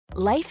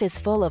Life is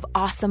full of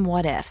awesome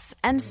what-ifs,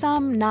 and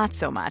some not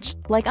so much,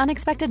 like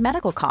unexpected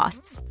medical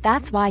costs.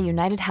 That's why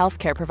United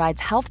Healthcare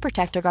provides Health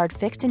Protector Guard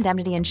fixed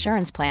indemnity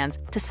insurance plans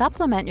to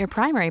supplement your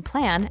primary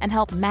plan and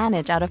help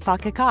manage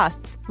out-of-pocket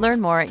costs.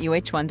 Learn more at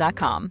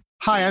uh1.com.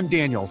 Hi, I'm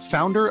Daniel,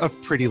 founder of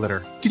Pretty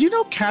Litter. Did you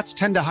know cats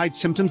tend to hide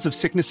symptoms of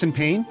sickness and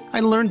pain? I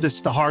learned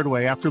this the hard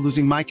way after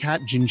losing my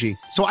cat, Gingy.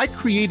 So I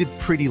created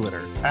Pretty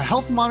Litter, a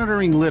health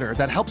monitoring litter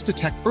that helps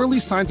detect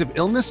early signs of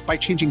illness by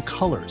changing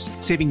colors,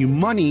 saving you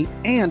money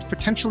and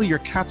potentially your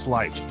cat's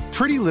life.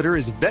 Pretty Litter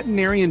is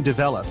veterinarian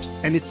developed,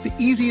 and it's the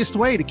easiest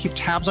way to keep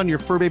tabs on your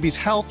fur baby's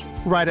health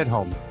right at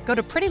home. Go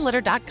to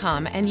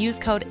prettylitter.com and use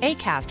code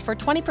ACAST for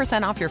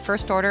 20% off your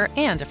first order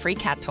and a free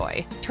cat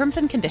toy. Terms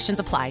and conditions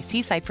apply.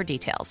 See site for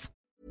details.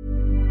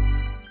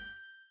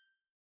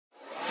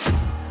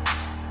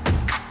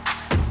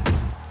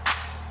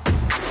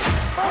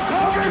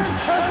 Hogan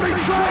has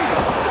betrayed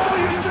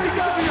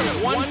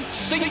WCW! One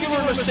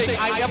singular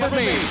mistake I ever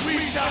made. We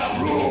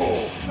shall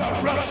rule the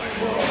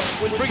wrestling world.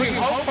 Was bringing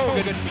Hulk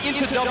Hogan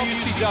into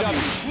WCW.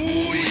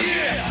 Ooh,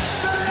 yeah!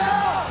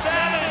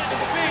 That is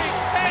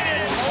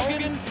big-headed.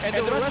 Hogan and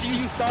the rest of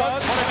you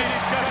thugs. One of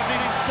these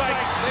testing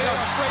sites. They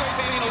are straight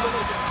pain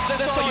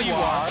That's all you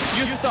are.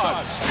 You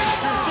thugs.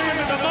 You're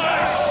seeing the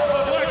mind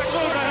of Lex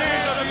Luger,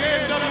 hands of the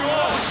NWO.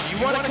 You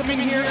want to come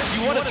in here?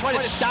 You want to try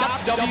to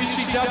stop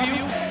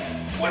WCW?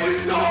 What are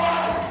you doing?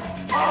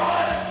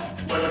 Alright,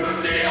 what's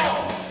the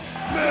deal?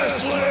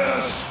 Miss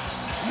Liz,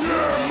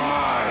 you're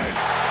mine.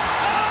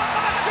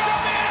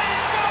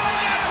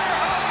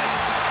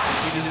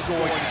 He is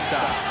going to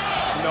stop.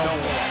 No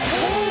more.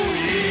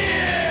 Oh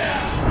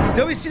yeah!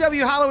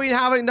 WCW Halloween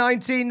Havoc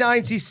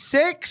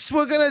 1996.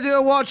 We're going to do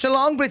a watch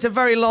along, but it's a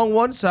very long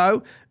one,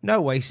 so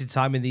no wasted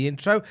time in the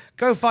intro.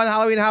 Go find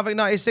Halloween Havoc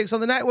 96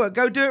 on the network.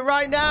 Go do it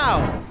right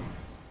now.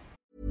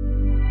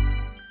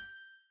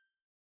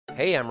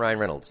 Hey, I'm Ryan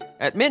Reynolds.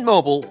 At Mint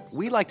Mobile,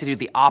 we like to do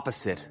the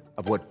opposite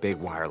of what Big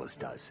Wireless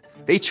does.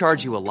 They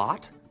charge you a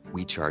lot,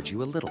 we charge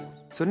you a little.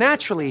 So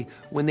naturally,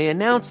 when they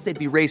announced they'd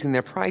be raising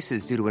their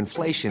prices due to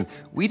inflation,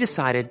 we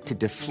decided to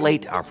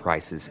deflate our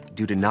prices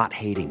due to not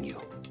hating you.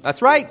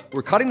 That's right.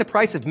 We're cutting the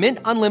price of Mint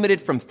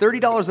Unlimited from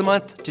 $30 a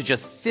month to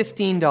just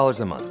 $15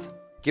 a month.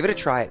 Give it a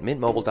try at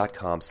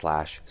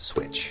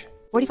mintmobile.com/switch.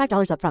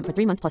 $45 up front for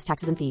 3 months plus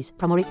taxes and fees.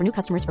 Promo rate for new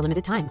customers for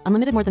limited time.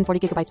 Unlimited more than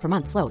 40 gigabytes per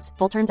month. Slows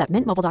full terms at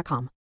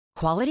mintmobile.com.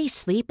 Quality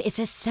sleep is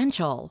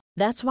essential.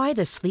 That's why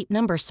the Sleep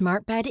Number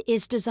Smart Bed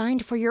is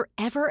designed for your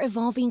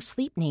ever-evolving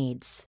sleep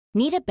needs.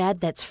 Need a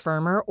bed that's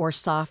firmer or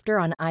softer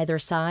on either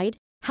side?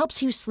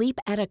 Helps you sleep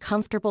at a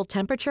comfortable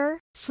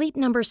temperature? Sleep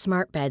Number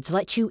Smart Beds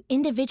let you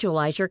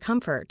individualize your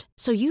comfort,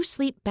 so you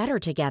sleep better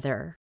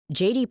together.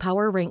 J.D.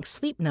 Power ranks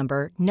Sleep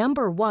Number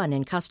number 1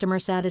 in customer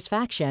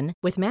satisfaction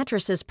with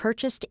mattresses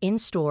purchased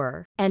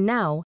in-store. And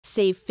now,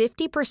 save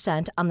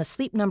 50% on the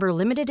Sleep Number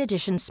Limited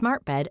Edition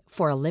Smart Bed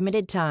for a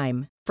limited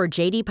time. For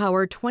J.D.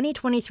 Power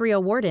 2023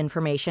 award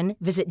information,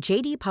 visit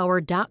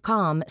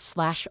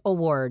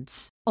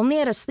jdpower.com/awards.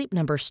 Only at a Sleep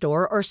Number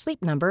store or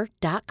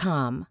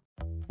sleepnumber.com.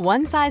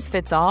 One size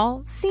fits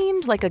all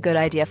seemed like a good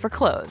idea for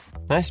clothes.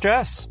 Nice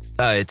dress.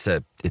 It's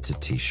a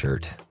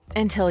t-shirt.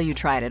 Until you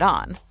tried it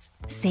on.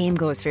 Same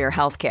goes for your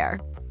healthcare.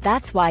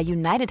 That's why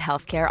United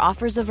Healthcare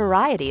offers a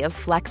variety of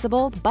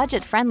flexible,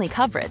 budget-friendly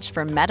coverage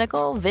for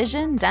medical,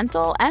 vision,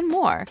 dental, and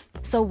more.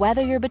 So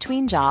whether you're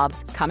between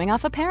jobs, coming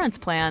off a parent's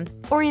plan,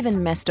 or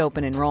even missed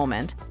open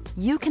enrollment,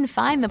 you can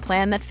find the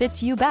plan that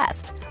fits you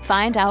best.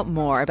 Find out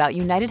more about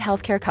United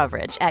Healthcare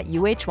coverage at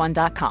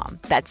uh1.com.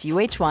 That's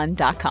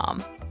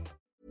uh1.com.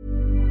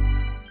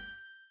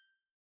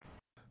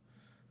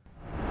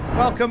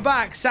 Welcome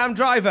back, Sam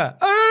Driver.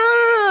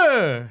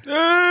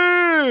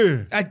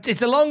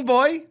 It's a long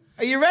boy.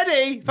 Are you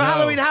ready for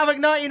Halloween Havoc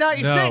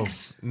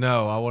 1996?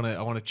 No, I want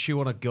to chew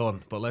on a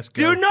gun, but let's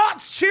go. Do not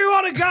chew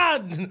on a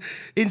gun.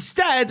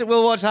 Instead,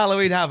 we'll watch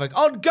Halloween Havoc.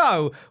 On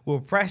go, we'll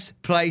press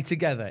play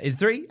together. In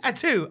 3, a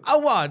 2, a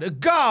 1,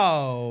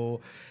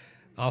 go.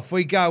 Off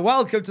we go.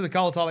 Welcome to the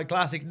Cultaholic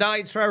Classic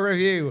Nitro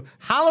Review.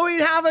 Halloween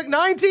Havoc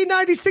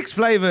 1996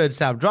 flavored.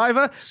 Sam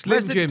Driver,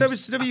 Slim Jims.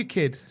 WCW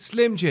kid.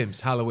 Slim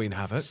Jim's Halloween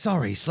Havoc.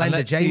 Sorry, Slender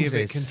Let's James. see if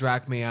it can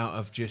drag me out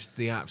of just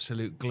the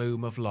absolute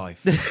gloom of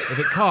life. If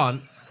it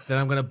can't, then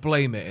I'm going to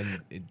blame it.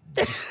 I'm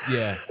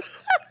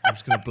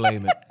just going to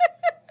blame it.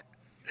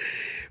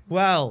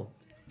 Well,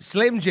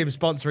 Slim Jim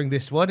sponsoring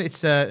this one. It's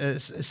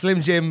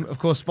Slim Jim, of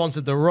course,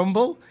 sponsored the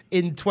Rumble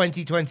in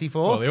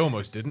 2024. Well, they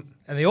almost didn't.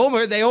 And they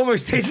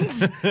almost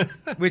didn't,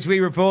 which we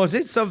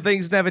reported. Some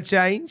things never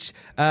change.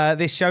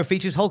 This show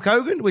features Hulk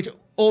Hogan, which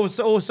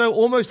also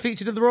almost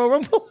featured in the Royal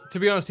Rumble. To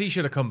be honest, he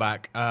should have come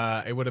back.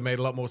 It would have made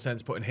a lot more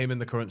sense putting him in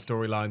the current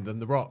storyline than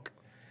The Rock.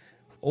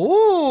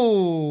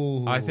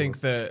 Ooh. I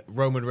think that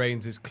Roman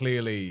Reigns is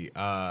clearly,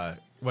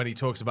 when he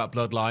talks about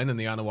bloodline and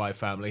the Anoa'i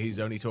family, he's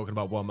only talking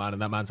about one man,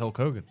 and that man's Hulk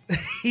Hogan.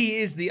 He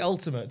is the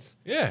ultimate.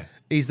 Yeah.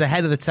 He's the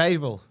head of the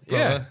table,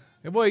 brother.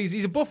 Yeah. Well,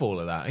 he's above all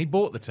of that. He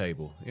bought the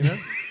table, you know?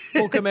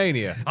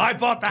 Hulkamania. I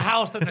bought the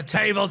house that the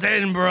table's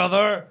in,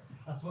 brother.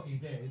 That's what you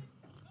did.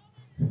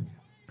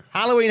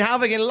 Halloween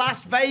Havoc in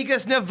Las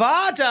Vegas,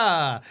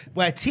 Nevada,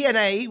 where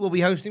TNA will be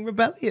hosting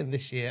Rebellion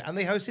this year, and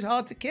they hosted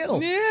Hard to Kill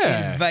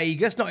in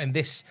Vegas, not in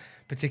this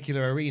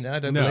particular arena, I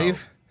don't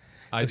believe.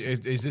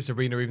 Is this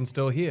arena even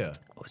still here?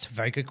 Oh, it's a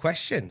very good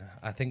question.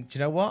 I think, do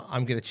you know what?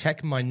 I'm going to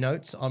check my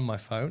notes on my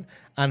phone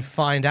and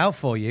find out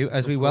for you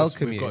as we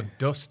welcome you. We've got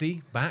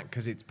Dusty back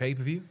because it's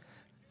pay-per-view.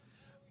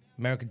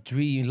 American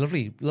Dream,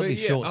 lovely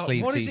short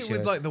sleeve what t-shirt. What is it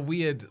with like the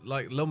weird,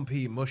 like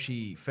lumpy,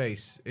 mushy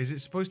face? Is it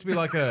supposed to be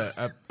like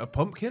a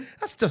pumpkin?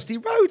 That's Dusty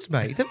Rhodes,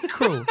 mate. Don't be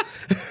cruel.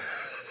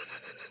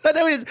 I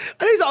know he's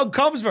not on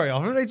comms very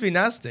often. It needs to be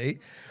nasty.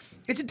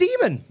 It's a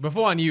demon.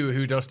 Before I knew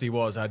who Dusty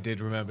was, I did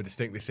remember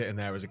distinctly sitting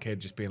there as a kid,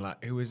 just being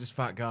like, "Who is this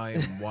fat guy,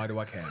 and why do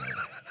I care?"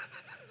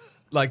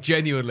 Like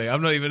genuinely,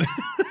 I'm not even.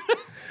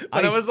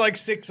 When I was like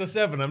 6 or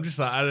 7, I'm just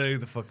like, I don't know who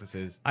the fuck this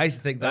is. I used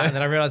to think that, and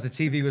then I realised the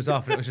TV was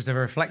off, and it was just a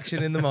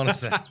reflection in the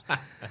monitor.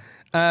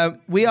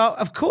 We are,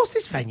 of course,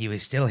 this venue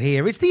is still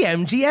here. It's the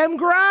MGM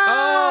Grand.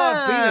 Oh,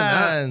 I've been in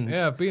that.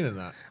 Yeah, I've been in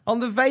that. On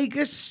the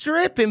Vegas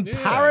Strip in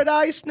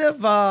Paradise,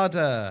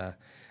 Nevada.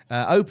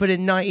 Opened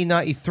in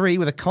 1993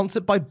 with a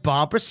concert by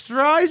Barbra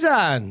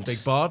Streisand.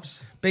 Big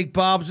Barbs. Big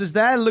Barbs was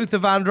there. Luther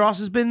Vandross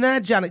has been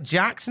there. Janet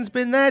Jackson's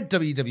been there.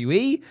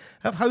 WWE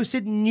have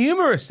hosted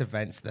numerous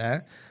events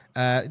there.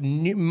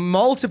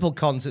 Multiple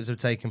concerts have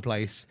taken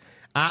place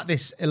at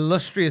this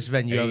illustrious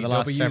venue over the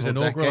last several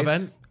inaugural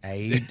decades.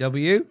 event.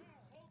 AEW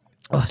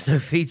also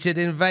featured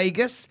in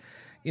Vegas.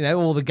 You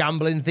know, all the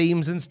gambling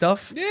themes and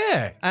stuff.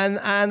 Yeah.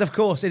 And of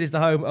course, it is the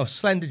home of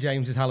Slender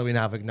James's Halloween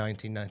Havoc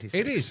 1996.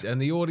 It is,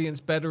 and the audience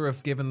better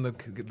have given the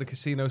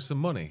casino some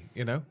money,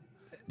 you know?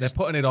 They're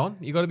putting it on.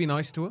 You got to be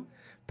nice to them.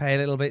 Pay a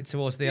little bit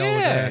towards the old...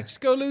 Yeah,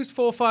 just go lose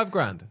 4 or 5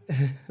 grand.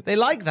 They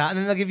like that, and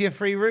then they'll give you a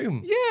free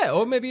room. Yeah,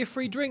 or maybe a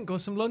free drink or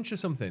some lunch or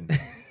something.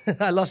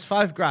 I lost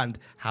 5 grand.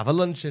 Have a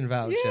luncheon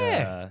voucher.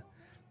 Yeah.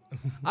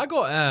 I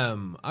got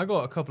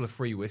a couple of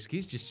free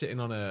whiskeys just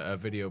sitting on a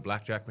video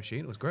blackjack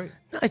machine. It was great.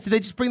 Nice. Did they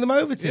just bring them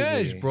over to you? Yeah,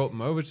 they just brought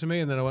them over to me,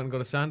 and then I went and got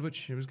a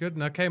sandwich. It was good,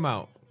 and I came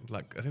out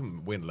like, I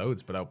didn't win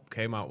loads, but I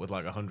came out with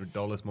like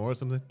 $100 more or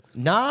something.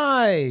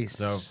 Nice.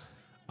 So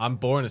I'm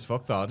boring as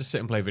fuck though. I'll just sit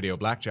and play video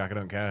blackjack. I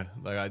don't care.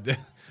 Like I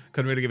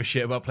couldn't really give a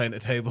shit about playing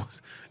at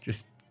tables.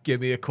 Just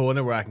give me a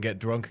corner where I can get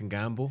drunk and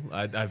gamble.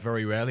 I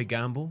very rarely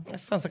gamble.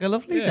 That sounds like a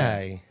lovely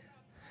day.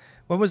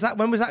 When was that?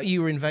 When was that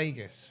you were in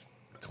Vegas?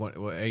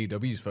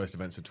 AEW's first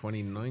event, so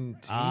 2019,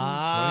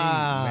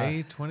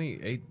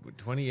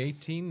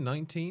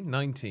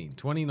 2018,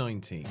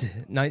 2019.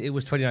 It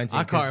was 2019.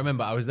 I can't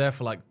remember. I was there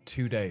for like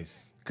 2 days.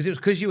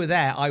 Because you were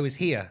there, I was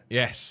here.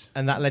 Yes.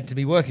 And that led to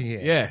me working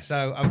here. Yes.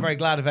 So I'm very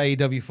glad of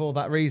AEW for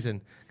that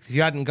reason. Because if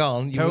you hadn't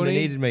gone, you wouldn't have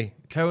needed me.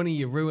 Tony,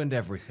 you ruined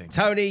everything.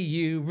 Tony,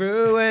 you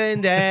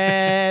ruined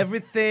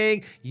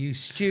everything, you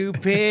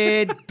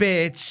stupid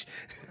bitch.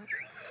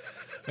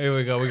 Here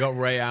we go. We got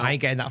Ray out. I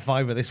ain't getting that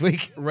fiver this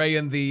week. Ray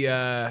and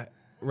the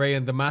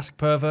mask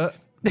pervert.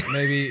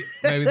 Maybe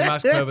the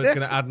mask pervert's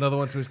going to add another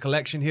one to his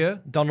collection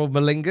here. Donald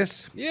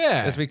Malingus.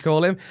 Yeah. As we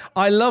call him.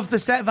 I love the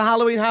set for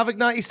Halloween Havoc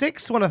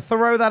 96. Want to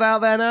throw that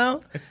out there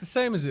now? It's the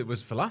same as it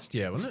was for last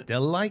year, wasn't it?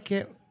 Still like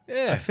it.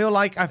 Yeah. I feel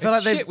like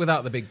they shit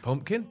without the big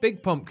pumpkin.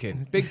 Big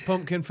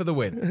pumpkin for the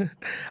win.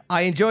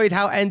 I enjoyed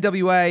how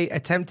NWA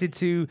attempted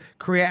to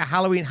create a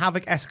Halloween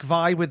Havoc-esque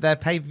vibe with their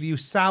pay-per-view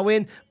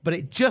Samhain, but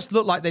it just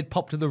looked like they'd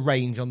popped to the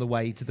range on the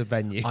way to the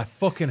venue. I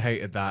fucking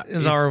hated that. It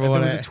was horrible.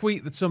 There was a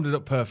tweet that summed it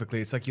up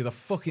perfectly. It's like you're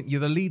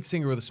the lead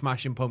singer of the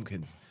Smashing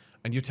Pumpkins,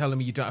 and you're telling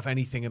me you don't have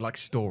anything in like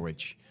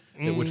storage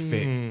that would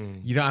fit.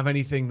 You don't have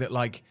anything that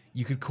like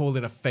you could call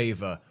in a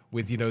favor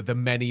with, you know, the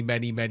many,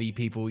 many, many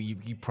people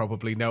you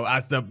probably know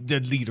as the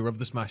leader of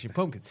the Smashing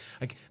Pumpkins.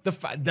 Like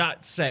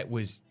that set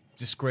was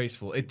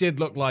disgraceful. It did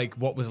look like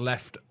what was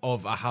left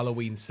of a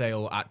Halloween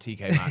sale at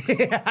TK Maxx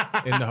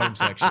in the home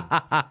section.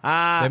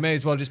 They may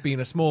as well just be in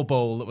a small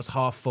bowl that was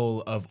half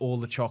full of all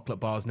the chocolate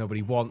bars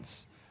nobody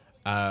wants.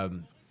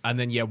 And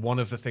then, one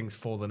of the things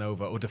fallen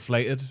over or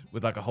deflated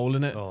with like a hole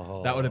in it.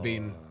 Oh. That would have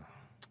been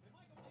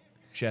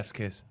chef's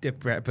kiss.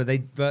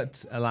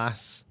 But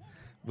alas,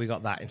 we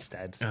got that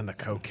instead. And the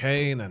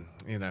cocaine, and,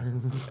 you know,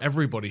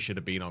 everybody should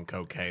have been on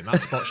cocaine.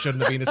 That spot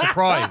shouldn't have been a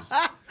surprise.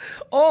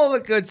 All the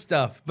good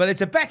stuff. But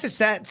it's a better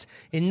set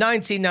in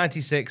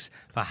 1996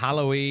 for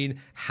Halloween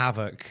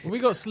Havoc. We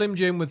got Slim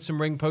Jim with some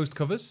ring post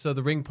covers, so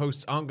the ring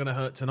posts aren't going to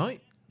hurt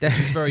tonight, which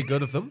is very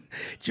good of them.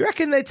 Do you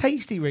reckon they're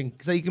tasty ring,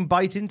 so you can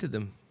bite into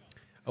them?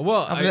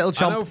 Well, I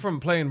know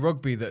from playing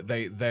rugby that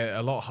they're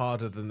a lot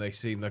harder than they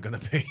seem they're going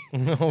to be.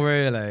 Oh,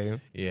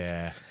 really?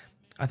 Yeah.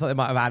 I thought they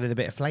might have added a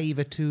bit of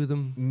flavour to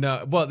them.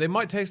 No, well, they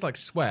might taste like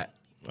sweat.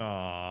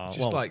 Oh,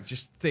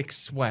 just thick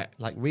sweat,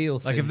 like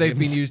real. Like if they've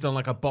been used on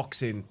like a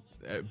boxing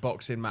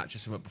match or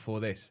something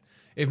before this.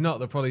 If not,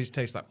 they'll probably just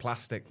taste like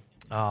plastic.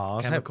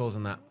 Chemicals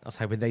and that. I was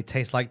hoping they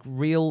taste like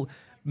real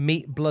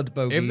meat blood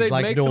bogies. If they'd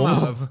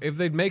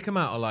make them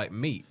out of like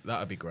meat,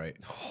 that'd be great.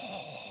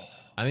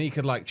 And then you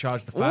could like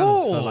charge the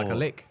fans for like a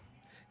lick.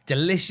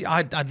 Delicious.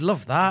 I'd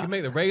love that. You could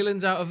make the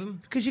railings out of them.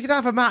 Because you could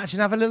have a match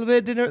and have a little bit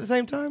of dinner at the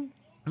same time.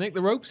 Make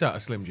the ropes out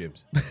of Slim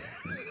Jims.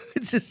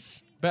 It's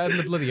just Better than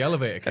the bloody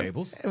elevator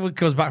cables. Everyone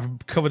comes back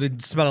covered in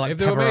smelling like If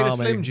they were made of pepperoni.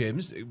 Slim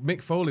Jims,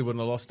 Mick Foley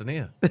wouldn't have lost an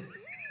ear.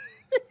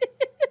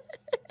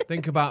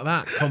 Think about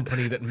that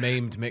company that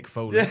maimed Mick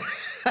Foley.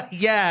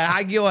 Yeah,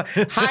 hang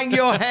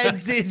your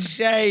heads in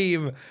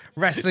shame,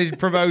 wrestling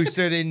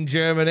promotion in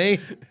Germany.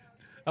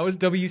 That was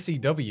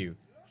WCW.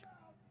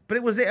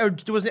 But was it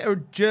a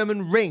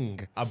German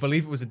ring? I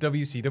believe it was a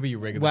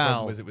WCW ring. And the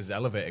problem was it was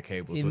elevator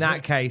cables. In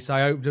that case, I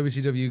hope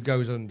WCW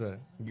goes under.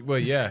 Well,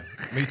 yeah,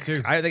 me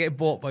too. I hope they get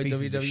bought by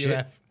Pieces of WWF.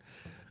 shit.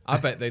 I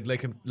bet they'd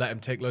let him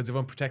take loads of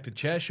unprotected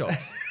chair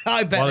shots.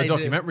 I bet while they the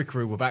documentary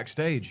crew were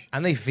backstage.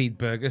 And they feed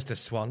burgers to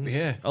swans.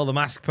 Yeah. Oh, the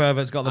mask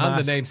pervert's got the mask.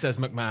 And the name says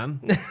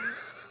McMahon.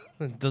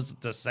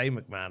 does say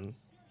McMahon.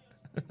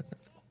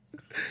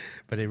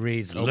 But it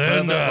reads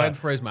Pervert went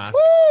for his mask.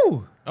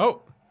 Woo!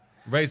 Oh,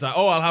 Ray's like,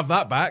 I'll have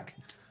that back.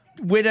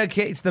 Winner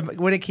keeps the Puts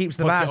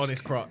mask. it on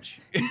his crotch.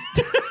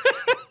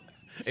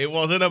 It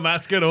wasn't a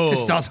mask at all.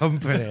 Just starts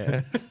humping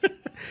it.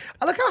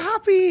 And look how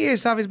happy he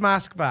is to have his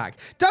mask back.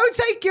 Don't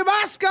take your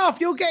mask off.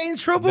 You'll get in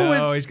trouble with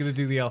No, he's going to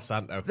do the El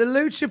Santo. the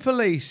Lucha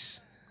Police.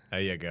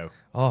 There you go.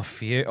 Oh,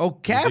 phew. Oh,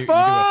 careful. You do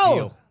a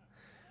heel.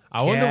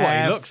 I wonder what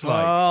he looks like.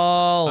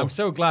 Careful. I'm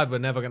so glad we're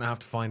never going to have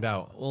to find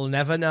out. We'll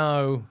never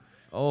know.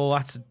 Oh,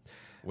 that's a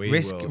We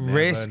risky will never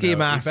mask. know. He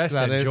best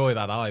that is. enjoy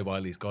that eye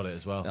while he's got it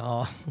as well.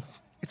 Oh,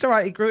 it's all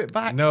right. He grew it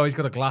back. No, he's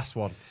got a glass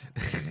one.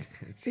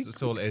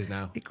 That's all it is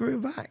now. He grew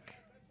it back.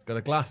 Got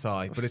a glass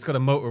eye, but it's got a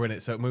motor in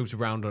it, so it moves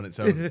around on its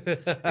own.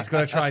 He's got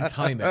to try and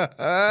time it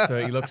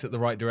so he looks at the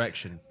right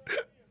direction.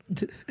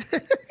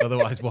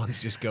 Otherwise,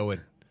 one's just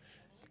going.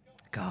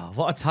 God,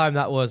 what a time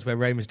that was where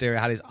Rey Mysterio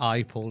had his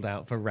eye pulled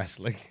out for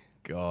wrestling.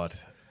 God.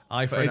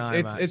 Eye for an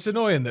eye match. It's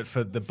annoying that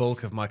for the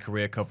bulk of my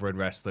career covering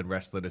wrestling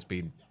has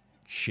been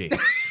shit.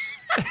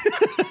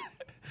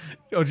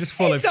 Or just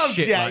full of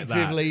shit like that.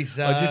 Objectively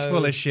so. Or just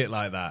full of shit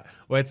like that.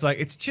 Where it's like,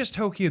 it's just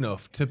hokey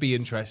enough to be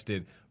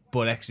interested,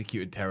 but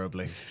executed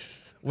terribly.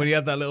 When he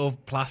had that little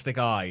plastic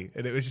eye,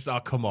 and it was just, oh,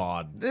 come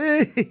on.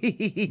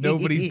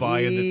 Nobody's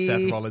buying that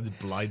Seth Rollins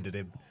blinded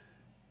him.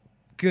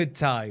 Good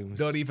times.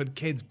 Not even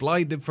kids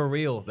blind him for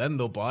real. Then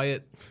they'll buy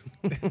it.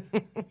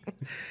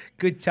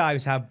 Good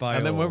times had by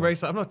And then all. when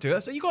Ray's like, I'm not doing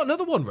that. So you got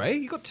another one, Ray.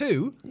 You got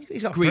two.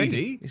 He's got Greedy.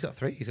 three. He's got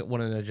three. He's got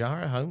one in a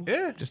jar at home.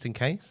 Yeah. Just in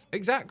case.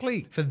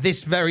 Exactly. For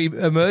this very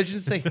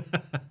emergency.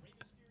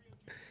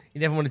 He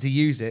never wanted to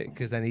use it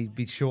because then he'd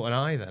be short an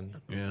eye then.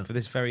 Yeah. For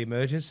this very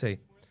emergency.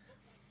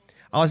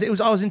 I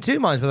was in two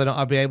minds whether or not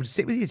I'd be able to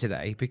sit with you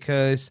today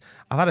because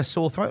I've had a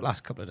sore throat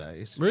last couple of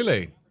days.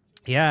 Really?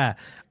 Yeah.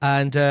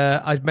 And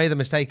I've made the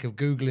mistake of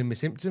Googling my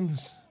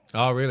symptoms.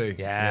 Oh, really?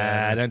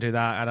 Yeah, don't do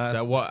that. And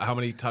So how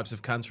many types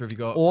of cancer have you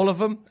got? all of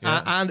them.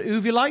 Yeah. And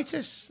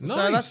uveitis. So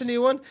Nice. that's a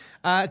new one.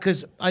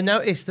 Because I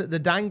noticed that the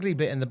dangly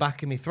bit in the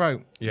back of my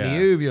throat, Yeah. the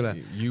uvula,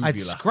 Uvula. I'd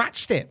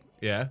scratched it.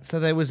 Yeah. So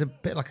there was a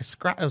bit like a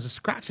scratch. There was a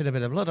scratch and a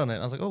bit of blood on it.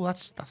 I was like, oh,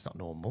 that's not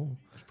normal.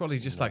 It's probably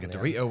just like a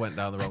Dorito went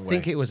down the wrong I way.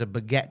 think it was a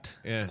baguette.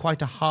 Yeah.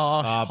 Quite a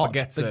harsh, hot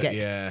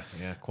baguette.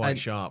 Yeah, quite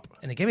sharp.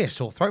 And it gave me a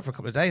sore throat for a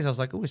couple of days. I was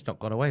like, oh, it's not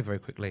gone away very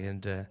quickly.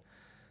 And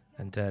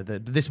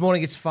this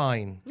morning it's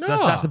fine. So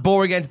that's the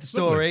boring end of the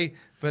story. Lovely.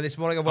 But this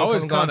morning I I woke was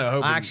up and gone, kind of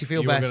hoping I actually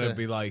feel you better. were going to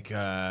be like,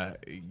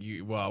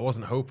 well, I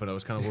wasn't hoping. I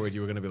was kind of worried you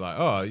were going to be like,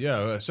 oh,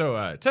 yeah,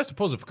 so tested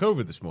positive for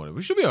COVID this morning.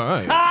 We should be all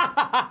right.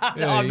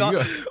 No, I'm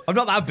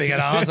not that big an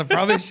arse, I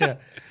promise you.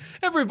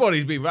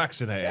 Everybody's been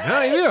vaccinated.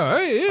 Huh? You're all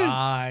right, yeah.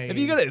 Fine. If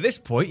you got it at this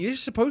point, you're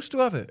supposed to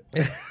have it.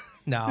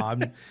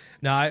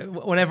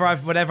 Whenever I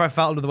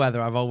felt under the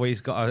weather, I've always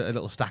got a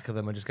little stack of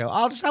them and just go,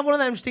 I'll just have one of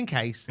them just in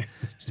case.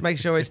 Just to make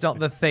sure it's not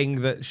the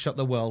thing that shut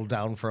the world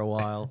down for a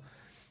while.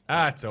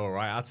 That's all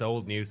right. That's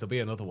old news. There'll be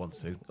another one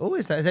soon. Oh,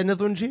 is there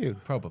another one due?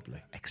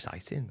 Probably.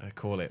 Exciting. I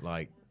call it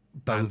like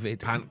Bovid.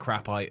 pant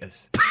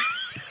crapitis.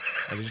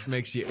 And it just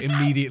makes you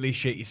immediately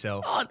shit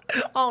yourself.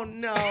 Oh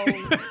no.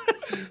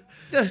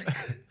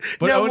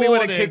 But No only when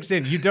it warning. kicks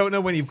in. You don't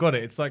know when you've got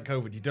it. It's like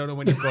COVID. You don't know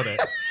when you've got it.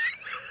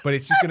 But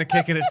it's just going to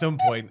kick in at some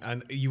point,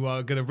 and you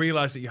are going to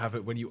realise that you have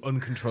it when you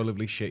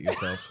uncontrollably shit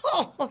yourself.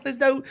 Oh,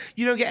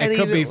 you don't get any. It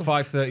could be little-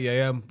 5:30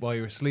 a.m. while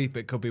you're asleep.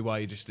 It could be while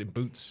you're just in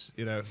boots,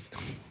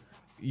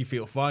 You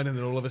feel fine, and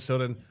then all of a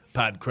sudden,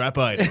 pad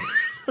crapitis.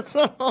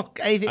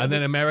 Anything- And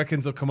then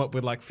Americans will come up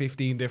with like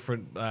 15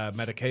 different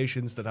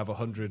medications that have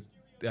 100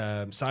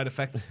 side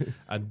effects,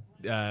 and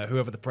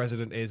whoever the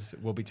president is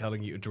will be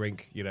telling you to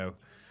drink,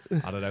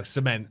 I don't know,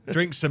 cement.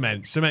 Drink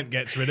cement. Cement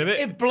gets rid of it.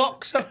 It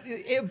blocks up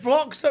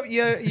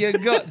your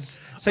guts,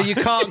 so you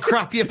can't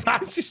crap your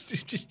pants.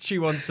 Just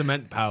chew on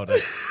cement powder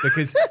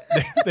because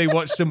they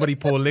watched somebody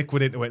pour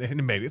liquid into it and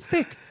it made it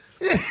thick.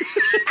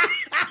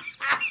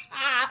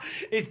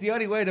 It's the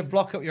only way to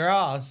block up your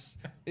arse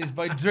is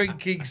by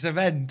drinking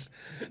cement.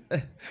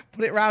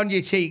 Put it round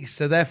your cheeks,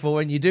 so therefore,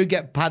 when you do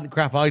get pant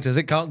crapitis,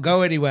 it can't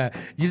go anywhere.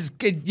 You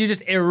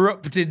just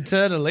erupt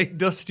internally.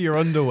 Dust your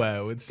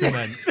underwear with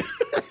cement.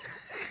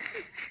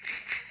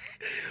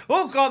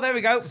 Oh God, there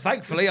we go.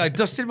 Thankfully, I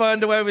dusted my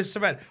underwear with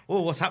cement.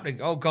 Oh, what's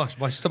happening? Oh gosh,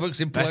 my stomach's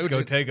imploded. Let's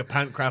go take a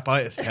pant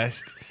crapitis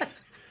test.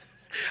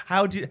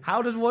 How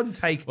does one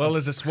take? Well,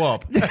 there's a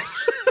swab.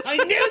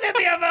 I knew there'd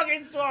be a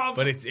fucking swamp.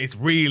 But it's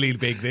really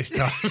big this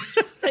time.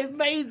 They've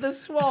made the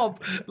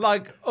swamp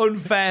like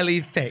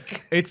unfairly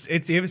thick. It's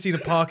you ever seen a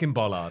parking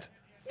bollard?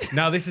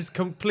 Now this is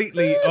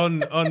completely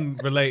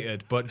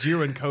unrelated, but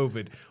during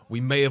COVID, we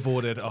may have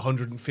ordered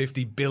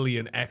 150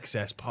 billion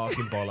excess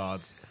parking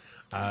bollards.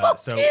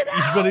 So you've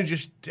got to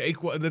just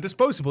take what they're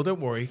disposable.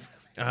 Don't worry.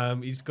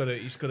 You just got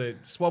to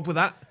swab with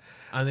that,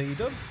 and then you're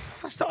done.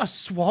 That's not a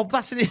swab.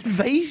 That's an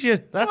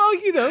invasion. Well,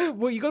 you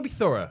got to be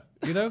thorough.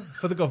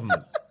 For the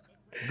government.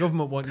 The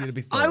government want you to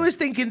be thorough. I was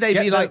thinking they'd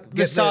be like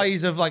the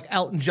size of like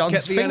Elton John's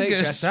get the fingers.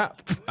 NHS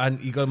app, and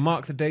you got to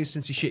mark the days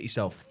since you shit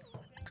yourself.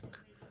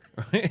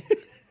 Right.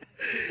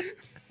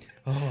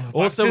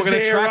 Also, we're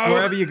going to track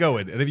wherever you're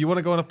going, and if you want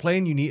to go on a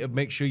plane, you need to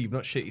make sure you've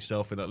not shit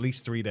yourself in at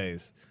least 3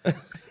 days.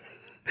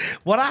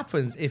 What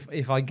happens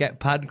if I get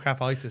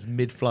pancreatitis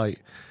mid-flight?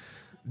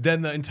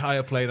 Then the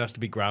entire plane has to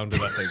be grounded,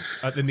 I think,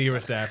 at the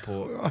nearest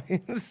airport.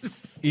 Right.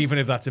 Even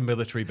if that's a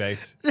military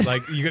base.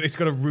 Like, it's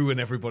going to ruin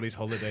everybody's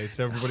holidays.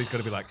 So everybody's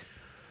going to be like,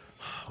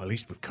 well, at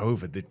least with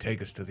COVID, they'd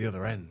take us to the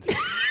other end.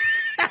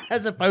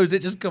 As opposed to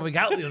it just coming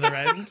out the other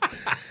end.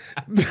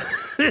 Well,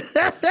 they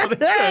turn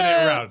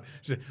it around.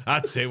 So,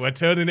 that's it. We're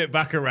turning it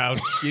back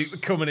around. You're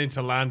coming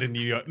into land in New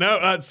York. No,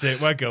 that's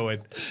it. We're going.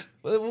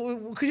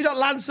 Could you not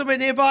land somewhere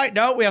nearby?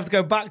 No, we have to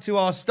go back to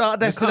our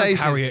start destination. You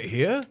can't carry it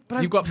here.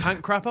 But you've got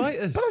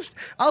pancreatitis. But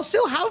I'll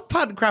still have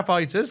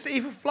pancreatitis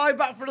if I fly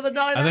back for another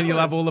 9 hours. And then you'll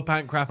have all the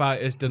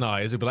pancreatitis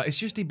deniers who'll be like, it's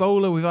just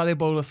Ebola. We've had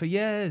Ebola for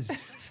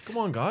years. Come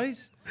on,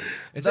 guys.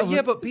 It's like,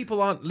 yeah, but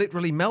people aren't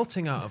literally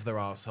melting out of their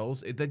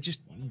arseholes. They're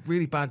just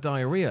really bad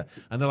diarrhea.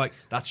 And they're like,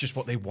 that's just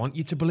what they want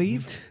you to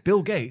believe.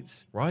 Bill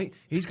Gates, right?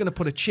 He's going to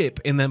put a chip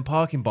in them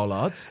parking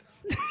bollards.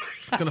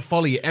 It's going to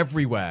follow you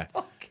everywhere.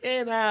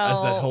 As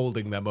they're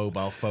holding their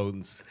mobile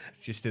phones.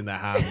 It's just in their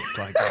hands. It's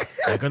like,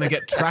 you're going to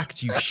get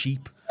tracked, you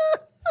sheep.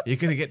 You're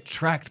going to get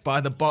tracked by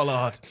the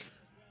bollard.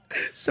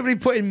 Somebody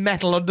putting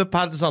metal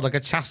underpants on like a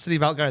chastity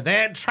belt going,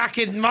 they're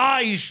tracking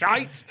my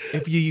shite.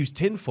 If you use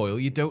tinfoil,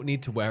 you don't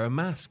need to wear a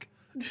mask.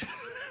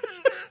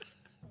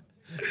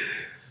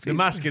 The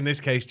mask in this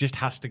case just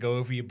has to go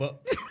over your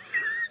butt.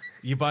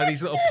 You buy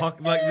these little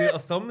little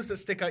thumbs that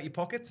stick out your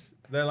pockets.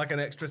 They're like an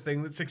extra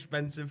thing that's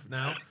expensive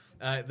now.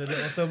 The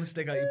little thumbs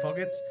stick out your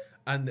pockets,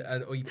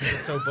 or you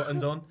sew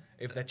buttons on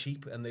if they're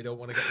cheap and they don't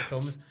want to get the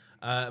thumbs.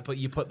 But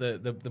you put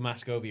the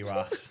mask over your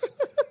ass,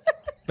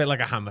 bit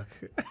like a hammock.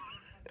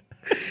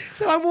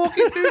 So I'm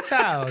walking through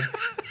town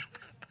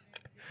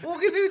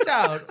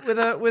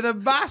with a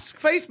mask,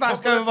 face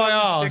mask over my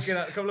arse.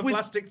 A couple of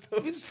plastic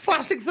thumbs. With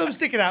plastic thumbs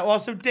sticking out while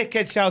some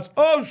dickhead shouts,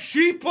 "Oh,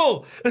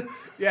 sheeple!"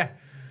 Yeah.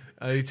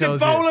 It's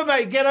Ebola,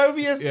 mate. Get over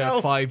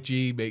yourself. Yeah,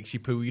 5G makes you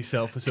poo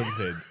yourself or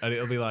something. And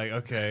it'll be like,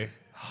 okay.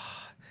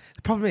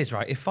 The problem is,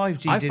 right, if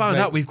 5G I found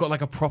out we've got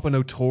like a proper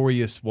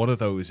notorious one of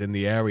those in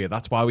the area.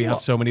 That's why we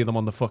have so many of them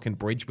on the fucking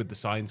bridge with the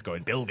signs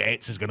going, Bill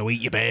Gates is going to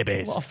eat your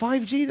babies. What, a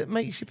 5G that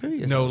makes you poo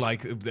yourself? No,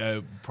 like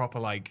proper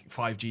like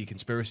 5G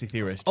conspiracy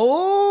theorist.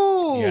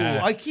 Oh,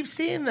 yeah. I keep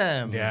seeing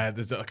them. Yeah,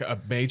 there's like a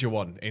major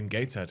one in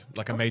Gateshead,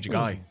 like a major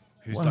guy.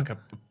 Who's like a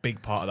big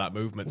part of that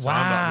movement. So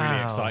I'm not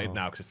really excited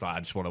now because it's like I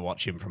just want to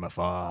watch him from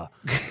afar.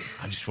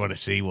 I just want to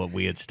see what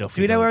weird stuff.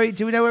 Do we know where he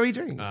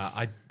drinks?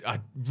 I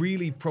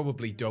really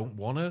probably don't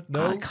want to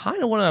know. I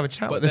kind of want to have a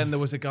chat with him. But then there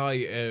was a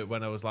guy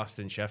when I was last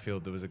in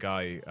Sheffield. There was a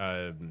guy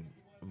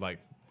like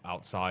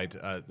outside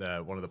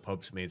one of the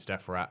pubs me and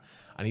Steph were at,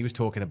 and he was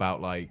talking about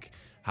like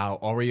how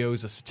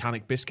Oreos are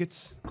satanic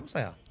biscuits. Of course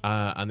they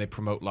are. And they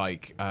promote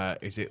like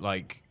is it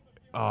like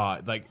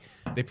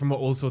they promote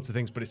all sorts of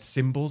things, but it's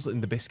symbols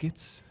in the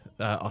biscuits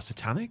are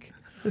satanic.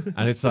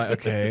 And it's like,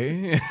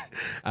 okay.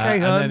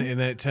 And then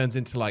it turns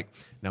into like,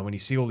 now when you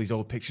see all these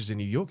old pictures in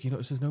New York, you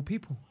notice there's no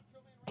people.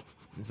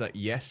 It's like,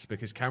 yes,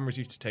 because cameras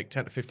used to take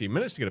 10 to 15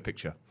 minutes to get a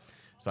picture.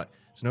 It's like,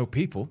 there's no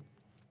people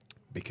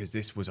because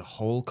this was a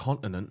whole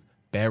continent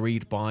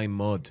buried by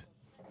mud.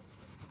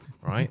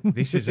 Right?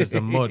 This is as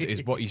the mud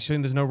is what you're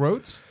saying. There's no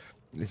roads.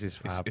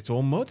 It's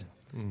all mud.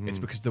 Mm-hmm. It's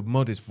because the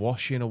mud is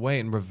washing away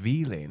and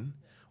revealing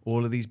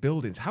all of these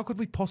buildings. How could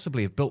we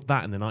possibly have built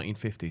that in the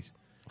 1950s?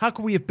 How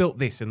could we have built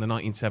this in the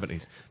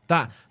 1970s?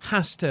 That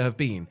has to have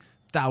been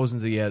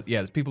thousands of years. Yeah,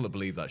 there's people that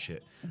believe that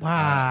shit.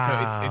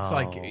 Wow. So it's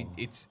like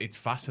it's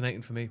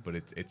fascinating for me, but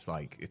it's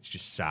like it's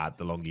just sad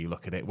the longer you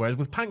look at it. Whereas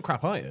with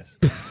pancreatitis,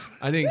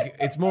 I think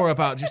it's more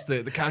about just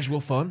the casual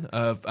fun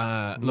of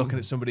looking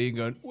at somebody and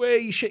going, "Where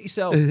you shit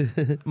yourself."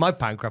 My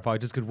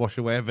pancreatitis could wash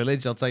away a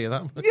village. I'll tell you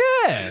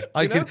that.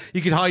 Yeah,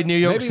 you could hide New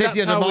York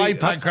City under my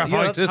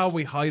pancreatitis. That's how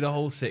we hide a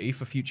whole city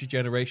for future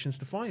generations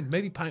to find.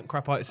 Maybe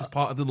pancreatitis is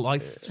part of the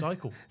life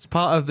cycle. It's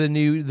part of the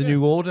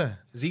new order.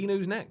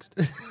 Xenu's next.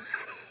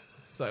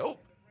 It's like, oh,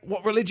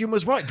 what religion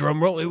was right?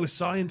 Drum roll. It was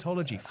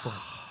Scientology. Fuck.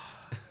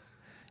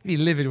 You'd be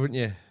livid, wouldn't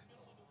you?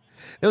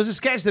 There was a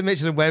sketch that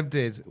Mitchell and Webb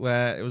did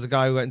where it was a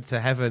guy who went to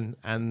heaven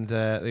and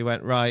they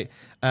went, right,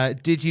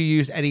 did you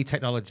use any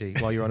technology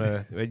while you were on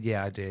Earth? He went,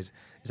 yeah, I did.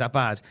 Is that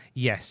bad?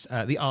 Yes.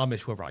 The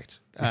Amish were right.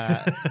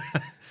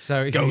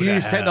 So if you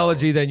use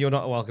technology, then you're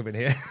not welcome in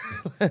here.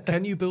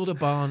 Can you build a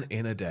barn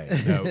in a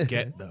day? No,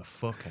 get the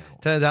fuck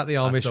out. Turns out the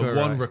Amish were That's the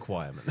one right.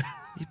 requirement.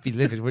 You'd be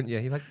livid, wouldn't you?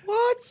 You're like,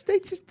 what? They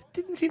just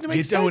didn't seem to make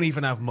sense. You don't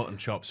even have mutton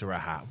chops or a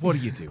hat. What are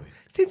you doing?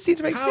 Didn't seem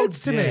to make sense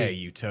to me. How dare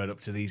you turn up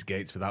to these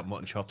gates without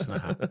mutton chops and a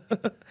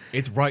hat?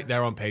 It's right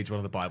there on page 1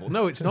 of the Bible.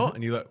 No, it's not.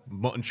 And you look,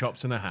 mutton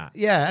chops and a hat.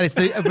 Yeah, and it's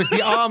the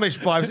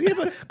Amish Bible. Yeah,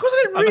 but of course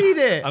I didn't read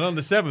it. And on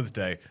the 7th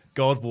day,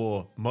 God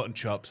wore mutton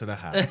chops and a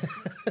hat.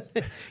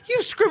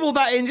 You scribbled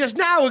that in just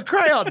now with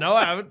crayon. No,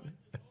 I haven't.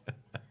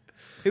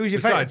 Who was your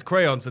Besides,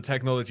 crayon's a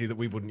technology that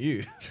we wouldn't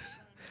use.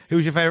 Who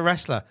was your favourite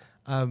wrestler?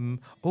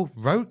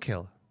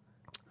 Roadkill.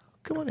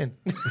 Come on in.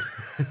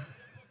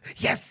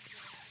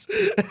 Yes!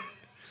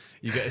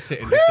 You get to sit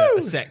in just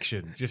a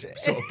section, just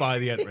sort of by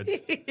the entrance.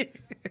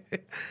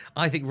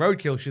 I think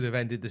Roadkill should have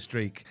ended the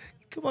streak.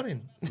 Come on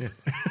in. Yeah.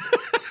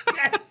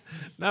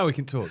 Yes! Now we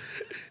can talk.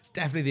 It's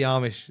definitely the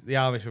Amish. The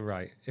Amish were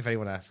right, if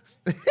anyone asks.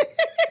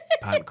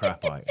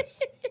 Pancrapitis.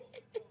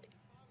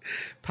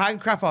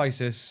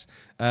 Pancrapitis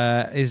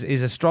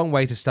is a strong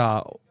way to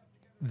start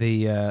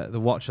the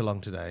watch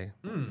along today.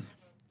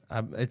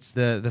 It's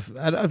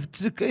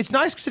it's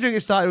nice considering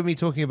it started with me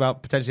talking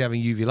about potentially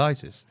having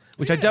uvulitis,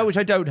 which I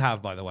don't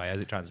have, by the way, as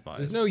it transpires.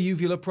 There's no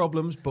uvula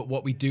problems, but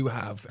what we do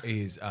have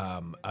is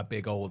a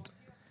big old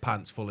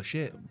pants full of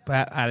shit.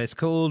 And it's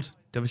called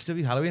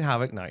WCW Halloween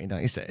Havoc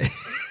 1996.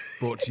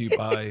 Brought to you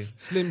by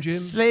Slim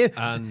Jim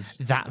and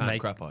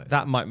Pancrapitis.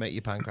 That might make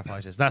you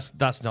pancrapitis.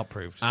 That's not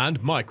proved. And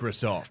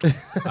Microsoft.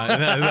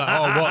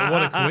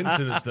 What a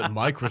coincidence that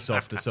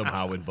Microsoft is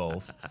somehow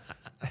involved.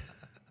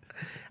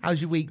 How's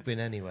your week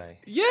been anyway?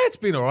 Yeah, it's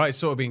been all right. It's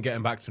sort of been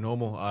getting back to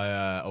normal.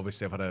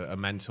 Obviously, I've had a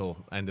mental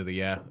end of the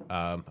year,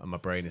 and my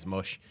brain is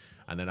mush.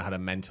 And then I had a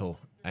mental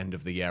end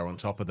of the year on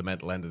top of the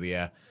mental end of the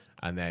year.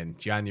 And then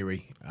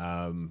January,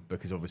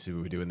 because obviously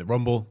we were doing the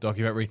Rumble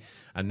documentary.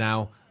 And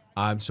now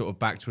I'm sort of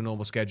back to a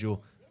normal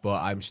schedule,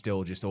 but I'm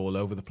still just all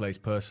over the place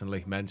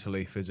personally,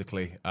 mentally,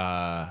 physically.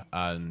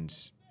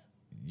 And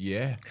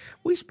yeah.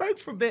 We spoke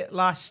for a bit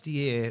last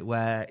year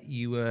where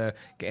you were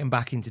getting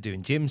back into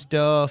doing gym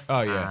stuff.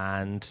 Oh,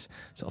 yeah. And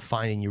sort of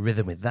finding your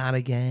rhythm with that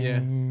again.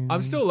 Yeah.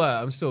 I'm still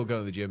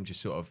going to the gym,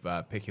 just sort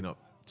of picking up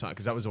time,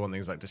 because that was the one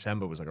thing. Like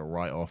December was like a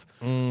write-off.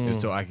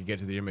 So I could get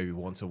to the gym maybe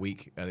once a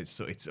week, and it's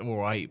all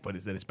right, but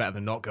it's better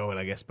than not going,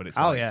 I guess. But it's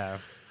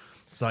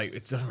it's like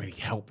it doesn't really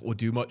help or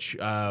do much.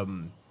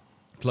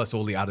 Plus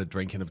all the added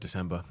drinking of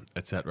December,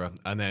 etc.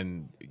 And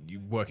then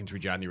working through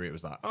January, it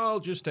was like, I'll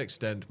just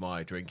extend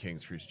my drinking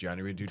through to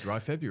January and do dry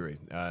February.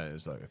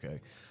 It's like,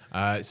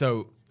 okay.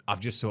 So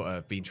I've just sort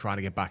of been trying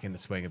to get back in the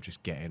swing of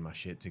just getting my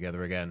shit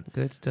together again.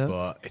 Good stuff.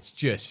 But it's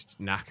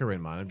just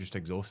knackering, man. I'm just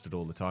exhausted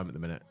all the time at the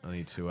minute. I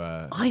need to...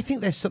 I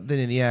think there's something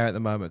in the air at the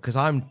moment because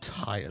I'm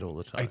tired all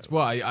the time.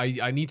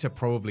 I need to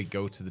probably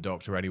go to the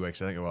doctor anyway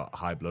because I think I've got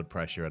high blood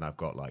pressure and I've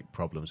got like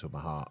problems with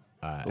my heart.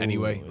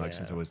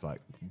 Since I was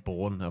like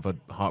born, I've had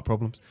heart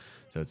problems.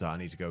 So it's like I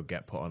need to go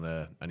get put on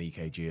an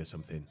EKG or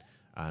something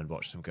and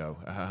watch them go,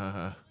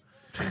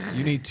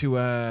 you need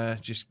to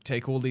just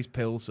take all these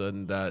pills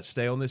and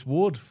stay on this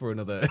ward for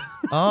another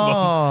month. And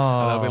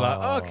I'll be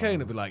like, okay.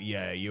 And they'll be like,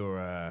 yeah, you're,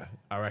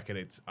 I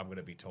reckon I'm going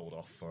to be told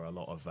off for a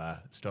lot of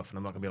stuff. And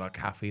I'm not going to be like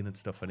caffeine and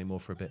stuff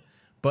anymore for a bit.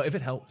 But if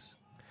it helps.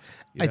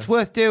 It's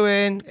worth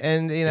doing.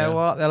 And you know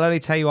what? They'll only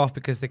tell you off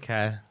because they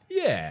care.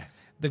 Yeah.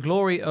 The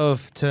glory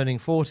of turning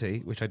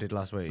 40, which I did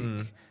last week,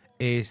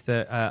 is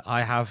that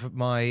I have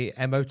my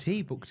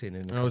MOT booked in.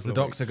 Is the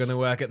doctor going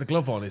to get the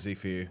glove on, is he,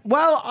 for you?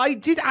 Well, I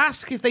did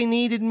ask if they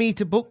needed me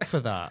to book for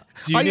that.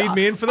 Do you need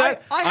me in for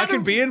that? I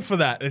can be in for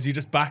that as you're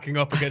just backing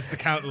up against the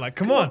counter like,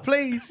 come on.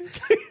 Please.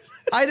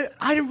 I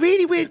had a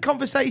really weird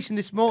conversation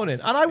this morning,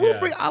 and I want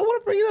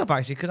to bring it up,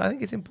 actually, because I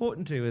think it's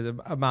important to with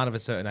a man of a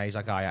certain age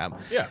like I am.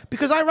 Yeah.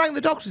 Because I rang the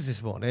doctors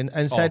this morning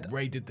and said...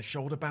 Ray did the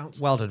shoulder bounce.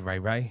 Well done,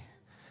 Ray.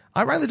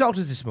 I rang the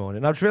doctors this morning,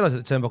 and I just realised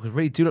that the turnbuckles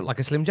really do look like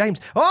a Slim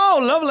James. Oh,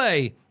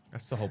 lovely!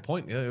 That's the whole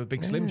point. Yeah, they were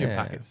big Slim Jim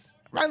packets.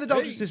 Rang the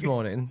doctors this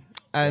morning,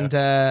 and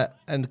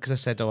because I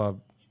said,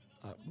 I'm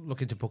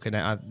looking to book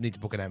I need to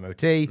book an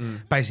MOT.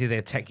 Basically,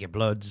 they check your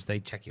bloods, they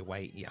check your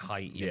weight, your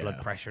height, your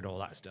blood pressure, and all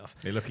that stuff.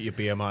 They look at your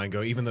BMI and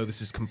go, even though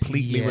this is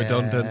completely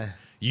redundant,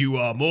 you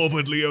are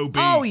morbidly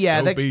obese. Oh, yeah.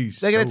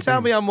 Obese, they're going to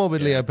tell me I'm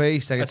morbidly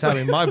obese. They're going to tell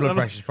me my blood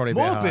pressure's probably a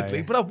bit high.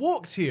 Morbidly? But I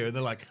walked here and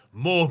they're like,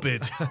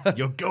 morbid.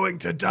 You're going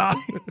to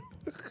die.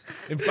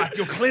 In fact,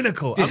 you're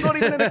clinical. I'm not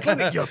even in a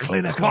clinic. You're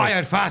clinical.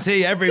 Quiet,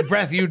 fatty. Every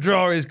breath you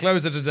draw is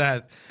closer to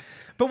death.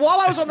 But while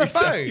I was on the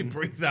phone... Every time you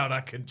breathe out,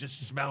 I can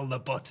just smell the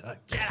butter.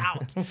 Get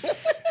out.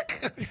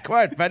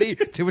 Quiet, fatty.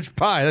 Too much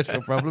pie. That's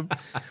your problem.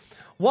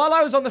 While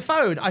I was on the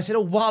phone, I said,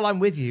 while I'm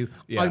with you,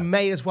 I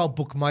may as well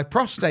book my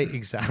prostate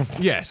exam.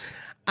 Yes.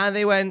 And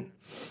they went,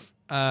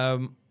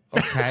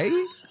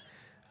 okay.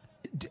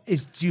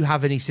 do you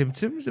have any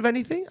symptoms of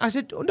anything? I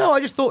said, oh, no, I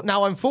just thought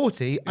now I'm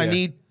 40, I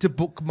need to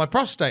book my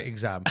prostate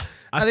exam.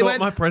 I thought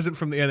my present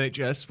from the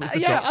NHS was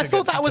the doctor I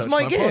thought gets that to was touch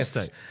my gift.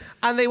 prostate.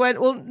 And they went,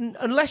 well,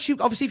 unless you,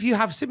 obviously, if you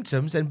have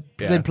symptoms, then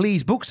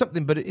please book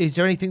something. But is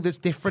there anything that's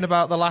different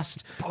about the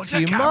last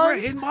few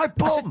months? In my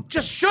I said,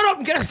 just shut up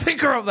and get a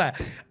finger up there.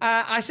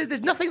 I said,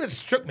 there's nothing that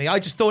struck me. I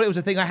just thought it was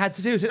a thing I had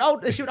to do. I said,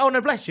 oh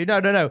no, bless you.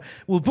 No.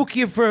 We'll book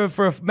you for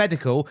a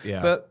medical,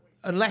 but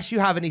unless you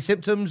have any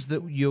symptoms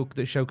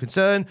that show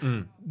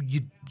concern,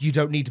 you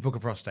don't need to book a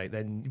prostate.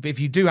 Then, if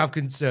you do have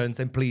concerns,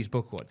 then please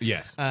book one.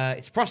 Yes.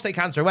 It's Prostate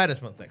Cancer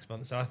Awareness Month next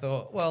month, so I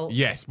thought, well,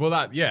 yes,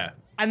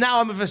 And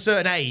now I'm of a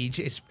certain age.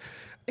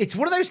 It's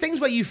one of those things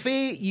where you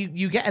fear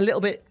you get a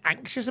little bit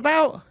anxious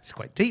about. It's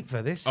quite deep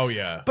for this. Oh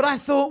yeah. But I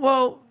thought,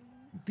 well,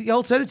 the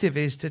alternative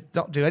is to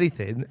not do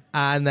anything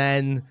and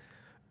then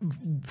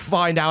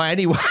find out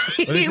anyway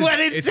when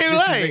it's too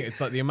late. It's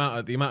like the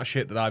amount of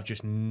shit that I've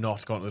just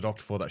not gone to the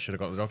doctor for that I should have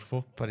gone to the doctor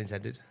for. Pun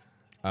intended.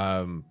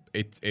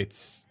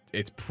 It's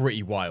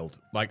pretty wild.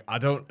 Like I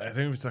don't know if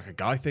it's like a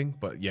guy thing,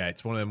 but yeah,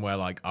 it's one of them where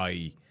like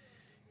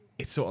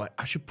it's sort of like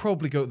I should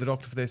probably go to the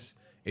doctor for this.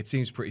 It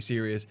seems pretty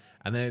serious,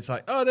 and then it's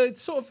like, oh, no,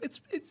 it's sort of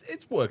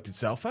it's worked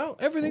itself out.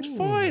 Everything's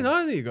fine. I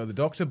don't need to go to the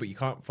doctor, but you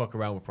can't fuck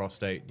around with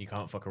prostate. You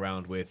can't fuck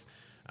around with,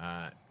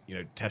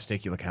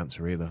 testicular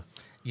cancer either.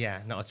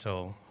 Yeah, not at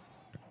all.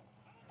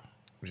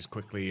 Just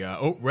quickly,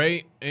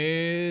 Ray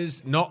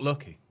is not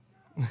lucky.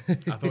 I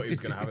thought he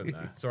was going to have it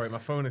there. Sorry, my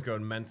phone is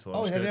going mental.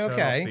 I'm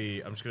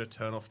just going to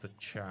turn off the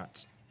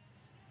chat.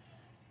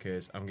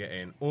 Because I'm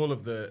getting all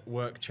of the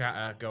work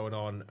chatter going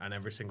on, and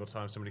every single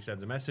time somebody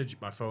sends a message,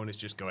 my phone is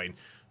just going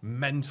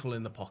mental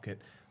in the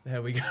pocket.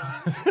 There we go.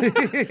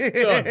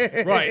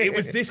 Done. Right, it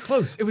was this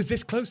close. It was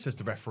this close, says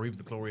the referee with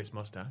the glorious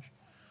mustache.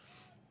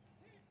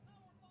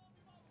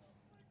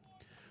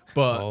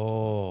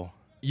 But,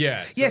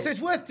 yeah. So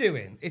it's worth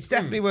doing. It's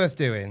definitely worth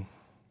doing.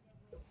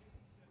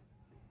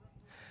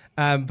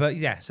 But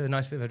yeah, so a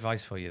nice bit of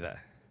advice for you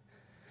there.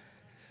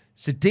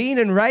 So Dean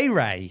and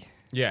Ray.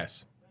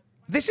 Yes.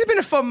 This has been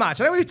a fun match.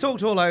 I know we've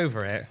talked all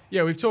over it.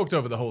 Yeah, we've talked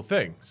over the whole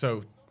thing.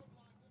 So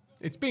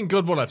it's been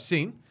good what I've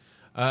seen.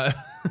 I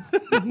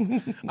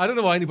don't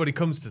know why anybody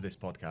comes to this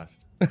podcast.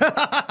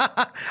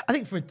 I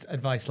think for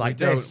advice like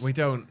this.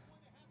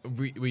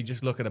 We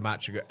just look at a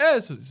match and go,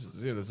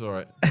 it's all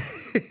right.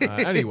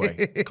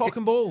 Anyway, cock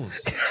and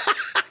balls.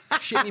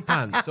 Shit in your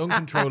pants,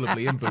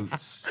 uncontrollably in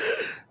boots.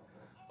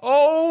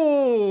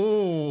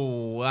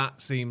 Oh,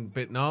 that seemed a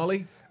bit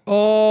gnarly.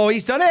 Oh,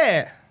 he's done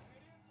it.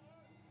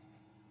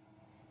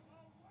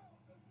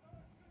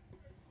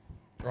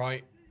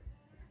 Right.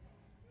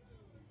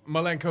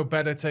 Malenko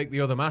better take the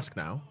other mask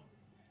now.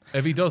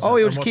 If he doesn't,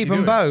 he'll just keep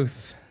them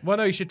both. Well,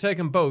 no, he should take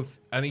them both,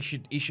 and he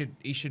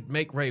should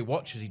make Ray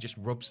watch as he just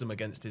rubs them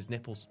against his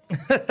nipples.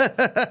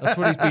 That's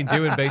what he's been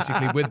doing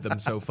basically with them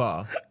so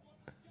far.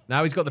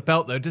 Now he's got the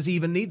belt though. Does he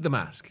even need the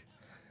mask?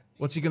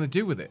 What's he going to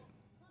do with it?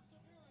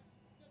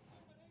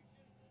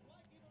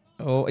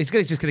 Oh, he's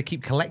just going to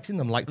keep collecting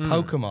them like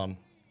Pokemon.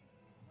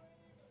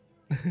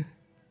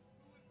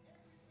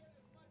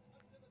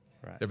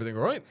 Right. Everything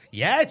all right?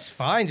 Yeah, it's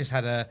fine. Just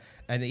had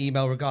an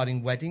email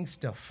regarding wedding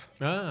stuff.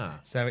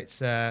 So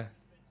it's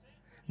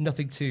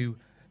nothing too...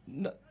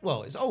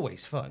 well, it's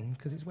always fun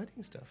because it's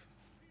wedding stuff.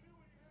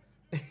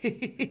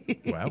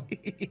 Well.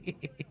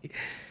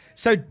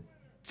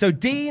 So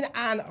Dean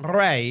and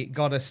Ray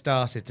got us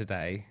started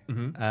today.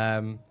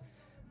 Mm-hmm.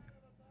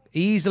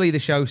 Easily the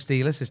show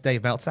stealer, says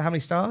Dave Meltzer. How many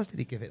stars did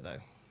he give it, though?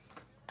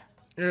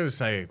 I'm going to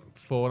say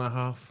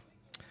 4.5.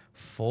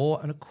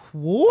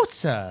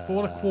 4.25.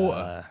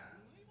 4.25.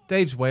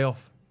 Dave's way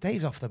off.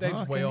 Dave's off the mark.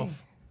 Dave's way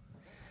off.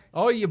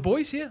 Oh, your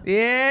boy's here.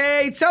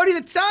 Yay, Tony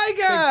the Tiger. Big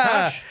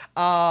Tash.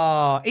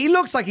 Oh, he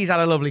looks like he's had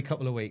a lovely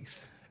couple of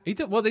weeks.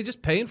 Well, they're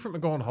just paying for him to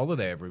go on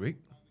holiday every week.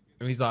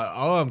 And he's like,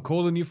 oh, I'm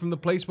calling you from the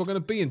place we're going to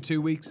be in 2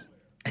 weeks.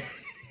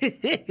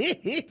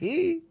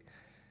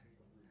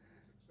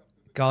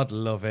 God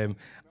love him.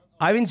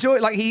 I've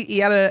enjoyed, like, he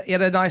had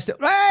a nice, hey,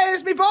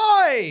 it's me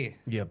boy!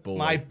 Yeah, boy.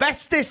 My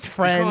bestest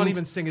friend. He can't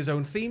even sing his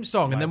own theme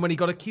song. And then when he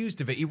got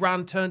accused of it, he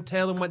turned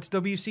tail and went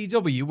to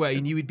WCW, where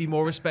he knew he'd be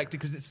more respected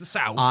because it's the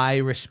South.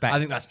 I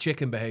think that's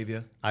chicken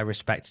behaviour. I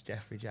respect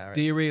Jeffrey Jarrett.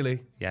 Do you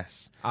really?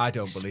 Yes. I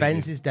don't believe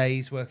Spends his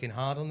days working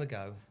hard on the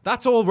go.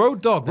 That's all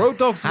Road Dogg. Road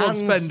Dogg's the one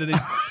spending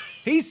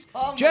his...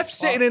 Jeff's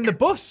sitting in the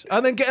bus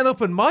and then getting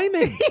up and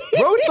miming.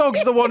 Road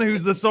Dogg's the one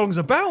who's the song's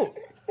about.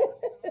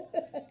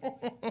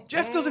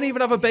 Jeff doesn't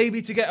even have a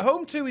baby to get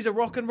home to. He's a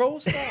rock and roll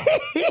star.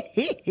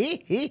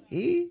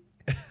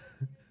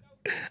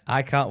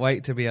 I can't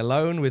wait to be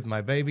alone with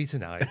my baby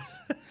tonight.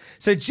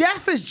 So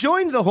Jeff has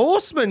joined the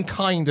Horsemen,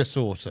 kinda,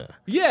 sorta.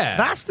 Yeah.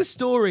 That's the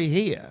story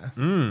here.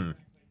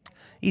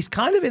 He's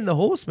kind of in the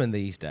Horsemen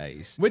these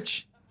days.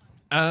 Which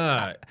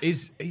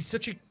he's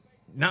such a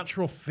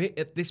natural fit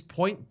at this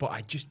point, but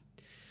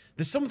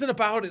there's something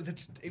about it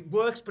that it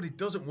works, but it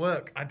doesn't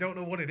work. I don't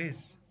know what it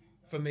is.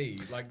 For me,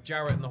 like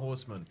Jarrett and the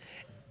Horsemen.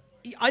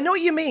 I know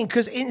what you mean,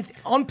 because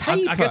on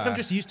paper... I guess I'm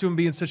just used to him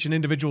being such an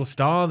individual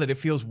star that it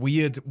feels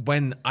weird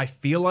when I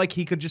feel like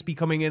he could just be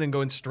coming in and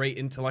going straight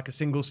into like a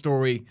single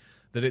story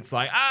that it's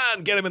like,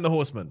 and get him in the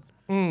Horseman.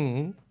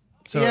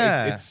 So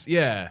it's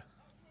yeah.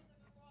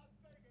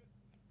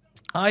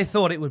 I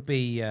thought it would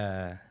be...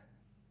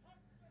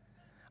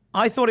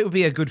 I thought it would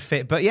be a good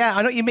fit, but yeah,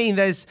 I know what you mean.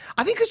 I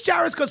think because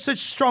Jarrett's got such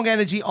strong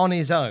energy on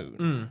his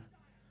own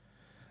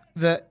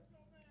that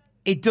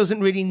it doesn't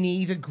really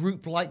need a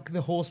group like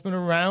the Horsemen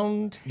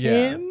around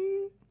him.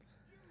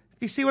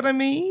 You see what I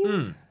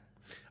mean?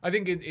 I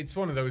think it's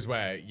one of those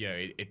where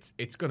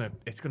it's gonna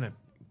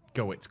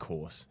go its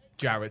course.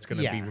 Jarrett's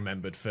gonna be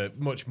remembered for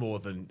much more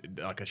than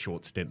like a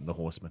short stint in the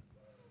Horsemen.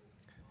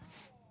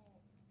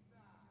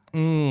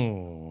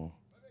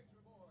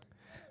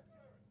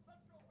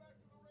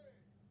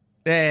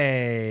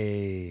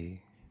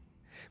 Hey.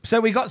 So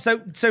we got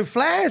so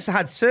Flair's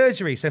had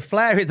surgery. So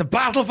Flair, the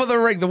battle for the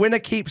ring. The winner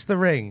keeps the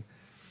ring.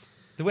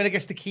 The winner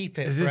gets to keep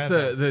it. Is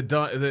forever. this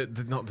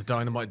the not the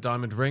Dynamite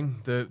Diamond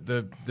ring?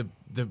 The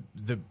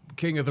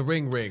King of the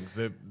Ring ring.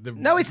 The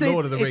no, it's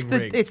Lord the of the it's Ring the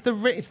ring.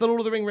 it's the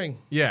Lord of the Ring.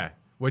 Yeah,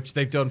 which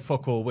they've done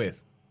fuck all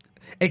with.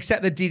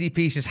 Except that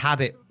DDP's just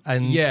had it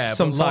and but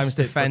sometimes lost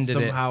defended it.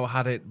 Somehow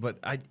had it, but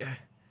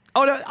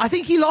Oh no, I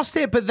think he lost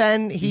it, but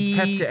then he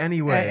kept it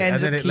anyway,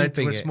 and then it led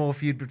to a small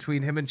feud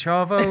between him and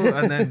Chavo,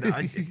 and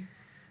then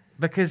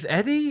because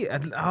Eddie,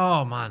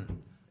 oh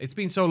man, it's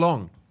been so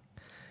long.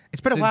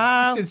 It's been a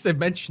while since they've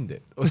mentioned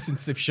it or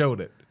since they've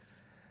showed it.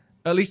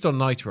 At least on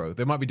Nitro,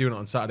 they might be doing it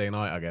on Saturday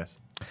night, I guess.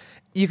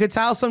 You could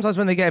tell sometimes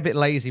when they get a bit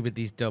lazy with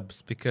these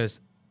dubs because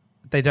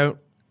they don't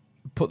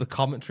put the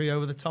commentary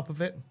over the top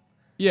of it.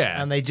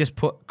 Yeah, and they just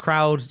put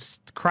crowd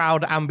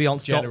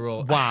ambience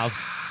general wav,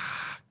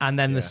 and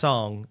then the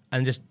song,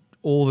 and just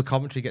all the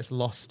commentary gets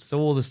lost. So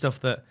all the stuff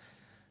that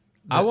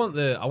I want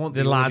the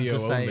lads audio are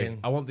saying. only.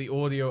 I want the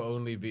audio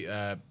only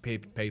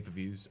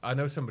pay-per-views. I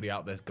know somebody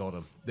out there's got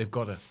them. They've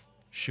got to.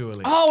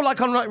 Surely. Oh, like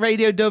on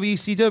Radio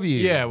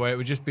WCW? Yeah, where it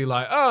would just be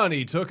like, and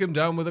he took him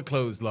down with a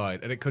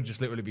clothesline. And it could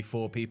just literally be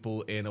 4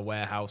 people in a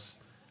warehouse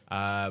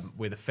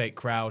with a fake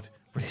crowd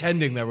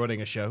pretending they're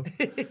running a show.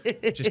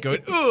 Just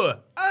going,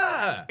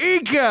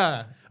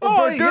 Ika!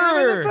 Oh, he hit him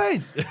in the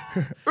face!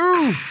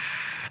 Oof!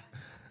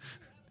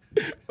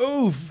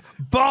 Oof!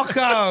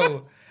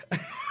 Bocco!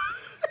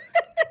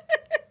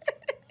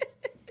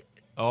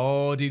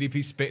 Oh,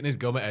 DDP spitting his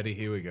gum at Eddie.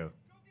 Here we go.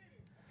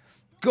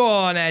 Go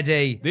on,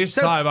 Eddie. This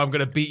time I'm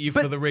going to beat you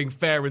for the ring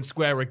fair and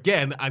square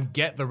again and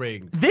get the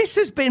ring. This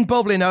has been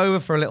bubbling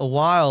over for a little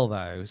while,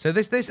 though. So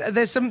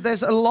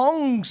there's a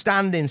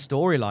long-standing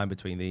storyline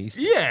between these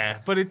two. Yeah,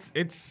 but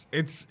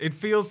it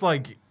feels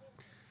like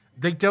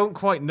they don't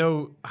quite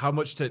know how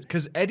much to,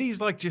 because Eddie's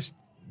like just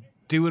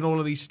doing all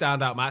of these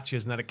standout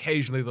matches, and then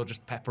occasionally they'll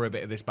just pepper a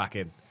bit of this back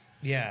in.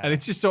 Yeah, and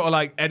it's just sort of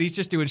like Eddie's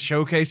just doing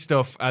showcase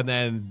stuff, and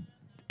then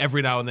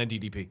every now and then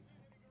DDP.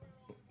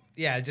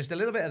 Yeah, just a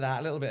little bit of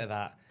that, a little bit of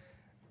that.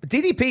 But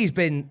DDP's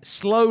been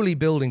slowly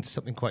building to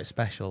something quite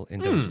special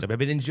in WCW. I've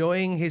been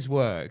enjoying his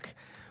work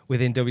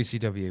within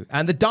WCW.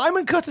 And the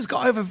Diamond Cutter's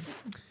got over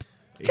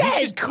dead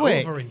He's just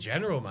quick. over in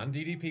general, man.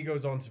 DDP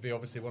goes on to be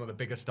obviously one of the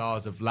bigger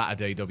stars of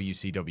latter-day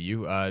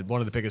WCW.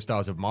 One of the biggest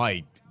stars of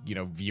my,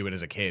 viewing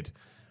as a kid.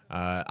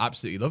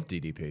 Absolutely loved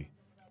DDP.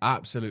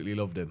 Absolutely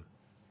loved him.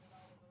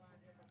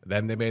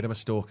 Then they made him a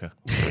stalker.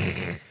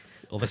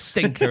 Or the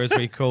stinker, as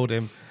we called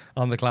him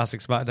on the Classic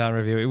SmackDown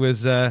review. It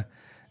was not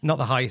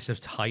the highest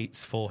of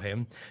heights for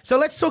him. So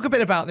let's talk a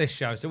bit about this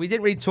show. So we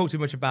didn't really talk too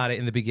much about it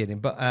in the beginning,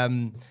 but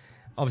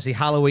obviously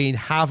Halloween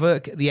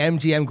Havoc, the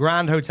MGM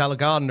Grand Hotel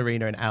Garden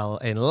Arena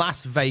in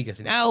Las Vegas,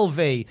 in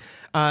LV.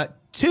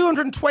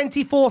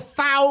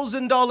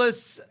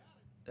 $224,000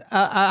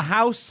 a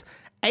house.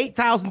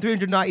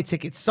 8,390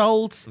 tickets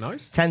sold.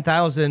 Nice.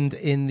 10,000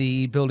 in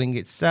the building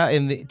itself.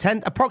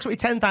 Approximately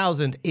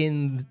 10,000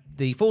 in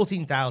the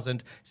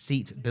 14,000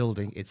 seat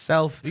building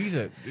itself. These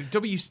are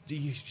you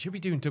should be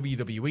doing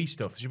WWE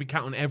stuff. You should be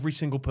counting every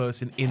single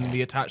person in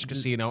the attached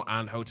casino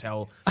and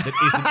hotel that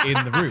isn't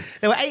in the room.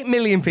 There were 8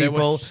 million people.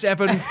 There were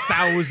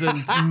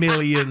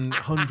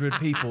 7,000,000,100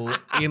 people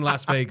in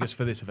Las Vegas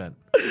for this event.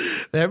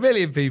 There are a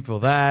million people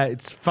there.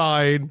 It's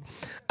fine.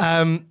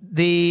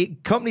 The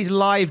company's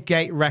live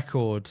gate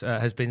record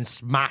has been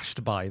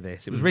smashed by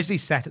this. It was originally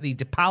set at the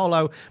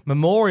DePaulo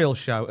Memorial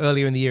Show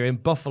earlier in the year in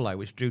Buffalo,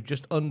 which drew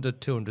just under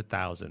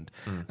 200,000.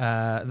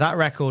 That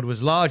record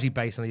was largely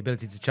based on the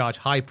ability to charge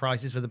high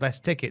prices for the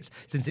best tickets,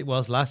 since it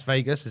was Las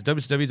Vegas, as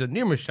WCW done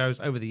numerous shows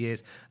over the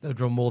years that have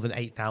drawn more than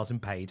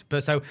 8,000 paid.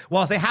 But so,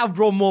 whilst they have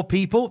drawn more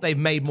people, they've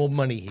made more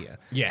money here.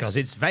 Yes. Because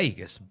it's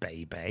Vegas,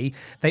 baby.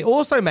 They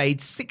also made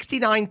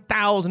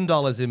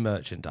 $69,000 in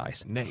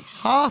merchandise.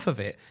 Nice. Half of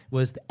it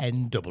was the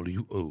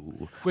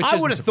NWO. Which I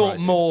isn't would have thought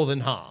surprising. more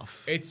than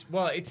half. It's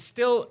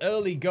still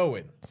early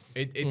going.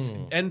 It's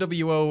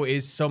NWO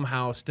is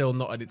somehow still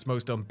not at its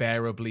most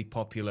unbearably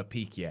popular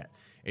peak yet.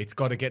 It's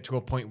got to get to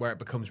a point where it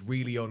becomes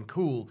really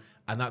uncool,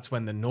 and that's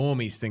when the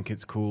normies think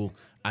it's cool,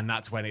 and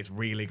that's when it's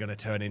really going to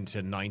turn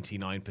into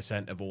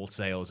 99% of all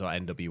sales are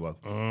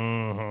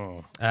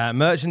NWO.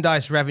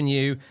 Merchandise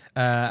revenue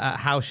at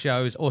house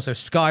shows also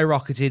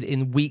skyrocketed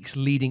in weeks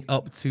leading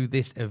up to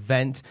this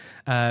event.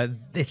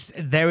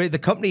 The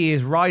company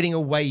is riding a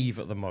wave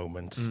at the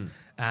moment.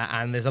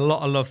 And there's a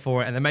lot of love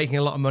for it, and they're making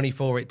a lot of money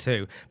for it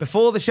too.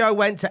 Before the show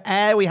went to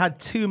air, we had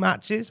 2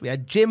 matches. We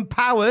had Jim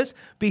Powers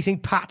beating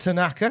Pat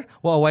Tanaka.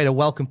 What a way to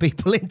welcome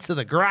people into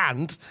the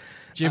Grand.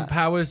 Jim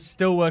Powers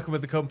still working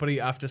with the company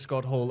after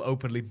Scott Hall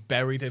openly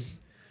buried him.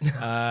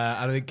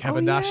 I think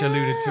Kevin Nash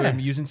alluded to him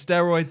using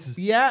steroids.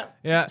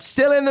 Yeah.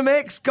 Still in the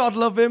mix. God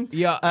love him.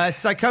 Yeah.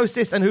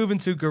 Psychosis and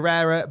Juventud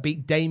Guerrera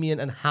beat Damien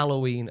and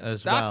Halloween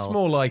as well. That's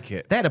more like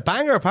it. They had a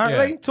banger,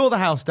 apparently. Yeah. Tore the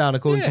house down,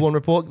 according to one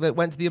report that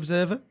went to the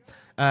Observer.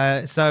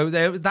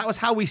 That was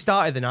how we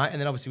started the night,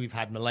 and then obviously we've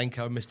had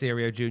Malenko and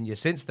Mysterio Jr.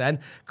 since then.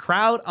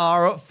 Crowd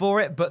are up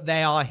for it, but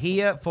they are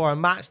here for a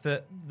match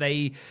that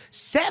they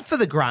set for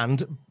the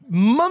Grand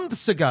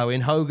months ago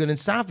in Hogan and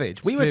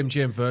Savage. Slim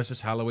Jim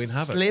versus Halloween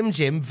Havoc. Slim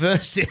Jim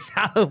versus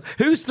Halloween.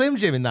 Who's Slim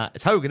Jim in that?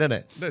 It's Hogan, isn't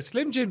it? No,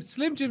 Slim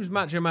Jim's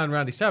Macho Man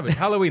Randy Savage.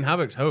 Halloween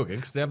Havoc's Hogan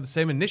because they have the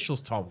same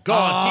initials, Tom.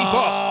 God, keep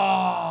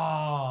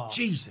up.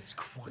 Jesus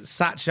Christ.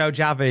 Satcho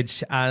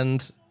Javage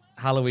and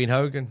Halloween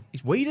Hogan.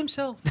 He's weed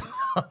himself.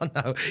 Oh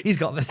no, he's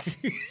got this.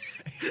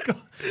 he's got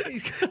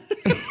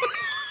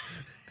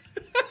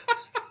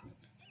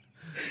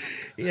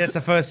Yeah, it's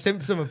the first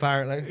symptom,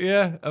 apparently.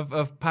 Yeah,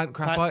 of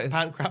pancreatitis.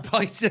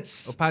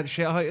 Pancreatitis. Or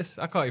panshititis.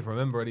 I can't even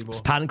remember anymore.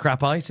 It's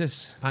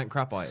pancreatitis.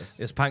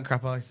 Pancreatitis. It's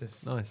pancreatitis.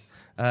 Nice.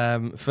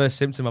 First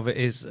symptom of it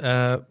is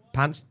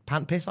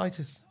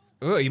pant-pissitis.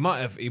 Oh, he might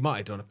have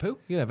done a poo.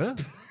 You never know.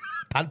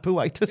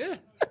 Pant-pooitis. Yeah.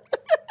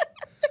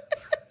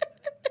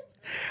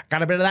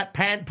 Got a bit of that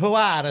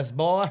pant-pooitis,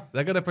 boy.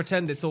 They're going to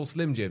pretend it's all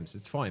Slim Jims.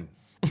 It's fine.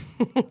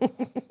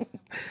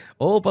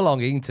 All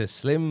belonging to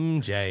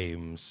Slim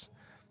James.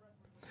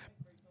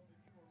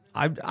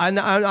 I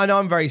know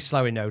I'm very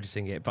slow in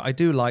noticing it, but I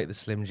do like the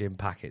Slim Jim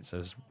packets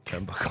as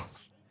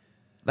turnbuckles.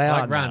 They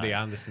are Randy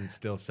nice. Anderson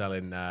still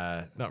selling.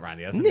 Not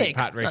Randy Anderson. Nick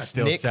Patrick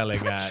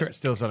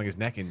still selling his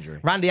neck injury.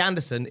 Randy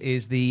Anderson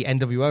is the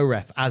NWO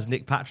ref, as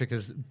Nick Patrick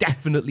has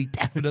definitely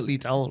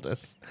told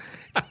us.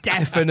 It's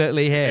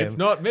definitely him. It's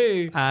not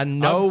me.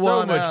 And I'm so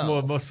one much else.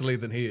 more muscly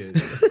than he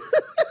is.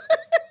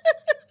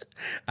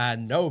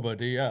 And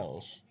nobody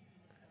else.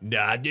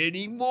 Not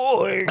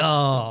anymore.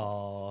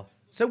 Oh.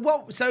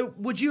 So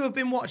would you have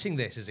been watching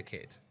this as a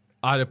kid?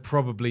 I'd have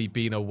probably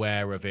been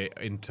aware of it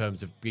in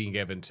terms of being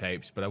given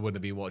tapes, but I wouldn't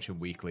have been watching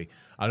weekly.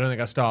 I don't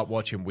think I start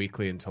watching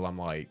weekly until I'm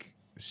like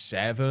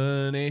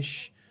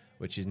 7-ish,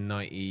 which is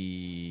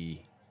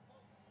 98.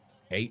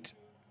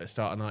 I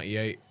start at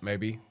 98,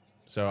 maybe.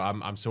 So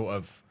I'm sort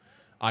of,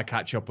 I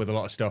catch up with a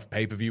lot of stuff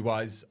pay-per-view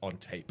wise on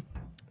tape.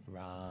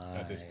 Right.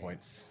 At this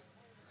point.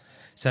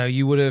 So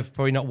you would have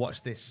probably not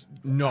watched this.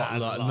 Not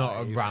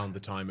live. around the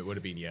time. It would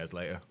have been years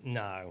later.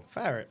 No,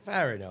 fair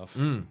enough.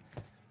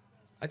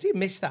 I do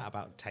miss that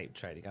about tape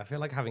trading. I feel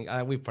like having,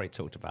 we've probably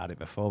talked about it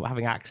before, but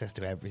having access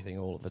to everything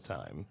all of the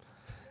time.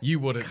 You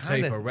wouldn't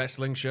tape a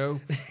wrestling show.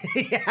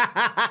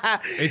 Yeah.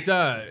 It's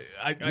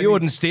you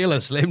wouldn't steal a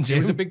Slim Jim. It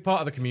was a big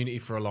part of the community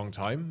for a long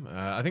time.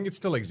 I think it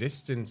still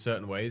exists in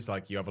certain ways.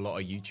 Like you have a lot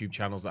of YouTube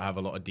channels that have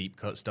a lot of deep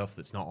cut stuff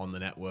that's not on the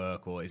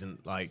network or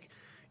isn't like,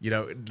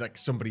 like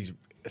somebody's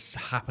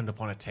happened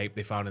upon a tape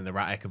they found in the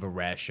attic of a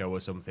rare show or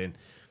something.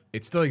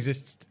 It still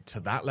exists to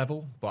that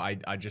level, but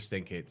I just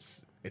think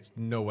it's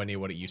nowhere near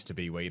what it used to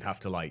be, where you'd have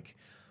to like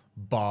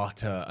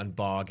barter and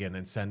bargain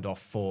and send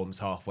off forms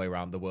halfway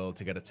around the world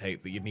to get a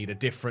tape, that you'd need a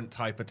different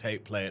type of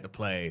tape player to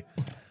play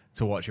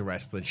to watch a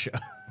wrestling show.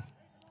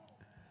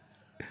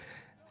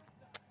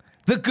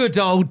 The good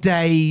old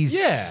days.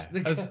 Yeah,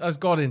 as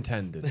God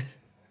intended.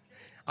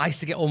 I used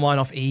to get all mine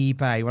off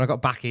eBay when I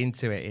got back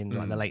into it in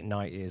like the late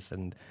 90s,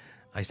 and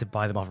I used to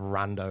buy them off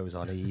randos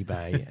on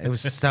eBay. It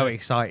was so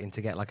exciting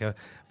to get like a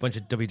bunch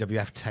of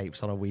WWF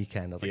tapes on a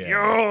weekend. I was like,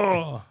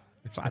 yo,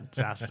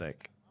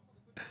 fantastic.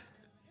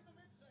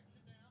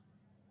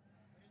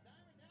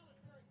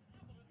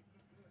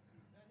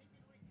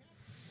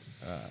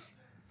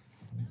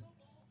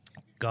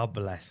 God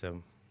bless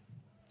him.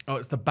 Oh,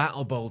 it's the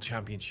Battle Bowl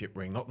Championship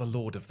ring, not the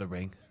Lord of the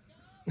Ring.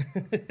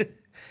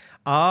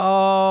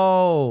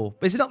 Oh,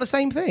 is it not the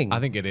same thing? I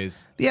think it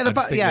is. Yeah,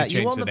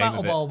 you won the the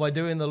Battle Bowl by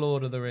doing the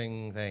Lord of the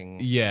Ring thing.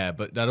 Yeah,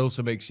 but that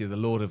also makes you the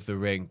Lord of the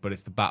Ring, but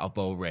it's the Battle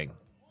Bowl ring.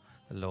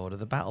 The Lord of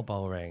the Battle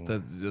Bowl ring.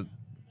 The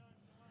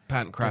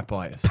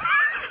pancreatitis.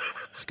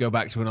 Just go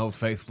back to an old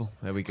faithful.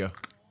 There we go.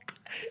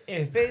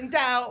 If in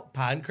doubt,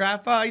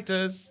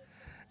 pancreatitis.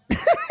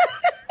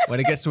 When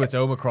it gets to its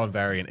Omicron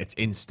variant, it's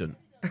instant.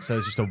 So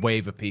it's just a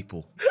wave of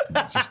people.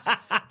 Just,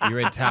 you're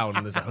in town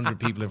and there's 100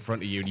 people in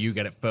front of you and you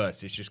get it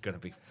first. It's just going to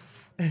be...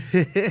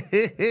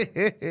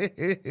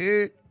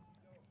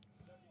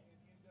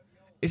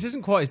 This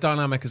isn't quite as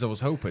dynamic as I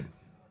was hoping.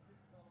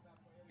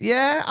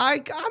 Yeah, I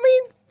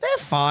mean, they're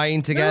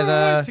fine together.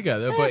 They're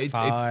together, but it's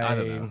I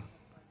don't know.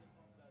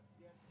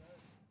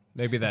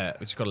 Maybe we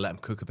just got to let them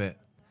cook a bit.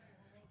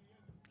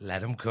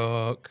 Let them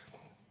cook.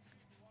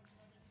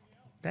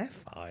 They're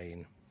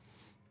fine.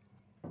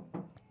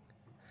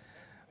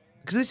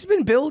 Because this has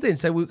been building,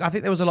 so I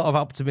think there was a lot of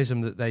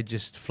optimism that they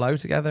just flow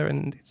together,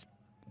 and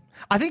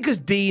I think because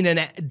Dean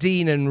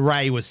and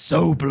Ray were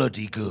so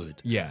bloody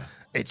good. Yeah,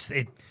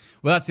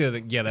 Well, that's the other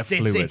thing. Yeah, they're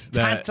fluid. It's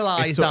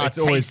tantalised our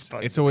taste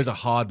buds. It's always a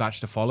hard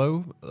batch to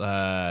follow.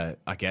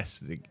 I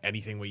guess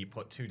anything where you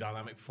put two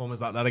dynamic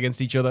performers like that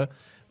against each other.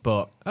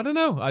 But I don't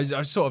know. I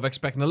was sort of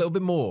expecting a little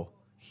bit more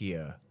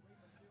here,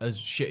 as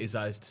shit as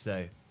that is to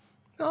say.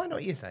 Oh, I know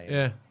what you're saying.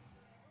 Yeah.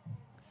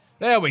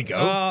 There we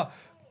go.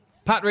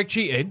 Patrick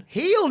cheating.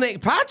 Heel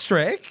Nick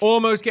Patrick.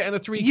 Almost getting a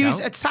 3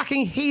 count.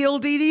 Attacking heel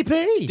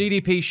DDP.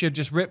 DDP should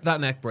just rip that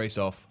neck brace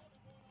off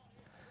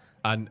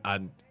and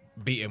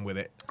beat him with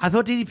it. I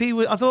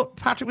thought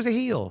Patrick was a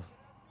heel.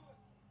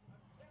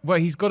 Well,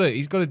 he's got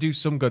to do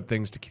some good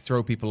things to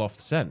throw people off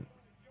the scent.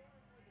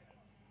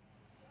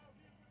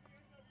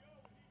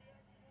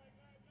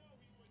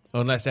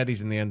 Unless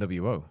Eddie's in the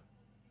NWO.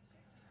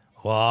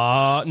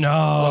 What? No.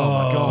 Oh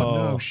my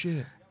God, no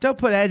shit. Don't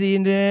put Eddie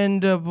in the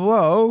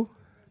NWO.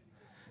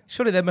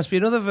 Surely there must be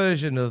another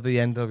version of the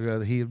NWO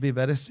that he'd be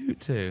better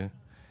suited to.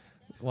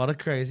 What a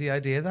crazy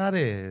idea that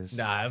is.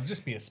 Nah, it'll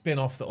just be a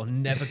spin-off that'll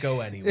never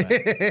go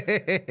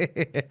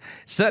anywhere.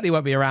 Certainly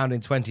won't be around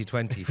in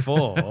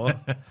 2024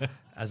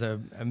 as a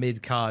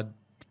mid-card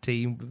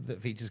team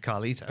that features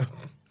Carlito.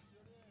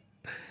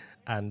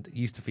 And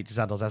used to feature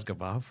Santos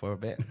Escobar for a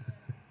bit.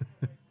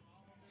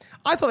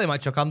 I thought they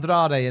might chuck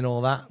Andrade and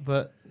all that,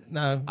 but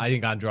no. I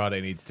think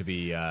Andrade needs to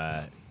be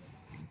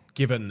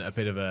given a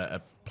bit of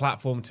a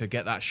platform to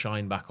get that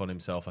shine back on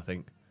himself, I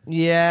think.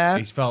 Yeah.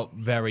 He's felt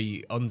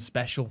very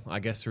unspecial, I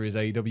guess, through his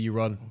AEW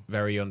run.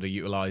 Very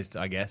underutilized,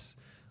 I guess.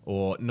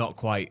 Or not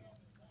quite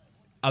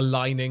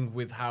aligning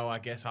with how, I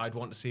guess, I'd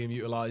want to see him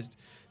utilized.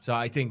 So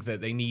I think that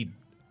they need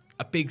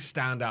a big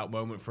standout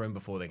moment for him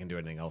before they can do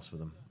anything else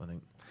with him, I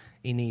think.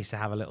 He needs to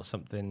have a little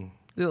something.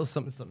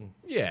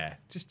 Yeah,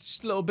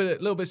 just a little bit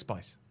of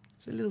spice.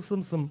 Just a little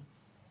something.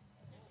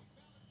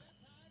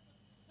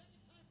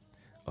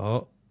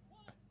 Oh.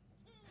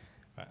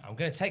 Right, I'm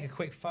going to take a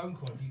quick phone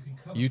call.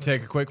 You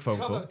take a quick phone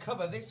call.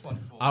 Cover this one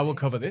for me. I will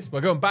cover this.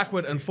 We're going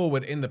backward and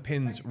forward in the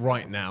pins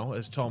right now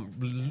as Tom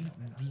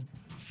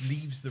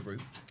leaves the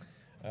room.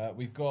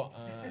 We've got,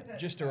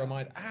 just a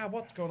reminder,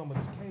 what's going on with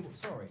this cable?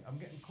 Sorry, I'm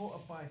getting caught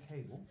up by a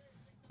cable.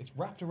 It's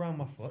wrapped around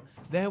my foot.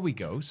 There we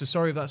go. So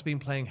sorry if that's been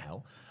playing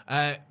hell.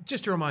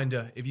 Just a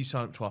reminder, if you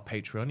sign up to our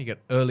Patreon, you get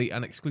early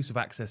and exclusive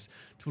access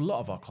to a lot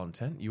of our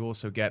content. You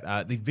also get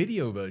the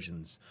video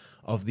versions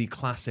of the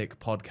classic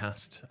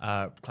podcast,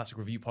 classic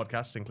review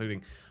podcasts,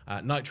 including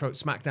Nitro,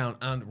 SmackDown,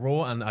 and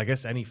Raw, and I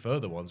guess any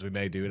further ones we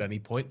may do at any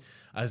point,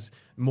 as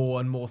more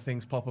and more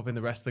things pop up in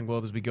the wrestling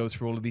world as we go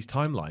through all of these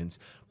timelines.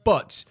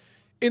 But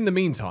in the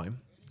meantime,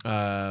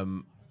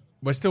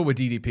 we're still with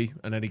DDP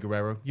and Eddie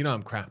Guerrero. You know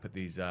I'm crap at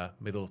these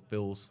middle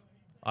fills.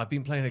 I've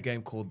been playing a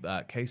game called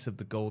Case of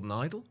the Golden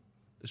Idol.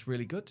 It's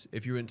really good.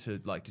 If you're into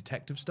like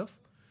detective stuff,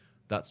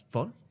 that's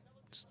fun.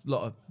 It's a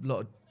lot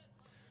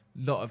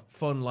of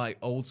fun, like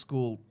old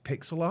school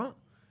pixel art.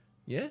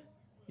 Yeah,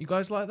 you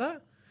guys like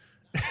that?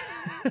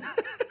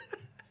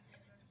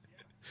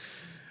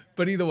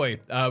 But either way,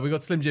 we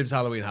got Slim Jim's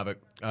Halloween Havoc.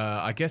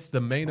 I guess the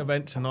main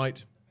event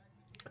tonight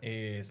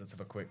is, let's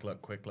have a quick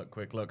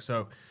look.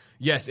 So,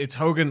 yes, it's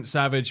Hogan,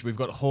 Savage. We've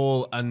got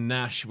Hall and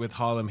Nash with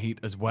Harlem Heat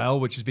as well,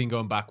 which has been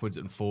going backwards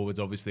and forwards.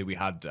 Obviously, we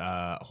had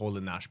Hall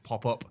and Nash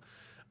pop up.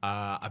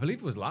 I believe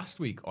it was last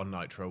week on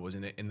Nitro,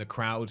 wasn't it? In the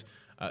crowd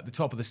at the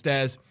top of the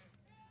stairs,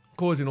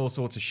 causing all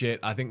sorts of shit.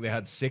 I think they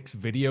had 6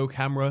 video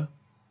camera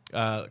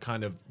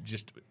kind of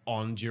just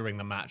on during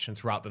the match and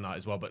throughout the night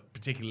as well, but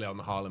particularly on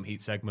the Harlem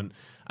Heat segment.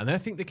 And then I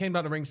think they came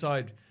down to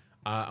ringside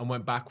and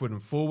went backward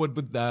and forward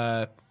with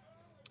not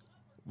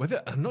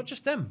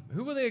just them.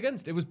 Who were they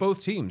against? It was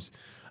both teams.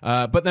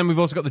 But then we've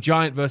also got the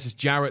Giant versus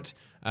Jarrett,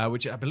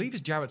 which I believe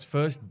is Jarrett's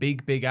first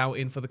big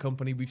outing for the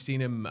company. We've seen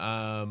him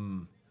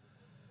on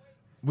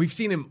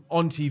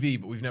TV,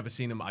 but we've never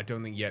seen him, I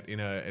don't think, yet in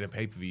a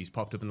pay-per-view. He's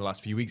popped up in the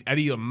last few weeks.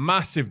 Eddie, a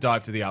massive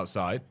dive to the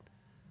outside.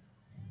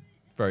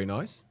 Very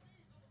nice.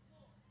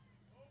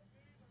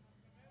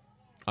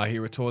 I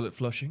hear a toilet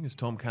flushing as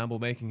Tom Campbell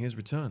making his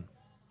return.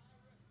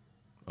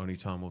 Only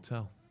time will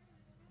tell.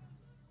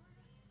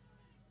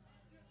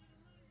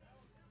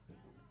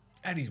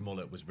 Eddie's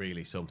mullet was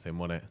really something,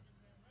 wasn't it?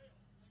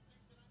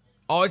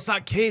 Oh, it's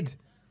that kid.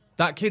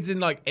 That kid's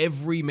in like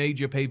every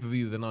major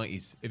pay-per-view of the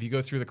 90s. If you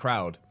go through the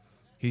crowd,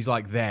 he's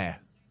like there.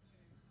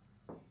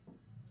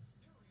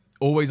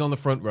 Always on the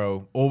front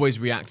row, always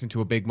reacting to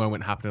a big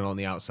moment happening on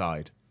the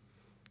outside.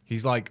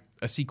 He's like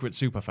a secret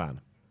super fan.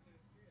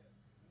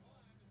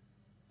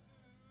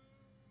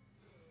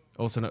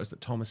 Also noticed that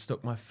Thomas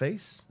stuck my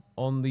face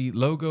on the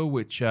logo,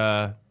 which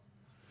I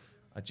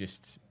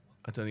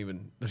don't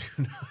even know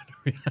how to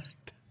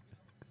react.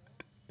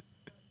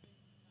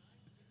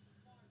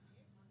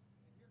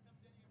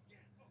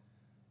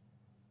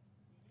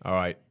 All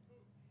right.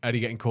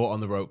 Eddie getting caught on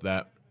the rope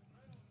there.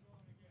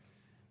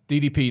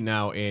 DDP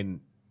now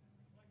in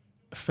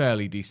a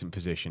fairly decent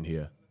position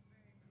here.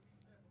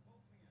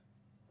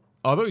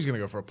 Oh, I thought he was going to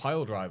go for a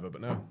pile driver,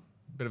 but no.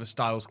 Bit of a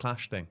Styles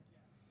Clash thing.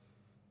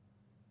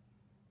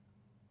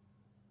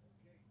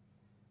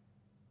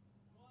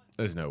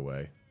 There's no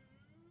way.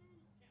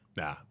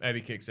 Nah,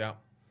 Eddie kicks out.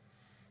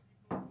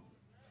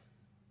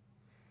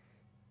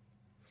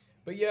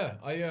 But yeah,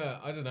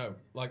 I don't know.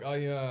 Like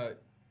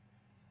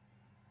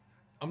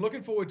I'm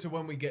looking forward to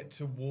when we get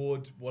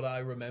toward what I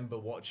remember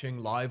watching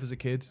live as a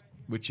kid,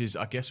 which is,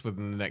 I guess,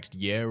 within the next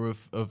year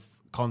of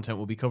content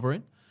we'll be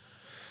covering.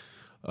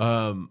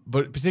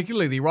 But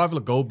particularly the arrival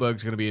of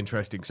Goldberg's going to be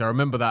interesting, because I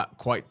remember that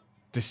quite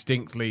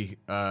distinctly,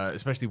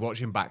 especially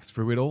watching back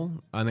through it all,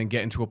 and then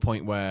getting to a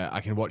point where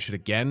I can watch it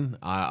again.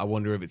 I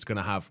wonder if it's going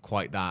to have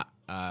quite that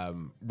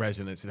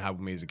resonance it had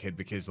with me as a kid,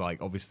 because,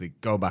 like, obviously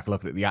going back and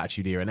looking at the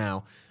Attitude Era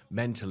now,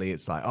 mentally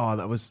it's like, oh,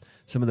 that was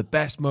some of the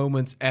best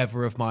moments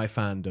ever of my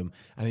fandom.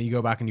 And then you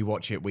go back and you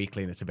watch it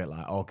weekly, and it's a bit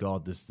like, oh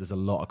god, there's a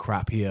lot of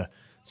crap here,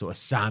 sort of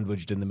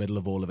sandwiched in the middle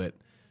of all of it.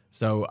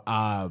 So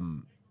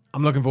I'm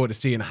looking forward to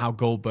seeing how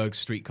Goldberg's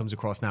streak comes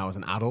across now as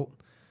an adult,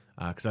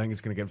 because I think it's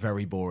going to get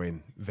very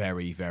boring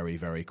very, very,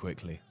 very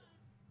quickly.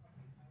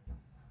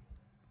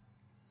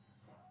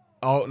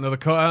 Oh, another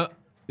cutter.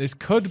 This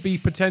could be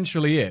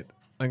potentially it.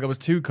 I think there was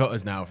 2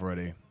 cutters now for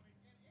Roddy.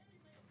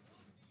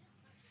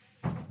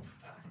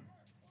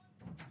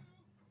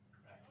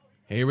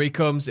 Here he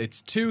comes.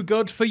 It's too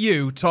good for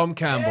you, Tom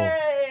Campbell.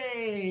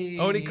 Yay!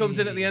 Only comes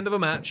in at the end of a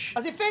match.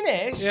 Has it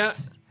finished? Yeah.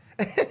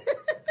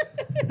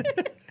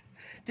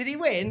 Did he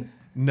win?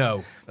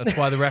 No. That's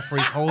why the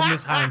referee's holding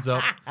his hands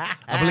up.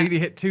 I believe he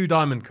hit 2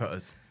 diamond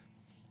cutters.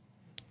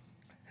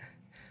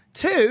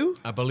 2?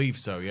 I believe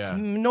so, yeah.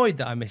 I'm annoyed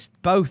that I missed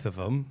both of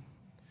them.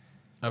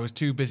 I was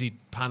too busy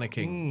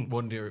panicking,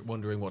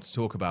 wondering what to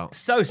talk about.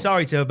 So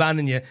sorry to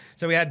abandon you.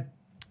 So we had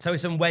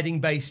some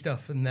wedding-based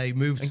stuff, and they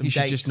moved I think some you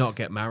should dates. just not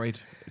get married.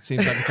 It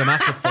seems like it's a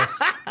massive fuss.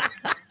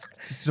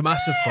 It's a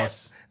massive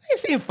fuss. They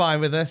seem fine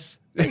with us.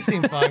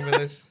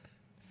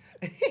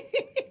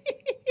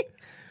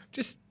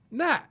 Just,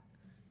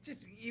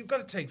 you've got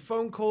to take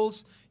phone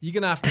calls. You're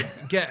going to have to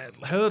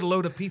herd a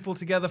load of people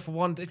together for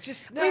one day.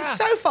 Just, nah. I mean,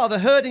 so far, the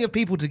herding of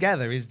people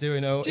together is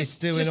doing all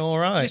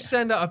right. Just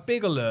send out a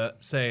big alert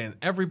saying,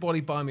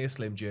 everybody buy me a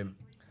Slim Jim,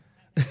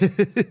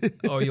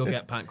 or you'll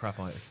get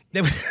pancreatitis.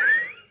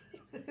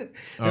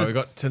 We've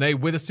got Tanay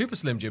with a Super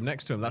Slim Jim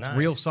next to him. That's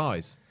real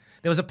size.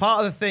 There was a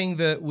part of the thing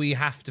that we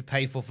have to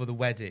pay for the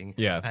wedding.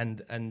 Yeah.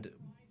 And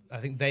I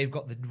think they've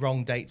got the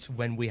wrong dates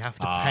when we have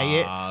to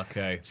pay it.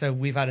 Okay. So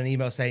we've had an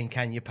email saying,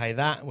 "Can you pay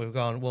that?" We've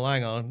gone, "Well,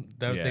 hang on,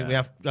 don't think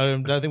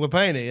we're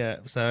paying it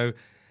yet." So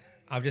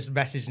I've just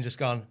messaged and just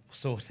gone,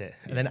 "Sort it."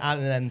 Yeah.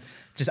 And then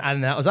just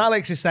adding that was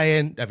Alex just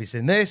saying, "Have you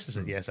seen this?" I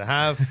said, "Yes, I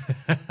have."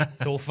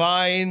 It's all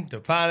fine.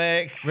 Don't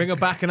panic. Ring her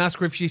back and ask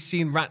her if she's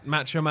seen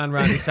Macho Man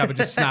Randy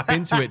Savage's Snap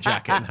Into It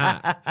jacket and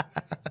hat.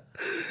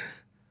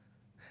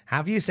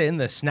 Have you seen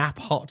the Snap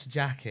Hot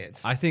jacket?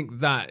 I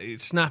think that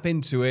Snap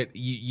Into It,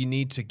 you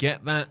need to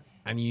get that,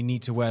 and you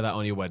need to wear that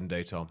on your wedding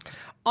day, Tom.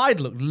 I'd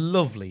look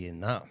lovely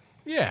in that.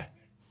 Yeah.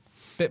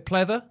 Bit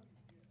pleather.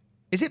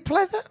 Is it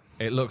pleather?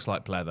 It looks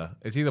like pleather.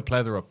 It's either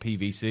pleather or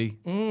PVC.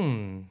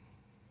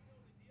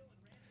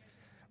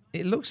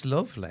 It looks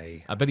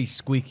lovely. I bet he's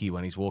squeaky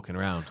when he's walking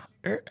around.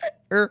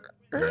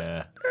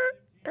 Yeah.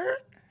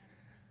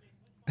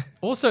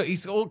 Also,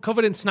 he's all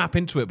covered in Snap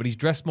Into It, but he's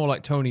dressed more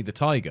like Tony the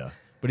Tiger.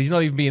 But he's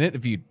not even being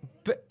interviewed.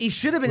 But he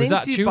should have been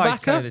interviewed by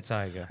Tony the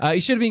Tiger. He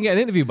should have been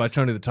getting interviewed by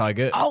Tony the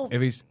Tiger. Oh, if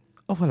he's.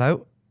 Oh,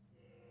 hello.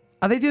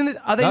 Are they doing this?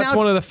 Are they That's now...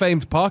 one of the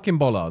famed parking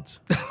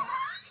bollards.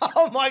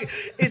 Oh my!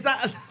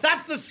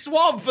 That's the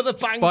swab for the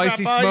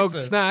spicy smoked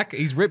snack?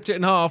 He's ripped it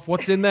in half.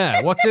 What's in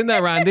there? What's in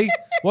there, Randy?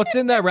 What's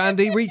in there,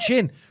 Randy? Reach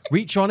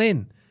on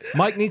in.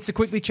 Mike needs to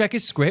quickly check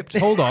his script.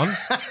 Hold on.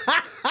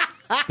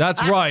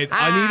 That's right.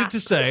 I needed to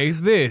say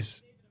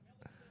this.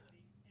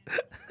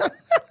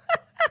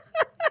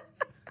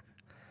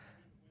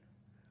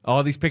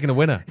 Oh, he's picking a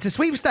winner. It's a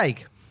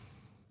sweepstake.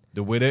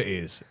 The winner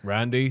is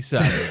Randy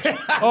Savage.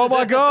 Oh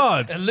my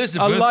God!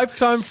 Elizabeth a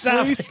lifetime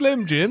Savage. free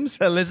Slim Jims.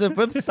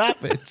 Elizabeth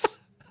Savage.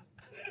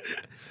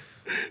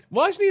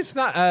 Why isn't he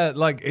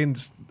in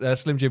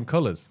Slim Jim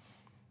colours?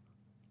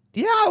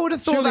 Yeah, I would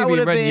have thought Surely that would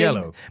have red been and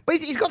yellow. But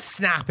he's got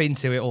Snap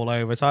Into It all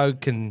over, so I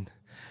can.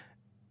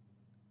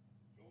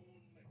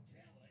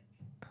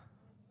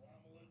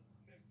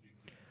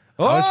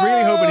 I was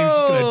really hoping he was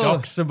just going to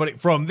dox somebody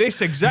from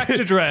this exact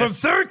address. From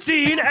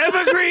 13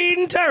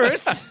 Evergreen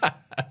Terrace.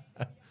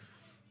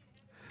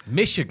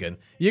 Michigan?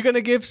 You're going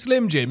to give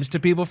Slim Jims to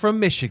people from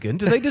Michigan?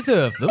 Do they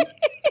deserve them?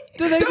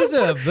 Do they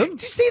deserve them?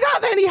 Did you see that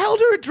then? He held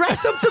her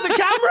address up to the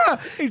camera.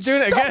 He's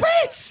doing it again.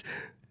 Stop it!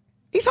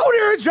 He's holding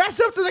her address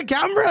up to the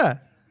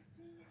camera.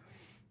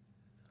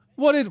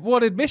 What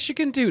did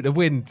Michigan do to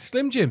win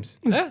Slim Jims?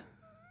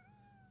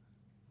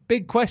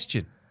 Big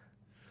question.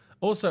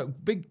 Also,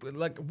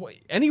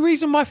 any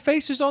reason my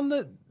face is on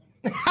the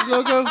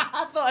logo?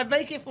 I thought I'd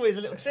make it for you as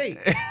a little treat.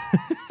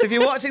 So if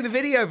you're watching the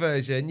video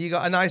version, you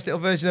got a nice little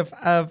version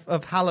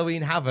of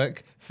Halloween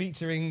Havoc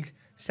featuring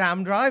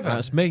Sam Driver.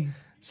 That's me.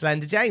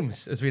 Slender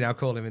James, as we now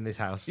call him in this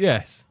house.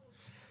 Yes.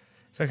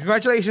 So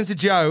congratulations to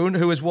Joan,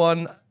 who has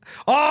won.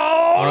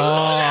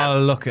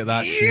 Oh, look at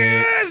that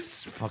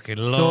yes! shit. Fucking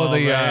love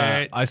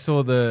it. I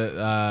saw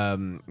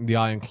the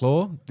Iron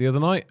Claw the other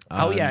night.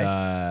 And,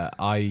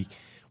 yes.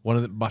 One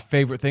of my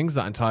favorite things,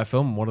 that entire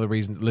film,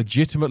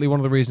 legitimately one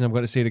of the reasons I'm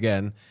going to see it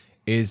again,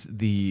 is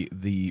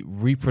the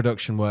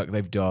reproduction work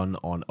they've done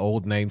on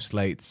old name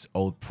slates,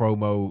 old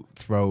promo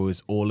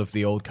throws, all of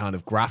the old kind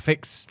of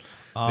graphics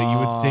that you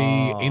would see,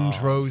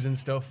 intros and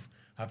stuff,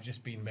 have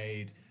just been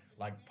made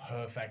like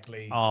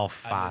perfectly. Oh,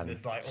 and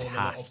there's like all the little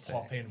fantastic.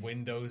 pop-in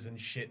windows and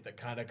shit that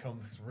kind of come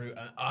through.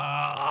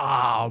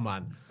 And,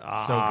 man,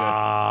 so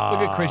good.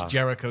 Look at Chris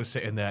Jericho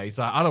sitting there. He's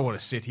like, I don't want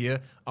to sit here.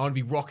 I want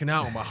to be rocking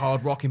out on my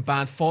hard rocking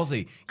band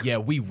Fozzy. Yeah,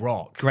 we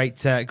rock. Great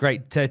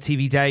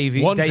TV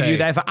debut One day-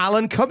 there for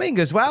Alan Cumming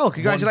as well.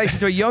 Congratulations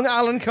to a young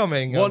Alan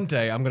Cumming. One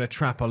day I'm going to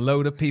trap a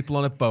load of people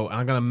on a boat and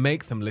I'm going to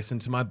make them listen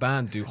to my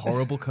band do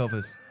horrible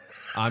covers.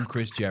 I'm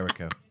Chris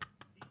Jericho.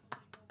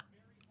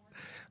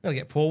 I'm going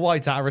to get Paul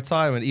White out of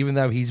retirement, even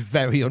though he's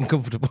very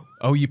uncomfortable.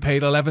 Oh, you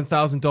paid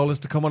 $11,000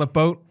 to come on a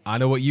boat? I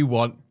know what you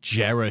want.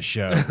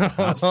 Jericho.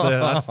 That's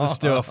the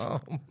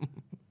stuff.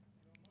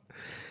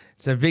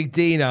 So Big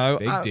Dino.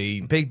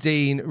 Big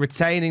Dean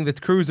retaining the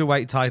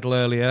Cruiserweight title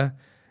earlier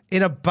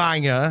in a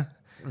banger.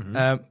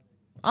 Mm-hmm.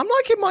 I'm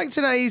liking Mike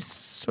Tenay's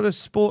sort of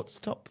sports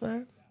top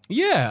there.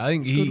 Yeah, I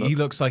think he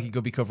looks like he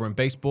could be covering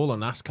baseball or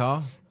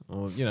NASCAR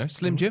or,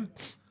 Slim Jim.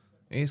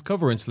 He's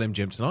covering Slim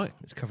Jim tonight.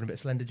 He's covering a bit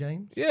of Slender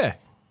James. Yeah.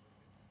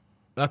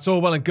 That's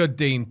all well and good,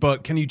 Dean,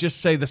 but can you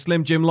just say the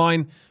Slim Jim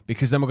line?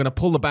 Because then we're going to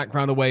pull the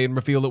background away and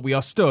reveal that we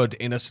are stood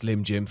in a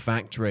Slim Jim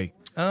factory.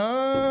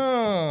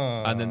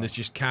 Oh. And then there's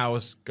just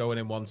cows going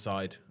in one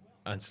side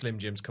and Slim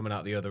Jim's coming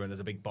out the other, and there's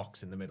a big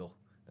box in the middle.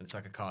 And it's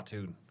like a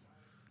cartoon.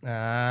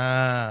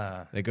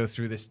 Ah. They go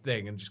through this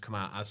thing and just come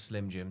out as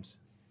Slim Jims.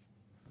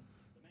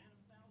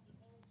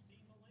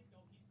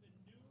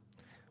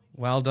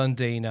 Well done,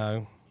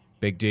 Dino.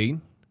 Big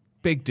Dean.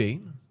 Big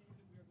Dean.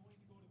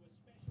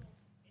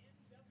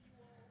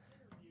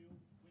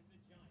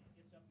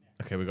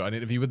 Okay, we've got an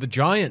interview with the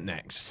Giant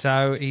next.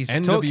 So he's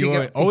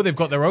NWO. talking... They've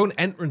got their own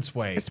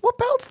entranceway. What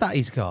belt's that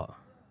he's got?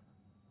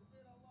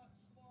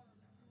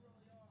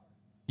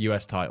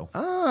 US title.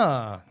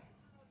 Ah.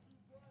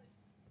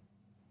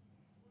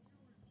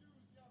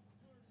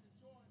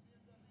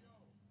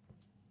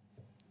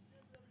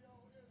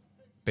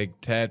 Big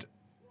Ted.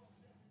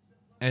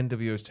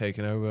 NWO's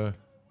taken over.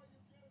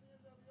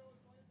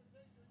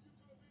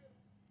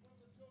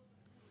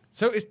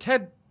 So is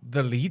Ted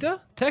the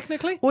leader,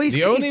 technically? Well,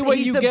 the only way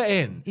you get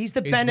in. He's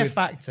the is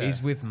benefactor.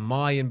 Is with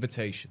my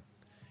invitation.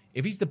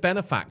 If he's the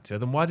benefactor,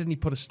 then why didn't he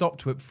put a stop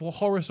to it before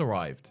Horace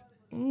arrived?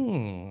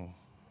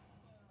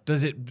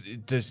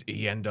 Does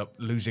he end up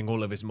losing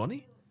all of his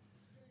money?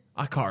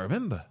 I can't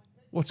remember.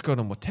 What's going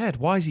on with Ted?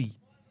 Why is he...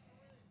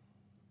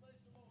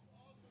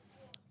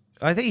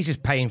 I think he's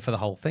just paying for the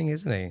whole thing,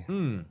 isn't he?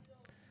 When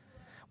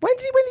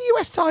did he win the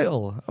US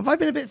title? Have I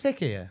been a bit thick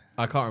here?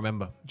 I can't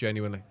remember,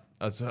 genuinely.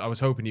 I was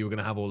hoping you were going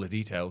to have all the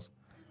details.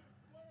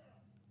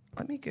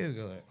 Let me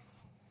Google it.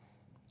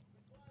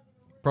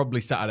 Probably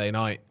Saturday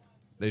night.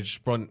 They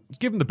just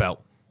give him the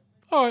belt.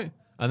 All right.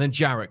 And then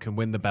Jarrett can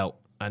win the belt.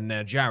 And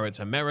now Jarrett's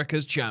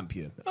America's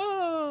champion.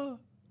 Oh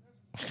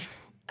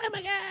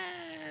my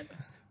God.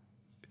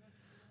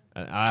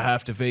 And I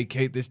have to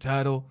vacate this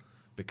title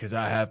because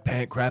I have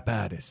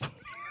pancreatitis.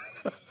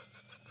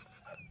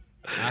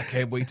 I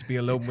can't wait to be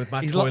alone with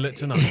my toilet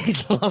tonight.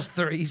 He's lost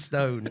 3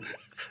 stone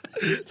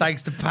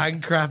thanks to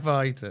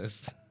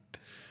pancreatitis.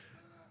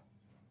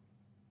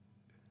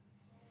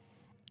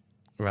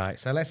 Right,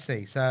 so let's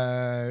see.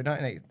 So,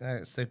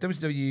 so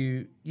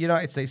WCW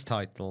United States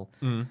title.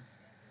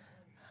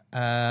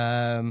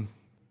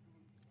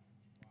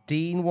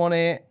 Dean won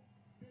it.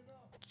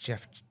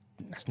 Jeff,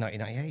 that's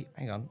 1998.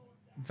 Hang on,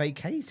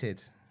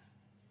 vacated.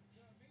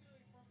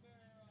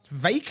 It's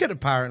vacant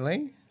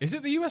apparently. Is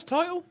it the US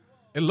title?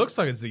 It looks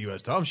like it's the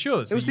US title. I'm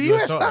sure it's it was the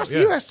US US title. That's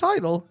the US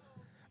title.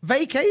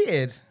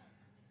 Vacated.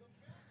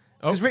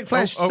 Because Ric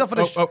Flair suffered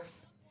a...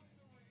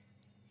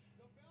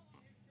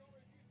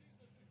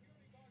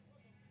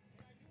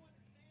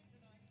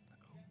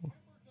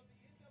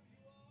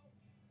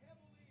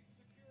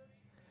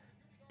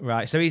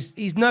 Right, so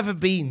he's never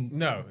been...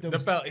 No, the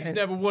belt, he's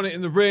never won it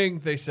in the ring,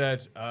 they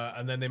said.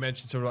 And then they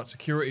mentioned something about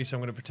security, so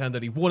I'm going to pretend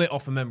that he won it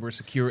off a member of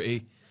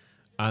security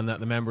and that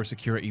the member of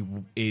security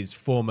is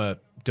former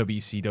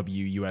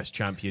WCW US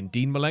champion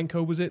Dean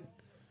Malenko, was it?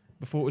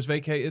 Before it was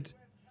vacated?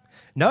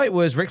 No, it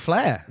was Ric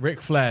Flair.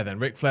 Ric Flair, then.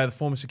 Ric Flair, the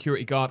former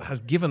security guard, has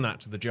given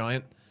that to the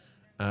Giant.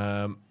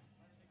 And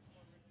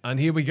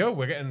here we go.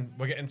 We're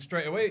getting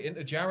straight away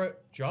into Jarrett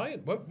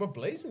Giant. We're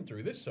blazing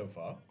through this so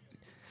far.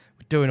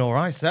 Doing all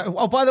right.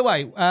 Oh, by the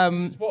way,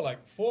 what,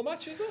 like 4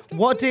 matches left?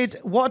 What did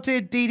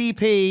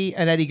DDP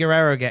and Eddie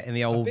Guerrero get in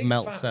the old big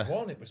Meltzer? Fat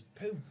one. It was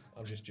poo.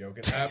 I'm just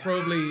joking.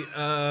 Probably.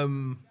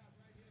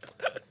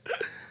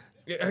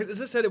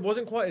 As I said, it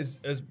wasn't quite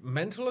as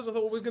mental as I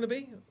thought it was going to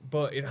be,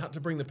 but it had to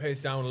bring the pace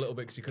down a little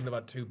bit because he couldn't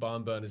have had 2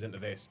 barn burners into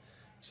this.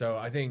 So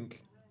I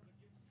think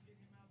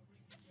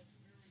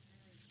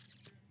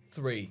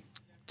 3.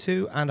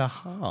 2.5.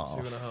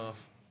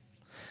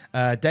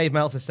 2.5. Dave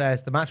Meltzer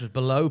says the match was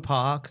below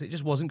par because it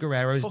just wasn't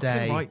Guerrero's day.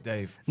 Fucking right,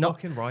 Dave.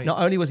 Fucking right. Not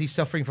only was he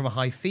suffering from a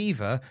high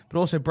fever, but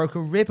also broke a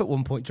rib at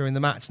one point during the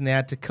match, and they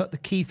had to cut the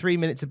key 3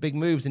 minutes of big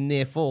moves and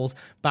near falls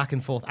back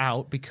and forth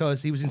out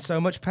because he was in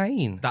so much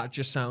pain. That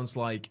just sounds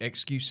like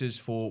excuses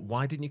for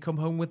why didn't you come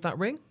home with that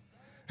ring?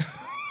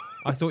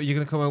 I thought you were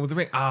going to come home with the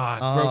ring.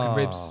 Broken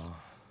ribs.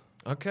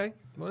 Okay,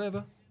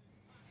 whatever.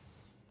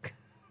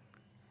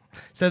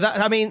 So that,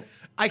 I mean,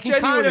 I can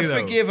kind of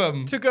forgive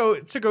him to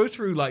go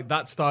through like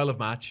that style of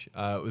match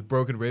with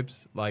broken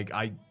ribs. Like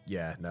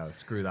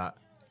screw that.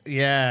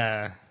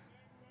 Yeah.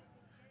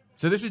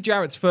 So this is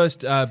Jarrett's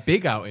first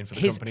big outing for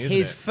the company, isn't it?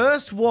 His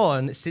first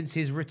one since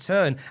his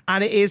return,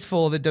 and it is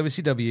for the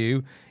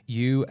WCW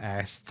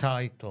US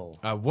title.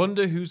 I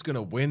wonder who's going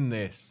to win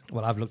this.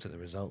 Well, I've looked at the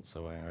results,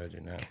 so I already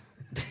know.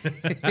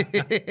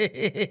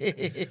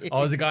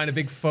 There's a guy in a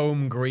big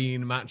foam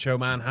green Macho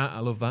Man hat. I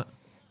love that.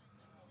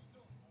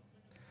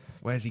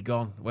 Where's he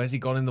gone? Where's he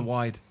gone in the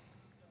wide?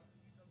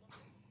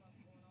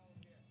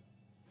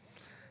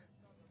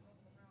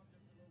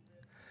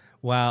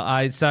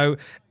 Well, so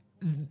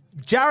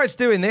Jarrett's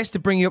doing this to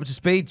bring you up to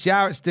speed.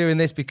 Jarrett's doing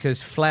this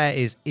because Flair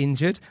is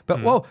injured.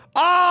 But whoa!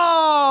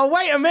 Oh,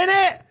 wait a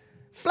minute!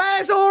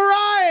 Flair's all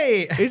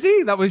right. Is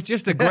he? That was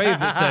just a grave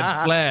that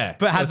said Flair.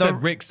 But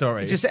said Rick,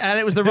 sorry. And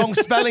it was the wrong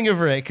spelling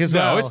of Rick as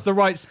well. No, it's the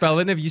right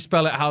spelling if you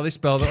spell it how they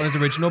spelled it on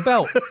his original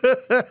belt.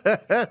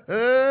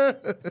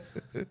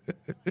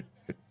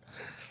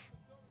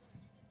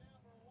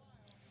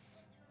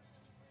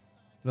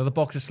 Another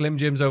box of Slim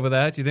Jims over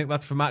there. Do you think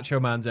that's for Macho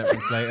Man's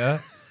entrance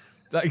later?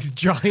 That is a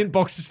giant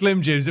box of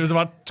Slim Jims. It was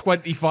about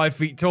 25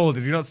 feet tall.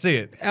 Did you not see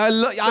it?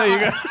 Look,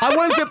 I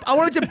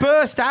wanted to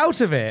burst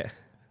out of it.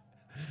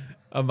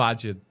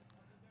 Imagine.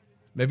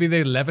 Maybe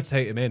they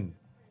levitate him in.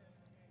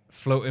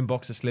 Floating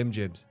box of Slim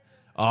Jims.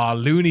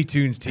 Looney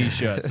Tunes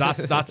t-shirts.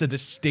 That's a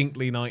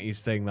distinctly 90s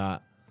thing,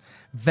 that.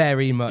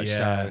 Very much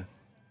so.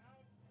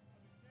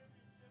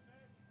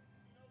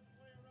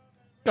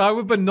 Guy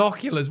with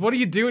binoculars. What are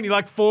you doing? You're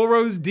like 4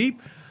 rows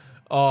deep?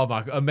 Oh,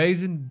 my God.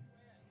 Amazing.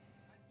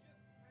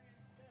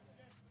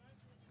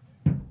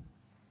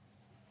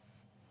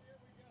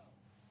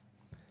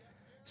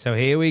 So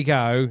here we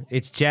go.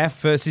 It's Jeff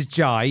versus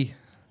Jai.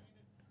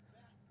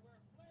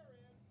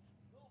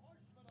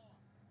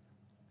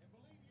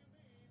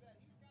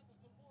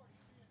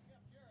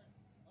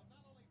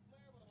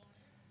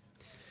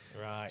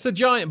 So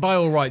Giant, by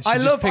all rights, I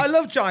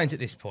love Giant at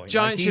this point.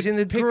 Giant he's in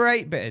a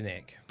great bit of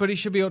nick. But he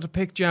should be able to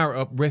pick Jarrett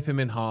up, rip him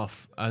in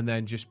half, and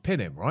then just pin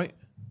him, right?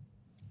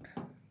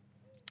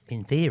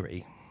 In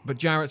theory. But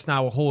Jarrett's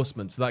now a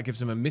horseman, so that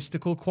gives him a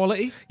mystical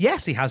quality.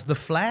 Yes, he has the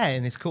flair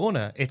in his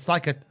corner. It's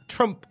like a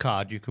trump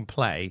card you can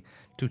play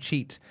to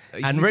cheat.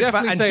 And you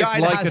definitely say it's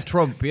like a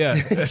trump,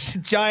 yeah.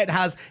 Giant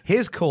has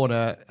his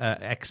corner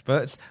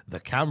experts, the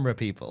camera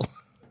people.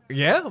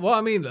 Yeah, well,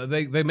 I mean,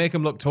 they make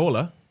him look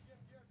taller.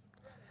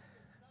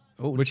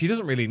 Which he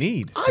doesn't really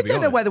need. I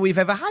don't know whether we've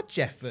ever had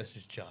Jeff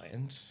versus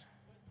Giant.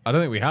 I don't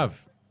think we have.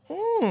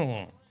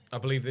 I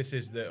believe this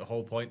is the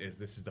whole point.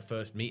 This is the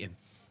first meeting,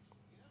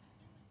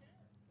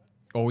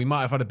 or we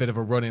might have had a bit of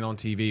a run-in on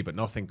TV, but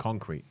nothing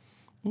concrete.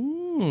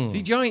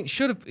 The Giant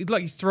should have,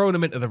 like, he's thrown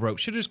him into the rope.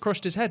 Should have just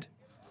crushed his head.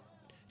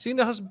 Seen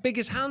how big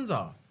his hands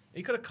are.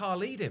 He could have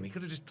Carli'd him. He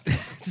could have just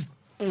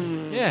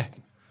yeah,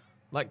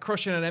 like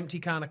crushing an empty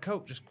can of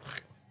Coke. Just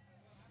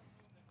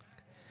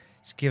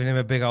giving him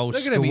a big old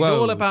Look at him. He's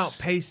all about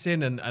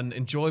pacing and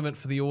enjoyment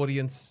for the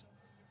audience.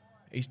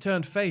 He's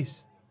turned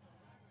face.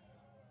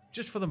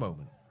 Just for the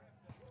moment.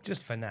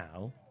 Just for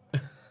now.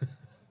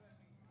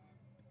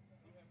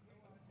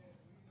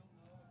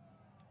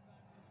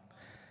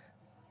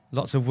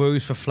 Lots of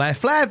woos for Flair.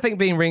 Flair, I think,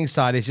 being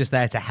ringside is just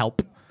there to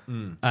help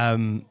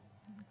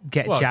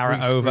get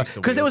Jarrett over.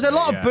 Because there was a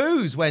lot of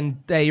boos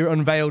when they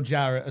unveiled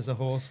Jarrett as a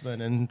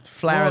horseman, and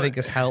Flair, I think,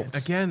 has helped.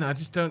 Again, I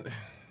just don't...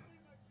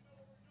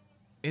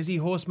 Is he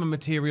horseman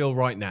material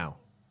right now?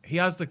 He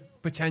has the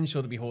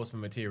potential to be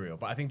horseman material,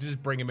 but I think to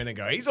just bring him in and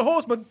go, he's a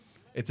horseman,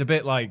 it's a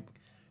bit like,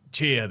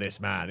 cheer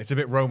this man. It's a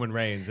bit Roman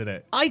Reigns, isn't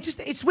it?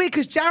 It's weird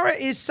because Jarrett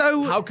is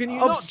so How can you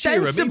not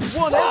cheer him? He's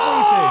won everything.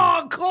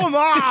 Oh, come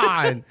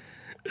on!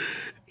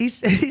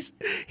 He's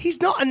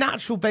not a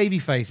natural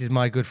babyface, is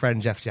my good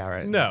friend Jeff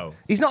Jarrett. No.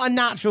 He's not a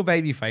natural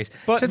babyface.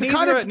 But so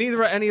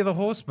neither are any of the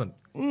horsemen.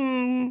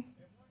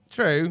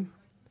 True.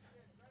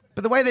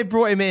 But the way they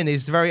brought him in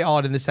is very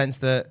odd in the sense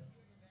that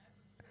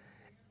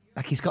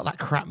like he's got that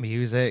crap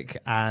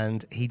music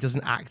and he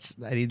doesn't act.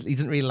 He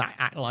doesn't really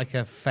act like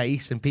a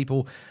face, and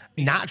people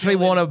naturally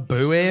want to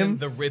boo him. In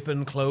the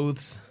ribbon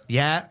clothes.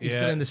 Yeah, he's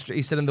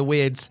still in the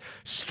weird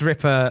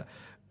stripper,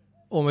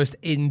 almost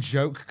in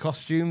joke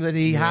costume that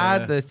he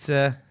had.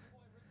 That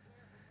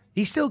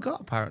he still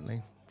got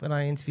apparently when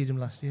I interviewed him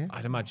last year.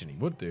 I'd imagine he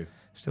would do.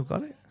 Still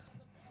got it.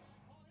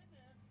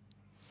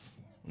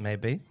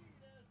 Maybe.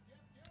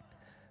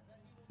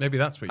 Maybe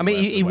that's what. I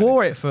mean, he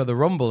wore it for the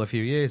Rumble a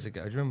few years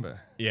ago. Do you remember?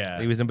 Yeah,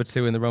 he was number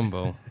 2 in the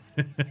Rumble.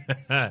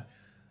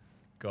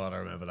 God, I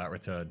remember that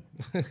return.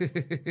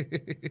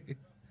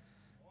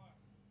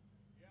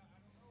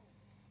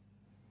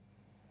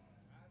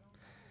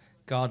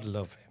 God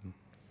love him.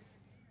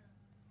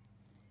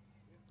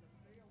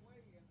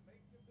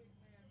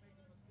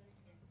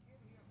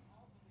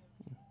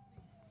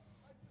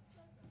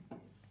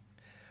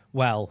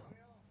 Well,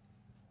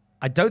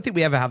 I don't think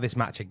we ever have this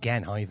match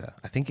again either.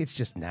 I think it's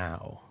just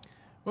now.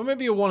 Well,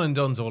 maybe a one and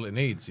done's all it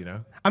needs, you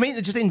know? I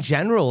mean, just in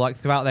general, like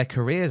throughout their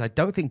careers, I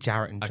don't think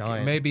Jarrett and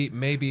Giant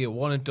maybe a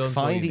one and done's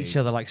find each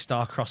other like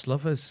star-crossed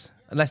lovers.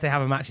 Unless they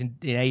have a match in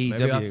AEW.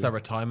 Maybe that's their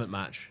retirement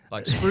match.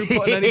 Like, screw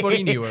putting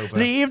anybody new over.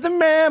 Leave the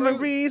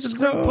memories.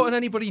 Screw putting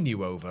anybody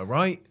new over,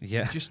 right?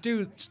 Yeah. Just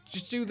do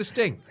the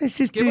sting. Let's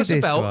just give do us this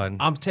a belt. one.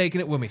 I'm taking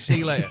it with me. See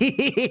you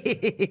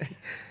later.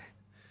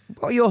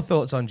 What are your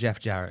thoughts on Jeff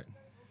Jarrett?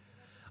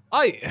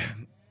 I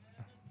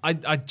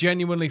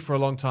genuinely, for a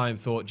long time,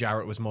 thought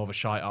Jarrett was more of a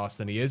shy ass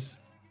than he is.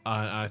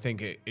 And I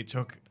think it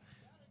took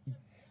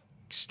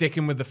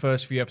sticking with the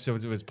first few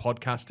episodes of his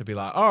podcast to be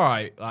like, all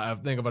right, I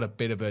think I've had a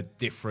bit of a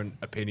different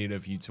opinion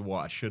of you to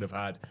what I should have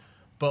had.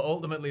 But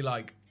ultimately,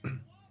 like,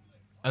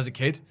 as a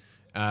kid,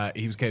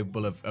 he was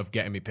capable of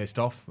getting me pissed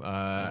off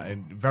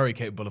and very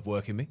capable of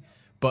working me.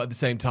 But at the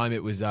same time,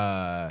 it was,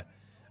 I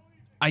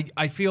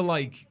feel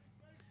like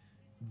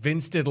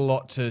Vince did a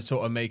lot to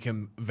sort of make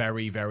him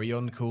very, very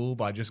uncool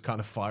by just kind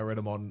of firing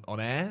him on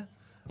air.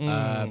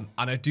 And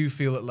I do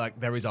feel that like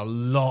there is a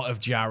lot of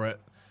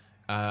Jarrett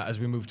as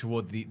we move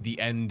toward the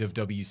end of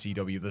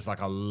WCW. There's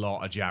like a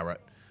lot of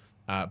Jarrett.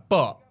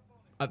 But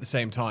at the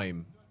same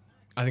time,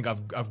 I think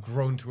I've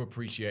grown to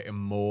appreciate him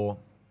more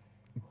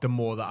the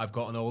more that I've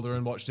gotten older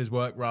and watched his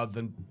work rather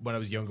than when I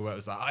was younger where it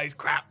was like, oh, he's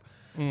crap.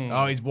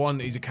 Oh, he's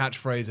a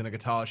catchphrase and a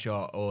guitar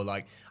shot. Or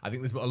like, I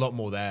think there's a lot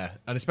more there.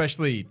 And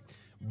especially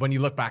when you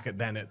look back at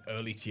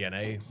early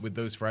TNA with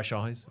those fresh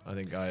eyes, I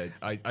think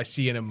I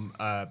see in him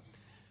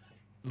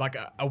like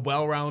a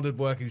well-rounded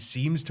worker who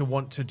seems to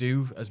want to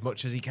do as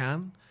much as he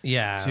can.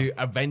 Yeah. To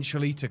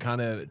eventually to kind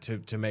of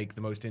to make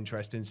the most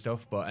interesting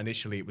stuff. But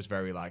initially it was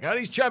very like, oh,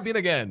 he's champion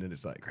again. And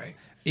it's like, great.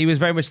 He was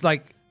very much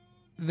like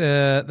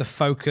the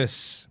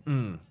focus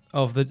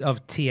of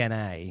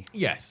TNA.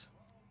 Yes.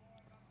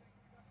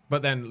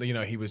 But then, you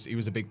know, he was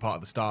a big part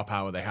of the star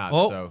power they had.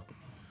 Oh. So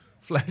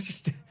Flair's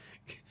just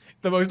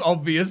the most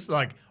obvious,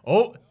 like,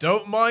 oh,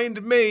 don't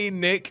mind me,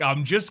 Nick.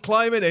 I'm just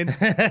climbing in.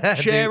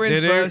 Chair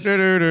in first. Look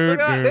at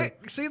that,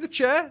 Nick. See the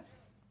chair?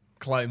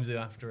 Climbs in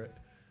after it.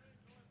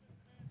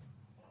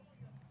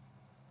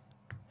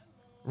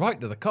 Right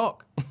to the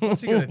cock. What's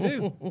he going to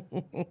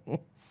do?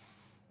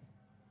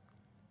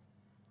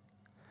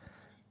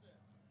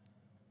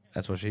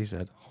 That's what she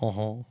said. Ho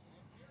ho.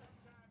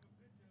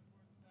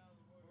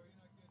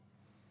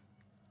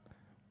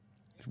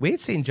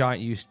 Weird seeing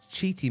Giant use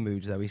cheaty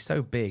moves, though. He's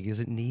so big, he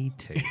doesn't need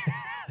to.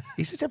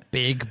 He's such a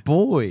big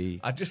boy.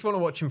 I just want to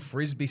watch him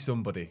frisbee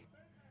somebody.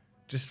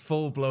 Just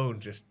full blown,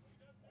 just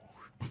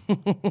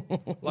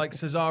like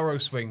Cesaro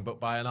swing, but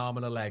by an arm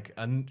and a leg.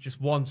 And just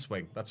one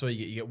swing. That's all you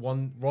get. You get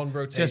one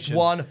rotation. Just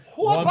one.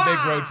 One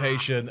big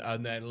rotation,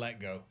 and then let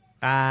go.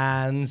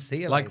 And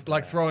see you later.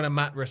 Like throwing a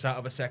mattress out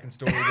of a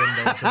second-story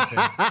window or something.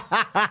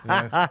 You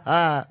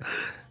know?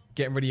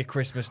 Getting rid of your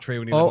Christmas tree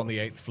when you live on the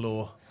 8th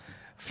floor.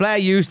 Flair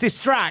used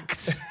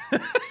distract.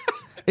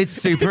 It's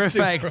super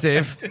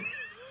effective.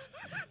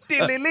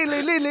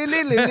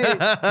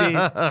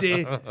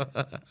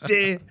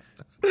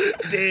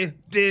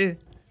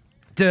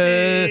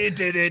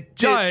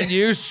 Giant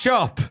used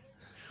chop.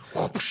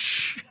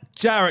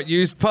 Jarrett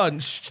used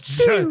punch.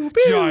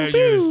 Giant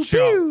used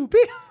chop.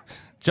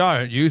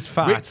 Giant used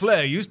fat. Ric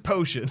Flair used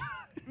potion.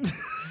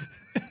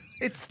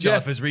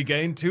 Jeff has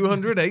regained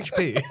 200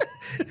 HP.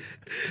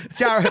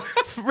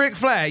 Ric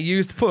Flair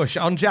used push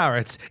on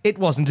Jarrett. It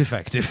wasn't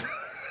effective.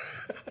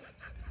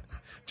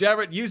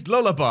 Jarrett used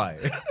lullaby.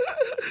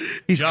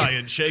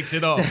 Giant shakes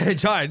it off.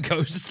 Giant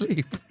goes to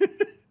sleep.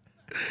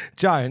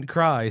 Giant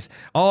cries.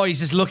 Oh, he's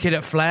just looking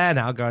at Flair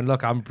now going,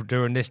 look, I'm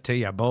doing this to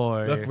you,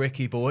 boy. Look,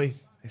 Ricky boy,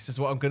 this is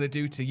what I'm going to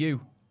do to you.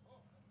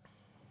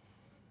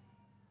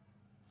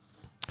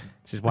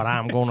 This is what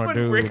I'm going to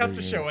do. Rick has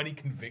to show any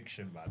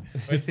conviction, man.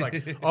 It's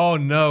like, oh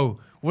no,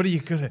 what are you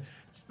going to...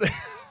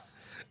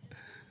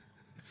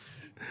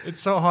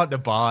 It's so hard to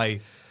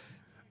buy.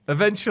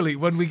 Eventually,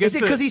 when we get is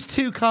it because he's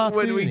too cartoony?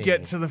 When we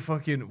get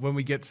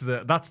to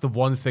the that's the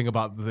one thing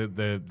about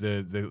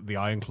the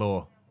Iron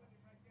Claw.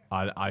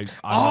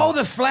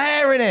 The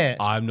Flair in it.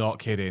 I'm not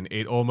kidding.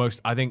 It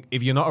almost. I think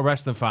if you're not a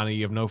wrestling fan and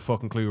you have no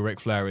fucking clue who Ric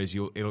Flair is,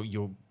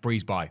 you'll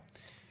breeze by.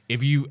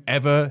 If you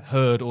ever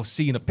heard or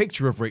seen a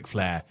picture of Ric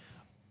Flair,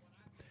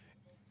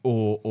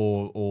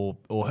 or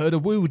heard a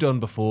woo done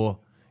before,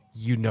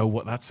 you know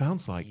what that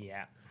sounds like.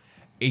 Yeah.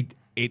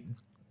 It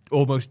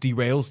almost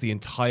derails the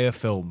entire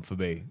film for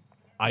me.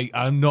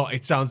 I'm not,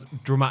 it sounds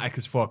dramatic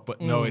as fuck,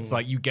 but no, it's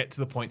like you get to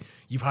the point,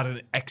 you've had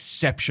an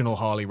exceptional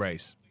Harley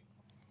race.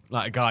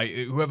 Like a guy,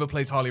 whoever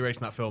plays Harley Race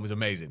in that film is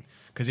amazing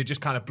because it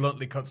just kind of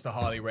bluntly cuts to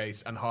Harley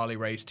Race, and Harley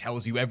Race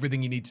tells you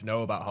everything you need to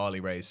know about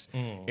Harley Race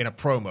in a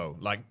promo,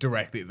 like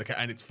directly.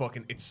 And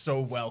it's so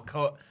well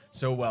cut,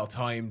 so well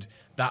timed.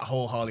 That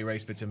whole Harley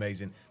Race bit's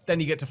amazing. Then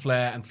you get to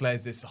Flair, and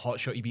Flair's this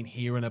hotshot you've been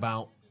hearing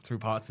about through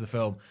parts of the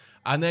film.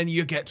 And then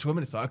you get to him,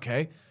 and it's like,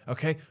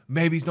 okay,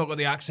 maybe he's not got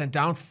the accent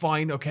down,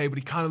 fine, okay, but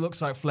he kind of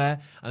looks like Flair.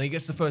 And he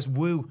gets the first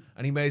woo,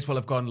 and he may as well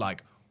have gone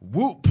like,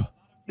 whoop.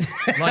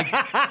 Like,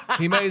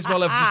 he may as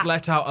well have just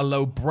let out a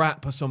low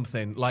brap or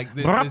something. Like,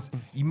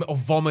 or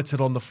vomited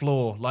on the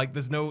floor. Like,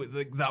 there's no,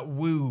 that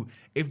woo.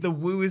 If the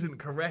woo isn't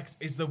correct,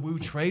 is the woo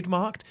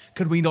trademarked?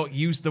 Could we not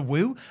use the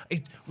woo?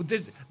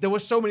 There were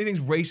so many things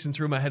racing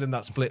through my head in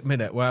that split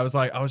minute where I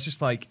was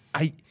just like,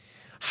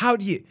 how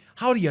do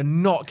you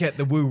not get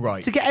the woo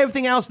right? To get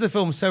everything else in the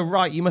film so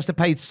right, you must have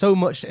paid so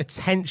much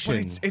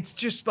attention. But it's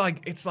just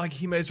like, it's like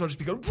he may as well just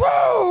be going,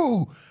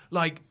 woo!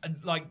 Like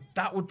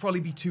that would probably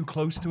be too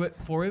close to it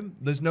for him.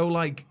 There's no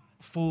like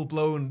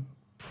full-blown,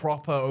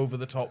 proper,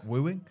 over-the-top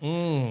wooing.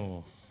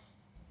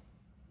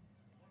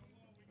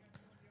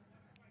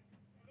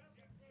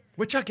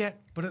 Which I get,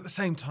 but at the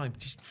same time,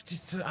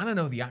 just I don't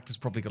know, the actor's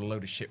probably got a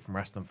load of shit from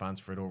wrestling fans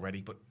for it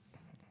already, but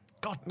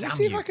God damn you. Let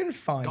me see if I can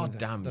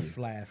find the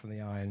Flair from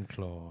the Iron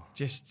Claw.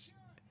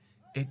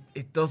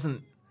 It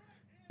doesn't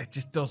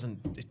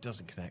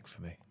connect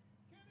for me.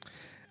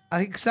 I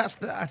think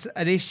that's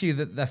an issue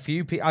that a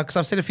few people, because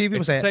I've seen a few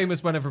people say it's the same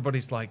as when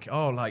everybody's like,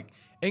 oh, like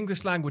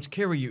English language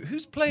Kiryu,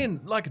 who's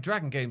playing Like a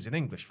Dragon games in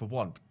English for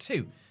one, but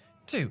two,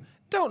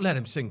 don't let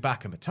him sing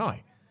back in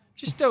Matai.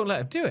 Just don't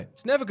let him do it.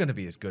 It's never going to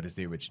be as good as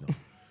the original.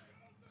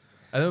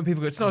 And then when people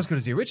go, it's not as good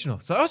as the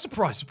original. So, oh,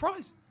 surprise.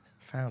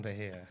 Found it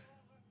here.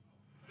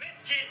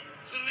 Let's get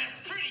to the less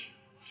pretty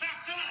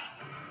facts of life.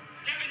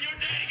 Kevin, your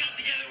daddy got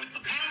together with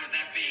the powers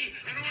that be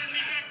and ordered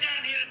me back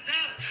down here to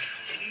Dallas.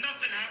 Ain't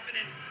nothing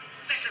happening.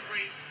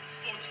 Second-rate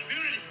sports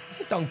community.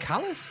 Is it Don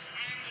Callis?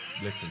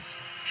 Listen.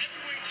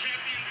 Heavyweight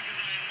champion because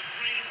I am the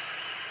greatest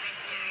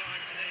wrestler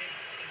alive today,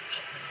 the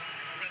toughest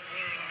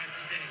wrestler alive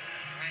today.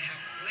 I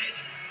have bled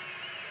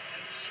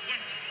and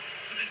sweat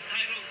for this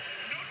title.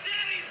 No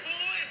daddy's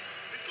boy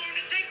is going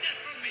to take that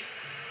from me.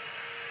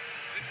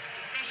 This is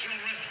professional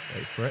wrestling.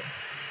 Wait for it.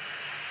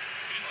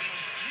 It is the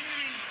most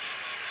grueling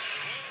of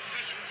all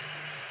professional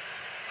sports.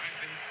 I've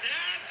been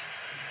stabbed,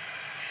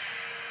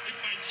 hit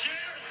by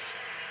chairs,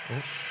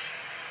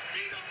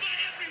 beat up by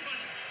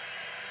everybody.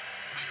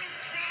 I don't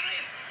cry.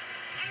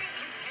 I don't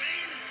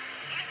complain.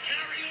 I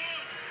carry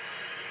on.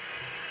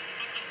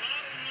 But the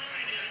bottom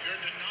line is, you're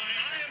denying.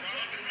 I am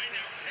talking right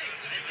now. Hey,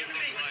 listen to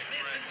me.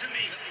 Listen to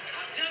me.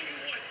 I'll tell you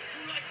what.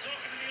 You like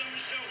talking to me on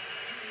the show.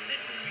 You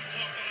listen to me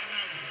talk while I'm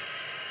out here.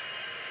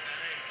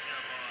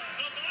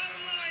 The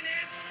bottom line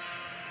is,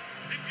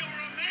 if you're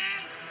a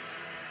man,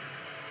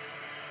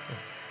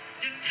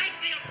 you take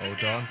the ups and Hold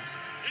downs. on.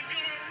 If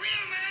you're a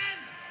real man,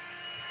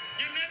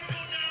 you never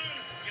go down.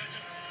 You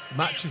just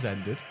Match has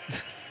ended.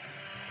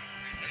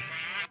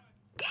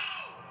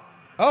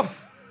 Oh,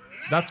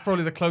 That's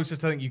probably the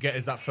closest I think you get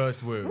is that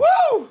first woo.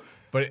 woo!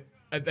 But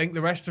I think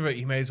the rest of it,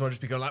 you may as well just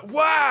be going like,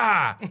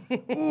 wah!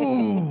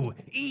 Ooh!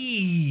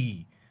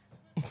 Ee!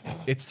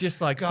 It's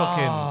just like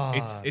God.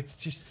 fucking... It's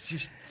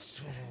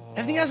just...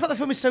 Everything else about the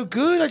film is so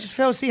good. I just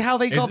fail to see how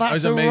they got that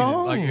it's so amazing.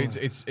 wrong. Like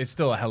it's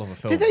still a hell of a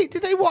film. Did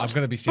they watch I'm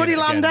gonna be seeing Buddy it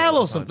again Landell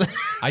all or the time.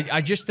 something?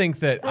 I just think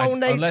that Oh,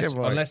 nature,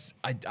 boy. unless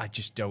I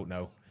just don't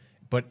know.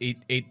 But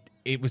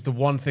it was the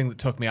one thing that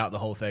took me out of the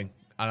whole thing,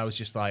 and I was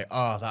just like,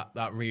 oh,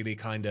 that really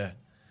kind of.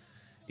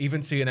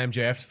 Even seeing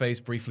MJF's face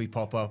briefly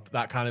pop up,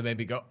 that kind of made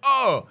me go,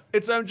 oh,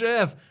 it's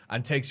MJF,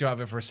 and takes you out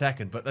of it for a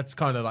second. But that's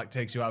kind of like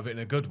takes you out of it in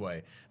a good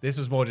way. This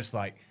was more just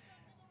like,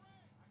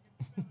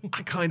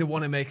 I kind of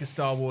want to make a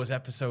Star Wars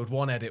Episode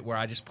 1 edit where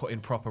I just put in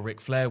proper Ric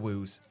Flair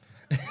woos.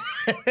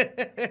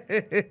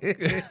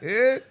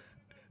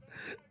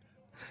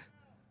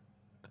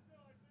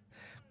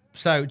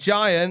 So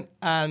Giant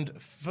and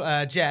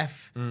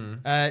Jeff,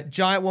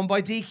 Giant won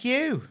by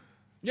DQ.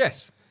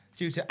 Yes.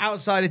 Due to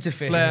outside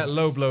interference. Flair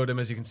low-blowed him,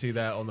 as you can see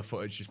there on the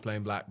footage, just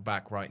playing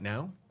back right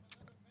now.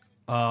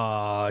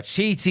 Oh,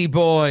 cheaty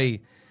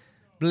boy.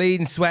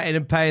 Bleeding, sweating,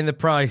 and paying the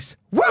price.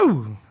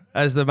 Woo!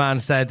 As the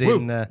man said Woo.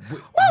 in...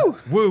 Woo!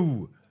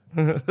 Woo!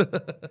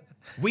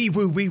 Wee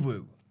woo, wee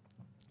woo.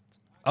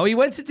 Oh, he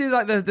went to do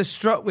like the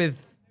strut with...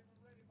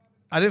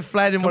 I didn't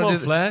Flair didn't want to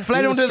do Flair.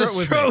 Flair didn't want to do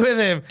the strut with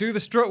him. Do the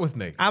strut with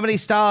me. How many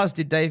stars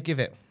did Dave give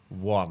it?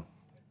 1.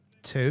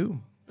 2.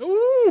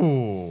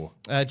 Ooh.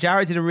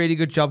 Jarrett did a really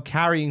good job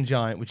carrying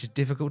Giant, which is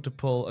difficult to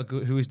pull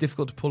who is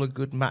difficult to pull a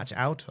good match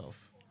out of.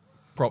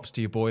 Props to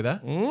your boy there.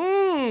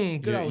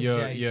 Good old your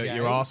JJ.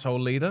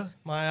 arsehole leader.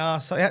 My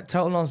arsehole. Yeah,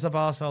 total non-stop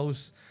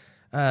arsehole's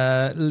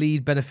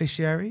lead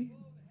beneficiary,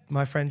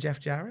 my friend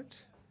Jeff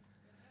Jarrett.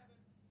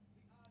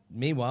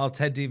 Meanwhile,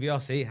 Ted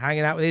DiBiase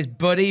hanging out with his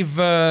buddy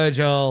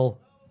Virgil.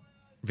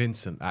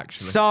 Vincent,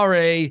 actually.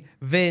 Sorry,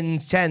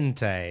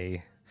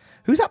 Vincente.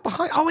 Who's that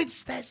behind? Oh,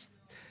 it's this.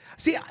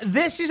 See,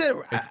 this is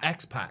It's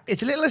X-Pac.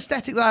 It's a little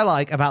aesthetic that I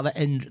like about the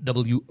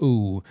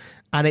NWO,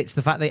 and it's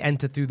the fact they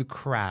enter through the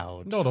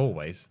crowd. Not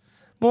always.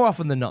 More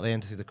often than not, they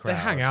enter through the crowd. They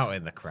hang out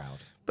in the crowd.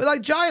 But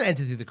like Giant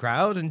entered through the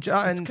crowd, and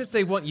Giant. It's because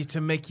they want you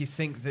to make you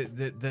think that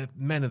the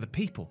men are the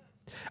people.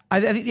 I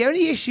think the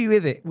only issue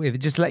with it,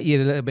 just to let you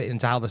in a little bit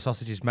into how the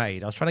sausage is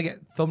made, I was trying to get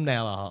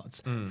thumbnail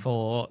art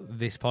for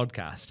this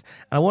podcast,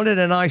 and I wanted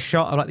a nice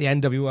shot of like the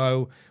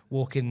NWO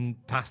walking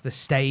past the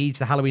stage,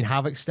 the Halloween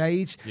Havoc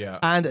stage. Yeah.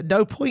 And at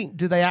no point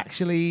do they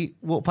actually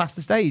walk past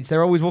the stage.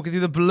 They're always walking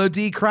through the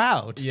bloody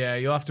crowd. Yeah,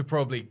 you'll have to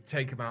probably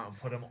take them out and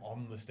put them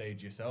on the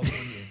stage yourself,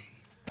 wouldn't you?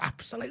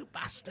 Absolute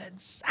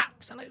bastards.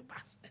 Absolute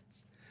bastards.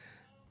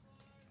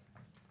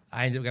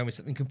 I ended up going with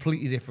something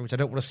completely different, which I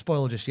don't want to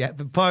spoil just yet.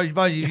 But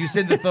mind you, if you've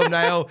seen the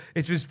thumbnail,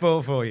 it's been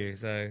spoiled for you.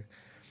 So,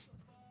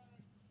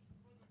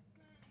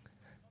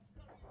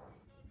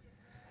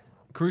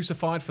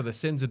 Crucified for the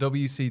sins of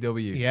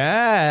WCW.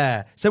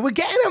 yeah. So we're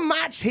getting a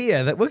match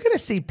here that we're going to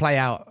see play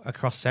out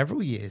across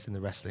several years in the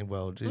wrestling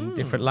world in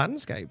different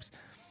landscapes.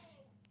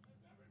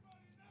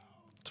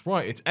 That's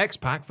right. It's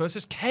X-Pac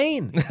versus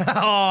Kane.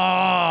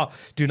 Oh,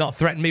 do not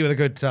threaten me with a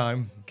good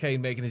time.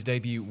 Kane making his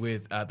debut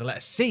with the letter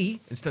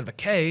C instead of a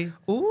K.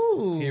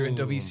 Ooh. Here in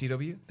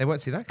WCW. They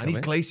won't see that And coming. he's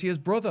Glacier's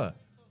brother.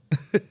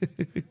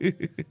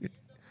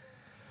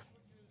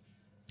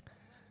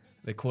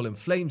 They call him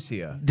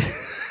Flameseer.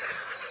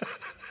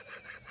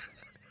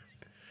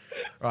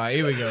 Right,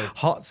 here we go.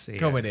 Hot Seer.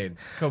 Coming in.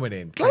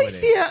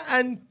 Glacier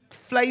and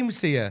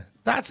Flameseer.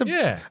 That's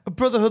a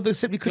brotherhood that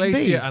simply couldn't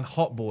Glacier be. and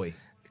Hot Boy.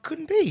 It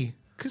couldn't be,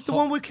 because the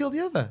one would kill the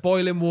other.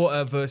 Boiling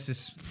water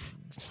versus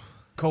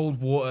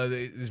cold water that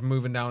is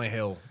moving down a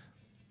hill.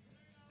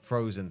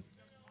 Frozen.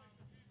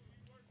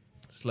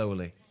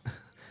 Slowly.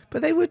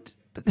 But they wouldn't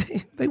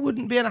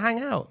be able to hang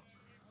out.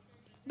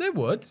 They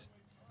would.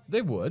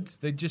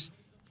 They'd just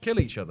kill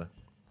each other.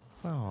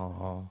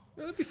 Oh,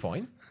 It'd be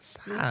fine. that's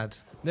sad.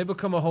 They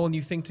become a whole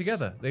new thing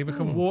together. They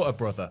become Water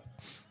Brother.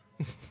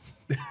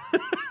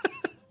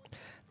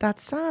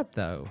 That's sad,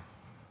 though.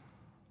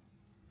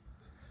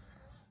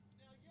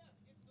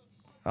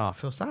 Oh, I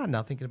feel sad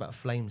now thinking about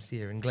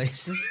Flameseer and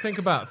Glacier. Just think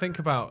about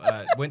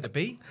Winter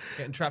Bee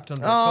getting trapped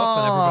under a cup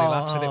and everybody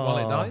laughs at it while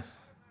it dies.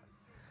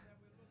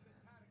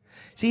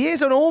 See,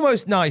 here's an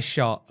almost nice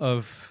shot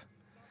of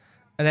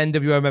an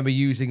NWO member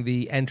using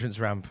the entrance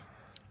ramp.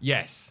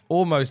 Yes.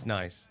 Almost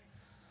nice.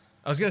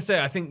 I was going to say,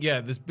 I think,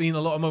 there's been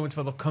a lot of moments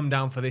where they'll come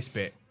down for this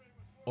bit,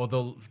 or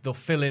they'll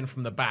fill in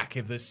from the back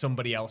if there's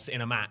somebody else in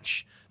a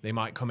match. They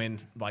might come in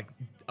like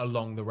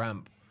along the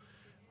ramp.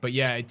 But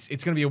yeah, it's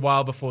going to be a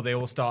while before they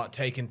all start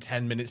taking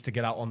 10 minutes to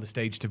get out on the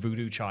stage to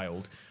Voodoo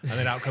Child. And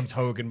then out comes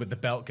Hogan with the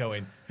belt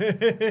going.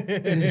 Look,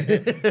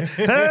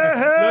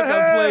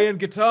 I'm playing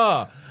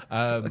guitar.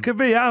 Look at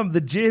me, I'm the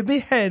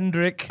Jimi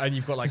Hendrix. And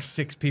you've got like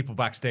 6 people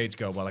backstage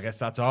go, well, I guess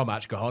that's our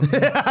match, go on.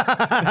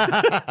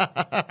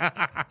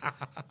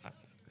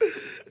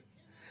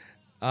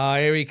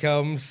 Here he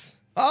comes.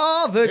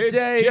 Oh, the It's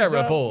days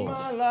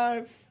Jericho's. of my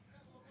life.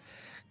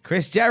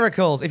 Chris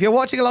Jericho's. If you're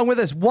watching along with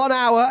us, 1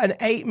 hour and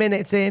 8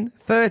 minutes in,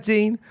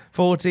 13,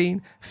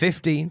 14,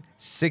 15,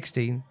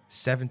 16,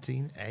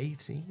 17,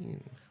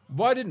 18.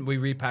 Why didn't we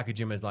repackage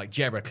him as like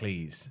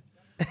Jericles?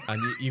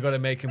 And you got to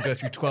make him go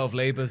through 12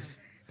 labors.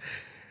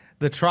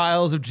 The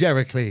Trials of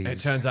Jericles. It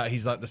turns out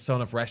he's like the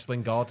son of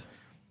wrestling god.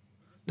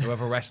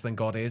 Whoever wrestling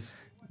god is.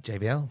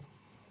 JBL.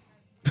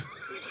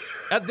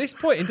 At this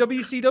point in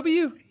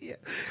WCW? Yeah.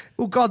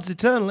 Well, God's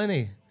eternal, isn't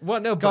he?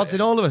 Well, no, God's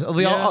in all of us.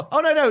 Yeah.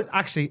 No.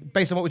 Actually,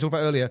 based on what we talked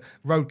about earlier,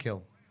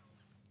 Roadkill.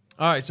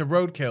 All right, so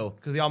Roadkill.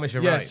 Because the Amish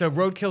are Yeah, right. so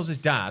Roadkill's his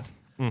dad,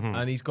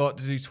 and he's got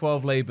to do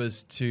 12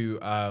 labors to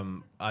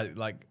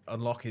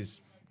unlock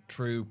his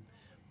true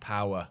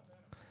power,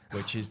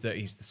 which is that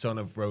he's the son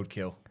of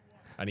Roadkill,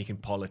 and he can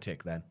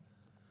politic then.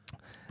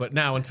 But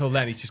now, until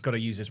then, he's just got to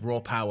use his raw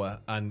power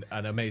and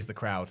amaze the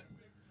crowd.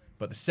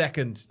 But the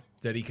second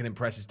that he can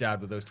impress his dad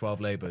with those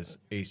 12 labors,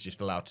 he's just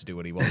allowed to do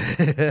what he wants.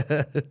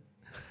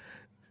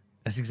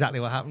 That's exactly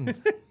what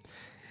happened.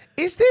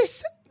 Is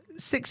this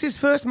Six's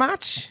first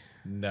match?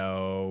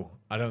 No,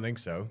 I don't think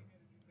so.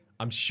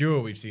 I'm sure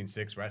we've seen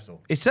Six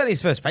wrestle. It's certainly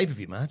his first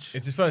pay-per-view match.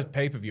 It's his first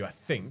pay-per-view, I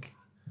think.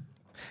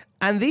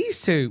 And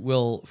these two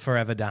will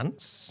forever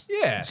dance.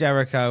 Yeah.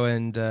 Jericho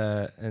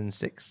and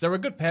Six. They're a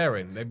good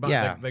pairing. They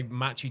Yeah. they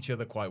match each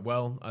other quite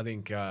well. I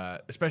think,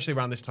 especially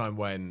around this time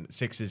when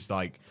Six is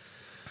like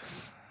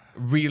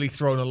really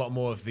throwing a lot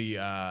more of the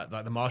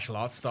like the martial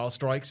arts style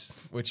strikes,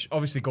 which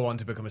obviously go on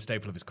to become a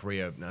staple of his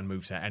career and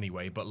moveset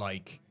anyway. But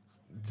like,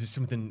 there's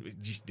something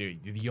just the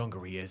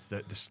younger he is,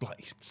 the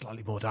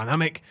slightly more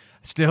dynamic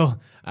still,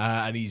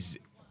 and he's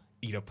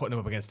putting him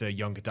up against a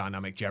younger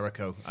dynamic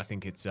Jericho. I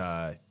think it's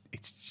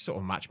sort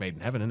of a match made in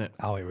heaven, isn't it?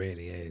 Oh, it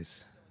really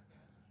is.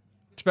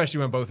 Especially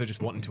when both are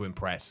just wanting to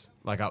impress,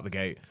 like out the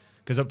gate.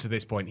 Because up to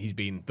this point, he's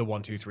been the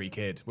 1, 2, 3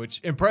 kid, which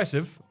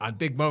impressive and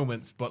big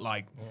moments, but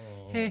like,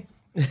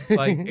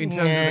 like in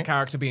terms of the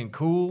character being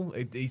cool,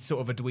 he's sort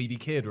of a dweeby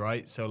kid,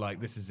 right? So like,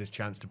 this is his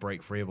chance to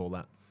break free of all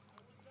that.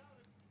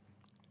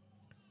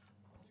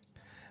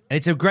 And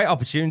it's a great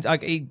opportunity.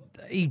 Like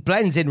he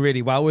blends in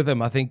really well with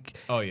them. I think.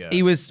 Oh yeah.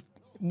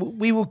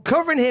 We were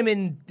covering him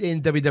in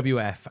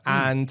WWF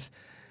and.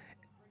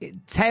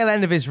 Tail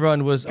end of his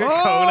run was Conan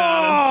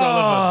and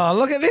Sullivan.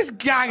 Look at this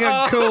gang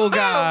of cool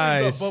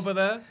guys. Got Bubba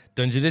there.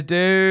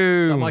 Dungeon-a-doo.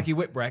 Is that Mikey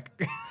Whipwreck?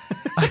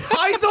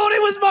 I thought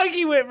it was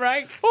Mikey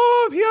Whipwreck.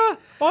 Oh, I'm here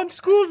on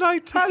school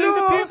night to see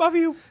the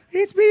pay-per-view.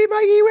 It's me,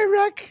 Mikey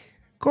Whipwreck.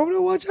 Come to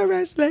watch our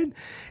wrestling.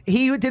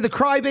 He did the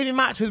Crybaby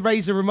match with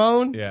Razor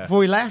Ramon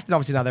before he left, and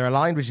obviously now they're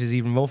aligned, which is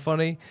even more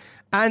funny.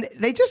 And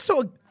they just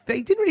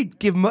they didn't really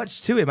give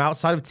much to him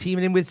outside of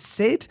teaming him with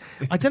Sid.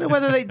 I don't know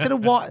whether they don't know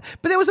what,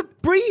 but there was a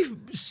brief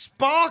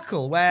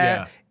sparkle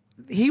where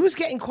he was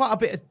getting quite a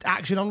bit of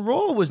action on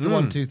Raw. Was the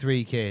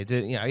 1-2-3 kid?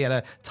 He had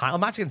a title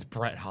match against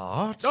Bret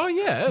Hart. Oh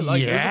yeah, there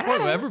was a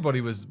point where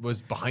everybody was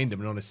behind him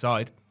and on his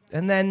side.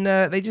 And then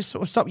they just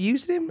sort of stopped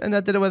using him, and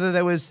I don't know whether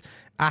there was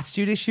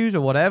attitude issues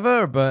or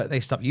whatever, but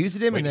they stopped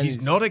using him. Wait, and then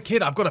he's not a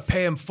kid. I've got to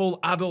pay him full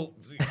adult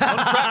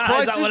contract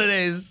prices. Is that what it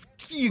is?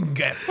 You can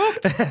get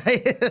fucked.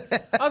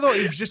 I thought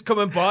he was just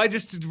coming by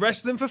just to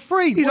wrestle them for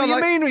free. He's what do you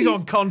on, mean he's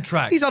on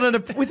contract? He's on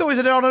we thought he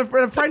was on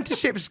an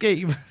apprenticeship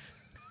scheme.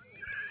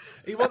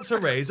 He wants a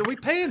raise. Are we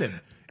paying him?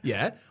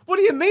 Yeah. What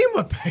do you mean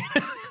we're paying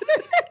him?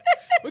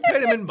 We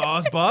paid him in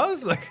bars.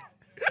 Like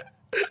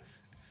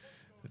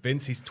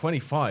Vince, he's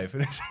 25.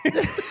 And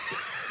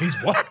he's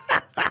what?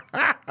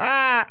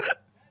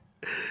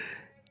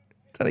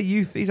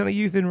 He's on a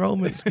youth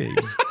enrollment scheme.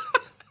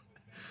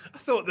 I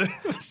thought that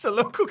it was the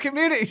local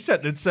community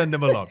centre would send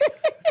him along.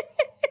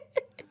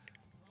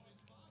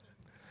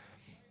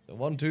 The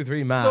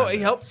 1-2-3 man. I thought he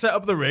helped set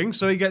up the ring,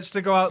 so he gets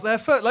to go out there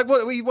first. Like,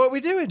 what are we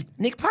doing?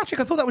 Nick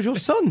Patrick, I thought that was your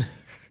son.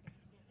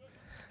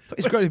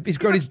 He's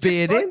grown his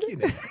beard in.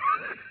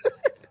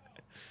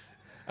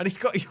 And he's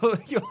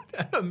got your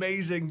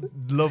amazing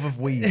love of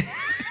weed.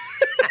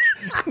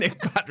 Nick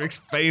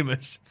Patrick's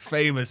famous.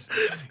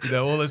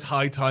 All his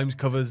High Times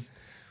covers,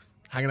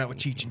 hanging out with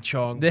Cheech and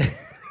Chong.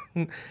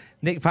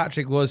 Nick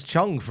Patrick was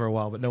Chong for a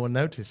while, but no one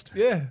noticed.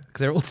 Yeah. Because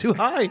they're all too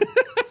high.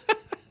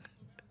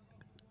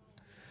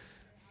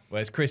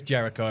 Whereas Chris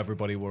Jericho,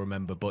 everybody will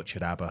remember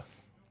Butchered ABBA.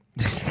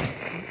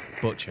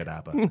 Butchered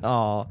ABBA.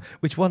 Oh,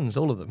 which ones?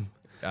 All of them?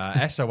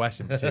 SOS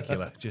in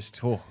particular.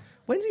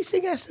 When did he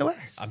sing SOS?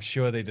 I'm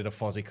sure they did a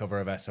Fozzy cover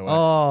of SOS.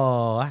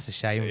 Oh, that's a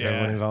shame for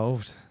everyone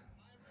involved.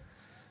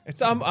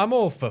 I'm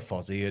all for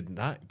Fozzy and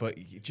that, but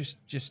you just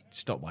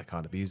stop my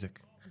kind of music.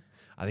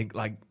 I think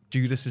like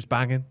Judas is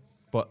banging,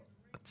 but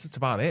that's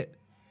about it.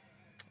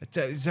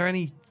 Is there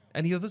any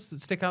others that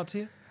stick out to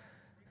you?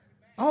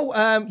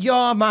 Oh,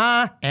 you're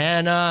my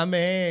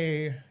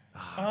enemy.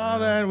 All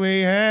that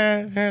we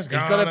had has He's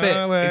gone got a bit.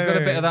 away. He's got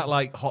a bit of that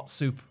like hot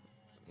soup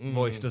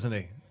voice, doesn't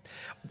he?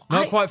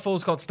 Not quite full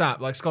Scott Stapp.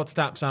 Like Scott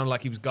Stapp sounded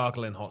like he was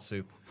gargling hot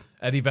soup.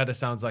 Eddie Vedder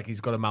sounds like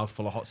he's got a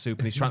mouthful of hot soup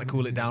and he's trying to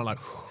cool it down. Like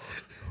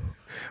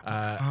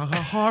I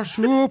got hot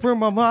soup in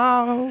my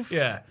mouth.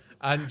 Yeah,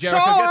 and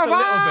Jericho gets a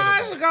little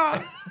bit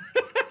of it.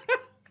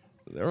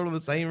 They're all in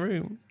the same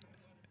room.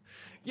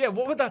 Yeah,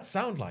 what would that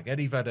sound like?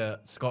 Eddie Vedder,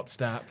 Scott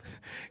Stapp,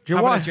 you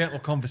having want- a gentle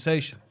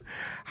conversation.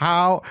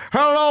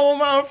 Hello,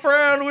 my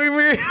friend, we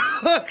meet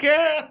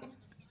again.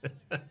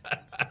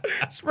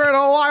 Spread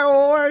a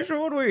wide way,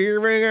 should we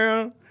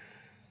begin?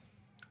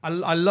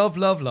 I love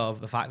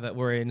the fact that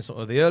we're in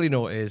sort of the early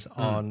noughties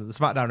on the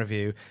SmackDown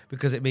review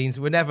because it means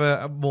we're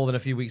never more than a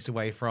few weeks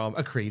away from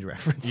a Creed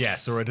reference.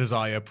 Yes, or a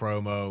Desire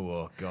promo.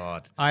 Oh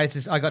God, I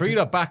got Creed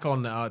are back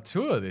on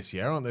tour this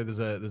year, aren't they?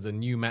 There's a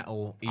new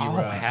metal era.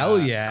 Oh hell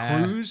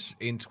yeah! Cruise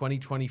in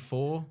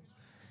 2024.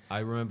 I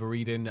remember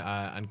reading,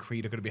 and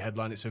Creed are going to be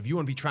headlining it. So if you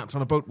want to be trapped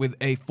on a boat with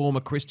a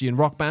former Christian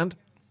rock band,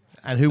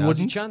 and who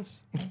wouldn't? Your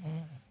chance.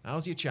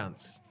 Now's your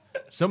chance.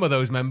 Some of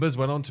those members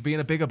went on to be in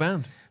a bigger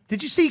band.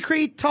 Did you see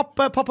Creed pop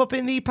up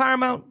in the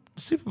Paramount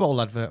Super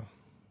Bowl advert?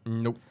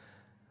 Nope.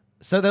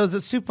 So there was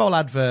a Super Bowl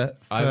advert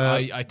for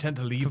I tend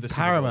to leave the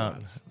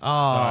Paramount. Super Bowl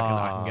ads,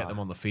 so I can get them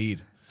on the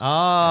feed.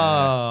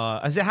 Oh,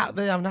 they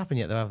haven't happened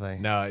yet, though, have they?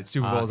 No, it's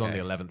Super Bowl's on the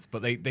 11th,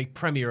 but they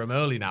premiere them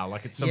early now.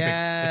 Like it's something.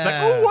 Yeah. It's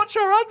like, oh, watch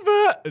our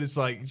advert, and it's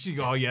like,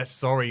 oh yes,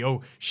 sorry,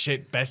 oh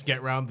shit, best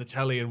get round the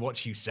telly and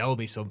watch you sell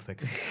me something.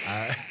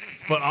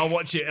 But I'll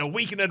watch it a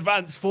week in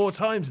advance 4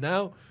 times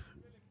now.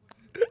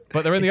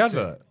 But they're in the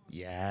advert.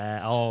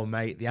 Yeah. Oh,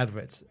 mate, the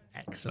advert's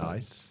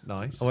excellent.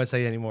 Nice. I won't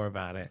say any more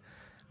about it,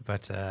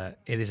 but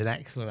it is an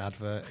excellent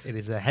advert. It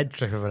is a head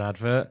trip of an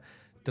advert.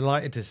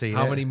 Delighted to see it.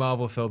 How many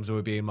Marvel films are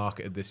being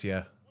marketed this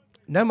year?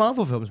 No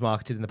Marvel films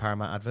marketed in the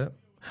Paramount advert.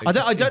 I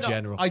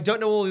don't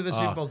know all the other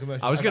Super Bowl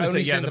commercials. I was going to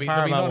say, there'll be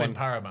none in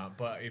Paramount,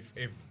 but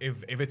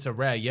if it's a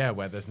rare year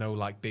where there's no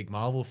like big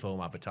Marvel film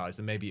advertised,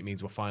 then maybe it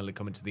means we're finally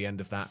coming to the end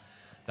of that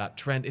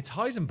trend. It's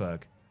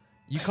Heisenberg.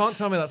 You can't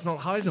tell me that's not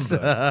Heisenberg.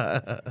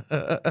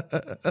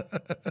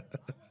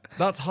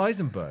 That's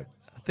Heisenberg.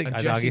 I think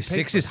I'd argue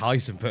 6 is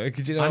Heisenberg.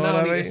 Did you know I what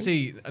I mean? need to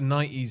see a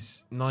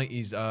 90s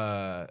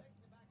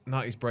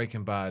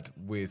Breaking Bad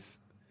with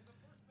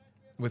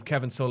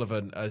Kevin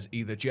Sullivan as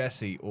either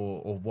Jesse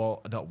or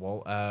Walt, not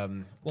Walt,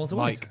 Walter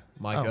Mike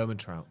White.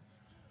 Ehrmantraut.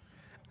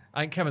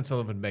 I think Kevin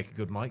Sullivan would make a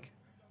good Mike.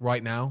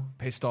 Right now,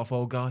 pissed off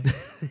old guy.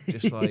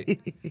 Just like,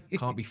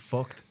 can't be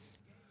fucked.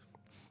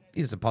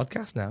 He's a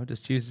podcast now.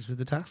 Just chooses with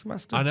the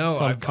Taskmaster. I know.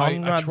 I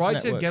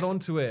tried to get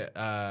onto it.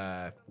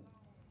 There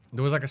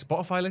was like a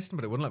Spotify listing,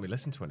 but it wouldn't let me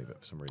listen to any of it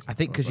for some reason. I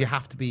think because you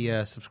have to be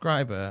a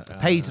subscriber, a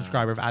paid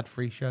subscriber of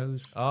ad-free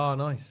shows. Oh,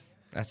 nice.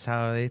 That's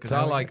how they. Because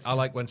I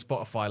like when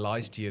Spotify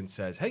lies to you and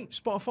says, "Hey,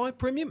 Spotify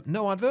Premium,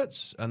 no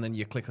adverts," and then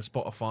you click a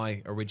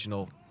Spotify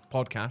original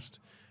podcast,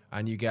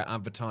 and you get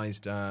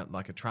advertised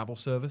like a travel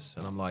service,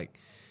 and I'm like,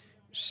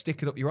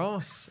 stick it up your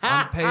ass.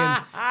 I'm paying.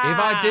 If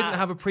I didn't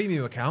have a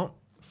premium account,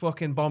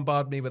 fucking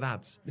bombard me with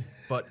ads.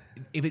 But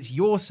if it's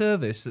your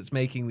service that's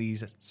making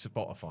these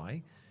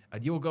Spotify,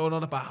 and you're going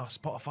on about how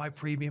Spotify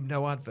Premium,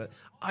 no advert,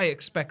 I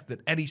expect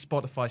that any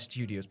Spotify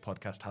Studios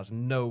podcast has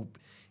no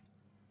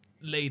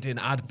laid-in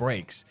ad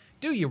breaks.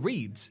 Do your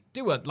reads.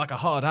 Do a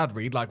hard ad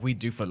read like we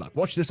do for like,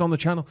 watch this on the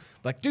channel.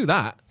 Like, do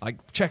that.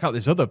 Like, check out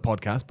this other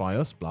podcast by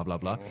us, blah, blah,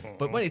 blah.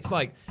 But when it's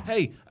like,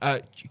 hey,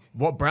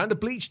 what brand of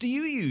bleach do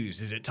you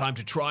use? Is it time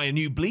to try a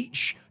new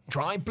bleach?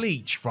 Try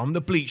bleach from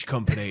the bleach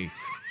company.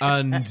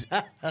 And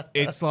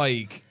it's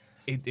like,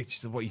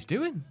 it's what he's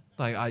doing.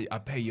 Like, I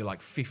pay you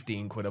like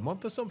 15 quid a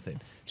month or something.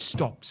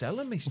 Stop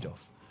selling me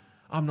stuff.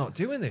 I'm not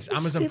doing this.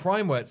 Amazon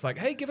Prime, where it's like,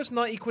 hey, give us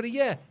 90 quid a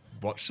year.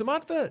 Watch some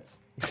adverts.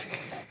 A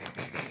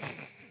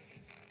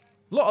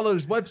lot of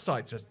those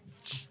websites are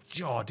just,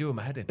 doing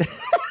my head in.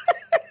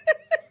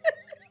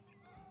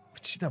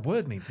 That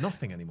word means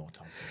nothing anymore,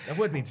 Tom. That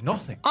word means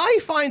nothing. I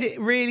find it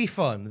really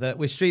fun that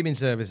with streaming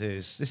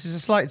services, this is a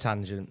slight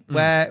tangent,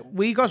 where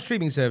we got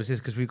streaming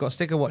services because we've got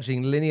sick of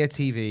watching linear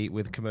TV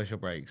with commercial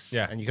breaks.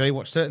 Yeah. And you can only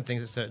watch certain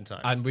things at certain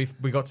times. And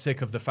we got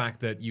sick of the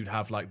fact that you'd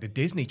have like the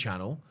Disney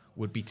Channel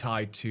would be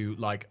tied to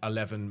like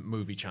 11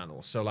 movie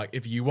channels. So like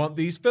if you want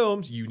these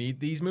films, you need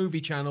these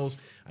movie channels.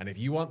 And if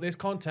you want this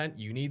content,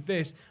 you need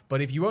this.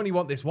 But if you only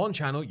want this one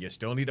channel, you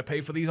still need to pay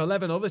for these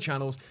 11 other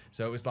channels.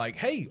 So it was like,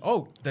 hey,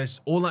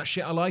 there's all that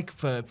shit I like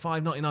for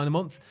 $5.99 a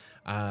month.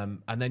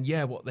 And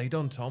then, what they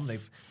done, Tom,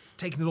 they've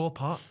taken it all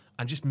apart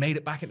and just made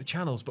it back into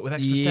channels, but with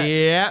extra steps.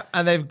 Yeah,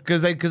 and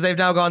because they've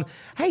now gone,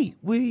 hey,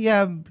 do you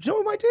know what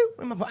we might do?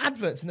 We might put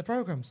adverts in the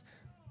programs.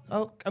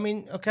 Oh,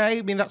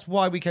 okay. That's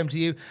why we came to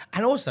you.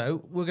 And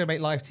also, we're going to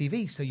make live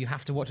TV, so you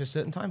have to watch at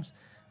certain times.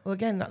 Well,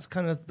 again,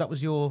 that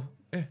was your.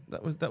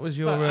 That was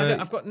your. So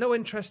I've got no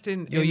interest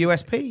in your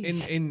USP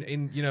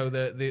in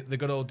the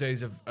good old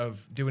days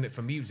of doing it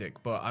for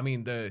music. But I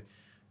mean,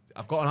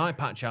 I've got an eye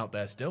patch out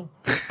there still.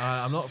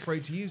 I'm not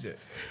afraid to use it.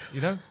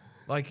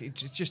 Like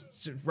it's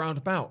just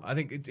roundabout. I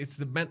think it's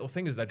the mental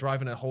thing is they're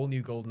driving a whole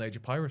new golden age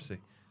of piracy,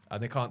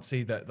 and they can't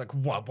see that. Like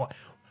what?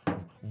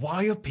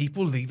 Why are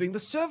people leaving the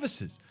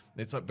services?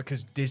 It's like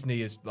because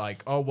Disney is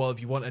like, oh well, if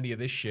you want any of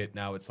this shit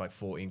now, it's like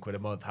 14 quid a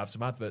month. Have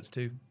some adverts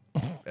too,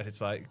 and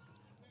it's like,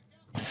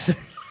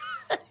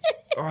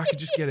 or I could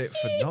just get it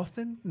for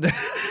nothing.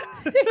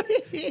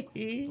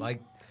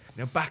 Like,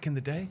 back in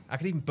the day, I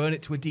could even burn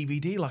it to a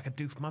DVD like I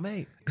do for my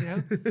mate.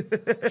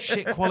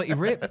 Shit quality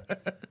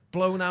rip,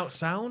 blown out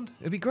sound.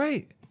 It'd be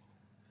great.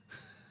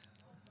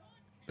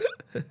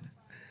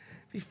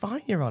 Be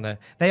fine, Your Honour.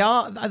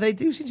 They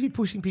do seem to be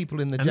pushing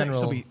people in the general.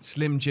 Next will be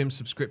Slim Jim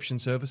subscription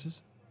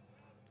services.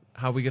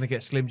 How are we going to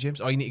get Slim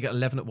Jims? Oh, you need to get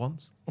 11 at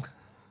once.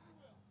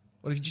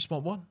 What if you just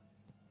want one?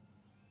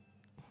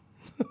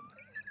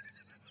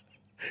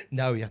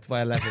 No, you have to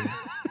buy 11.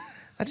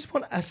 I just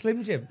want a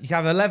Slim Jim. You can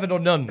have 11 or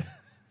none.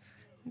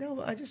 No,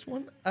 but I just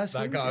want a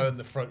Slim Jim. That guy in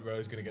the front row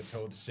is going to get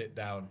told to sit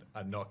down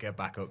and not get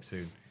back up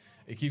soon.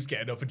 He keeps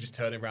getting up and just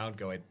turning around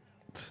going...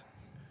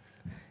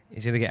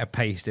 He's going to get a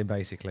paste in,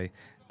 basically.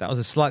 That was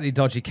a slightly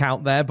dodgy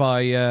count there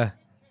by...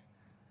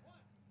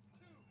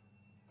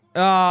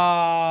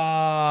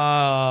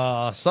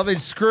 something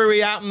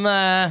screwy happened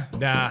there.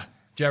 Nah,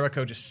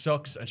 Jericho just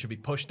sucks and should be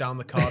pushed down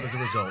the card as a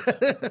result.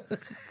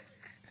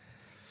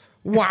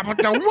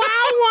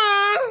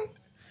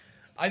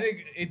 I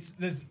think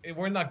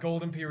we're in that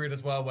golden period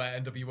as well where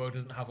NWO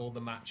doesn't have all the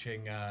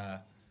matching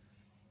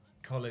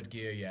coloured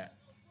gear yet.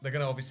 They're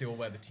going to obviously all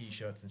wear the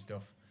T-shirts and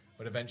stuff,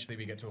 but eventually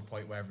we get to a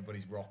point where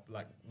everybody's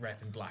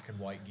repping black and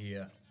white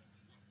gear.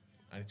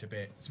 And it's a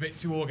bit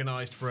too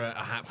organised for a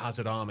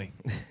haphazard army.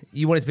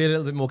 You want it to be a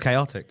little bit more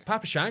chaotic.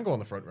 Papa Shango on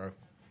the front row.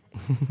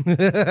 Big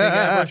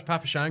airbrush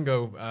Papa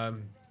Shango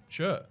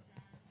shirt.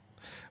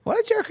 Why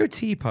did Jericho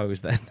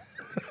T-pose then?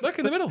 Look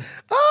in the middle.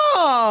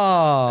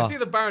 Oh! It's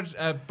either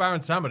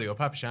Baron Samedi or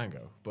Papa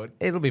Shango, but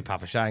it'll be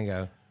Papa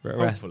Shango.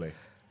 Hopefully.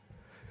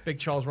 Big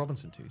Charles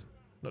Robinson tease.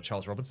 Not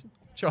Charles Robinson.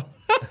 Charles.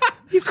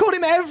 You've called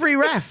him every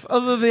ref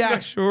other than the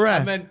actual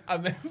ref. I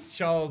meant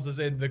Charles as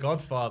in the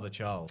Godfather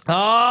Charles.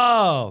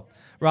 Oh!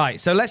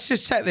 Right, so let's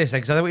just check this then,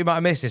 because I think we might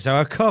have missed it. So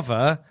a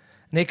cover,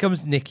 and here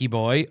comes Nicky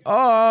Boy.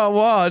 Oh,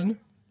 1,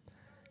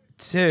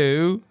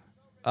 2.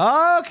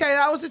 Oh, okay,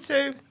 that was a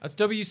 2. That's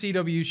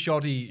WCW's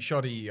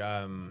shoddy,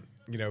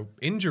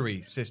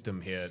 injury system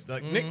here.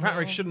 Like Nick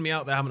Patrick shouldn't be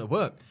out there having to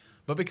work,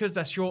 but because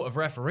they're short of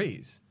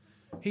referees,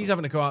 he's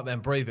having to go out there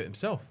and brave it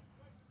himself.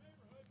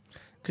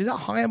 Because you don't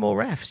hire more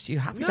refs.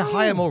 You're happy to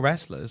hire more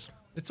wrestlers.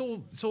 It's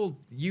all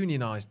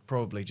unionized,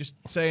 probably. Just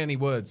say any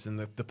words and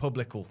the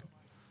public will.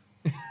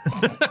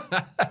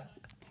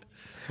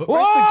 But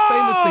wrestling's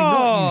famously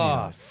not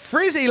unionized.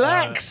 Frizzy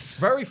Lex.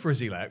 Very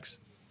frizzy Lex.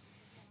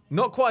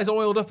 Not quite as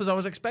oiled up as I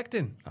was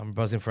expecting. I'm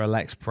buzzing for a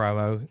Lex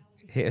promo.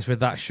 Hit us with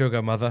that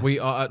sugar, mother. We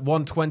are at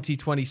 120,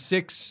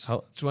 26,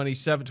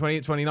 27,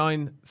 28,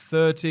 29,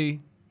 30,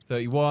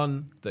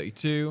 31,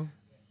 32.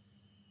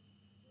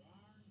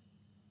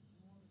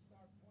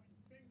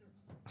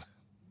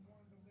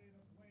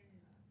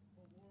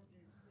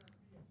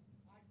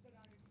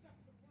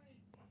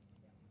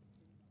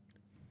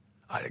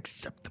 I'd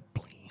accept the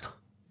blame.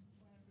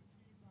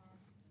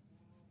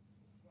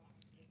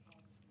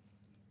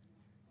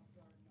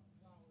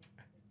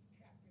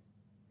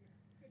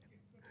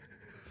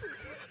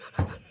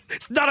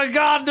 It's not a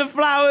garden of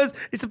flowers.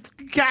 It's a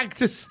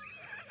cactus.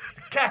 It's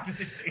a cactus.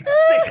 It's thick.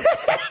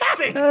 It's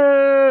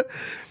thick.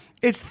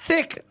 It's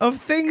thick of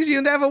things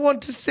you never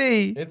want to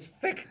see. It's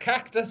thick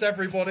cactus,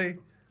 everybody.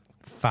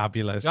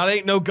 Fabulous. That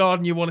ain't no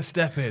garden you want to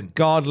step in.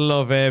 God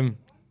love him.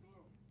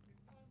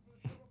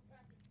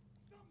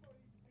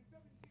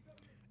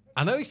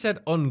 I know he said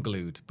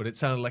unglued, but it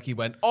sounded like he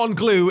went, on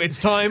glue, it's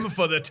time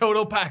for the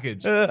total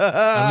package.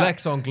 And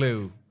Lex on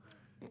glue.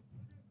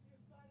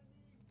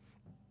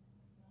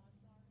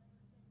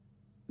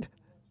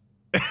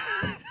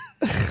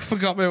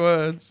 Forgot my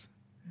words.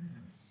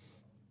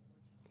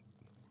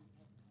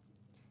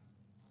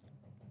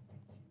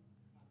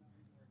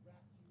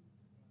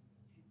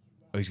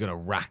 Oh, he's going to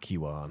rack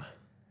you on.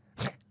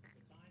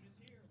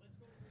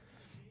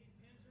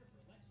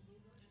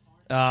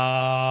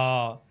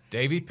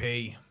 Davey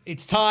P.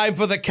 It's time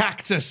for the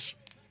cactus.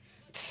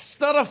 It's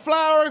not a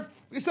flower.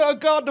 It's not a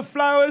garden of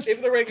flowers.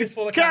 If the ring is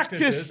full of cactus.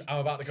 cactuses, I'm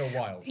about to go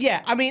wild.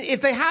 Yeah, I mean,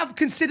 if they have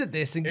considered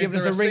this and given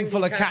us a ring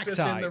full of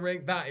cacti. In the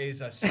ring? That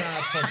is a sad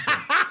pumpkin.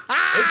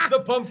 It's the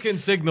pumpkin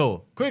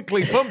signal.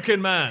 Quickly,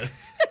 pumpkin man.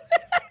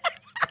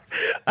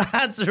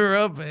 That's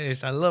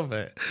rubbish. I love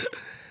it.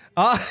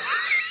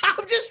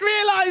 I've just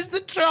realised the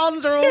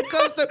Trons are all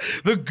custom.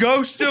 The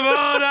ghost of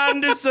Arn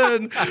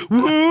Anderson.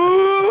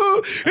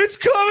 Woo! It's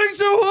coming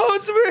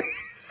towards me.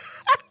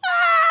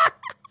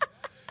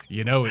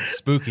 You know it's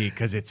spooky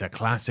because it's a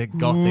classic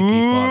gothic-y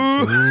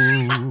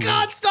font. I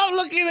can't stop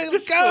looking at the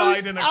ghost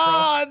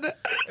Arn.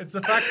 It's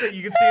the fact that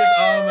you can see his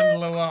arm and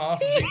lower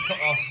half being cut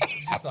off.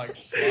 Just like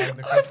sliding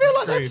across I feel the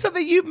like that's screen.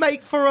 something you'd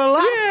make for a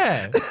laugh.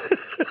 Yeah.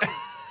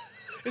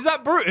 Is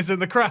that Brutus in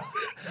the crowd?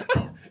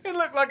 It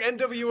looked like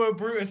NWO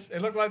Brutus.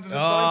 It looked like the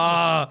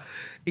disciple.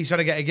 He's trying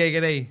to get a gig,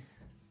 isn't he?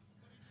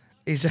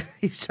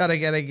 He's trying to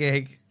get a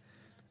gig.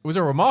 It was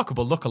a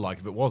remarkable lookalike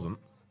if it wasn't.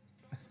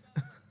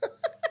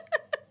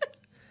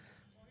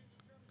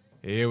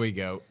 Here we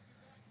go.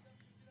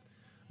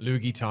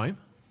 Loogie time.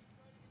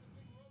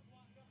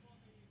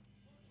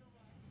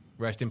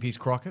 Rest in peace,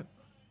 Crockett.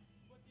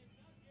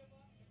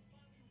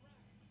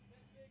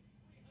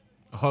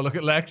 Oh, look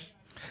at Lex.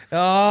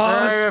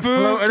 Oh, spooky.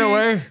 Floating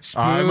away.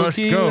 Spooky I must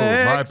go.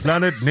 Lex. My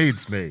planet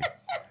needs me.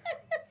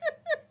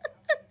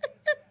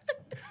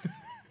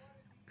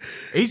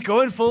 He's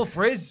going full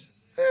frizz.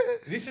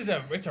 It's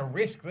a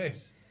risk,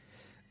 this.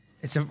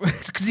 It's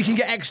because you can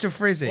get extra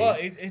frizzy. Well,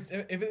 if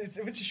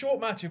it's a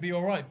short match, it'll be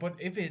all right. But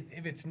if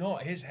it's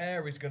not, his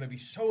hair is going to be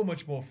so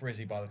much more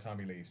frizzy by the time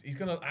he leaves. He's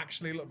going to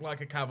actually look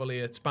like a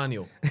Cavalier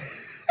Spaniel.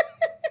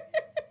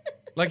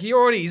 Like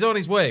he's on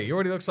his way. He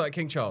already looks like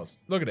King Charles.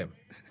 Look at him.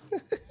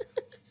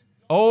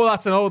 Oh,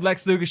 that's an old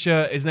Lex Luger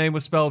shirt. His name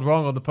was spelled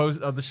wrong on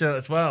the shirt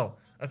as well.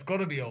 That's got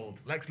to be old.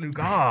 Lex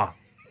Luger.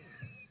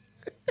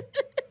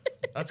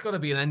 That's got to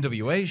be an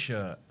NWA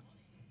shirt.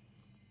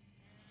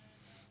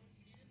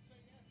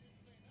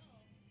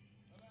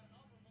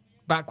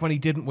 Back when he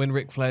didn't win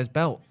Ric Flair's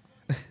belt.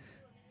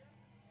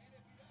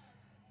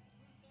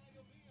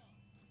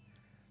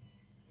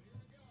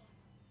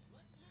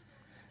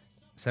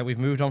 So we've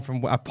moved on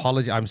from.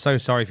 Apology. I'm so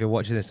sorry if you're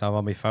watching this. I'm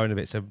on my phone a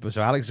bit. So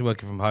Alex is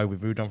working from home.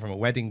 We've moved on from a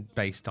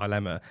wedding-based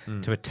dilemma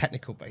to a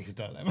technical-based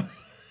dilemma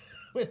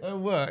with her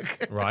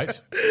work. Right.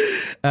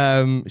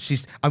 I'm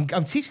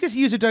teaching her to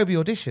use Adobe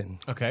Audition.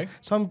 Okay.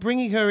 So I'm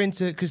bringing her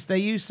into because they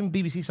use some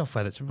BBC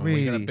software that's Are really.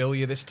 we going to bill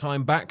you this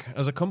time back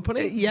as a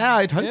company? Yeah,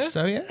 I'd hope Yeah?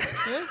 so. Yeah.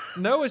 Yeah?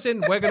 No, as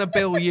in we're going to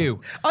bill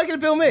you. Are you going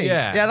to bill me?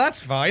 Yeah. Yeah,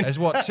 that's fine. As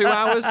what, 2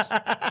 hours?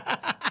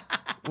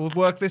 We'll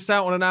work this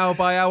out on an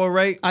hour-by-hour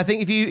rate. I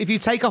think if you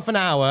take off an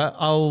hour,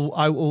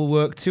 I will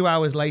work 2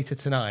 hours later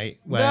tonight.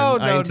 When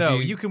No.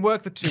 You can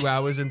work the 2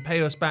 hours and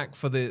pay us back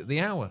for the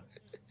hour.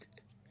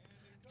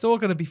 It's all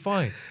going to be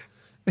fine.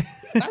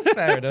 That's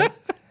fair enough.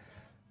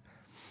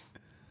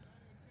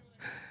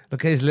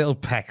 Look at his little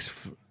pecs.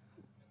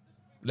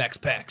 Lex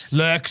Pex.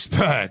 Lex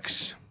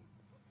pecs.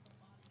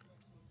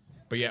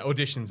 But yeah,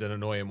 audition's an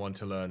annoying one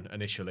to learn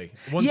initially.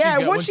 Once Yeah,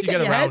 you once you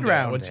get your head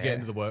around once you get it.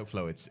 into the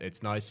workflow,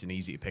 it's nice and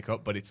easy to pick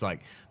up. But it's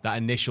like that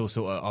initial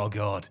sort of, oh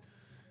God.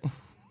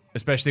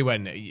 Especially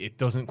when it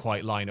doesn't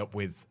quite line up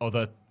with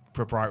other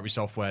proprietary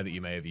software that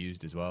you may have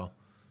used as well.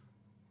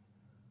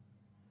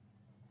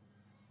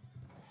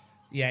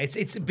 Yeah,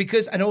 it's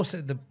because, and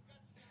also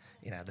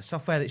the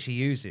software that she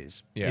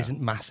uses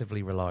isn't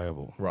massively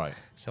reliable. Right.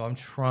 So I'm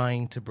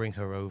trying to bring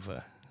her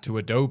over to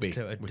Adobe,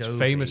 which is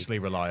famously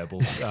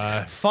reliable.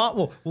 far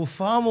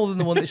more than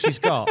the one that she's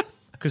got.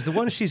 Because the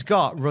one she's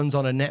got runs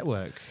on a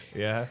network.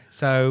 Yeah.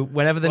 So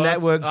whenever the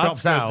network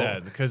drops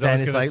out, because I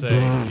was going to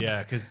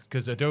say,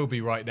 because Adobe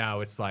right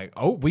now, it's like,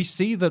 oh, we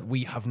see that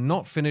we have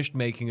not finished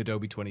making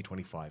Adobe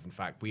 2025. In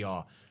fact, we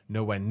are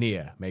nowhere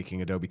near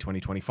making Adobe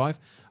 2025.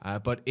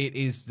 But it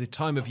is the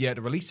time of year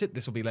to release it.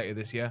 This will be later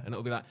this year, and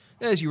it'll be like,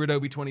 there's your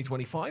Adobe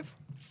 2025.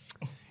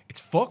 It's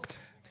fucked.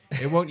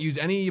 It won't use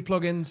any of your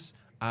plugins.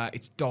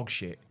 It's dog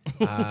shit.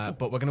 But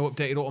we're going to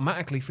update it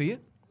automatically for you,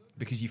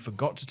 because you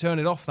forgot to turn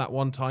it off that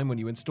one time when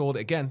you installed it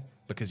again,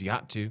 because you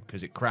had to,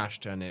 because it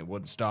crashed and it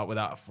wouldn't start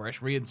without a fresh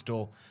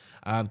reinstall.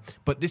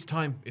 But this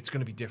time, it's going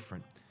to be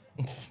different.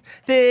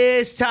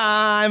 This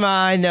time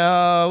I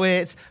know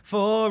it's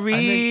for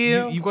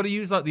real. You've got to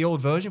use like the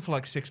old version for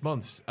like 6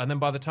 months, and then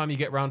by the time you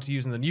get around to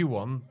using the new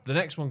one, the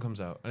next one comes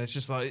out, and it's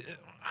just like...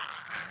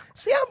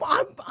 See,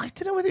 I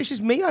don't know whether it's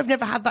just me. I've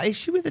never had that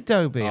issue with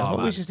Adobe. I've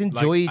always just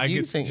enjoyed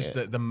using it. It's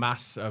just the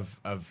mass of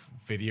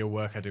video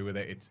work I do with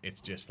it.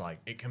 It's just like,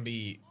 it can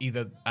be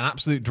either an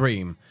absolute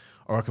dream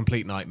or a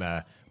complete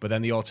nightmare. But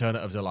then the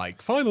alternatives are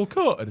like Final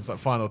Cut, and it's like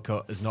Final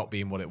Cut has not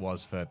been what it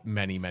was for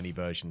many, many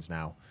versions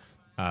now.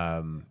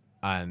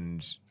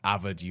 And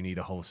Avid, you need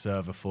a whole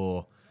server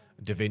for.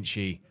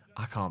 DaVinci,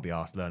 I can't be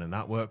asked learning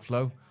that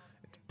workflow.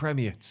 It's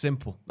Premiere, it's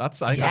simple. That's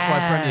why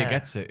Premiere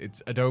gets it.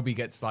 It's Adobe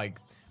gets like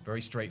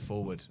very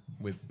straightforward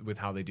with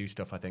how they do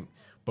stuff, I think,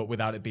 but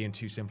without it being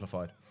too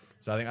simplified.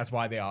 So I think that's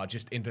why they are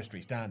just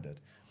industry standard.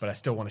 But I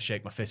still want to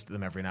shake my fist at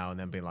them every now and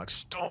then, being like,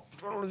 stop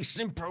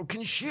releasing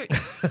broken shit.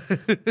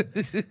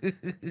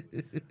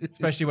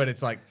 Especially when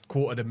it's like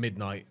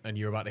 1:45 and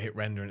you're about to hit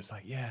render, and it's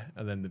like, yeah,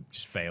 and then it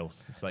just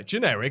fails. It's like,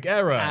 generic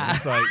error. And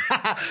it's like...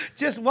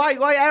 just why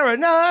error?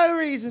 No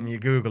reason. And you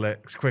Google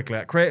it quickly,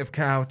 like, Creative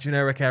Cow,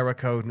 generic error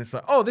code, and it's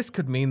like, oh, this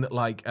could mean that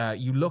like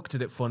you looked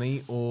at it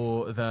funny,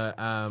 or that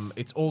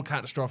it's all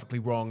catastrophically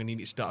wrong and you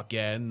need to start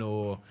again,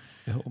 or...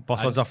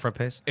 Boss Man's off for a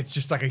piss. It's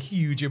just like a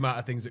huge amount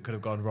of things that could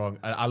have gone wrong.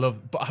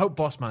 But I hope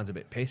Boss Man's a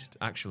bit pissed,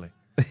 actually.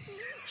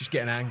 Just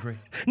getting angry.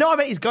 No, I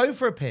mean, he's going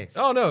for a piss.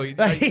 Oh, no.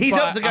 He's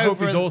up to go I hope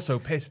he's also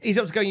pissed. He's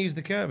up to go and use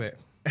the Kermit.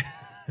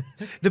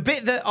 The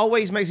bit that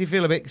always makes me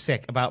feel a bit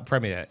sick about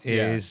Premiere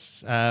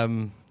is...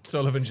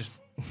 Sullivan just...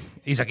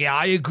 He's like, yeah,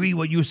 I agree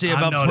what you say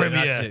about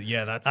Premiere. That's it.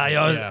 Yeah, that's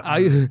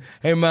it.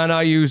 Hey, man,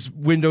 I use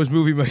Windows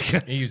Movie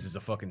Maker. He uses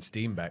a fucking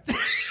Steam Deck.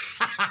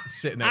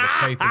 Sitting there with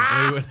tape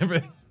and glue and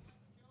everything.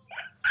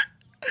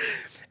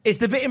 It's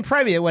the bit in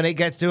Premiere when it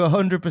gets to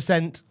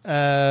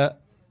 100%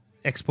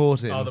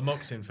 exporting. Oh, the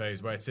muxin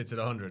phase where it sits at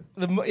 100.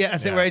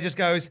 That's it, where it just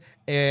goes,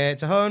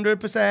 it's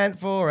 100%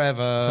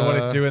 forever. So what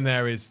it's doing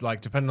there is,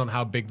 like, depending on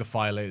how big the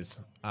file is,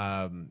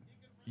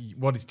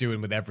 what it's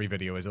doing with every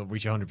video is it'll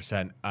reach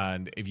 100%,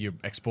 and if you're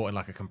exporting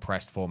like a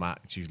compressed format,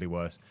 it's usually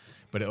worse.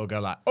 But it'll go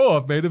like, oh,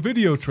 I've made a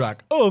video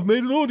track. Oh, I've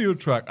made an audio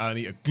track. I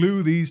need to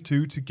glue these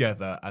two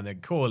together and then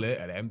call it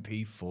an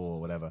MP4 or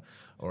whatever,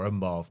 or a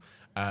MOV.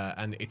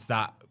 And it's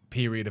that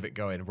period of it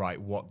going,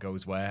 right, what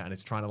goes where, and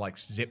it's trying to like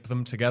zip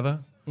them together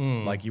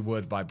like you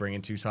would by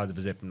bringing two sides of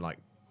a zip and like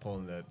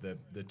pulling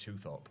the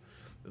tooth up.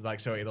 Like,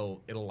 so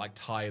it'll like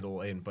tie it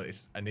all in, but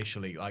it's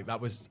initially like,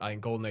 that was in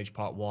Golden Age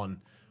Part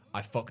 1.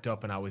 I fucked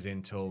up and I was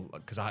in till,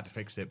 because I had to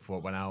fix it before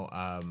it went out.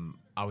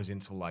 I was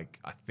until like,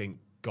 I think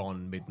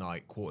gone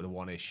midnight,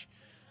 1:45-ish,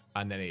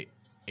 and then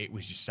it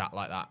was just sat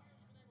like that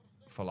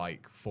for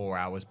like 4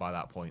 hours by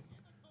that point.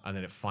 And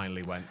then it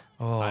finally went,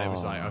 and it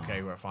was like,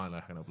 okay, well, finally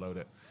I can upload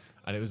it.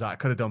 And it was like, I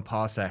could have done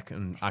Parsec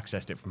and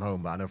accessed it from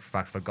home, but I know for a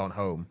fact if I'd gone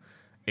home,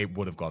 it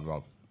would have gone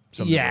wrong.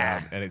 Something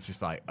around, and it's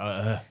just like,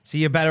 So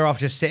you're better off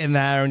just sitting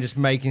there and just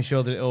making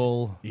sure that it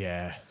all...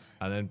 Yeah.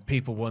 And then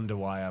people wonder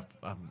why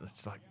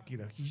it's like, you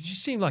know, you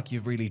just seem like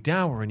you're really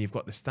dour and you've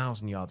got this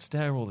 1,000-yard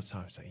stare all the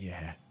time. It's like,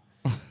 yeah,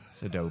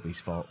 it's Adobe's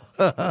fault.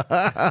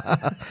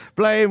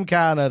 Blame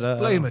Canada.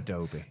 Blame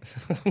Adobe.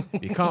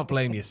 You can't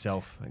blame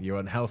yourself and your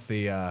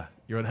unhealthy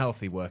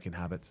working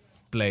habits.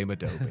 Blame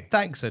Adobe.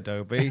 Thanks,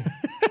 Adobe.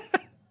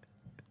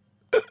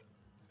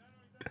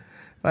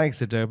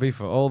 Thanks, Adobe,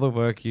 for all the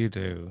work you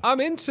do.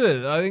 I'm into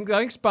it. I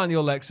think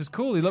Spaniel Lex is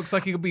cool. He looks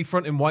like he could be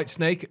fronting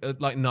Whitesnake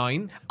at like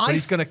 9, but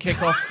he's going to kick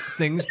off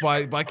things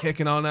by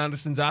kicking Arn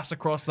Anderson's ass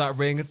across that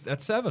ring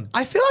at 7.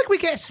 I feel like we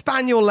get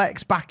Spaniel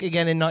Lex back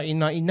again in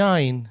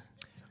 1999.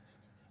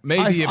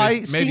 Maybe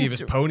if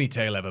his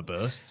ponytail ever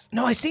bursts.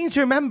 No, I seem to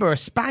remember a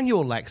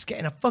Spaniel Lex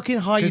getting a fucking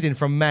hiding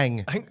from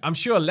Meng. I'm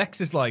sure Lex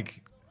is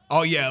like,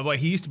 oh yeah, well,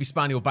 he used to be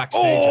Spaniel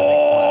backstage, I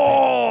think.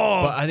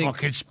 But I think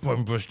fucking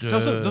Spumbuster.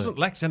 Doesn't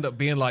Lex end up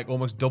being like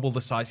almost double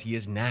the size he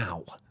is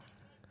now?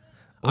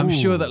 I'm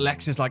sure that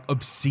Lex is like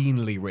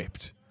obscenely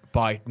ripped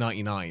by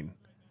 99.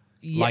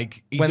 Yeah,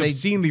 like, he's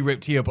obscenely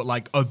ripped here, but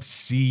like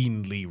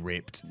obscenely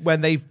ripped.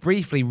 When they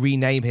briefly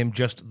rename him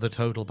just the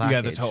Total Package. Yeah,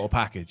 the Total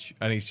Package.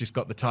 And he's just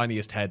got the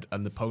tiniest head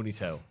and the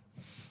ponytail.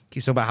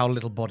 Keeps talking about how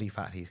little body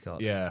fat he's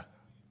got. Yeah.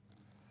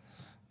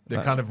 They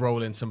kind of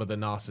roll in some of the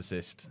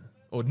narcissist,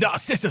 or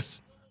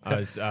Narcissus,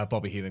 as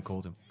Bobby Heenan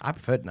called him. I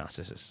preferred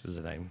Narcissus as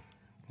a name.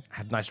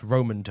 Had nice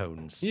Roman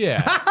tones.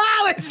 Yeah.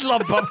 I just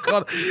love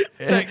popcorn.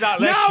 Take that,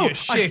 Lex, you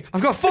shit.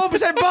 I've got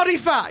 4% body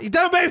fat. You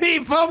don't make me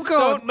eat popcorn.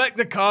 Don't make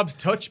the carbs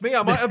touch me.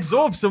 I might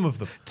absorb some of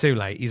them. Too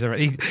late. He's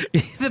already.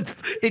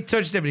 It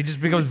touched him and he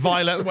just becomes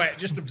Violet. Sweat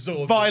just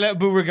absorbs. Violet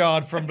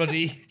Beauregard from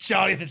bloody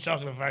Charlie the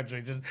Chocolate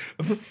Factory. Just.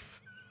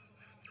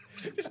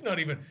 It's not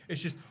even.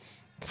 It's just.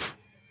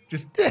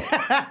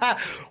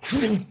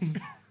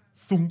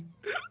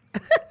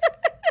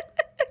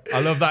 I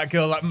love that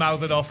girl like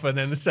mouthing off, and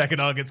then the second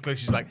arm gets close.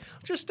 She's like,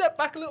 "Just step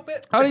back a little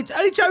bit." Only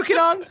joking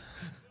on.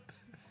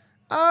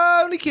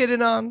 Only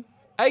kidding on.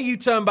 Hey, you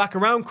turn back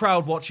around,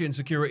 crowd watching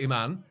security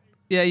man.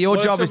 Yeah, your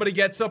What job if somebody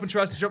gets up and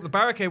tries to jump the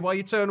barricade while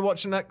you turn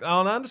watching that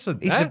Arn Anderson?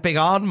 He's a big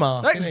arm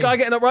mark. This guy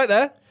getting up right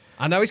there.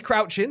 I know he's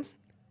crouching,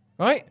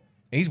 right?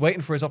 He's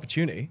waiting for his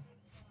opportunity.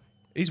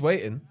 He's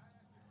waiting.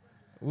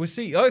 We'll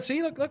see. Oh,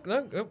 see, look.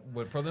 No,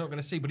 we're probably not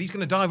going to see, but he's going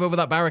to dive over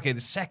that barricade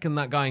the second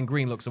that guy in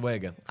green looks away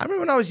again. I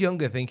remember when I was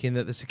younger thinking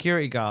that the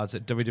security guards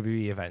at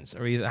WWE events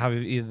are have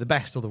either the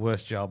best or the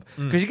worst job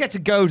because you get to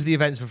go to the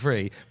events for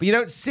free, but you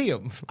don't see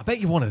them. I bet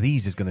you one of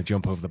these is going to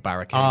jump over the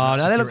barricade. Oh,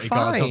 no, they look Guard's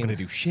not fine. going to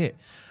do shit.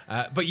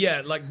 But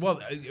yeah,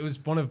 it was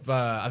one of,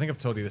 I think I've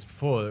told you this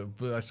before,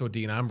 but I saw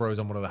Dean Ambrose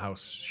on one of the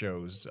house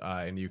shows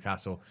in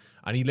Newcastle,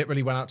 and he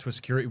literally went out to a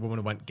security woman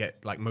and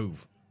went,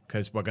 move,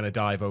 because we're going to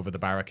dive over the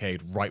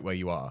barricade right where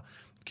you are.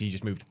 Can you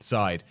just move to the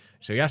side?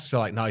 So he asks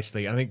her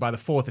nicely, and I think by the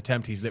fourth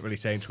attempt, he's literally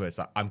saying to her, it's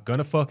like, I'm going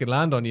to fucking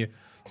land on you.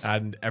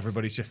 And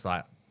everybody's just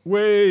like,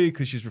 way,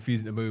 because she's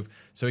refusing to move.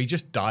 So he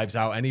just dives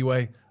out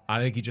anyway. I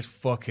think he just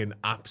fucking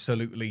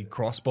absolutely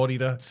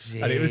crossbodied her.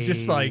 Jeez. And it was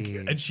just like,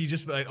 and she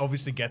just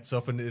obviously gets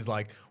up and is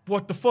like,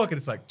 what the fuck? And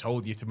it's like,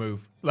 told you to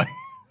move. Like,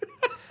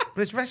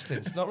 but it's wrestling,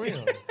 it's not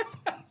real.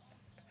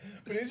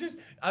 But it's just,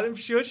 and I'm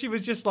sure she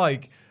was just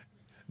like,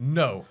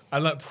 no.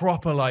 And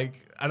proper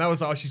and I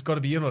was like, oh, she's got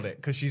to be in on it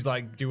because she's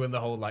doing the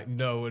whole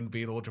no and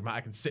being all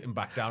dramatic and sitting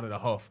back down in a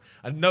huff.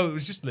 And no, it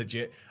was just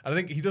legit. And I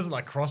think he doesn't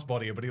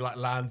crossbody her, but he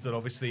lands and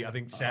obviously I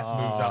think Seth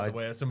moves out of the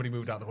way or somebody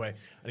moved out of the way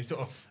and he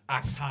sort of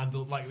axe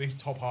handle his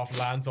top half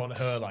lands on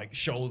her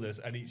shoulders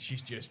and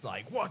she's just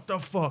what the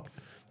fuck?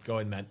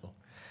 Going mental.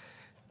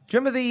 Do you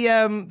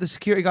remember the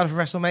security guard for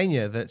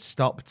WrestleMania that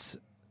stopped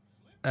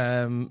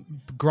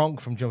Gronk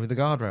from jumping the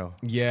guardrail?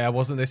 Yeah,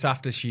 wasn't this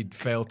after she'd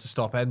failed to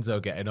stop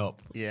Enzo getting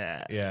up?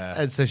 Yeah. Yeah.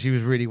 And so she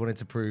was really wanting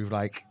to prove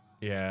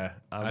yeah.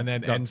 And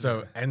then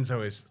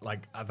Enzo is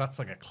that's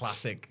a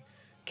classic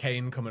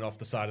Kane coming off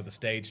the side of the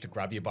stage to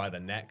grab you by the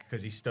neck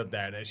because he stood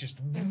there and it's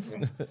just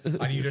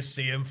and you just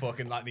see him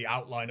fucking the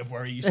outline of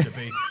where he used to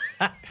be.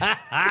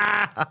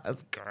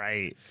 That's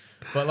great.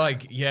 But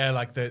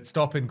the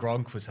stopping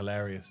Gronk was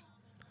hilarious.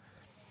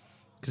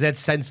 Because they'd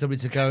send somebody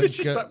to go. It's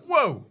just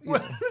whoa.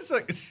 Yeah.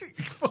 It's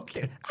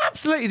fucking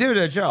absolutely doing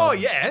her job. Oh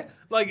yeah,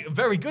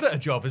 very good at a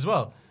job as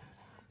well.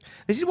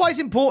 This is why it's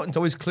important to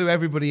always clue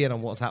everybody in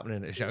on what's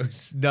happening at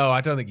shows. No,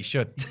 I don't think you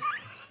should.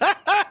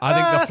 I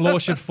think the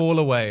floor should fall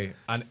away,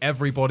 and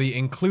everybody,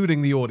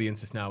 including the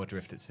audience, is now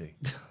adrift at sea.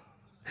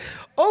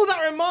 Oh,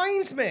 that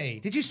reminds me.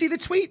 Did you see the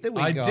tweet that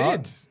we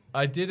got?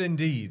 I did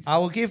indeed. I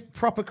will give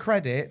proper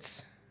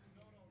credit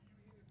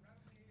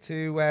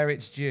to where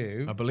it's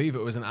due. I believe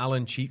it was an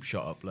Alan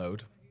Cheapshot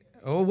upload.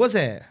 Oh, was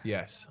it?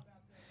 Yes.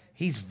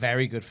 He's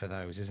very good for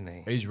those, isn't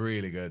he? He's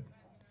really good.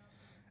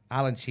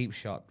 Alan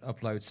Cheapshot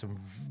uploads some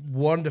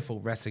wonderful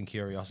wrestling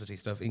curiosity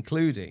stuff,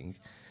 including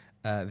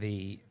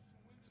the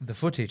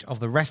footage of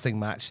the wrestling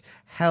match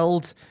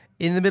held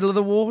in the middle of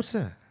the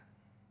water.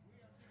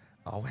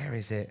 Oh, where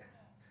is it?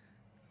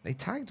 They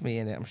tagged me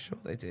in it. I'm sure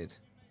they did.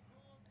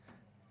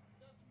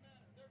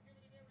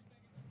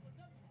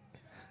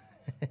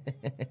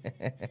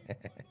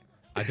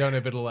 I don't know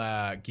if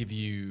it'll give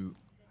you,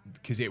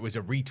 because it was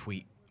a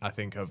retweet, I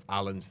think, of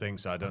Alan's thing.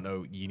 So I don't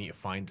know. You need to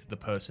find the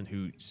person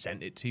who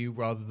sent it to you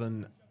rather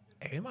than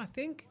him, I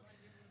think.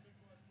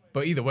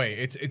 But either way,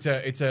 it's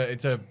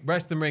a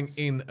wrestling ring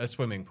in a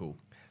swimming pool.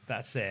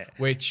 That's it.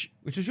 Which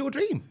was your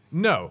dream?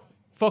 No,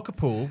 fuck a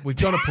pool. We've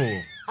done a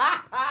pool,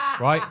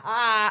 right?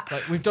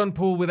 We've done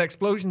pool with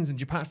explosions in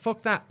Japan.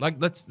 Fuck that.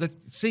 Let's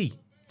see.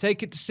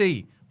 Take it to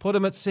sea. Put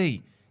them at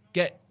sea.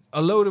 Get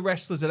a load of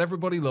wrestlers that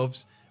everybody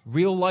loves.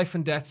 Real life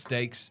and death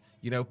stakes.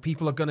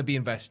 People are going to be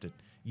invested.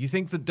 You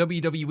think that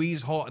WWE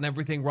is hot and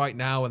everything right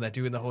now and they're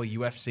doing the whole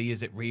UFC,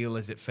 is it real,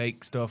 is it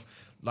fake stuff?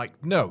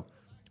 no.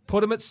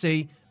 Put them at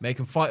sea, make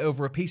them fight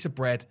over a piece of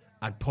bread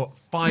and put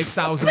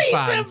 5,000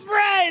 fans.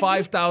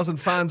 5,000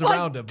 fans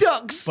around them.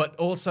 Ducks. But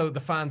also the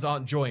fans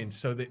aren't joined.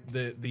 So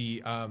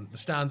the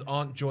stands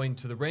aren't joined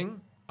to the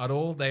ring at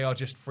all. They are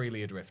just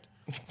freely adrift.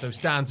 So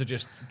stands are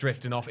just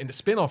drifting off into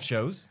spin-off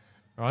shows,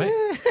 right?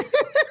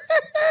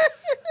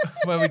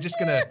 Where we're just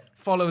going to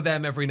follow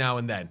them every now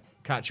and then.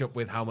 Catch up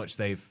with how much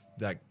they've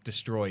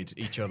destroyed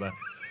each other.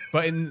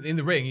 But in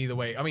the ring, either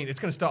way, I mean, it's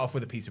going to start off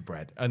with a piece of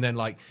bread. And then,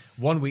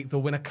 1 week,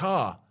 they'll win a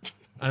car.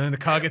 And then the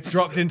car gets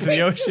dropped into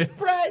the ocean. Piece of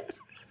bread!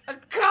 A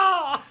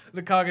car!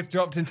 The car gets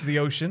dropped into the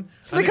ocean.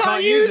 So they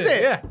can't use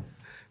it? Yeah.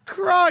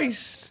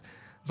 Christ.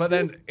 But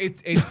then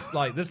it's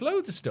like, there's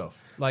loads of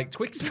stuff. Like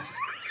Twixes.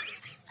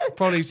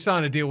 Probably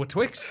trying to deal with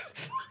Twix.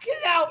 Fucking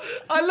hell.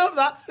 I love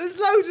that. There's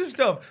loads of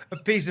stuff. A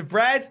piece of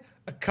bread,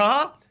 a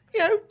car,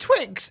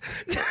 Twix.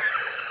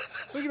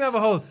 We can have a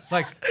whole,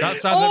 like, that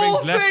side of the All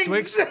ring's left things.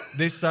 Twix,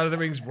 this side of the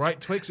ring's right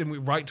Twix, and we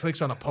right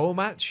Twix on a pole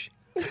match.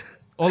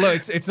 Although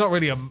it's not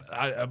really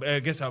I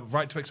guess a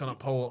right Twix on a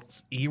pole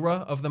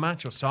era of the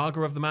match or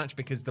saga of the match,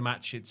 because the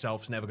match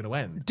itself's never going to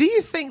end. Do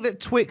you think that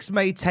Twix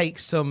may take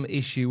some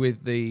issue with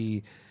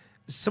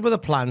some of the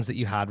plans that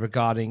you had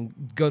regarding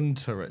gun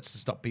turrets to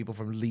stop people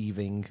from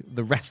leaving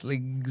the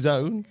wrestling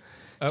zone?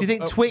 Do you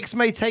think Twix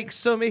may take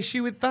some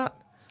issue with that?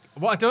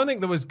 Well, I don't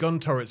think there was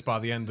gun turrets by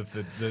the end of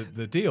the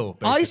deal.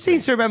 Basically. I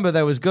seem to remember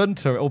there was gun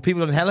turret or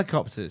people on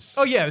helicopters.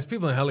 Oh yeah, there's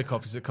people in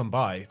helicopters that come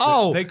by.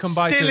 Oh, they come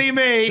by silly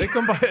me! They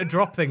come by to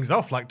drop things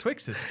off like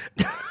Twixes.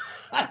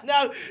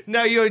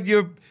 No,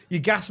 you're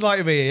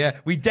gaslighting me. Yeah,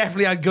 we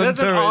definitely had gun There's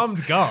turrets. an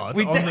armed guard.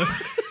 I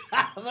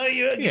thought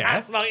you were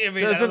gaslighting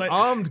me. There's an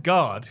armed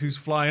guard who's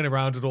flying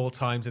around at all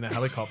times in a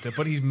helicopter,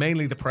 but he's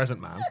mainly the present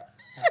man.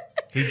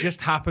 He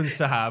just happens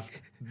to have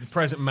the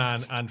present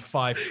man and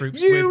 5 troops.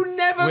 You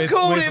never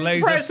called him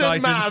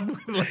present man.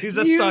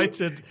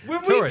 Laser-sighted.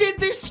 When turrets. we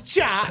did this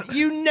chat,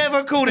 you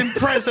never called him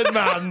present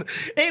man.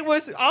 It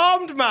was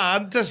armed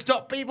man to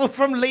stop people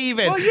from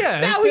leaving. Well,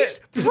 yeah. Now he's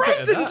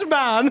present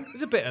man.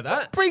 There's a bit of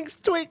that. Brings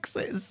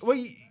Twixes.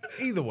 Well,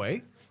 either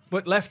way.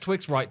 But left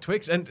Twix, right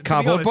Twix, and to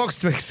Cardboard be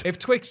honest, box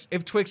Twix.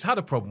 If Twix had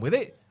a problem with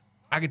it,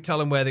 I could tell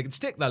them where they could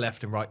stick their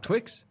left and right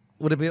Twix.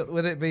 Would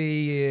it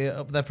be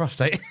up their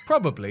prostate?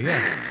 Probably,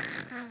 yeah.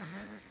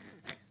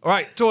 All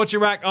right, torture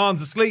rack.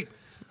 Arn's asleep.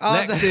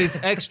 Lex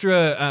is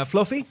extra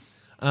fluffy,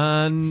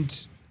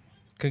 and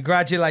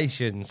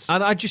congratulations.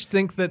 And I just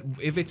think that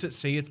if it's at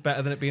sea, it's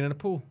better than it being in a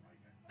pool.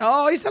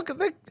 Oh, he's not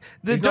going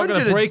He's not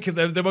going to break it.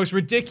 The most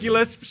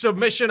ridiculous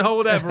submission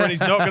hold ever, and he's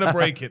not going to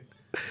break it.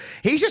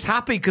 He's just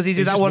happy because he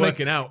did that one.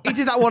 Working out. He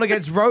did that one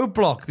against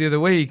Roadblock the other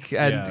week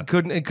and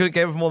couldn't get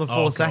it for more than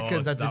 4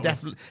 seconds. Had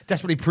to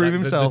desperately prove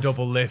himself. The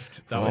double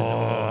lift. That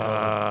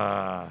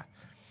was.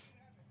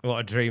 What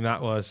a dream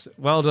that was.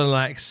 Well done,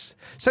 Lex.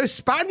 So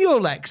Spaniel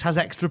Lex has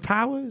extra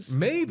powers.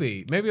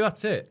 Maybe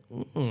that's it.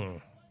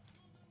 Mm-mm.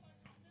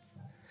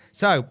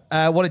 So,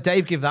 what did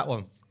Dave give that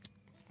one?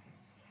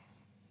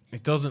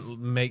 It doesn't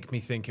make me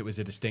think it was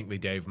a distinctly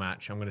Dave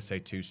match. I'm going to say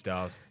 2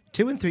 stars.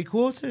 2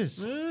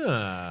 3/4.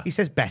 Yeah. He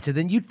says better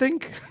than you'd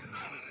think,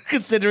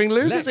 considering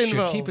Luke's Lex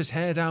involved. should keep his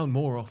hair down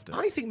more often.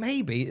 I think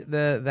maybe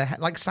the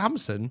like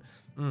Samson,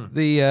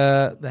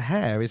 the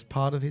hair is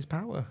part of his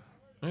power.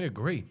 I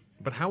agree.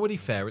 But how would he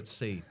fare at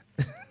sea?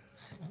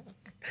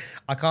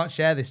 I can't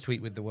share this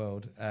tweet with the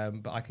world,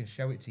 but I can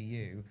show it to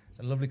you. It's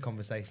a lovely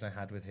conversation I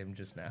had with him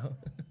just now.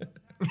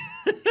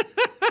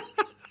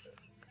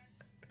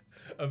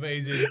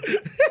 Amazing.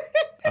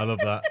 I love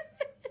that.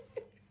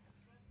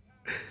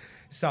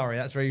 Sorry,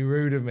 that's very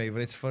rude of me,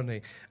 but it's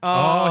funny.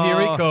 Oh,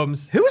 here he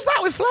comes. Who was that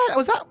with Flair?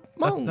 Was that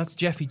Monk? That's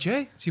Jeffy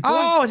J. It's your boy.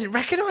 Oh, I didn't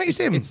recognise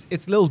him.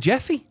 It's Lil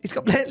Jeffy. He's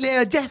got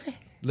little Jeffy.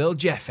 Lil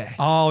Jeffy.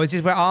 Oh, this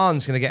is where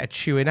Arn's going to get a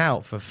chewing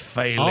out for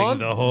failing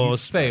the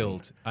horse. You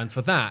failed. And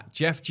for that,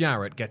 Jeff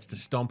Jarrett gets to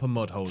stomp a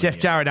mud hole. Jeff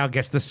Jarrett now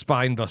gets the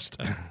spine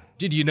buster.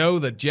 Did you know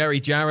that Jerry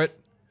Jarrett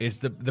is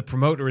the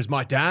promoter is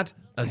my dad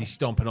as he's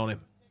stomping on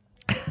him?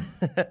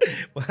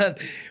 well,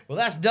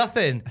 that's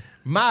nothing.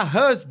 My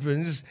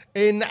husband's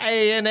in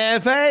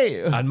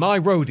ANFA. And my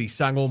roadie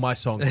sang all my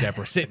songs,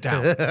 Deborah. Sit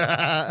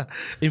down.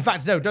 In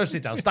fact, no, don't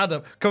sit down. Stand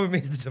up. Come with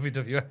me to the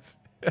WWF.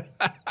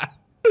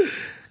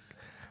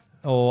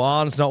 Oh,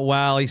 Arn's not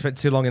well. He spent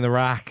too long in the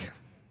rack.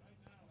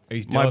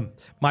 He's done.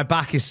 My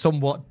back is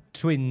somewhat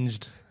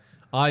twinged.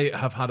 I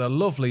have had a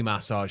lovely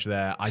massage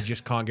there. I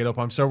just can't get up.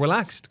 I'm so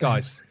relaxed,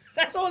 guys.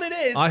 That's all it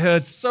is. I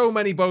heard so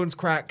many bones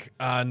crack,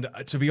 and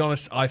to be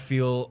honest, I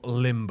feel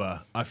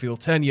limber. I feel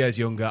 10 years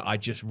younger. I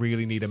just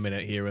really need a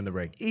minute here in the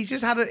ring. He's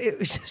just had it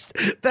was just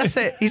that's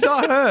it. He's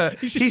not hurt.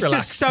 He's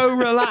just so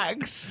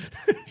relaxed.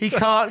 He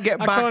can't get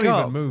back up. I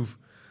can't even move.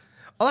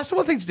 Oh, that's the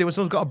one thing to do when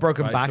someone's got a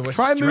broken back. So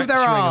try and move their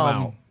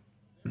arm.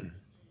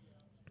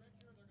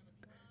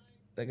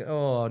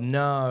 Oh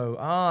no,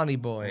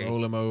 Arnie boy.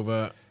 Roll him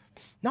over.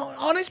 No,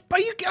 on his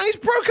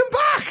broken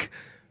back.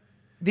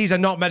 These are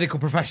not medical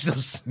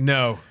professionals.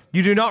 No.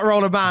 You do not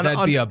roll a man.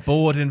 There'd be a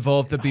board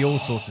involved. There'd be all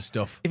sorts of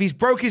stuff. If he's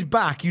broke his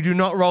back, you do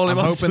not roll him.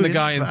 I'm onto hoping the his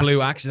guy back. in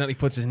blue accidentally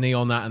puts his knee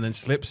on that and then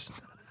slips.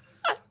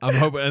 I'm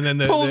hoping, and then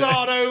pulls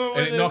on over.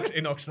 And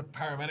it knocks the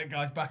paramedic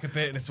guys back a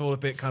bit, and it's all a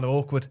bit kind of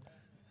awkward.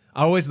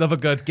 I always love a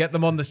good get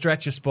them on the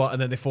stretcher spot,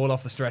 and then they fall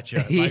off the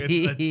stretcher. Like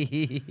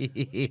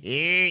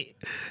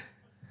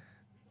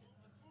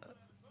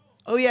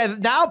Oh yeah,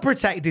 now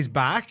protect his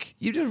back.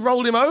 You just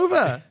rolled him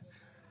over.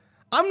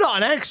 I'm not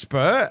an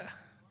expert.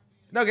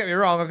 Don't get me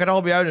wrong. I can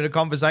hold my own in a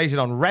conversation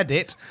on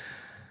Reddit,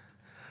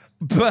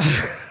 but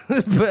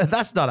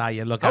that's not how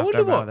you look. I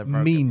after wonder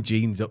what Mean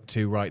Gene's up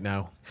to right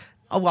now.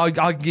 Oh, I'll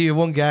give you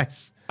one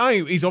guess. I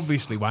mean, he's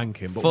obviously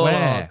wanking, but Full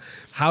where? on.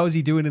 How is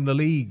he doing in the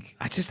league?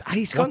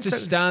 He's gone What's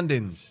his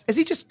standings? Has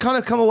he just kind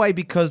of come away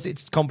because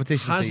it's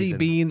competition Has season?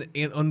 he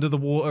been under the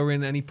water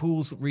in any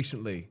pools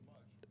recently?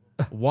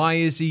 Why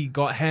has he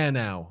got hair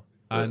now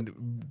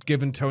and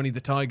given Tony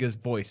the Tiger's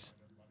voice?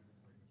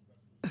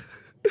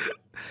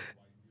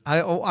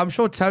 I'm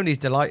sure Tony's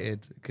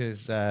delighted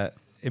because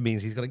it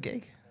means he's got a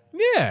gig.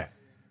 Yeah.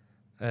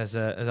 As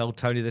old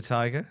Tony the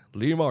Tiger.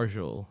 Lee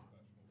Marshall.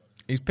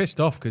 He's pissed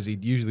off because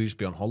he'd usually just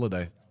be on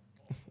holiday.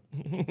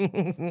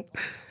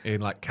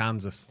 In like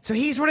Kansas. So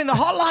he's running the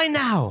hotline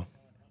now.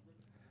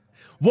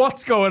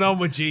 What's going on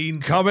with Gene?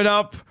 Coming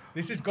up.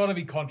 This has got to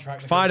be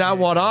contract. Find out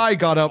what I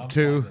got up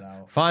to.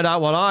 Find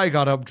out what I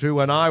got up to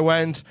when I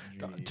went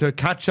to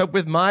catch up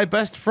with my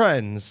best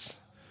friends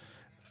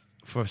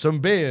for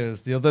some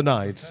beers the other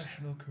night.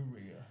 Professional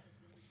career.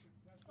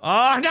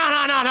 Oh,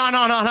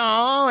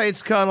 no.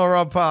 It's Colonel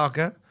Rob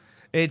Parker.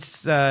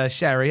 It's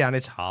Sherry and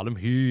it's Harlem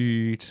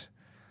Heat.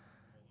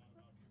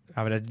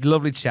 Having a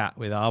lovely chat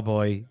with our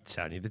boy,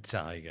 Tony the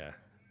Tiger.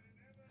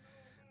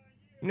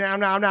 No.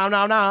 His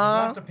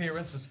last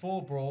appearance was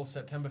Fall Brawl,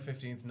 September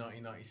 15th,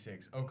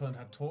 1996. Oakland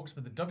had talks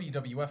with the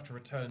WWF to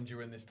return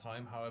during this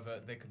time.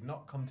 However, they could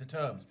not come to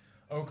terms.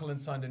 Oakland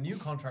signed a new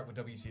contract with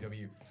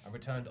WCW and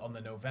returned on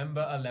the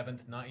November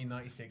 11th,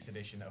 1996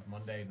 edition of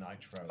Monday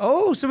Nitro.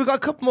 Oh, so we've got a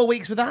couple more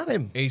weeks without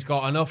him. He's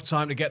got enough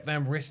time to get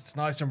them wrists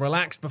nice and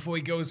relaxed before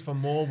he goes for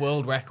more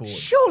world records.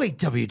 Surely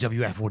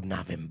WWF wouldn't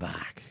have him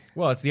back.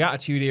 Well, it's the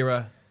Attitude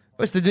Era.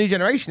 Well, it's the New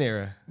Generation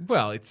era.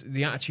 Well, it's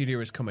the Attitude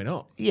Era is coming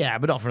up. Yeah,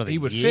 but not for another He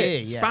would year.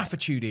 fit. Yeah.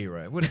 Spaffitude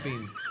Era. It would have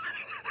been...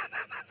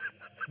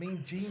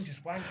 Mean Gene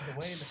just wanking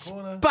away in the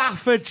corner.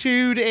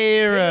 Spaffitude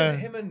era.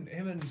 Him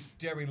and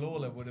Jerry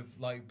Lawler would have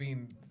like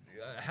been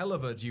a hell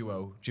of a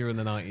duo during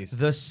the 90s.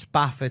 The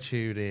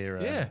Spaffitude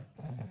era.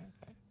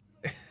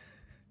 Yeah.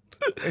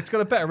 It's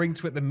got a better ring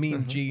to it than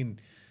Mean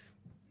Gene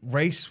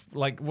race,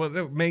 like what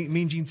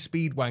Mean Gene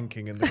speed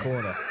wanking in the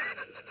corner.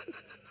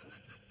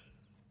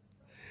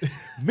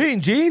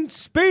 Mean Gene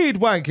speed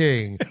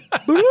wanking.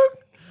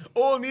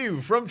 All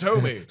new from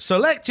Toby.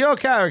 Select your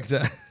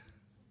character.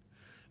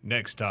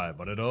 Next time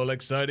on an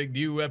all-exciting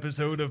new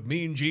episode of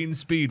Mean Gene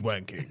Speed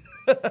Wanking.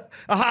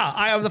 Aha!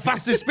 I am the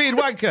fastest speed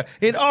wanker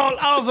in all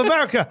of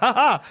America.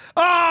 Ha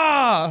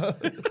ah!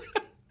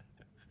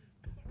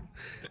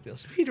 Little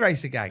speed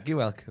racer gang. You're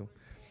welcome.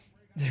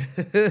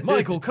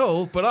 Michael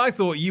Cole, but I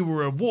thought you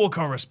were a war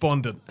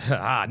correspondent.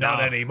 Ah, no.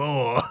 Not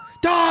anymore.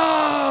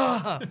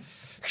 Da!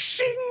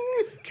 Shing!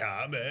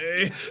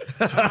 Kame.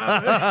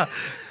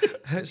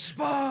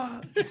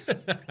 Spot.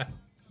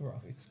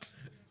 Right.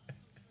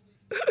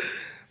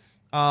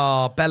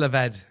 Oh,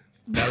 Belaved.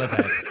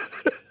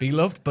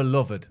 Beloved,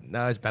 beloved.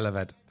 No, it's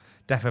Belaved.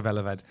 Defo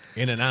Belaved.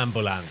 In an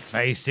ambulance.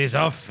 Faces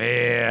of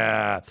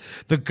Fear.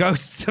 The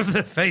ghosts of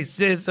the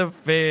Faces of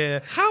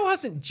Fear. How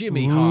hasn't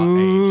Jimmy Hart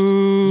aged?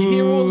 You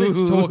hear all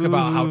this talk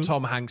about how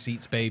Tom Hanks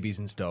eats babies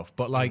and stuff,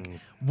 but like,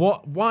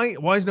 why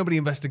is nobody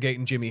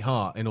investigating Jimmy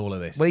Hart in all of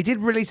this? Well, he did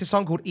release a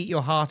song called Eat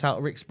Your Heart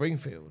Out, Rick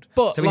Springfield.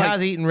 But so he like,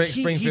 has eaten Rick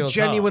Springfield's He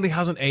genuinely heart.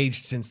 hasn't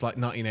aged since like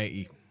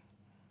 1980.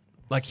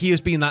 Like, he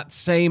has been that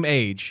same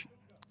age.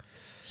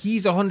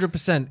 He's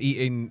 100%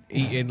 eating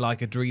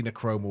like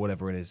adrenochrome or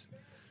whatever it is.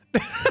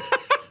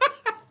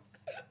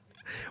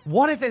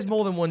 What if there's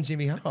more than one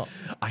Jimmy Hart?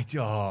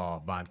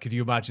 Oh, man. Could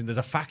you imagine? There's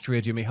a factory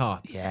of Jimmy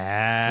Harts.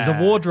 Yeah. There's a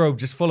wardrobe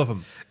just full of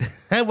them.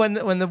 when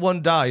the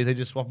one dies, they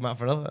just swap him out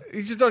for another.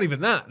 It's just not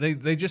even that.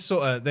 They just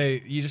sort of,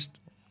 you just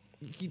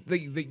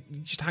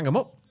hang them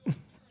up.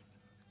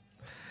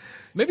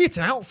 Maybe it's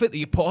an outfit that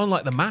you put on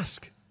like the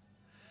mask.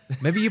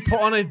 Maybe you put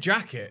on a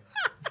jacket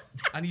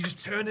and you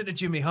just turn into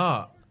Jimmy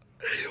Hart.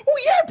 Oh,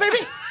 yeah,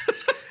 baby.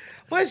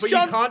 Where's But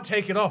John? you can't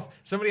take it off.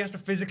 Somebody has to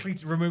physically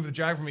remove the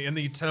jag from you, and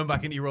then you turn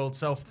back into your old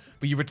self,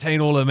 but you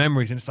retain all the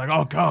memories, and it's like,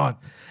 oh, God.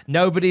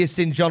 Nobody has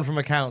seen John from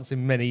accounts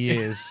in many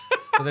years.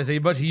 So there's a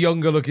much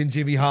younger-looking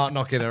Jimmy Hart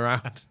knocking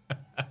around.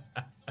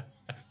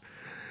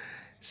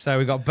 So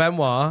we got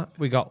Benoit,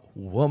 we got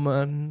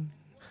Woman.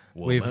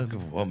 We've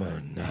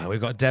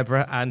got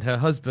Deborah and her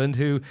husband,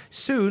 who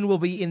soon will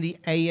be in the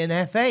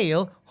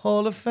ANFL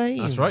Hall of Fame.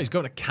 That's right. He's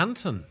going to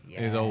Canton.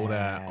 His old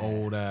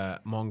Mongo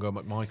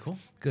McMichael.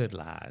 Good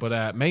lad.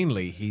 But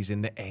mainly, he's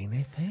in the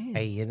ANFL.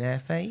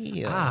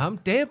 ANFL. I'm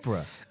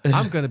Deborah.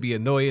 I'm going to be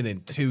annoying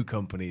in 2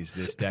 companies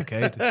this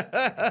decade.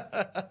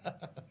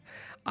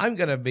 I'm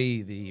going to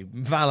be the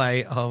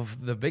valet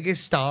of the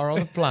biggest star on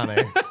the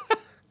planet.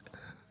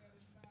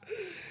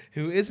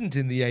 Who isn't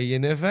in the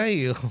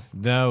ANFL.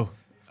 No.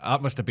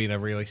 That must have been a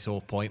really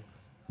sore point.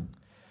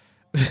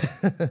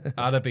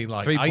 I'd have been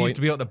like, I used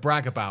to be able to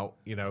brag about,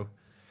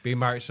 being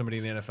married to somebody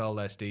in the NFL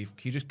there, Steve.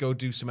 Can you just go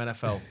do some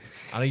NFL?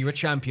 I know you're a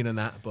champion in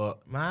that, but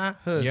my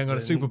husband you ain't got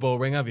a Super Bowl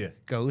ring, have you?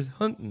 Goes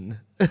hunting.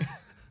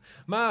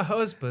 My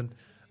husband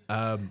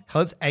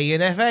hunts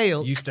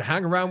ANFL. Used to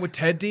hang around with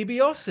Ted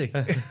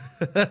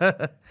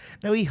DiBiase.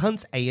 No, he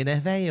hunts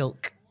ANFL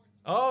elk.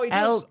 Oh, he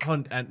does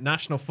hunt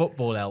National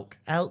Football elk.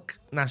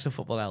 National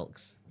Football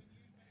elks.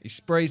 He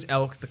sprays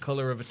elk the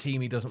colour of a team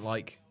he doesn't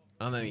like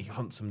And then he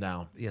hunts them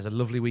down. He has a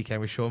lovely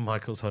weekend with Shawn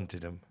Michaels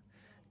hunting him.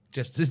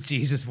 Just as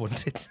Jesus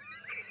wanted.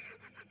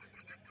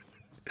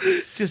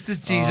 Just as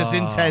Jesus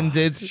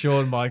intended.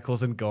 Shawn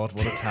Michaels and God,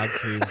 what a tag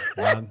team,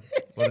 man.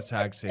 What a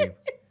tag team.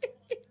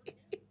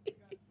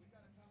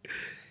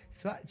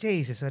 It's like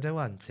Jesus I'd have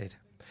wanted.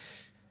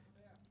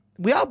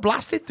 We are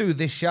blasted through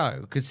this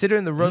show,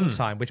 considering the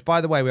runtime, which,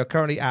 by the way, we are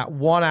currently at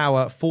 1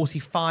 hour,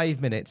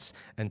 45 minutes,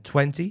 and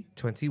 20,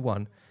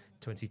 21,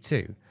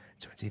 22,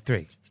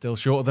 23. Still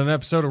shorter than an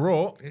episode of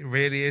Raw. It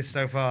really is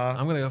so far.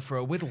 I'm going to go for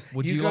a whittle.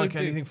 Would you like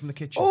anything from the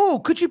kitchen?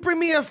 Oh, could you bring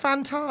me a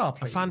Fantar,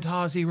 please? A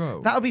Fantar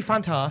Zero. That would be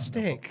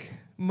fantastic.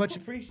 Much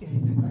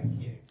appreciated.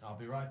 Thank you. I'll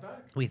be right back.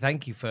 We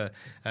thank you for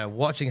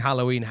watching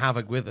Halloween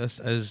Havoc with us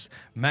as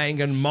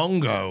Mang and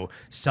Mongo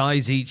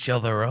size each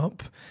other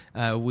up.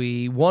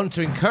 We want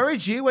to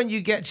encourage you, when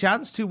you get a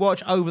chance, to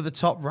watch Over the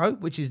Top Rope,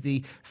 which is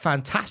the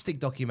fantastic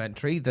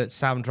documentary that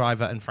Sam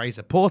Driver and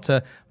Fraser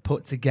Porter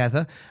put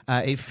together.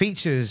 It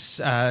features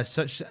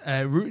such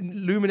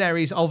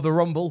luminaries of the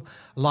Rumble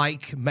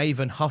like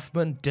Maven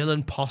Huffman,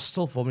 Dylan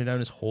Postel, formerly known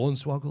as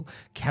Hornswoggle,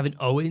 Kevin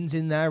Owens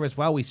in there as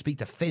well. We speak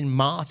to Finn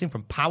Martin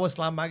from Power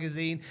Slam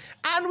magazine,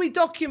 and we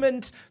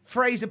document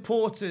Fraser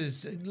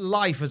Porter's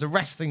life as a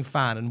wrestling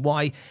fan and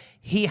why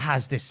he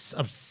has this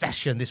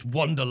obsession, this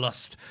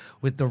wanderlust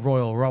with the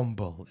Royal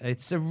Rumble.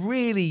 It's a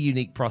really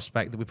unique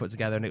prospect that we put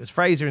together, and it was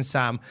Fraser and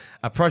Sam,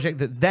 a project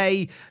that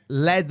they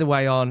led the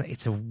way on.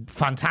 It's a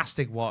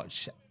fantastic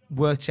watch,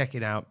 worth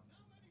checking out.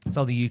 It's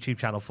on the YouTube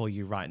channel for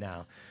you right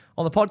now.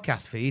 On the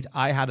podcast feed,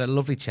 I had a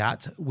lovely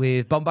chat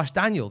with Bombash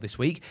Daniel this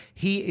week.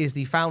 He is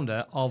the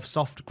founder of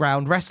Soft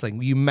Ground Wrestling.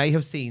 You may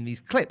have seen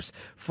these clips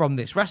from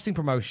this wrestling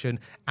promotion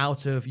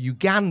out of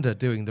Uganda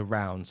doing the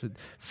rounds with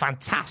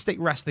fantastic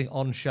wrestling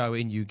on show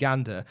in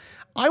Uganda.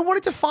 I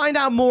wanted to find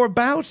out more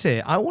about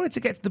it. I wanted to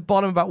get to the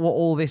bottom about what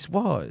all this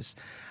was.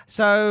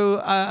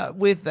 So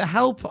with the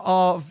help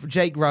of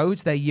Jake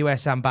Rhodes, their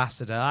US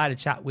ambassador, I had a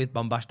chat with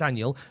Bombash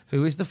Daniel,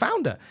 who is the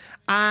founder.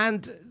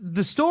 And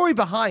the story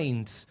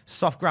behind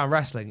Soft Ground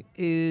Wrestling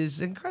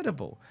is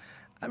incredible.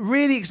 I'm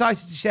really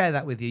excited to share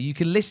that with you. You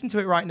can listen to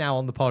it right now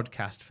on the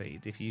podcast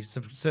feed. If you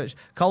search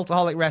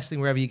Cultaholic Wrestling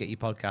wherever you get your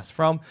podcasts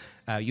from,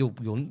 you'll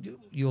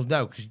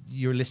know because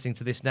you're listening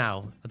to this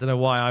now. I don't know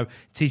why I'm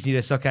teaching you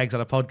to suck eggs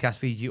on a podcast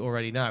feed you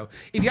already know.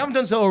 If you haven't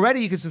done so already,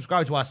 you can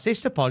subscribe to our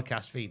sister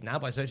podcast feed now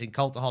by searching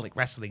Cultaholic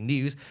Wrestling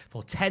News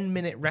for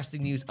 10-minute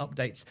wrestling news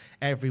updates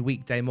every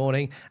weekday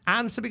morning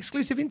and some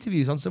exclusive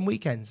interviews on some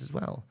weekends as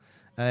well.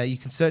 You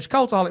can search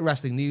Cultaholic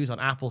Wrestling News on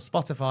Apple,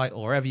 Spotify,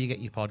 or wherever you get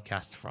your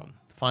podcasts from.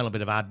 Final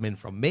bit of admin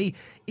from me.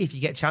 If you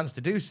get a chance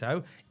to do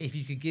so, if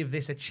you could give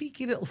this a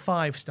cheeky little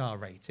 5-star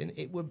rating,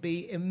 it would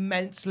be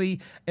immensely,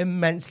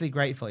 immensely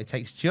grateful. It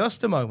takes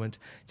just a moment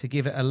to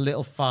give it a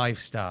little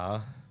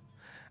 5-star,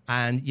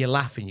 and you're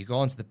laughing. You go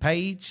onto the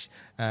page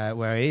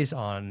where it is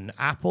on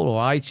Apple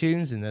or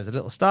iTunes, and there's a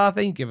little star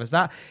thing. Give us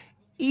that.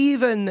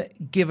 Even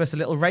give us a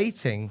little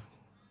rating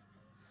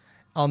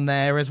on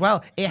there as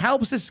well. It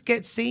helps us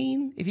get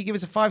seen. If you give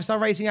us a 5-star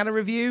rating and a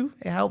review,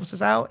 it helps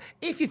us out.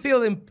 If you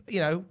feel,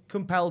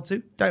 compelled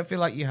to, don't feel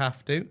like you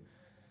have to.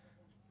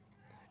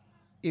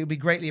 It would be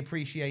greatly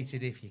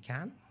appreciated if you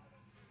can.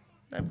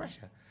 No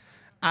pressure.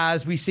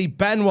 As we see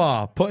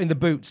Benoit putting the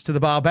boots to the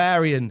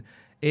Barbarian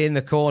in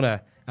the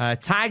corner.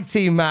 Tag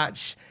team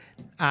match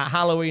at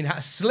Halloween.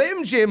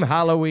 Slim Jim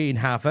Halloween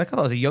Havoc. I thought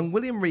there was a young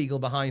William Regal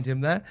behind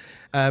him there.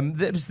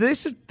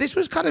 This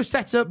was kind of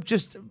set up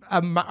just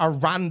a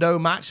rando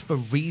match for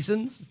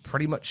reasons.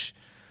 Pretty much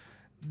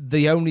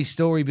the only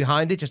story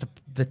behind it. Just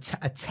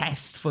a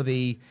test for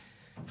the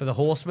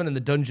Horsemen and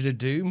the Dungeon of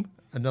Doom.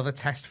 Another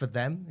test for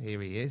them. Here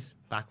he is,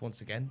 back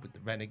once again with the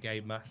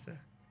Renegade Master.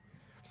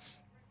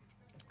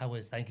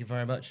 Thank you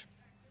very much.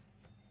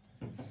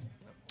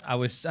 I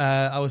was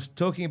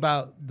talking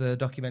about the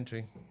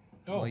documentary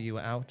while you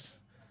were out.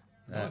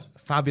 Nice.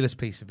 Fabulous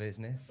piece of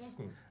business.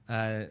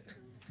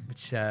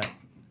 Which,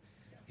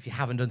 if you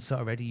haven't done so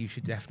already, you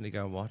should definitely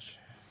go and watch.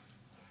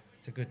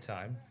 It's a good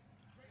time.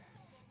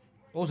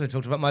 Also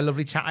talked about my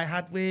lovely chat I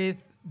had with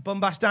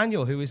Bombash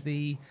Daniel, who is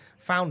the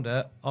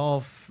founder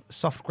of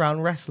Soft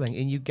Ground Wrestling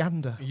in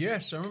Uganda.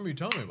 Yes, I remember you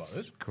telling me about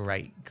this.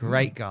 Great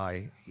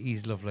guy.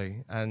 He's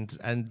lovely and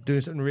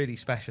doing something really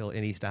special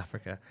in East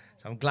Africa.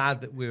 So I'm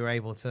glad that we were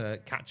able to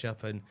catch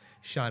up and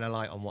shine a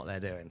light on what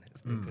they're doing.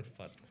 It's been good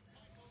fun.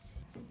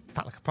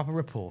 Felt like a proper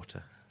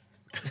reporter.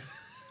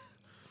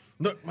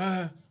 Look,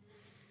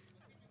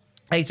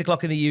 8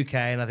 o'clock in the UK,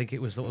 and I think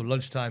it was sort of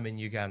lunchtime in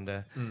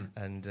Uganda,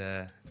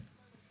 and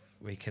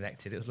we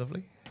connected. It was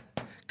lovely.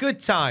 Good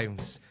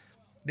times.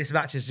 This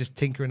match is just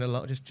tinkering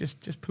along,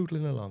 just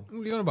poodling along.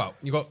 What are you on about?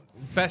 You got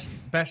best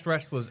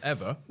wrestlers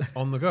ever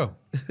on the go.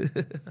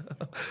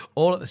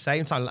 All at the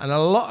same time, and a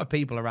lot of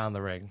people around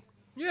the ring.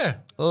 Yeah.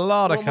 A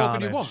lot of What more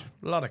carnage. could you want?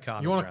 A lot of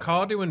carnage. You want a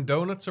car doing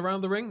donuts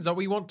around the ring? Is that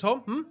what you want,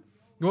 Tom?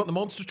 You want the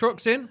monster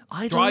trucks in?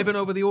 I'd driving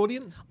over the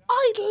audience?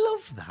 I'd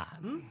love that.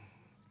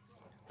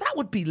 That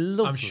would be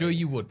lovely. I'm sure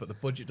you would, but the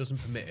budget doesn't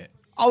permit it.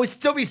 Oh, it's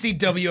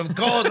WCW, of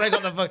course. They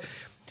got the fuck.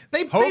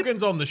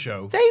 Hogan's on the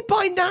show. They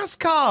buy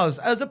NASCARs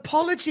as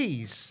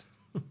apologies.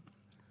 Of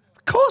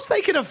course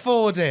they can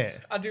afford it.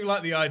 I do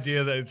like the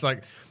idea that it's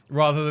like,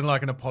 rather than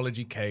like an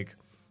apology cake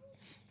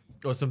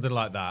or something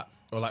like that,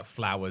 or like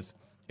flowers,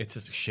 it's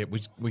just shit.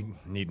 We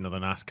need another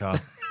NASCAR.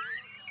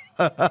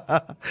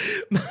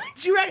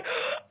 Do you reckon?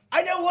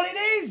 I know what it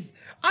is.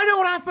 I know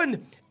what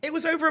happened. It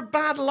was over a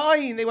bad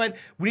line. They went,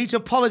 we need to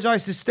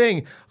apologise to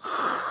Sting.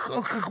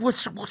 What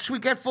should we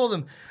get for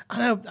them? I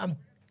know.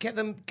 Get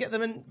them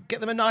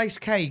a nice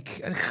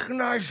cake.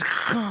 Nice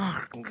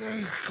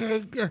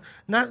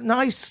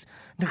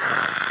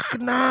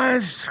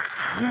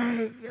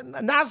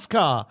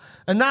NASCAR.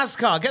 A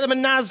NASCAR. Get them a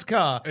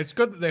NASCAR. It's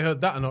good that they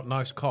heard that and not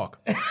nice cock.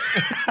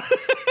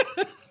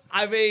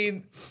 I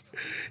mean,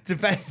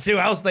 depends who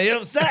else they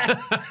upset.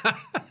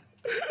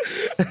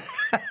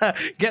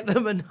 Get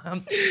them a...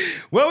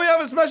 Well, we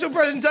have a special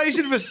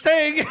presentation for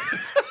Sting.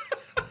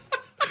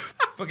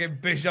 Fucking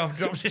Bischoff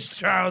drops his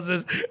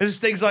trousers and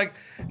Sting's like,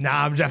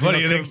 nah, I'm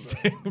definitely... What do you think,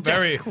 Sting?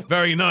 Very,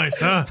 very nice,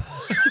 huh?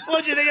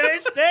 What do you think of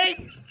this,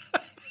 Sting?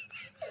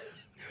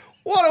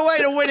 What a way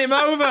to win him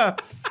over.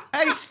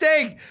 Hey,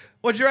 Sting,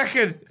 what do you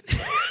reckon?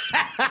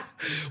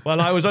 Well,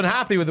 I was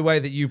unhappy with the way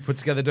that you put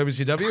together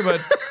WCW, but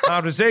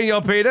after seeing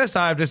your penis,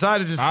 I've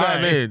decided to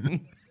step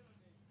in.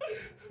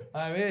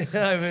 I'm in.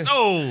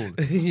 Sold.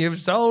 You've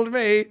sold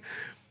me.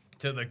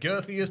 To the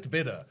girthiest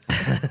bidder.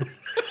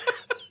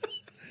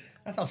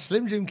 That's how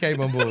Slim Jim came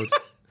on board.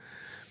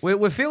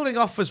 We're fielding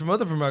offers from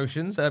other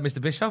promotions.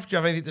 Mr. Bischoff, do you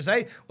have anything to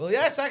say? Well,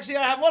 yes, actually,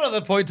 I have one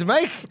other point to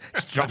make.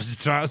 Just drops his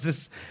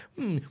trousers.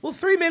 Will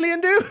 3 million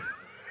do?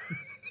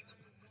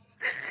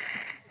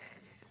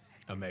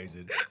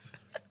 Amazing.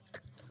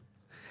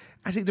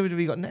 I think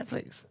WWE got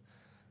Netflix.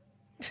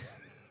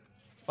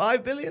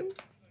 5 billion?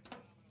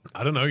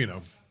 I don't know, you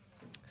know.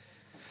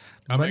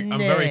 I'm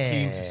very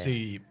keen to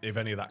see if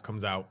any of that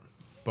comes out.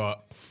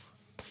 But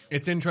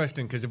it's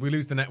interesting because if we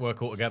lose the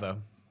network altogether,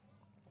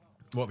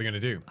 what are they going to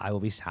do? I will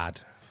be sad.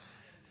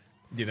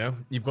 You know,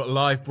 you've got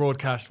live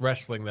broadcast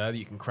wrestling there that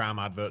you can cram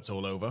adverts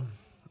all over.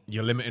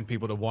 You're limiting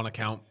people to one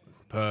account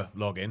per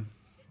login.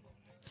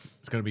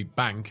 It's going to be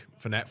bank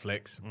for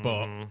Netflix,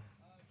 but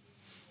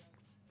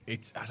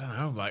it's, I don't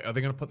know, like, are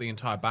they going to put the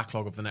entire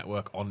backlog of the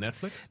network on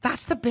Netflix?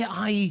 That's the bit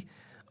I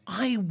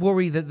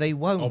worry that they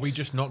won't. Are we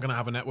just not going to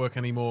have a network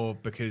anymore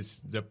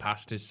because the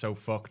past is so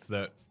fucked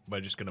that we're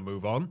just going to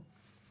move on?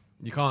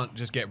 You can't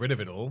just get rid of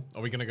it all.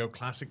 Are we going to go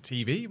classic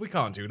TV? We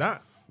can't do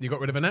that. You got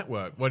rid of a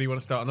network. Why do you want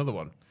to start another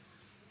one?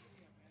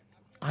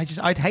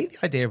 I'd hate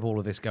the idea of all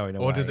of this going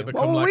away. Or does it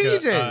become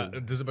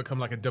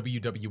like a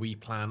WWE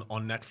plan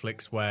on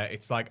Netflix where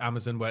it's like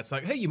Amazon, where it's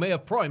like, hey, you may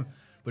have Prime,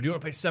 but do you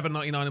want to pay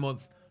 $7.99 a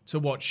month to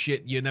watch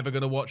shit you're never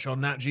going to watch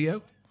on Nat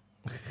Geo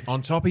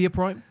on top of your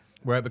Prime,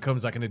 where it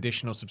becomes like an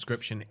additional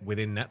subscription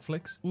within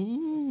Netflix?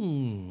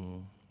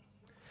 Ooh,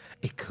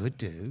 it could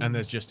do. And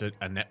there's just a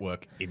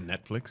network in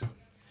Netflix.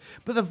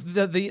 But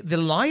the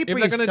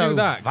library if they're going to do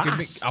that,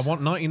 vast. I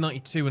want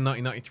 1992 and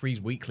 1993's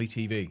weekly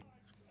TV.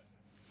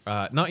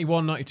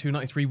 91, 92,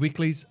 93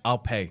 weeklies, I'll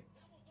pay.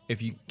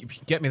 If you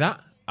get me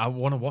that, I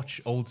want to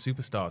watch old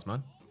superstars,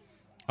 man.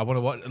 I want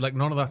to watch, like,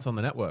 none of that's on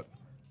the network.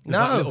 There's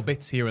like little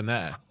bits here and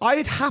there.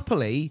 I'd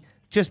happily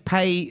just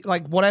pay,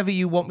 like, whatever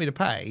you want me to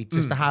pay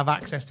just to have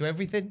access to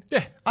everything.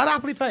 Yeah. I'd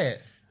happily pay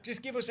it.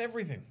 Just give us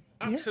everything.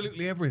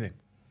 Absolutely everything.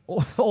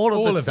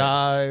 All of the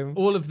time.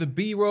 All of the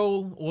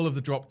B-roll, all of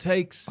the drop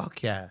takes.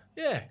 Fuck yeah.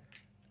 Yeah.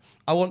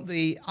 I want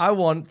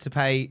to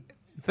pay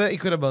 30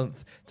 quid a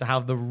month to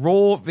have the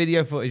raw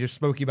video footage of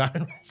Smoky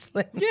Mountain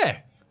Wrestling. Yeah.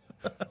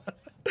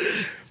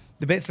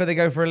 The bits where they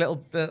go for a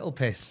little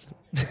piss.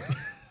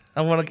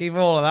 I want to keep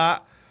all of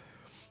that.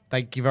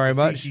 Thank you very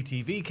much.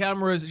 CCTV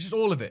cameras, it's just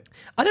all of it.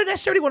 I don't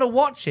necessarily want to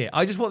watch it.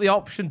 I just want the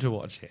option to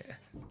watch it.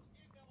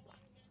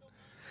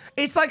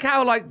 It's like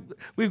how, like,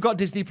 we've got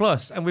Disney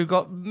Plus and we've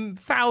got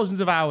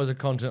thousands of hours of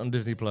content on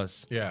Disney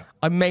Plus. Yeah.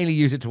 I mainly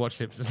use it to watch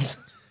Simpsons.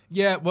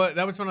 Yeah, well,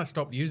 that was when I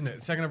stopped using it.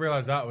 The second I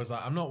realized that, I was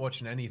like, I'm not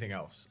watching anything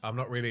else. I'm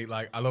not really,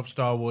 like, I love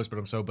Star Wars, but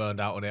I'm so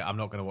burned out on it. I'm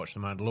not going to watch The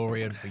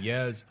Mandalorian for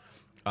years.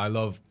 I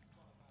love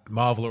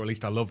Marvel, or at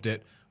least I loved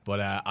it, but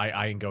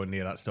I ain't going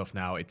near that stuff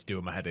now. It's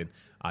doing my head in.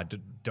 I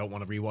don't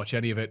want to rewatch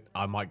any of it.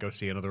 I might go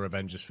see another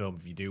Avengers film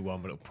if you do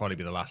one, but it'll probably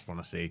be the last one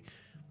I see.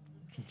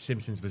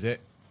 Simpsons was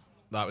it.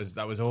 That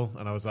was all.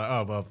 And I was like,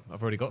 oh, well,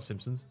 I've already got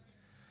Simpsons.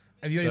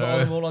 Have you only got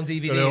them all on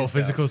DVD? They're all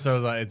physical, so I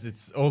was like,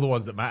 it's all the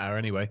ones that matter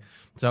anyway.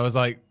 So I was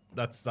like,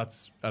 that's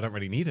I don't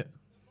really need it.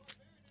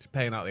 Just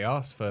paying out the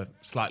arse for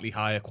slightly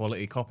higher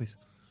quality copies.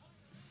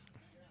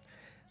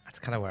 That's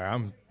kind of where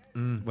I'm.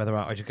 Whether or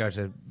not I should go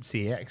to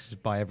CEX,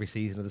 just buy every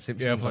season of The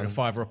Simpsons. Yeah, for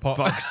like a $5 a pop.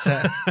 Box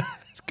set.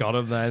 It's got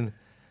them then.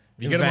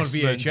 If you get them on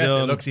VHS,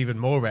 done. it looks even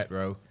more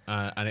retro,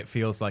 and it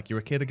feels like you're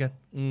a kid again.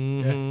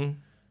 Mm-hmm. Yeah.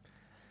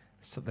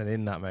 Something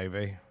in that,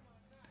 maybe.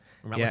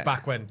 And that was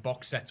back when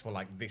box sets were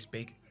like this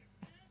big.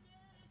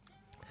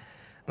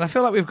 And I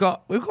feel like we've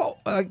got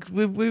like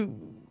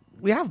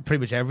we have pretty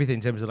much everything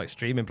in terms of like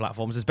streaming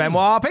platforms. As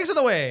Benoit picks of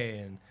the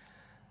win.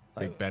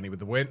 Big Benny with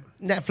the win.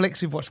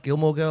 Netflix, we've watched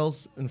Gilmore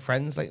Girls and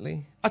Friends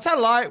lately. I tell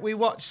a lie, we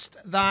watched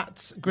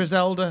that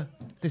Griselda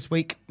this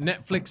week.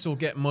 Netflix will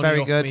get money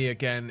off me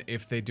again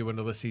if they do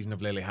another season of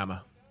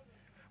Lilyhammer.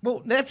 Well,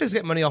 Netflix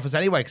get money off us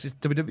anyway because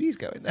WWE's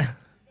going there.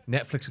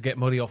 Netflix will get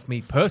money off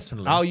me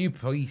personally. Oh, you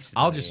please.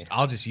 I'll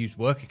just use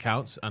work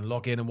accounts and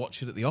log in and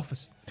watch it at the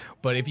office.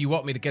 But if you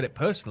want me to get it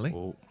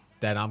personally,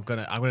 then I'm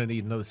gonna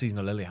need another season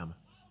of Lilyhammer.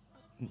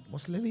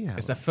 What's Lilyhammer?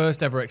 It's their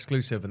first ever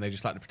exclusive, and they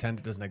just like to pretend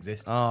it doesn't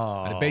exist.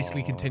 Oh. And it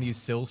basically continues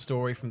Syl's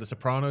story from The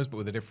Sopranos, but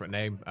with a different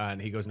name.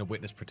 And he goes into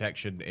witness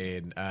protection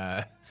in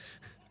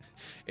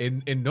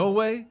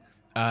Norway,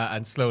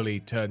 and slowly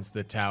turns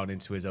the town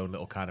into his own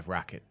little kind of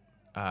racket.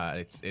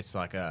 It's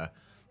like a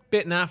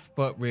bit naff,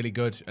 but really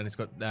good, and it's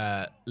got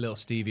little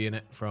Stevie in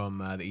it from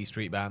the E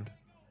Street Band,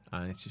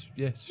 and it's just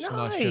nice. A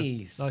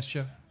nice show. Nice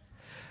show.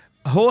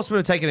 Horsemen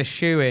have taken a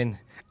shoe in.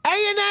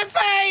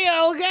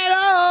 ANFL, get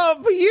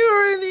up!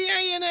 You're in the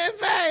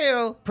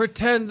ANFL.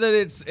 Pretend that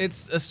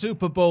it's a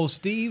Super Bowl,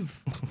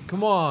 Steve.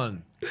 Come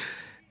on.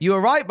 You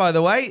were right, by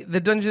the way. The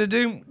Dungeon of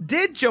Doom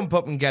did jump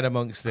up and get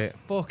amongst it.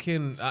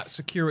 Fucking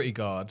security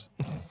guard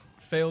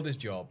failed his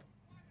job.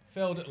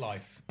 Failed at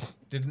life,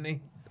 didn't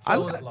he?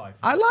 Failed at life.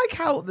 I like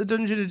how the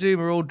Dungeon of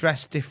Doom are all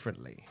dressed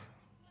differently.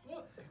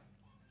 What?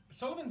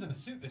 Sullivan's in a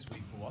suit this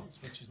week for once,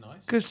 which is nice.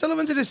 Because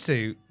Sullivan's in a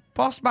suit.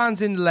 Boss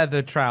Man's in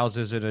leather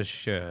trousers and a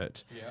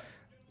shirt. Yeah.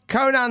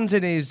 Conan's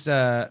in his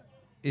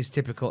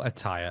typical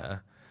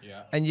attire.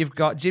 Yeah. And you've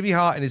got Jimmy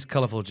Hart in his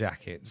colourful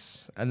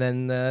jackets. And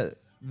then the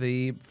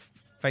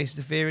Faces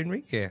of Fear in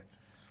ring gear.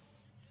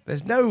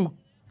 There's no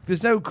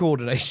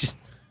coordination.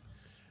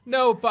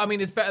 No, but I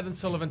mean, it's better than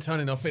Sullivan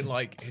turning up in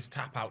like his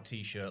tap out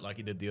T-shirt like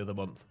he did the other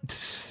month.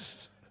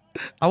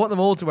 I want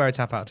them all to wear a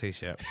tap out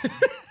T-shirt.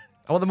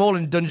 I want them all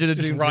in Dungeon of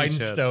Doom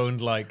T-shirts.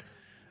 Rhinestoned like.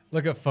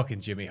 Look at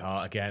fucking Jimmy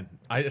Hart again.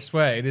 I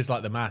swear, it is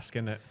like the mask,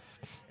 isn't it?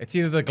 It's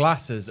either the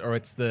glasses or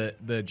it's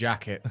the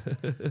jacket.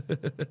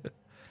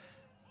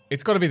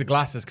 It's got to be the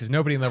glasses because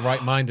nobody in their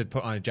right mind would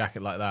put on a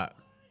jacket like that.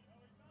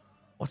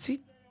 What's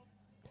he?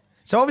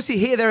 So obviously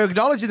here they're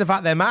acknowledging the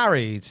fact they're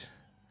married.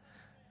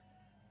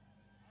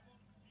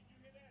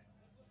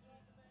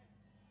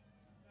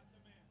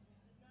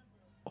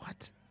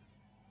 What?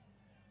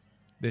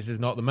 This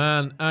is not the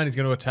man, and he's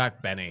going to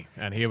attack Benny.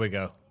 And here we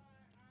go.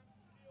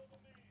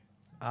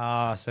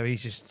 So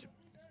he's just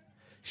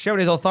showing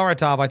his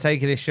authority by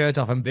taking his shirt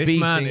off and beating.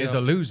 This man is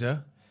a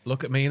loser.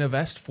 Look at me in a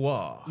vest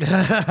foire. Looks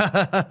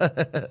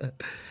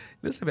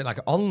a bit like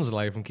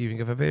Onslow from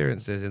Keeping Up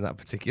Appearances in that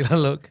particular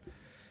look.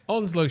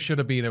 Onslow should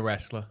have been a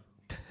wrestler.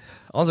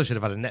 Onslow should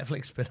have had a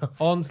Netflix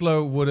spin-off.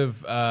 Onslow would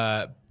have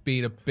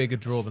been a bigger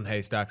draw than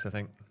Haystacks, I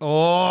think.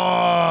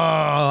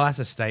 Oh, that's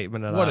a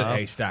statement. What did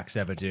Haystacks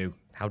ever do?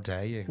 How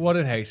dare you? What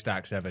did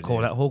Haystacks ever do?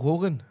 Call out Hulk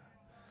Hogan.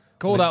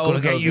 Call that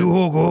Hulk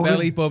Hogan.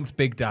 Belly bumped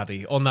Big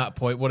Daddy. On that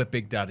point, what did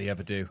Big Daddy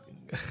ever do?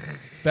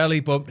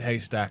 Belly bumped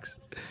Haystacks.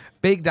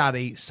 Big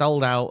Daddy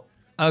sold out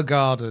a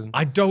garden.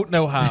 I don't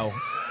know how.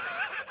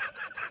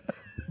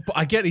 But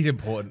I get he's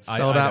important.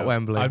 Sold out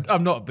Wembley.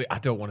 I'm not. I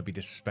don't want to be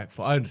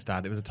disrespectful. I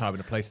understand it was a time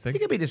and a place thing. You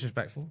can be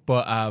disrespectful,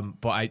 but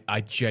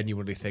I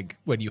genuinely think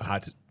when you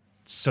had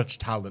such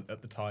talent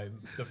at the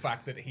time, the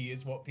fact that he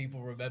is what people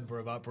remember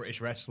about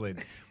British wrestling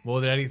more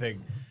than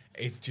anything,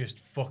 it's just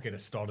fucking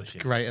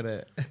astonishing. Great, isn't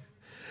it?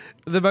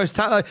 The most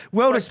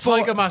world of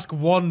sport. Tiger Mask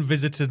 1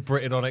 visited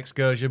Britain on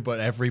excursion, but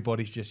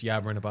everybody's just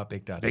yammering about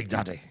Big Daddy. Big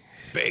Daddy.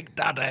 Big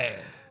Daddy.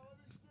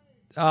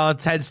 Oh,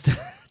 Ted's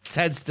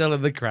still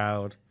in the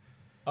crowd.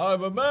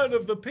 I'm a man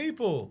of the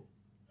people.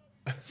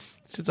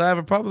 Since I have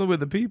a problem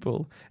with the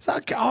people. Is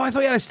that, I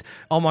thought he had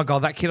oh my God,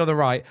 that kid on the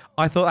right.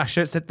 I thought that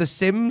shirt said The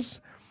Sims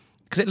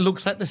because it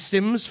looks like the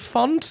Sims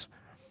font.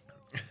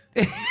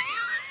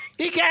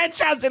 You get a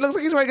chance. It looks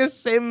like he's wearing a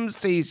Sims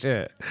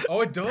t-shirt.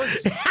 Oh, it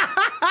does.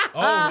 Oh,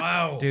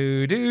 wow.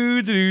 Do,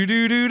 do, do,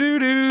 do, do, do,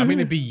 do. I mean,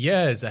 it'd be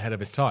years ahead of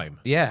his time.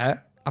 Yeah.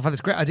 I've had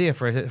this great idea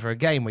for a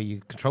game where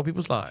you control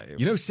people's lives.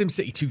 You know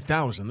SimCity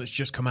 2000 that's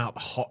just come out,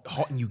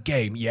 hot new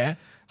game, yeah?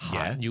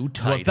 Hot new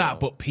title. Well,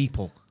 that, but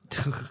people.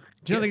 Do you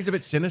not think it's a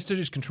bit sinister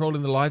just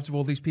controlling the lives of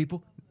all these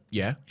people?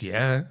 Yeah.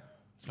 Yeah.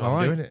 All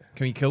right. Doing it.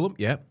 Can we kill them?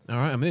 Yeah. All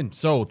right, I'm in.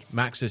 Sold.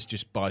 Maxis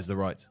just buys the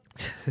rights.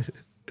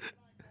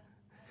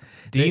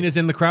 Dean is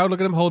in the crowd. Look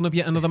at him holding up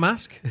yet another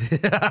mask. Or is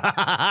it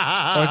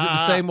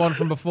the same one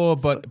from before,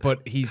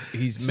 but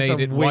he's made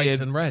it white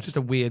and red? Just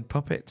a weird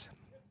puppet.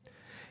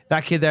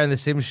 That kid there in the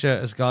Sims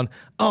shirt has gone,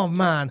 oh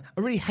man,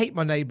 I really hate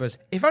my neighbours.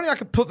 If only I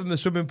could put them in the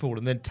swimming pool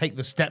and then take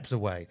the steps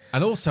away.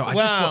 And also,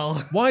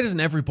 why doesn't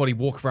everybody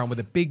walk around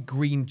with a big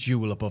green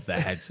jewel above their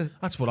heads?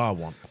 That's what I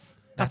want.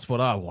 That's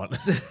what I want.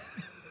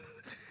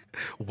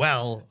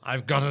 Well,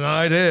 I've got an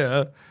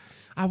idea.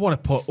 I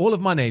want to put all of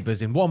my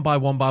neighbours in 1 by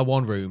 1 by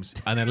 1 rooms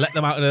and then let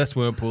them out into the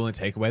swimming pool and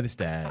take away the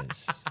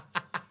stairs.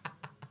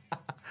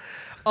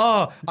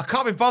 Oh, I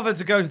can't be bothered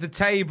to go to the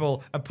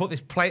table and put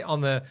this plate on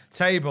the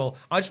table.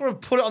 I just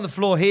want to put it on the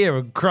floor here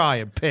and cry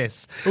and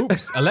piss.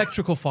 Oops,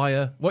 electrical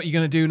fire. What are you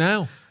going to do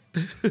now?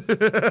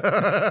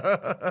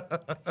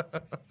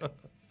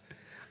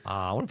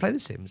 I want to play The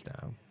Sims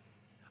now.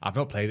 I've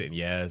not played it in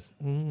years.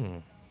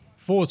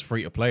 4's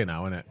free to play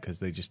now, isn't it? Because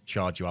they just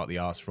charge you out the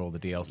arse for all the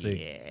DLC.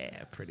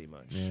 Yeah, pretty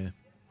much. Yeah.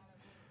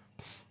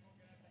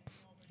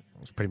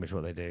 That's pretty much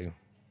what they do.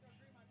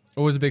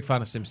 Always a big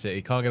fan of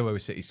SimCity. Can't get away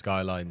with City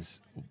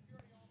Skylines.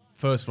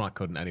 First one I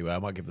couldn't anyway. I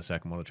might give the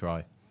second one a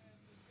try.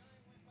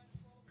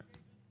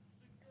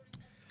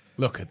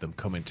 Look at them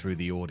coming through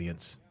the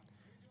audience.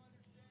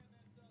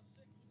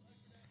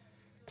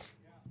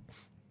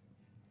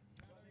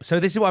 So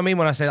this is what I mean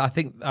when I say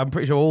I'm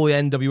pretty sure all the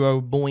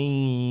NWO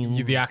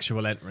boys... The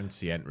actual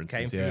entrances,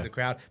 came through the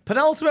crowd.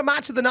 Penultimate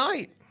match of the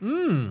night.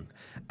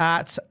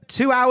 At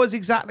 2 hours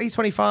exactly,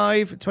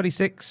 25,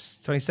 26,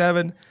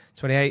 27,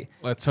 28,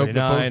 Let's hope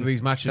that both of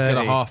these matches 30.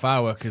 get a half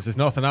hour, because there's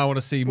nothing I want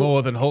to see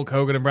more than Hulk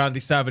Hogan and Randy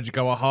Savage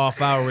go a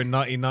half hour in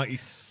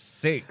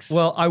 1996.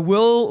 Well, I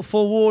will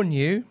forewarn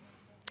you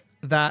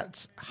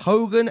that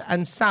Hogan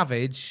and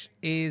Savage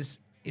is,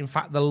 in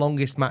fact, the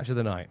longest match of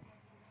the night.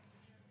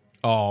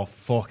 Oh,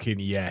 fucking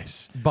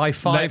yes. By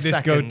 5 Let this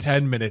seconds. go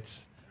 10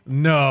 minutes.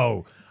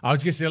 No. I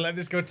was going to say, let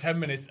this go 10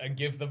 minutes and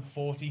give them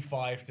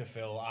 45 to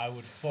fill. I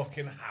would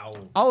fucking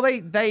howl. Oh,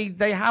 they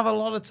have a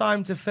lot of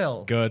time to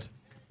fill. Good.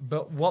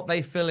 But what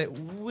they fill it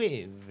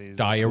with is...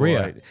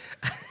 Diarrhea.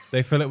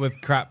 They fill it with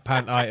crap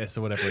pantitis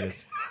or whatever it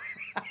is.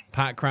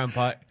 Pant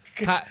crampitis.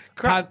 Pant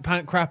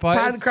crapitis.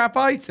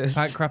 Pancrapitis.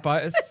 Pant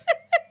crapitis.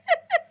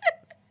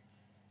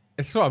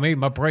 It's what I mean.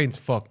 My brain's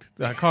fucked.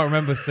 I can't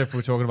remember stuff we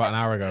were talking about an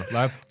hour ago.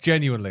 Like,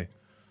 genuinely.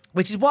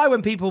 Which is why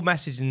when people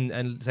message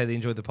and say they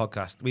enjoyed the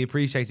podcast, we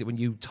appreciate it when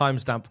you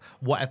timestamp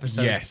what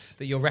episode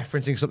that you're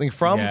referencing something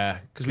from. Yeah.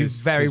 Because we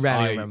very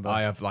rarely remember.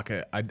 I have like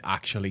an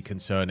actually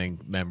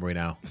concerning memory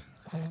now.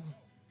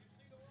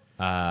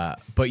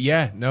 But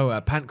yeah, no,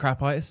 pant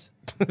crapitis.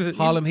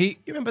 Harlem Heat.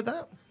 You remember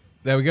that?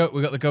 There we go.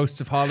 We got the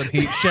ghosts of Harlem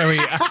Heat. Sherry.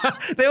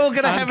 They all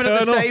go to heaven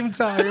at the same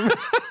time.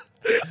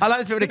 I like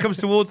this bit when it comes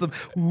towards them.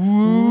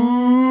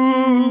 Ooh.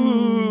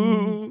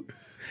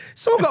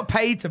 Someone got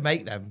paid to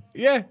make them.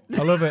 Yeah,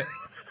 I love it.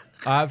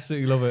 I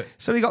absolutely love it.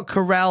 Somebody got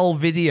Corel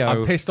Video.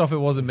 I'm pissed off it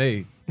wasn't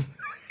me.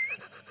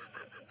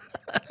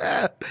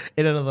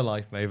 In another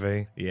life,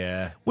 maybe.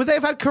 Yeah. Would they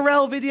have had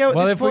Corel Video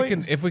at this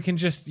point? if we can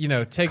just,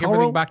 take Coral?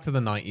 everything back to the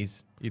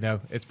 90s,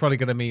 it's probably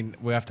going to mean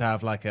we have to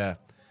have like a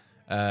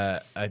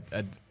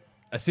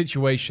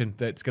situation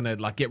that's going to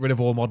like get rid of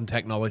all modern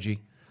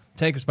technology.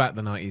 Take us back to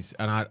the 90s,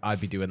 and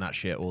I'd be doing that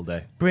shit all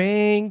day.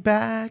 Bring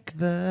back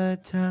the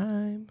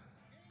time.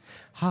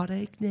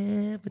 Heartache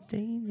never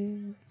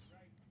changes.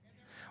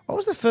 What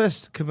was the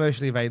first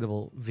commercially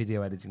available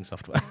video editing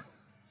software?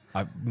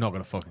 I'm not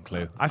got a fucking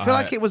clue. I feel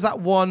like it was that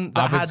one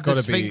that had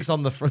the Sphinx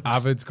on the front.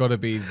 Avid's got to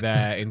be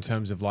there in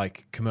terms of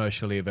like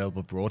commercially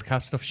available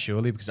broadcast stuff,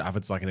 surely, because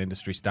Avid's like an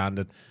industry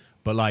standard.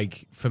 But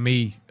like for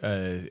me,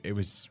 it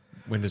was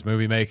Windows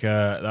Movie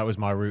Maker. That was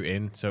my route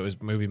in. So it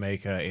was Movie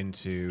Maker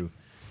into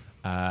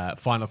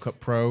Final Cut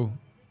Pro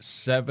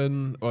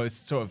 7. Well, it's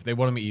sort of, they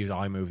wanted me to use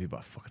iMovie, but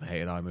I fucking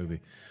hated iMovie.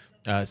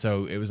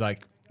 So it was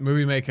like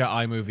Movie Maker,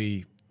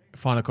 iMovie,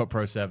 Final Cut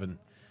Pro 7,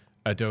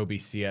 Adobe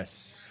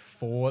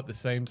CS4 at the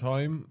same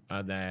time,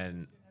 and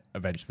then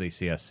eventually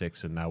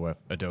CS6, and now we're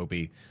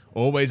Adobe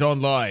Always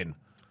Online.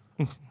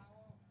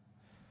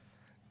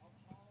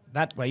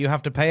 That way you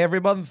have to pay every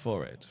month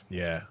for it.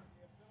 Yeah.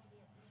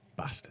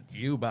 Bastards.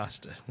 You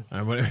bastards.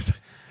 And when it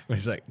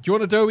was like, do you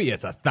want Adobe? Yeah,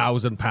 it's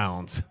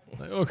 £1,000.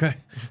 Like, okay.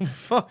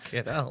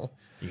 Fucking hell.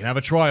 You can have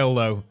a trial,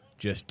 though.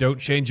 Just don't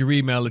change your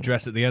email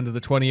address at the end of the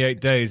 28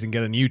 days and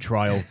get a new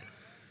trial.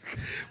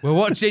 We're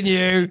watching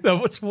you.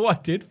 That's what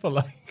I did for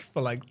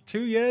like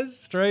 2 years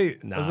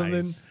straight. Nice. Or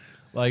something.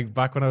 Like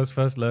back when I was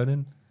first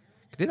learning.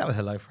 Could do that with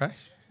HelloFresh.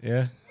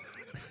 Yeah.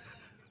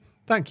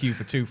 Thank you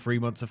for 2 free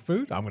months of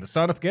food. I'm going to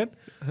sign up again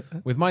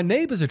with my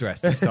neighbour's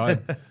address this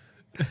time.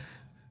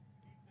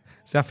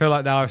 See, I feel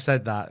like now I've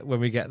said that, when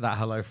we get that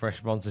HelloFresh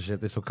sponsorship,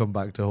 this will come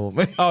back to haunt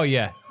me. Oh,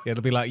 yeah.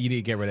 It'll be like, you need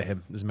to get rid of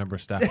him as a member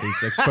of staff.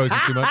 He's exposing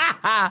too much.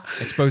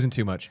 Exposing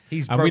too much.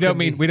 And we don't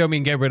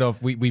mean get rid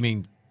of, we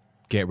mean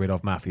get rid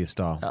of Mafia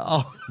style.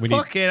 Oh,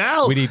 fucking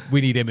hell. We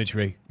need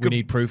imagery. We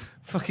need proof.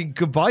 Fucking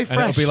goodbye, Fresh.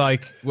 And it'll be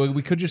like, well,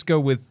 we could just go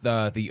with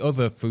the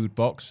other food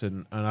box.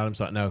 And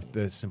Adam's like, no,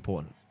 this is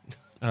important.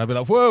 And I'll be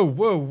like,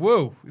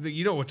 whoa.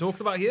 You know what we're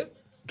talking about here?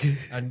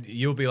 And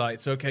you'll be like,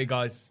 it's okay,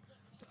 guys.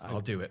 I'll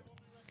do it.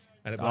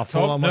 And it'll be like,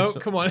 Tom, no,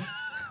 come on.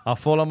 I'll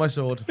fall on my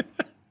sword.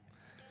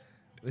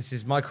 This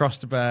is my cross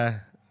to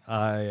bear.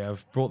 I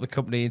have brought the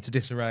company into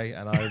disarray,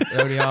 and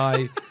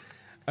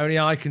only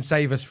I can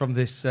save us from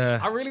this.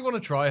 I really want to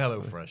try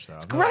HelloFresh, though.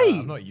 It's great.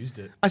 I've not used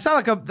it. I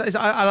sound like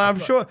I'm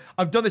sure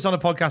I've done this on a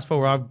podcast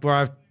before where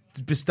I've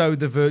bestowed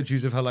the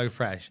virtues of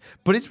HelloFresh,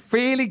 but it's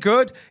really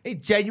good.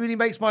 It genuinely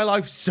makes my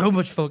life so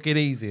much fucking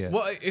easier.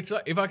 Well, it's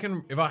like, if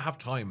I have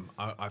time,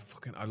 I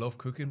love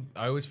cooking.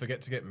 I always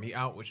forget to get meat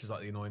out, which is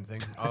like the annoying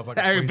thing. I have like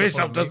Eric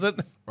Bischoff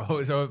doesn't.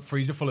 It's a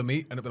freezer full of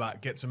meat, and it'll be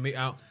like, get some meat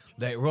out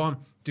later on,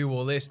 do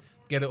all this,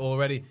 get it all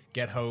ready,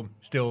 get home,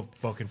 still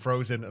fucking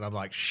frozen, and I'm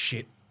like,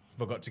 shit,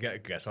 forgot to get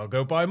it. Guess I'll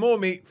go buy more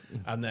meat,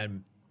 and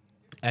then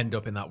end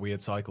up in that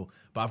weird cycle.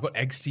 But I've got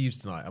eggs to use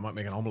tonight. I might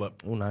make an omelette.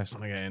 Oh, nice.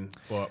 Again,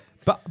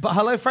 but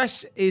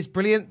HelloFresh is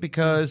brilliant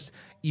because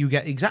you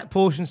get exact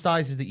portion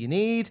sizes that you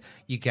need.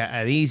 You get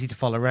an easy to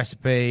follow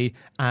recipe,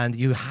 and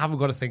you haven't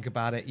got to think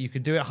about it. You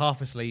can do it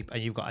half asleep,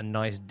 and you've got a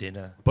nice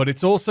dinner. But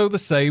it's also the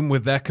same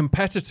with their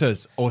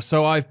competitors, or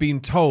so I've been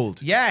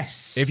told.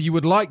 Yes. If you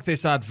would like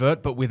this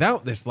advert, but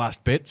without this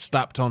last bit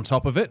slapped on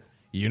top of it,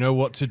 you know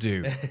what to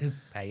do.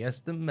 Pay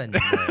us the money.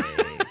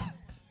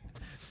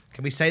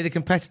 Can we say the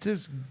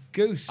competitors?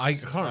 Goose. I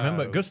can't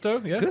remember.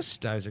 Gusto, yeah?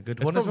 Gusto's a good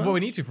That's one as probably well. what we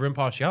need to for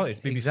impartiality. It's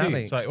BBC.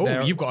 Exactly. It's like,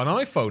 you've got an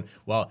iPhone.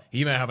 Well,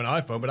 he may have an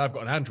iPhone, but I've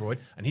got an Android,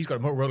 and he's got a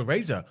Motorola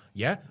Razr.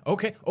 Yeah?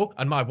 Okay. Oh,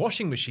 and my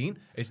washing machine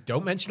is,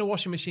 don't mention a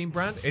washing machine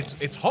brand.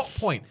 It's Hot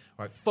Point.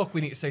 All right, fuck,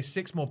 we need to say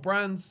 6 more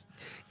brands.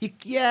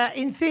 Yeah,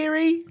 in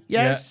theory,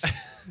 yes.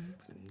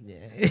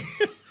 Yeah.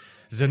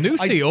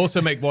 Zanussi also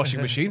make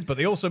washing machines, but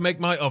they also make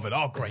my oven.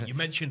 Oh, great. You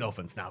mentioned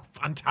ovens now.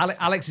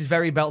 Fantastic. Alex is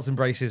very belts and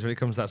braces when it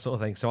comes to that sort of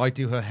thing. So I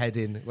do her head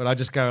in when I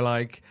just go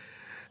like,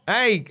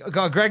 hey, I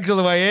got Greg's all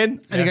the way in.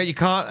 And you go, you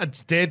can't. I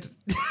just did.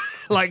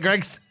 Like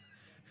Greg's.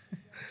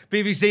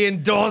 BBC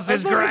endorses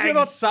As long as Greg's. you're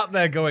not sat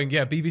there going,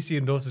 yeah, BBC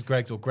endorses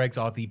Greg's, or Greg's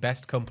are the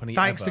best company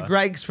Thanks ever. to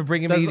Greg's for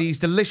bringing me these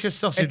delicious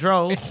sausage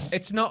rolls.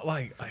 It's not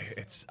like,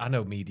 I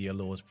know media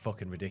law is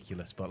fucking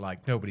ridiculous, but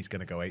like nobody's going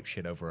to go ape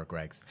shit over a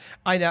Greg's.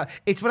 I know.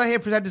 It's when I hear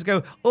presenters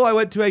go, oh, I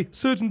went to a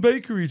certain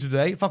bakery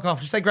today. Fuck off.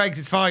 Just say Greg's,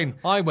 it's fine.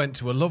 I went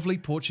to a lovely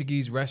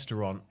Portuguese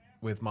restaurant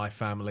with my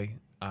family,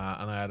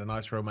 and I had a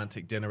nice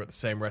romantic dinner at the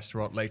same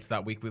restaurant later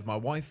that week with my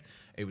wife.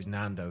 It was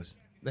Nando's.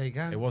 There you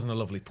go. It wasn't a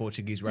lovely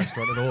Portuguese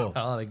restaurant at all.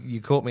 Oh,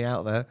 you caught me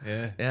out there.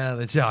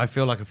 Yeah. Yeah, I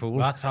feel like a fool.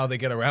 That's how they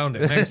get around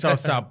it. Make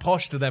themselves sound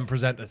posh to them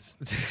presenters.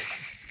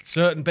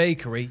 Certain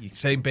bakery,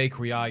 same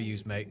bakery I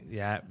use, mate.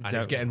 Yeah. And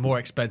it's getting more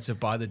expensive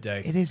by the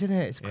day. It is, isn't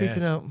it? It's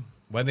creeping up.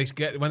 When they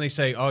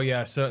say, oh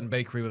yeah, a certain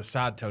bakery with a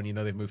sad tone, you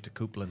know they've moved to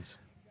Couplands.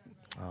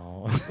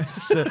 Oh,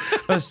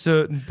 a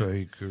certain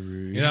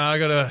bakery. You know, I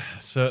got a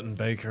certain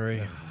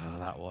bakery. Oh,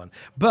 that one.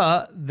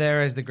 But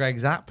there is the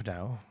Greg's app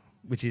now,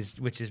 which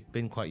has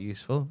been quite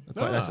useful.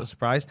 Quite a nice little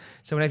surprise.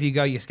 So whenever you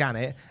go, you scan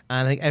it,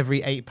 and I think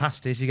every 8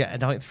 pasties you get a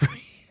night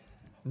free.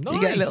 Nice.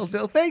 You get a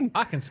little thing.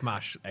 I can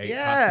smash 8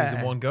 pasties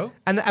in one go.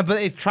 But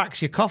it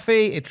tracks your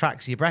coffee, it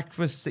tracks your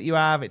breakfasts that you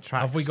have, it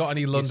tracks. Have we got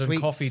any London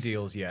sweets. coffee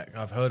deals yet?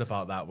 I've heard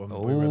about that when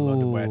we were in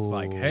London, where it's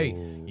like, hey,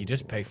 you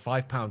just pay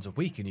 £5 a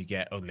week and you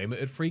get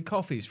unlimited free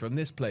coffees from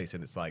this place,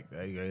 and it's like,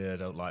 I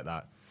don't like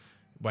that.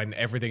 When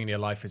everything in your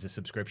life is a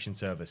subscription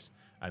service,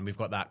 and we've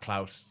got that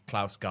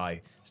Klaus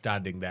guy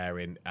standing there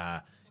in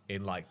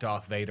like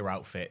Darth Vader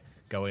outfit,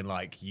 going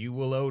like, "You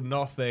will owe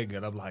nothing,"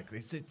 and I'm like,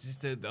 "Is it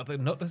just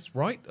not this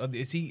right?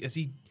 Is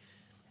he?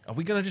 Are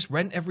we gonna just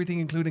rent everything,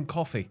 including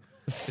coffee?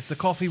 Is the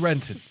coffee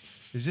rented?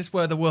 Is this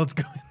where the world's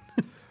going?"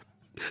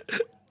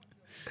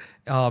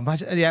 Oh,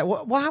 imagine! Yeah,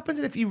 what happens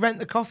if you rent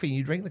the coffee and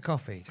you drink the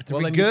coffee? To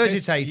well,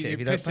 regurgitate you it if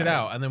you piss don't it pay.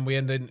 out, and then we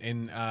end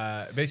in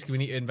basically we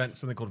need to invent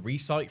something called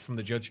Recite from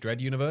the Judge Dredd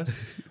universe,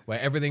 where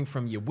everything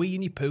from your wee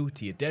and your poo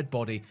to your dead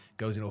body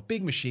goes into a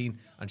big machine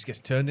and just gets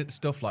turned into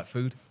stuff like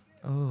food.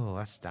 Oh,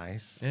 that's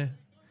nice. Yeah.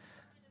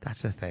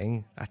 That's a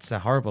thing. That's a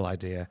horrible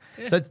idea.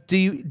 Yeah. So do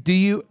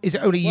you? Is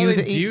it only you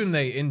that eats?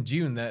 In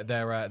June,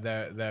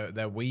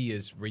 their wee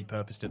is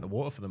repurposed into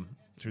water for them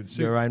through the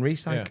soup. Your own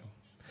recycle.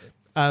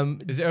 Yeah.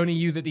 Is it only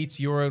you that eats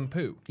your own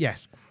poo?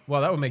 Yes. Well,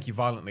 that would make you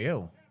violently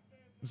ill.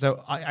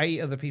 So I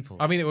eat other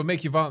people's. I mean, it would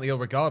make you violently ill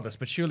regardless,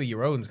 but surely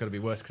your own's going to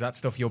be worse because that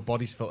stuff your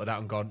body's filtered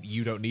out and gone,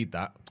 you don't need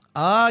that.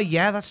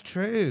 Yeah, that's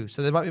true.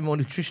 So there might be more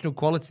nutritional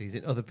qualities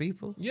in other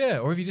people. Yeah,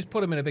 or if you just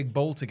put them in a big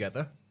bowl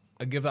together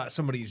and give that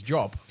somebody's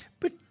job.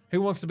 But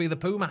who wants to be the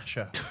poo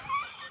masher?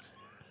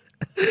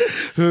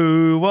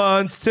 Who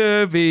wants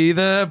to be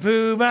the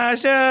poo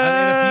masher?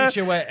 And in a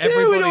future where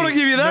everybody, we don't want to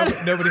give you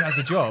that. Nobody has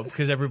a job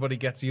because everybody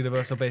gets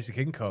universal basic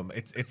income.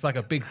 It's like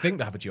a big thing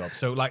to have a job.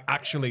 So like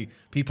actually,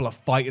 people are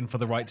fighting for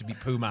the right to be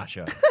poo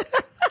masher.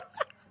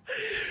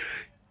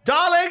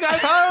 Darling, I'm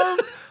home.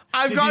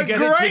 I've got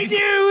great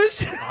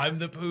news. I'm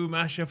the poo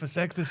masher for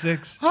Sector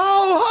 6.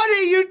 Oh,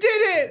 honey, you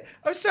did it.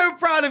 I'm so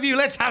proud of you.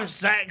 Let's have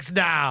sex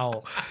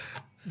now.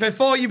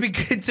 Before you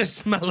begin to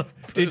smell of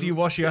poo. Did you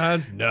wash your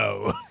hands?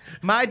 No.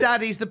 My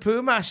daddy's the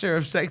poo masher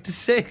of Sector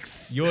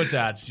 6. Your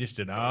dad's just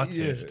an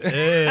artist.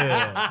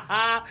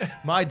 Yeah.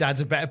 My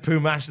dad's a better poo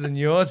masher than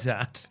your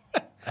dad.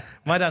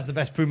 My dad's the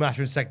best poo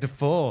masher in Sector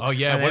 4. Oh,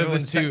 yeah. And What if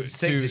there's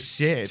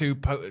two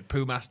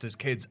poo masters'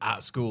 kids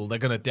at school? They're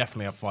going to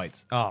definitely have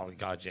fights. Oh,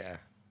 God, yeah.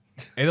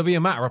 It'll be a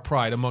matter of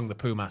pride among the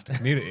poo master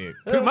community.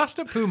 Poo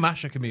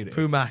masher community.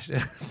 Poo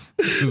masher.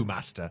 Poo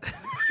master.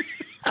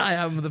 I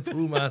am the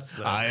poo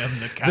master. I am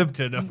the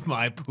captain of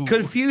my poo.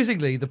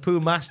 Confusingly, the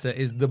poo master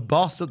is the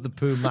boss of the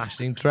poo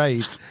mashing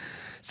trade.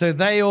 So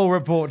they all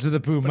report to the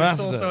poo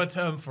master. It's also a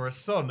term for a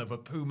son of a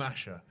poo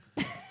masher.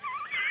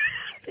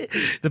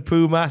 The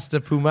poo master,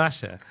 poo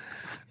masher.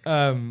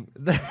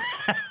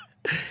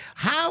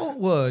 How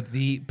would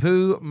the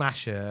poo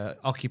masher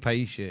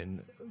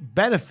occupation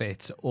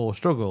benefit or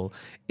struggle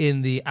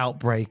in the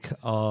outbreak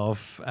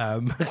of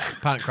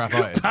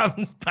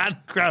pancreatitis.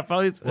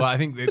 Pancreatitis. Well, I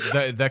think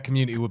their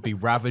community would be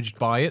ravaged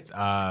by it.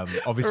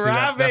 Obviously,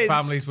 their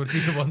families would be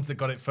the ones that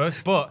got it first.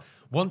 But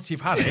once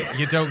you've had it,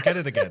 you don't get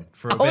it again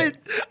for a bit.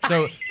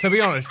 So, to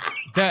be honest,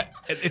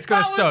 it's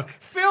going to suck.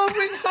 Filled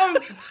with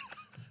hope.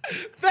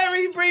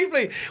 Very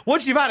briefly.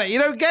 Once you've had it, you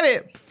don't get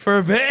it for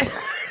a bit.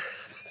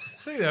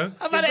 So, you know,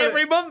 I've had it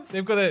every month.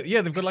 They've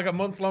got like a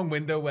month-long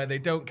window where they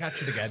don't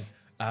catch it again.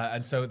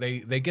 And so they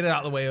get it out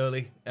of the way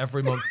early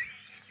every month.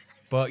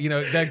 But, you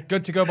know, they're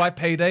good to go by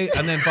payday,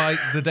 and then by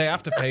the day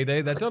after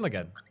payday, they're done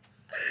again.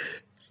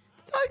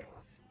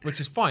 Which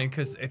is fine,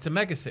 because it's a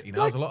mega city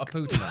now. There's a lot of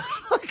poo to match.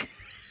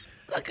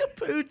 Like a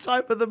poo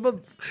type of the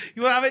month.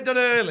 You want to have it done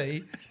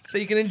early, so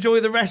you can enjoy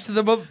the rest of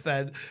the month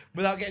then,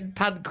 without getting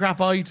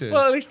pancreatitis.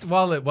 Well, at least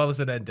while there's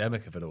an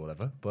endemic of it or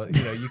whatever. But,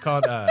 you know, you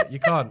can't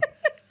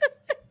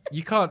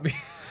be...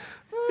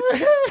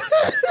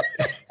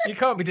 You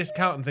can't be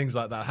discounting things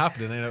like that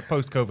happening in a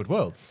post-COVID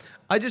world.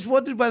 I just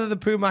wondered whether the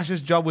poo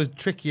masher's job was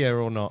trickier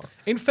or not.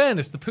 In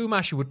fairness, the poo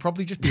masher would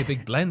probably just be a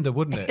big blender,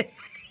 wouldn't it?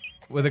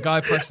 With a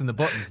guy pressing the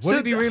button. Would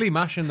he be really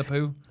mashing the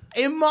poo?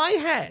 In my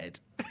head,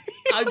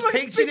 I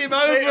pictured him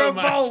over a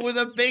bowl with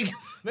a big...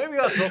 Maybe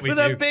that's what we do.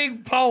 With a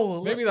big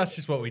pole. Maybe that's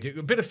just what we do.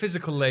 A bit of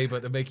physical labour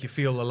to make you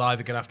feel alive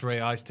again after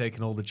AI's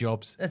taken all the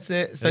jobs. That's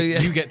it. So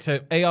you get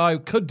to... AI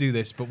could do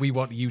this, but we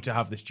want you to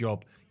have this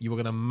job. You were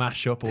going to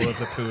mash up all of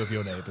the poo of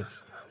your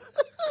neighbours.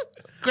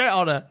 Great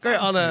honour. Great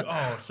honour.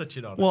 Oh, such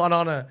an honour. What an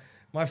honour.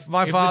 My if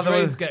father... the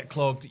drains get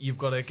clogged, you've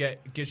got to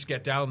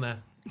get down there.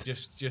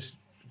 Just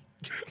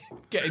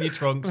get in your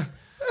trunks.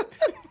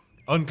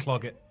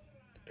 Unclog it.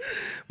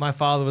 My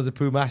father was a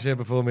poo masher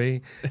before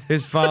me.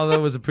 His father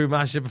was a poo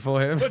masher before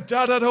him. But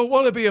Dad, I don't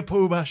want to be a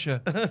poo masher.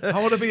 I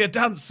want to be a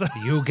dancer.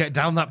 You get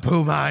down that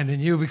poo mine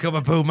and you become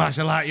a poo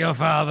masher like your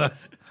father.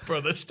 His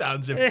brother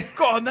stands him.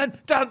 Go on then,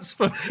 dance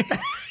for me.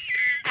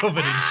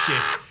 Covered in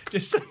shit.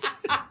 Just...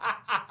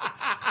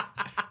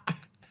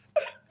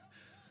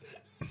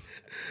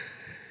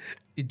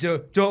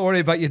 Don't worry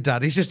about your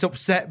dad. He's just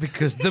upset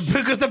because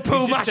the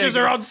poo mashers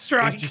are on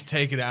strike. He's just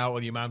taking it out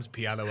on your mum's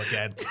piano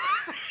again.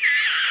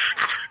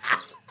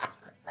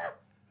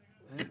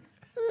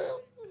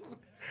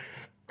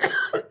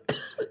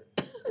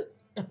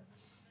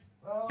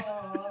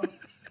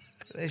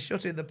 They're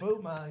shutting the poo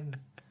mines.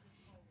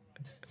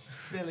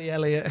 Billy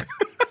Elliot.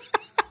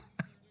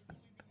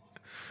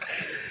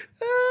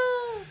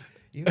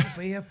 You'll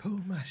be a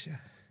poo masher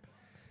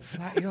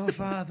like your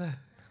father.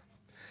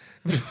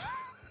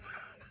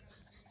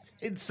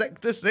 In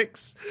Sector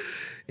 6,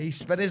 he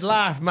spent his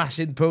life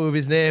mashing poo of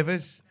his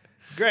neighbours.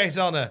 Great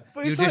honour.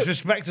 You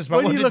disrespect us by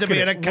wanting to be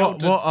an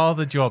accountant. What are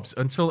the jobs?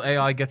 Until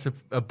AI gets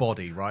a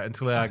body, right?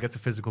 Until AI gets a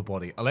physical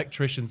body.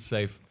 Electrician's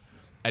safe.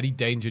 Any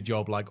danger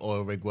job like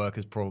oil rig work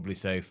is probably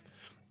safe.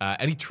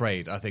 Any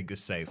trade, I think,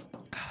 is safe.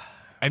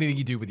 Anything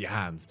you do with your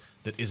hands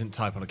that isn't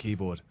type on a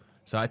keyboard.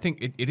 So I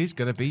think it is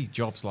going to be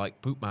jobs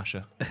like poop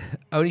masher.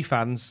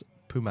 OnlyFans,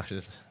 poo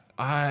mashers.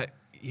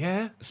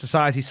 Yeah.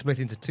 Society split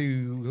into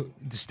two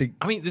distinct.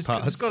 I mean, there's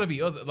got to be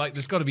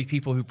there's got to be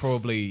people who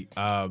probably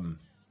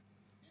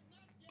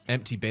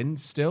empty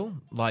bins still,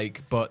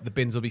 but the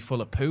bins will be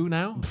full of poo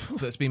now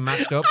that's been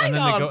mashed up, and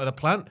then they go to the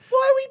plant.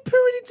 Why are we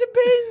pooing into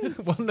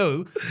bins? Well,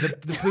 no,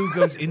 the poo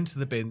goes into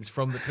the bins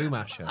from the poo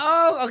masher.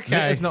 Oh,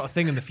 okay. It's not a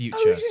thing in the future.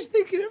 I was just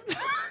thinking of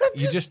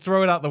You just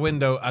throw it out the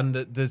window, and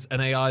there's an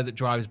AI that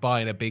drives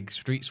by and a big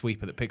street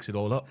sweeper that picks it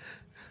all up.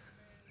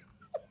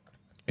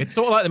 It's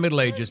sort of like the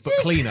Middle Ages, but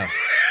cleaner.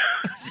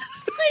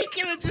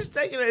 Just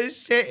taking a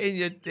shit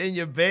in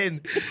your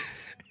bin.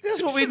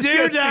 That's what we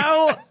do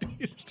now.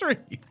 Street.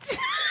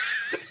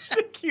 Just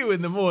a queue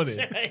in the morning.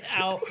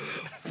 Out.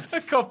 A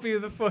copy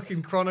of the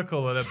fucking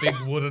Chronicle and a big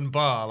wooden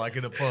bar, like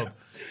in a pub.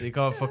 You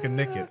can't fucking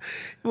nick it.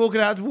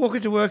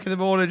 Walking to work in the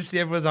morning, just see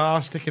everyone's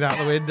arse sticking out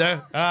the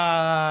window.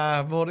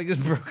 Morning is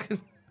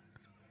broken.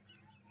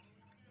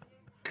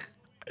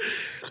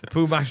 The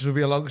poo mashers will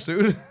be along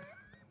soon.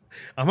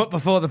 I'm up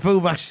before the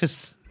poo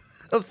mashers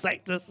of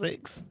Sector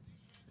 6.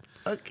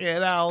 Okay,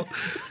 now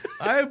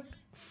I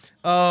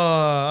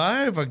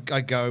hope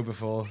I go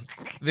before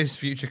this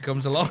future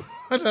comes along.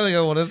 I don't think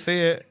I want to see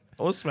it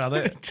or smell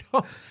it.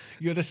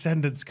 Your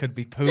descendants could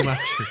be poo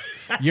mashers.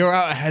 You're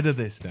out ahead of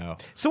this now.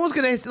 Someone's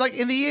going to,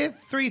 in the year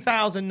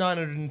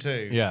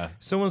 3902, yeah,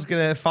 someone's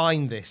going to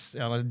find this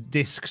on a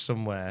disc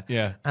somewhere.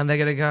 Yeah. And they're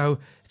going to go,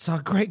 it's our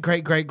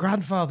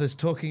great-great-great-grandfathers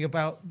talking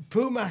about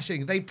poo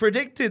mashing. They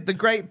predicted the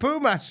great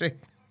poo mashing.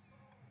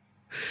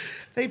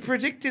 They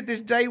predicted this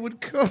day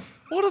would come.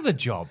 What are the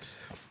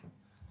jobs?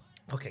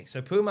 Okay,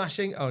 so poo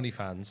mashing,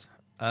 OnlyFans.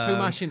 Poo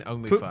mashing,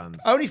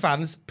 OnlyFans.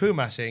 OnlyFans, poo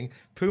mashing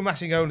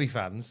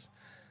OnlyFans.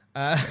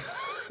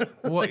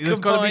 There's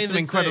got to be some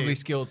incredibly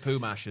skilled poo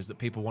mashers that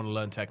people want to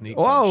learn technique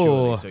from,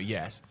 surely, so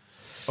yes.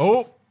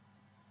 Oh.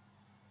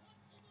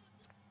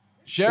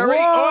 Sherry.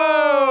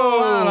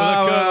 Whoa!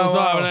 The Colonel's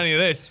not having any of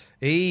this.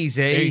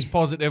 Easy. He's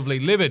positively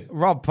livid.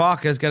 Rob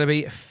Parker's going to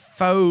be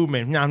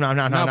foaming. No.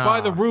 Now,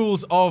 by the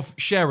rules of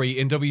Sherry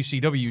in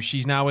WCW,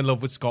 she's now in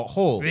love with Scott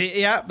Hall.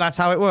 Yeah, that's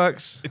how it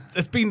works.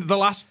 It's been the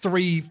last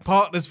 3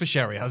 partners for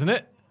Sherry, hasn't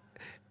it?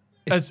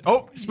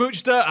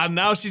 Smooched her, and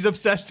now she's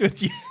obsessed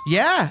with you.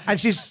 Yeah, and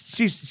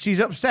she's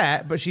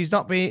upset, but she's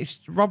not being.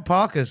 Rob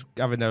Parker's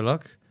having no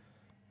luck.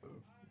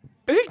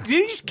 Did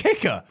he just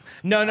kick her?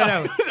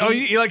 No.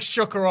 He like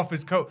shook her off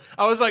his coat.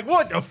 I was like,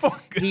 what the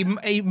fuck?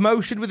 He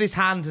motioned with his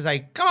hand to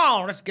say, "Come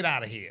on, let's get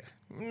out of here."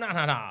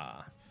 No.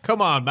 Come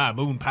on, my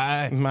moon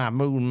pie. My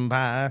moon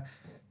pie.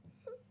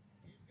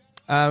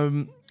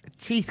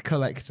 Teeth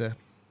collector.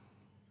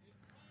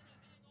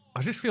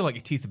 I just feel like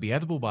your teeth would be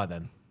edible by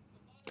then.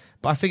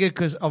 But I figured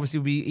because obviously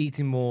we'll be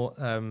eating more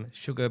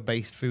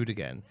sugar-based food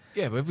again.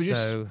 Yeah, but if we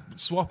just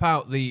swap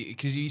out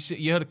because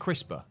you heard of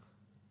CRISPR.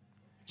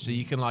 So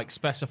you can like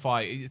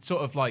specify, it's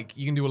sort of like,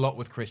 you can do a lot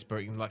with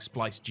CRISPR. You can like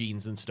splice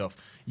genes and stuff.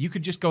 You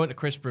could just go into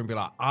CRISPR and be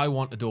like, I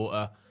want a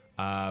daughter.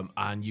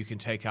 And you can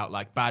take out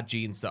like bad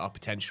genes that are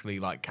potentially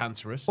like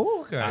cancerous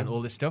and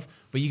all this stuff.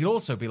 But you can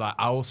also be like,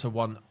 I also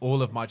want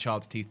all of my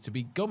child's teeth to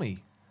be gummy.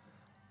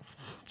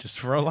 Just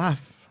for a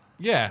laugh.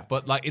 Yeah,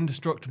 but like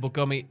indestructible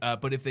gummy.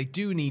 But if they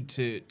do need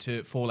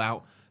to fall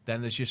out,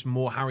 then there's just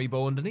more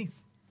Haribo underneath.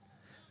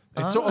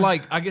 It's sort of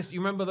like, I guess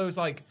you remember those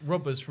like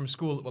rubbers from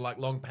school that were like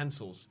long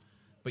pencils,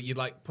 but you'd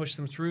like push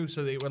them through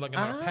so they were like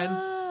a pen.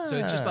 So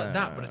it's just like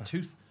that, but a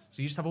tooth.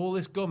 So you just have all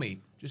this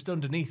gummy just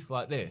underneath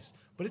like this,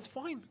 but it's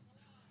fine.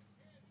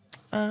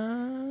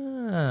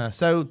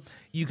 So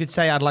you could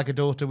say I'd like a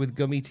daughter with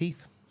gummy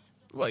teeth?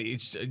 Well,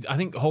 I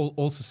think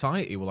all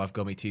society will have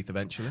gummy teeth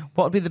eventually.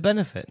 What would be the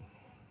benefit?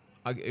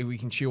 We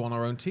can chew on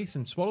our own teeth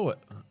and swallow it,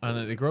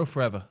 and they grow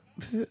forever.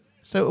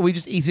 So are we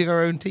just eating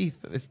our own teeth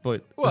at this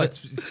point? Well, it's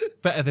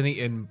better than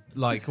eating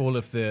like all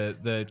of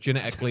the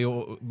genetically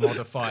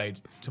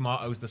modified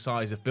tomatoes the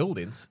size of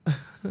buildings.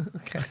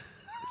 Okay.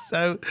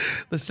 So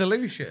the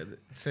solution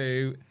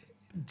to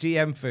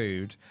GM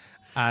food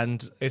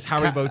and it's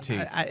Haribo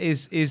teeth.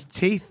 Is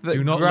teeth that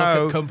do not grow...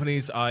 look at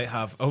companies I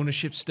have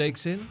ownership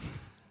stakes in.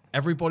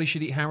 Everybody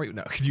should eat Haribo.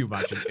 No, could you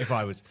imagine if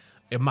I was...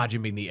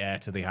 Imagine being the heir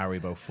to the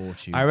Haribo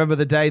fortune. I remember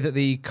the day that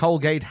the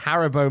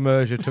Colgate-Haribo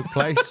merger took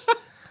place.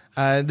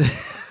 and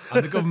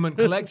the government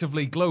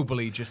collectively,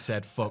 globally, just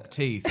said, fuck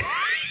teeth.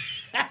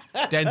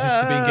 Dentists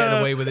have been getting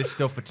away with this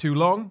stuff for too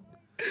long.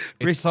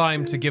 It's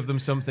time to give them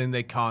something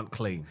they can't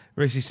clean.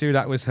 Rishi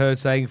Sunak was heard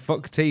saying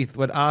 "fuck teeth"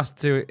 when asked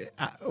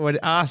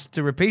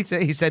to repeat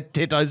it. He said,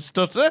 "Did I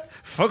stutter?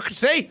 Fuck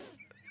teeth."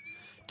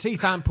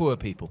 Teeth and poor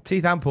people.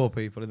 Teeth and poor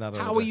people in that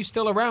order. How are you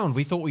still around?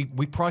 We thought we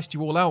priced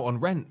you all out on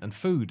rent and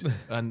food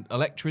and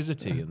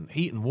electricity and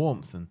heat and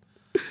warmth and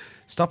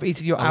stop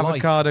eating your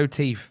avocado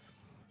teeth.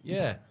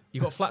 Yeah,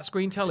 you got flat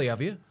screen telly,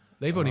 have you?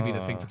 They've only been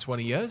a thing for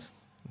 20 years.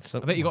 I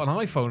bet you got an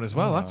iPhone as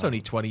well. That's only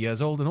 20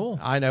 years old and all.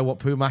 I know what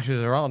poo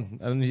mashers are on,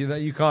 and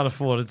you can't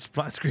afford a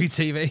flat screen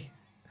TV.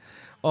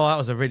 Oh, that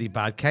was a really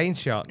bad Kane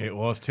shot. It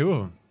was 2 of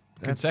them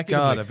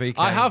consecutively. Gotta be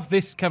Kane. I have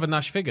this Kevin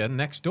Nash figure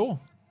next door.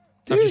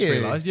 Do I've just you?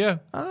 realised, yeah.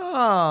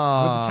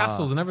 Oh. With the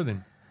tassels and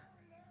everything.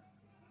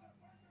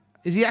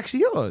 Is he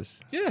actually yours?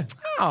 Yeah.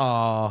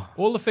 Oh.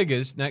 All the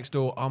figures next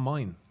door are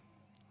mine.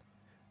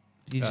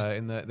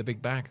 In the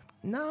big bag.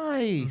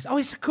 Nice. Oh,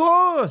 it's of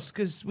course,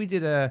 because we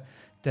did a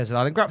Desert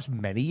Island Graps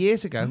many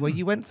years ago where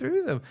you went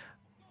through them.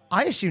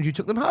 I assumed you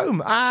took them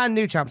home.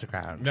 New champs are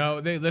crowned. No,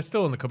 they're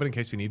still in the cupboard in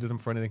case we needed them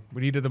for anything.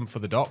 We needed them for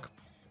the doc.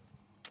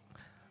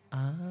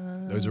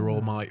 Those are all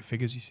my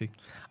figures, you see.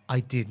 I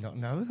did not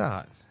know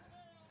that.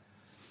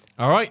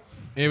 All right,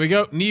 here we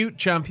go. New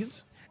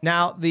champions.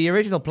 Now, the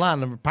original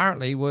plan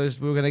apparently was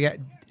we were going to get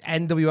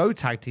NWO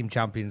Tag Team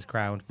Champions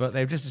crowned, but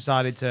they've just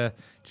decided to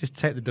just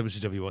take the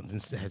WCW ones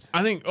instead.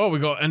 I think, we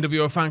got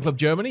NWO Fan Club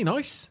Germany.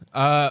 Nice.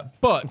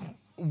 But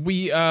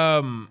we,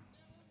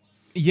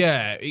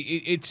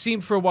 it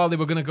seemed for a while they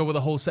were going to go with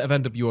a whole set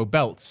of NWO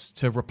belts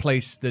to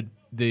replace the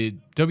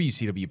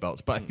WCW belts.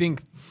 But I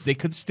think they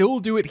could still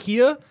do it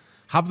here,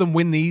 have them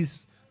win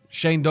these,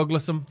 Shane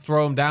Douglas them,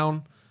 throw them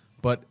down.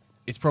 But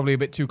it's probably a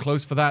bit too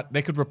close for that.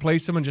 They could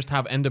replace them and just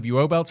have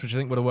NWO belts, which I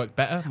think would have worked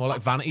better, more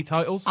like vanity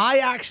titles. I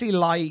actually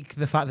like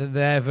the fact that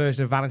their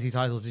version of vanity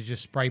titles is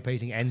just spray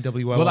painting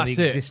NWO on the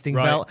existing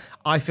belt.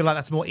 I feel like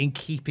that's more in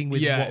keeping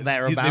with what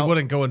they're about. They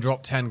wouldn't go and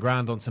drop 10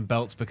 grand on some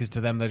belts because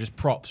to them they're just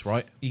props,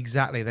 right?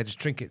 Exactly. They're just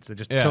trinkets. They're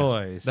just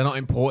toys. They're not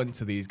important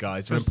to these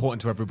guys. They're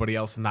important to everybody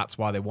else, and that's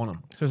why they want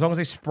them. So as long as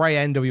they spray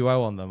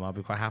NWO on them, I'll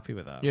be quite happy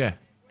with that. Yeah.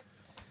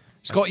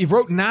 Scott, you've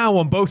wrote now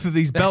on both of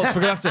these belts.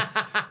 We're going to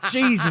have to...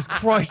 Jesus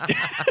Christ.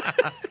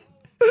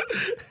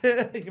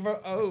 You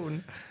wrote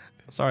own.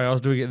 Sorry, I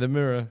was doing it in the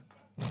mirror.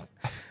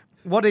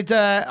 What did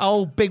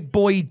old big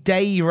boy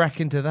Day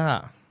reckon to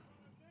that?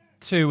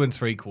 2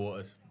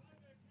 3/4.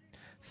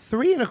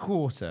 3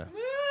 1/4.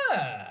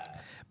 Yeah.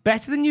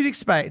 Better than you'd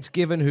expect,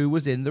 given who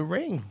was in the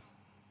ring.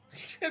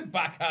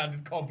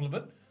 Backhanded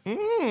compliment.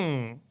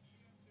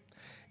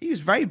 He was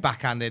very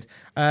backhanded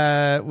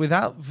throughout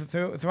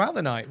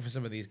the night for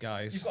some of these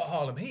guys. You've got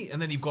Harlem Heat,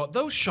 and then you've got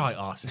those shite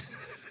asses.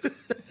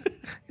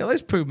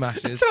 Those poo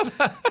mashers.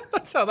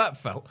 That's how that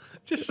felt.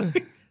 Just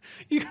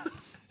You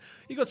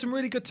got some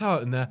really good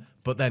talent in there,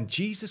 but then,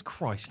 Jesus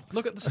Christ,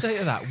 look at the state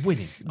of that,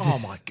 winning. Oh,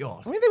 my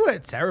God. I mean, they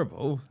weren't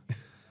terrible.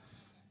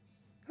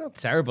 Not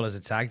terrible as a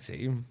tag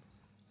team.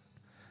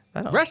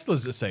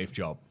 Wrestlers a safe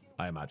job,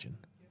 I imagine.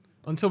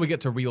 Until we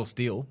get to Real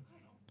Steel.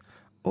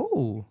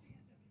 Oh.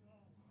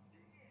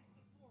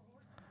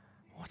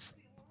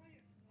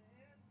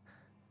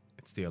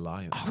 It's the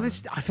Alliance. Oh,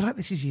 I feel like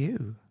this is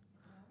you.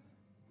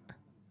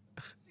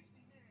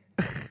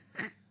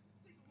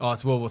 Oh,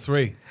 it's World War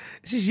III.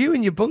 This is you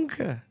in your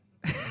bunker.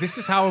 This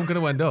is how I'm going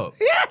to end up.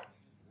 Yeah.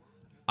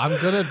 I'm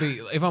going to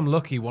be, if I'm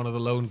lucky, one of the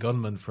lone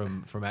gunmen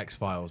from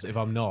X-Files. If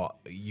I'm not,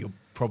 you'll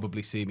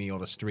probably see me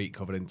on a street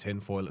covered in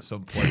tinfoil at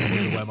some point. I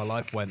wonder where my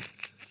life went.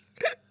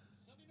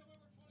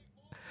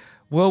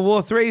 World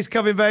War III is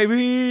coming,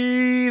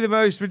 baby. The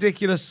most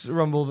ridiculous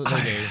rumble that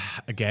they do.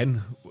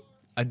 Again,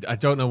 I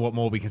don't know what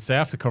more we can say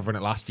after covering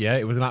it last year.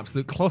 It was an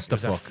absolute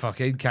clusterfuck. It was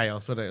fucking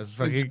chaos, wasn't it? It was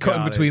fucking It's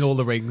cutting between all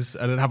the rings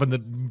and then having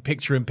the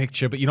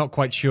picture-in-picture, but you're not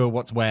quite sure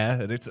what's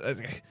where. And it's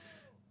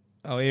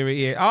oh, here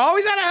he is. Oh,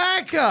 he's had a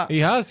haircut. He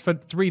has for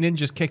 3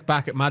 ninjas kick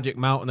back at Magic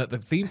Mountain at the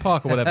theme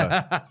park or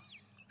whatever.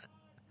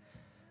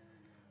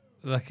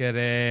 Look at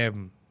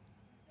him.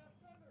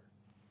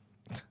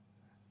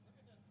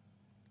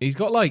 He's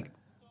got like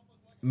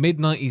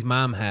mid-90s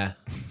mam hair.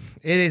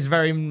 It is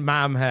very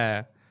mam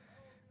hair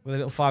with a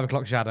little 5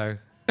 o'clock shadow.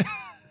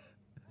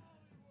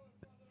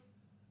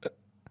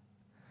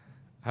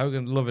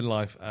 Hogan loving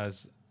life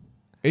as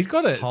he's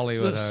got it.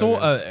 Hollywood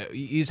Sort of.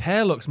 His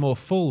hair looks more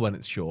full when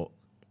it's short.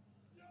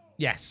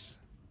 Yes.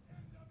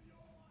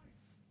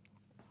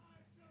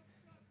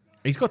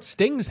 He's got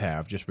Sting's hair,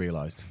 I've just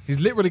realised. He's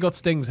literally got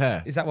Sting's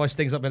hair. Is that why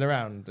Sting's not been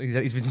around? He's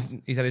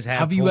had his hair.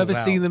 Have you ever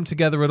pulled seen out. them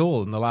together at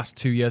all in the last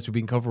 2 years we've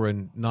been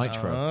covering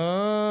Nitro?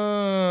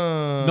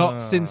 Oh.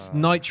 Not since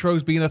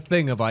Nitro's been a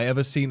thing have I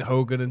ever seen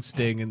Hogan and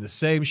Sting in the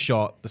same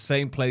shot, the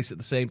same place at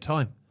the same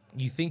time.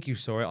 You think you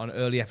saw it on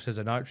early episodes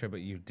of Nitro,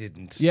 but you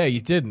didn't. Yeah,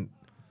 you didn't.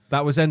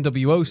 That was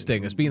NWO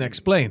Sting. It's been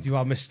explained. You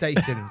are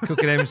mistaken.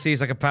 Cooking MC is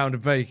like a pound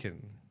of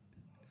bacon.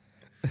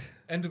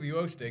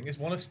 NWO Sting is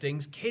one of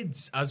Sting's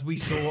kids, as we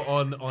saw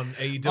on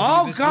AEW.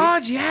 Oh, this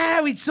God, week.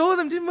 yeah. We saw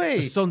them, didn't we?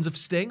 The Sons of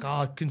Sting.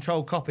 God,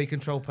 control copy,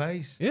 control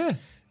paste. Yeah.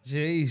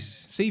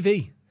 Jeez.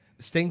 CV.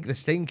 The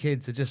Sting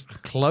kids are just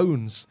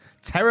clones.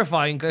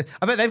 Terrifying.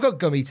 I bet they've got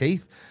gummy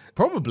teeth.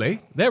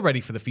 Probably. They're ready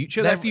for the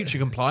future. They're future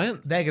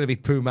compliant. They're going to be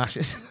poo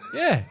mashers.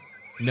 Yeah.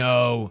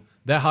 No.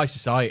 They're high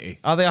society.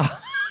 Oh, they are.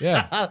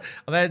 Yeah.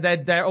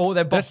 they're all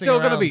they're There's bossing still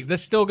around.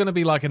 there's still gonna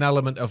be like an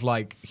element of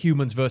like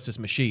humans versus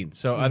machines.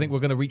 So I think we're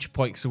gonna reach a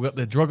point. So we've got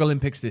the Drug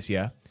Olympics this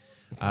year,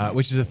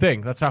 which is a thing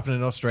that's happening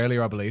in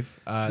Australia, I believe.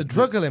 The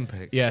Drug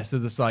Olympics. Yeah. So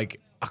there's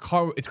like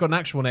it's got an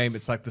actual name.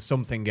 It's like the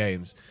something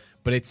games,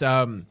 but it's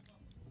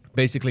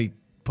basically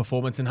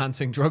performance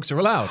enhancing drugs are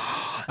allowed.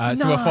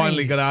 So we're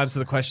finally going to answer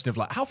the question of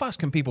like, how fast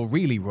can people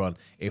really run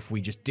if we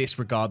just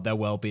disregard their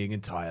well-being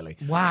entirely?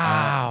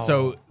 Wow.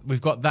 So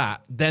we've got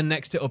that. Then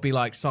next it'll be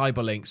like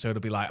Cyberlink. So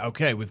it'll be like,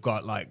 okay, we've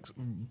got like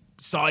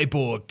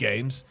cyborg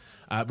games,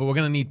 but we're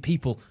going to need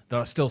people that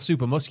are still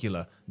super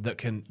muscular that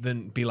can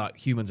then be like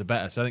humans are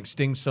better. So I think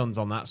Sting's son's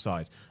on that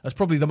side. That's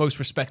probably the most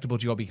respectable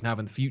job you can have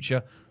in the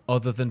future,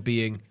 other than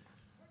being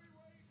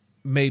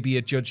maybe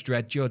a Judge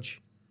Dredd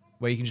judge,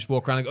 where you can just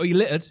walk around and go, oh, you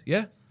littered?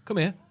 Yeah? Come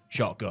here.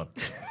 Shotgun.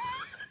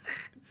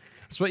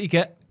 That's what you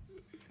get.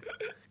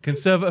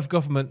 Conservative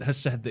government has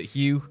said that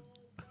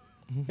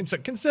it's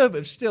like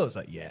conservative still. It's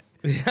like, yeah.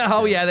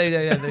 Oh, yeah.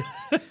 They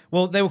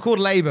well, they were called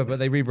Labour, but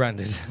they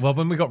rebranded. Well,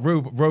 when we got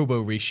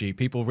Robo Rishi,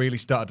 people really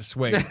started to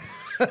swing.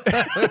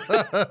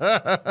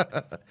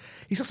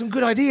 He's got some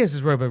good ideas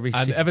as Robo Rishi.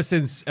 And ever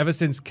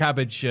since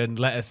cabbage and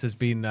lettuce has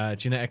been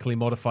genetically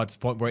modified to the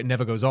point where it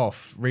never goes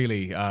off,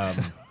 really,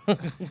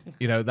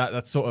 you know,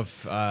 that sort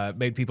of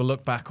made people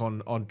look back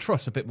on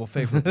Truss a bit more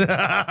favourably.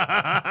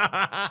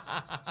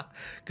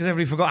 Because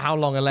everybody forgot how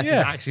long a lettuce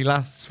actually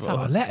lasts for.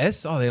 Oh,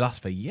 lettuce? Oh, they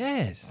last for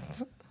years.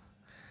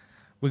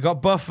 We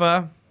got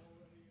Buffer.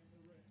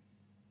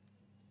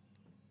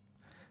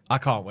 I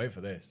can't wait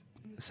for this.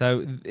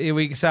 So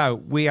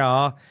we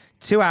are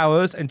 2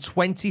 hours and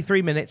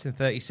 23 minutes and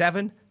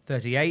 37,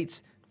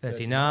 38,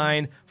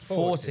 39,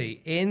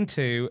 40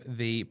 into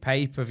the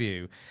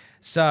pay-per-view.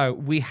 So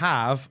we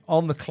have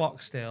on the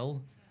clock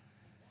still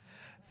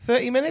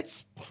 30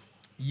 minutes.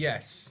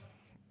 Yes.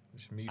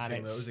 Just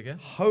muting those again.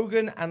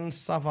 Hogan and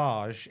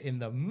Savage in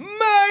the main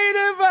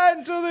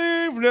event of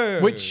the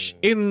evening. Which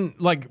in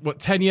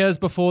 10 years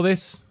before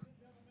this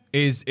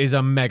is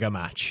a mega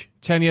match.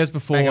 10 years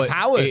before Mega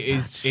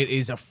Powers it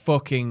is a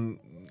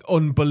fucking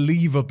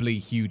unbelievably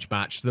huge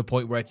match to the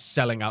point where it's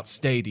selling out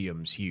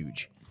stadiums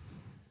huge.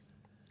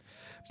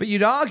 But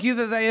you'd argue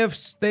that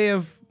they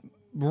have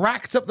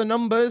racked up the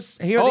numbers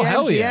here at the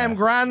MGM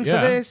Grand for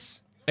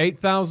this.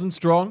 8,000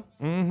 strong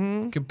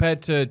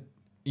compared to,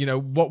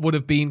 what would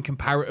have been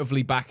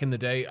comparatively back in the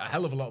day, a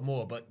hell of a lot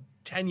more. But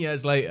 10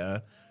 years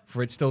later,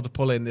 for it still to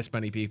pull in this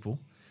many people,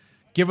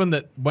 given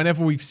that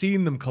whenever we've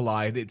seen them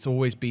collide, it's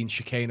always been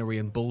chicanery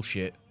and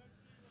bullshit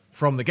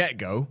from the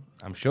get-go.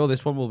 I'm sure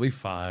this one will be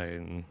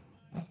fine.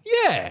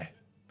 Yeah.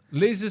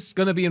 Liz is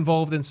going to be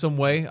involved in some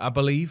way, I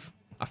believe.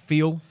 I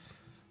feel.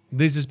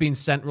 Liz has been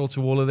central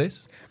to all of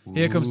this.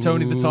 Here comes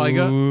Tony the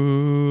Tiger.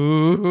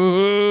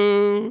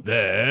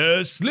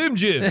 There's Slim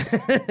Jims.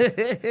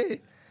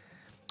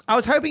 I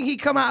was hoping he'd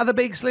come out of the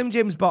big Slim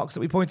Jims box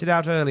that we pointed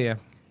out earlier.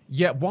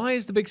 Yeah, why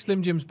is the big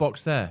Slim Jims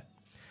box there?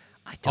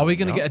 Are we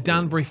going to get a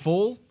Danbury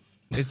Fall?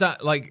 Is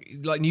that like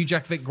New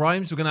Jack Vic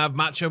Grimes? We're going to have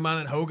Macho Man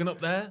and Hogan up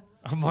there?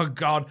 Oh my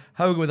God,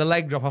 Hogan with a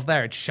leg drop off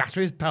there and shatter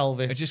his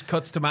pelvis. It just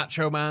cuts to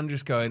Macho Man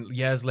just going,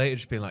 years later,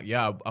 just being like,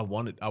 yeah, I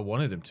wanted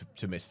him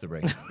to miss the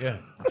ring. Yeah.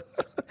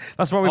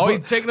 That's what we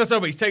he's taking us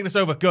over. He's taking us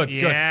over. Good,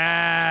 good.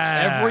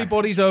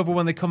 Everybody's over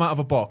when they come out of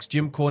a box.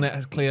 Jim Cornette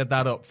has cleared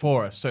that up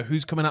for us. So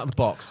who's coming out of the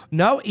box?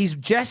 No, he's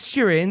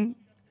gesturing.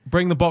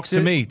 Bring the box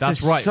to me.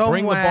 That's right.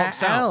 Bring the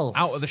box else.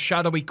 out of the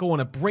shadowy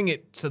corner. Bring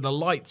it to the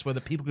lights where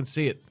the people can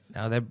see it.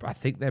 No, I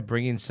think they're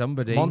bringing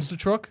somebody. Monster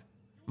truck?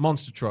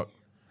 Monster truck.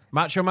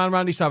 Macho Man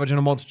Randy Savage in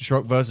a monster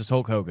truck versus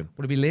Hulk Hogan.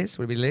 Would it be Liz?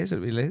 Would it be Liz?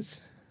 Would it be Liz?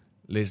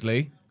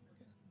 Leslie.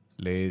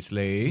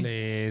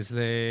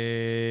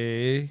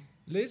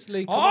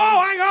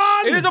 Oh, hang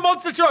on! It is a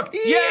monster truck!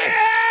 Yes!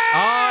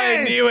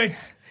 I knew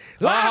it!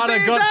 I had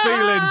a gut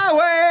feeling.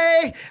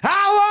 Highway.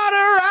 I want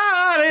to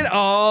ride it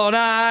all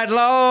night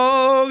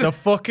long. The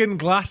fucking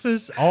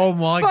glasses. Oh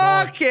my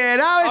God. Fucking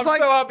hell. I'm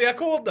so happy I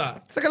called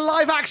that. It's like a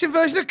live action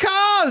version of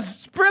Cars.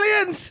 It's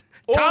brilliant.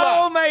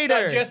 Tom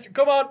Mater.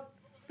 Come on.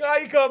 Here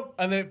you come.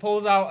 And then it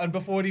pulls out, and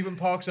before it even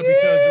parks up, he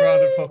turns around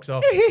and fucks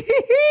off.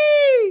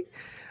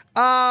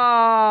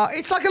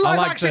 It's like a live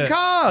action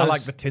Cars. I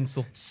like the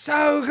tinsel.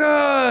 So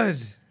good.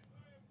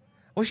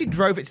 I wish he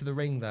drove it to the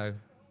ring, though.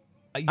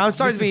 I'm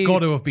sorry, this has got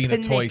to have been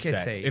a toy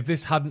set. If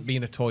this hadn't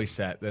been a toy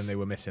set, then they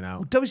were missing out.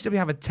 Well, WCW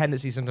have a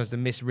tendency sometimes to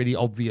miss really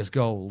obvious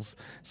goals.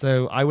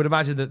 So I would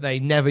imagine that they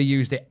never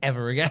used it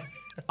ever again.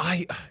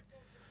 I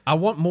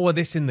want more of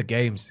this in the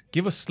games.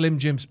 Give us Slim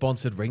Jim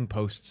sponsored ring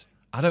posts.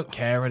 I don't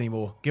care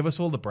anymore. Give us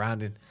all the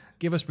branding.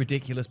 Give us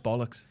ridiculous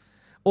bollocks.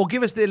 Or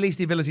give us at least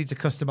the ability to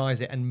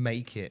customize it and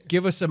make it.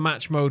 Give us a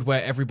match mode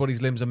where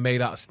everybody's limbs are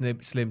made out of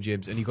Slim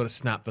Jims and you've got to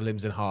snap the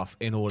limbs in half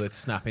in order to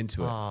snap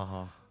into it.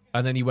 Oh.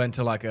 And then you went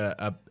to like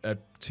a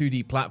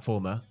 2D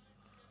platformer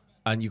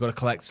and you've got to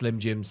collect Slim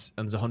Jims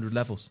and there's 100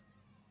 levels.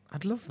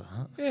 I'd love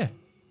that. Yeah.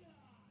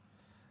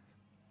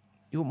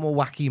 You want more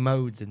wacky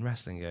modes in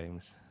wrestling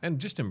games. And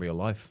just in real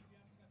life.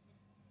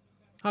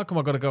 How come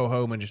I've got to go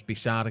home and just be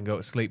sad and go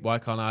to sleep? Why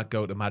can't I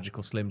go to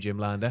magical Slim Jim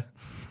Lander?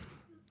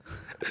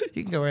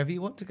 You can go wherever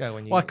you want to go.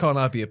 Why can't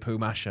I be a poo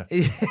masher?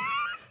 You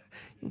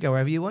can go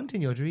wherever you want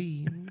in your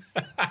dreams.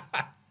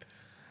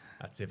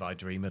 That's if I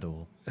dream at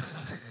all.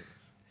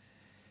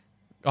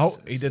 Oh,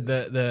 he did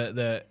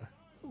the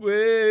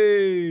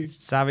way.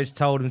 Savage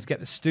told him to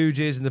get the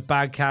Stooges and the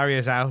bag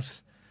carriers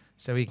out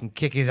so he can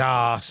kick his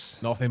ass.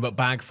 Nothing but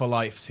bag for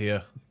lifes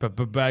here.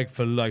 Bag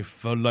for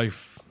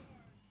life.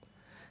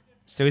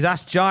 So he's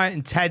asked Giant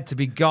and Ted to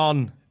be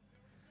gone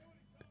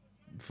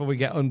before we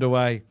get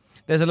underway.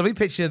 There's a lovely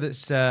picture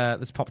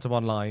that's popped up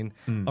online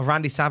of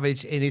Randy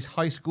Savage in his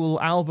high school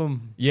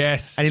album.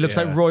 Yes. And he looks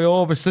like Roy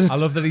Orbison. I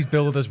love that he's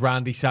billed as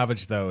Randy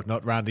Savage, though,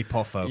 not Randy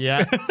Poffo.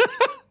 Yeah.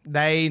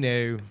 They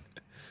knew.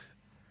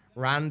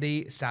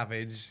 Randy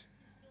Savage.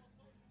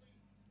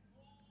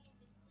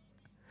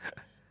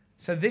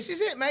 So this is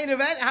it, main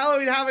event,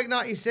 Halloween Havoc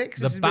 96.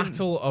 The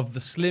battle of the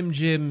Slim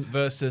Jim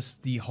versus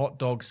the hot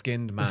dog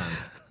skinned man.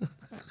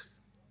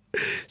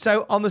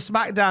 So on the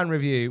SmackDown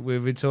review,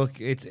 we've been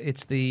talking.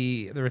 It's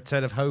the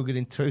return of Hogan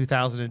in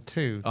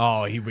 2002.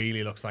 Oh, he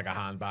really looks like a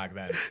handbag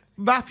then.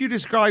 Matthew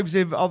describes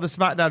him on the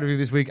SmackDown review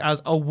this week as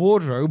a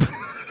wardrobe.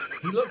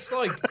 He looks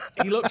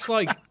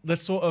like the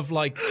sort of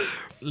like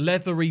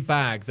leathery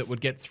bag that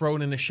would get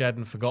thrown in a shed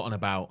and forgotten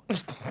about,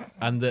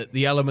 and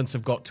the elements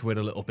have got to it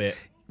a little bit.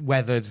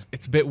 Weathered.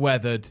 It's a bit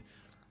weathered.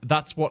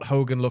 That's what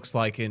Hogan looks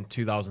like in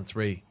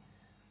 2003.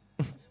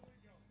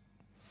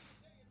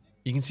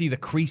 You can see the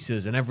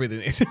creases and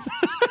everything.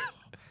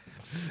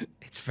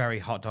 It's very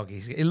hot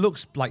doggy. It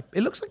looks like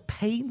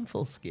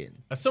painful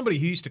skin. As somebody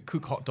who used to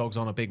cook hot dogs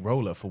on a big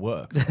roller for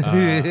work, he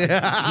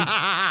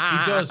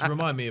does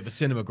remind me of a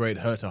cinema grade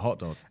Herta hot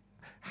dog.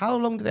 How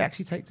long do they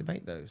actually take to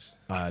make those?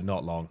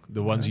 Not long.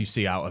 The ones you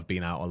see out have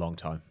been out a long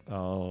time.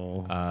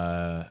 Oh.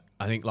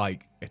 I think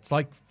it's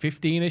like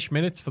 15-ish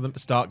minutes for them to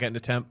start getting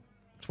to temp.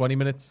 20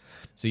 minutes.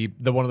 So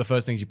they're one of the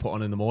first things you put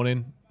on in the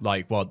morning,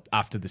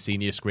 after the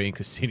senior screen,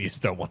 because seniors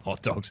don't want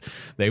hot dogs.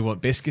 They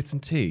want biscuits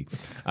and tea.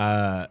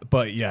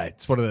 But yeah,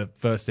 it's one of the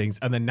first things.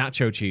 And then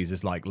nacho cheese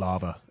is like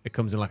lava. It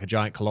comes in like a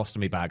giant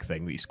colostomy bag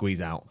thing that you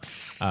squeeze out.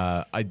 It's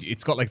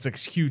got it's like a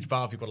huge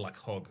valve you've got to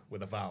hug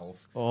with a valve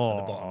at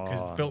the bottom,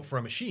 because it's built for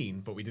a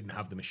machine, but we didn't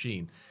have the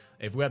machine.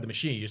 If we had the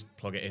machine, you just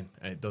plug it in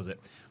and it does it.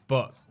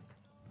 But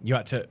you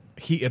had to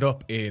heat it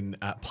up in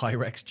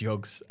Pyrex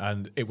jugs,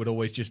 and it would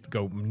always just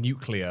go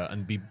nuclear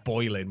and be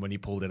boiling when you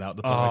pulled it out.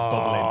 The Pyrex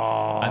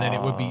bubbling, and then it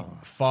would be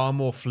far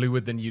more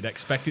fluid than you'd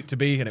expect it to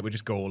be, and it would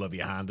just go all over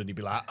your hand, and you'd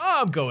be like,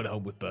 "Oh, I'm going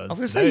home with burns." I was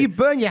going to say, you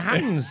burn your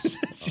hands.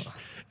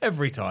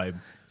 Every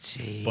time.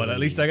 Jeez. But at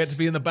least I get to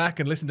be in the back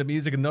and listen to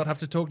music and not have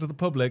to talk to the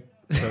public.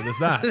 So there's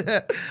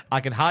that.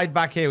 I can hide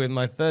back here with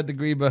my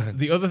 3rd-degree burn.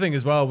 The other thing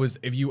as well was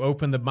if you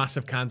open the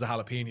massive cans of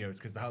jalapenos,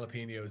 because the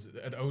jalapenos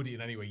at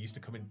Odeon anyway used to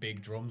come in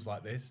big drums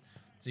like this.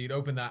 So you'd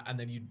open that and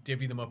then you'd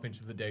divvy them up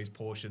into the day's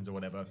portions or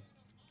whatever,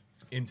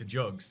 into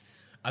jugs.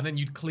 And then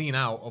you'd clean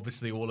out,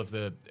 obviously, all of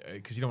the...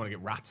 Because you don't want to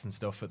get rats and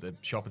stuff at the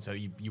shop. And so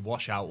you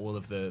wash out all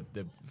of the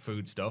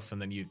food stuff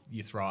and then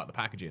you throw out the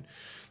packaging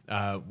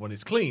when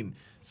it's clean.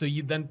 So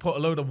you then put a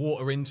load of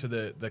water into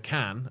the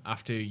can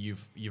after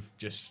you've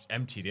just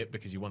emptied it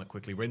because you want to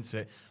quickly rinse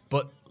it.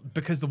 But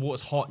because the water's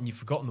hot and you've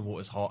forgotten the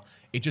water's hot,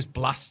 it just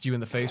blasts you in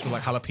the face with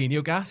like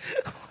jalapeno gas.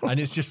 And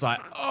it's just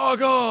like, oh,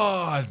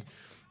 God!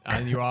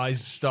 And your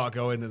eyes start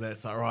going and then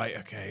it's like, right,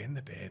 okay, in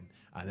the bin.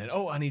 And then,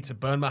 I need to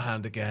burn my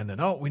hand again.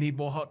 And, we need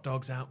more hot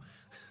dogs out.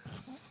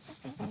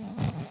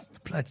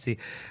 Bloody,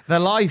 their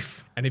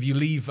life. And if you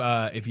leave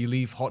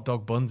hot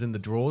dog buns in the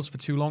drawers for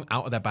too long,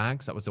 out of their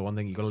bags, that was the one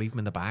thing, you got to leave them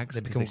in the bags.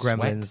 They become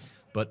gremlins. Sweat,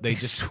 but they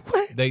just,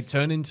 they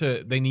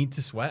need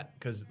to sweat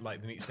because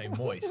like they need to stay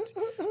moist.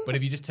 But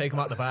if you just take them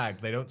out the bag,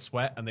 they don't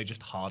sweat and they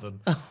just harden.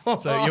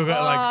 So you're going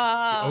to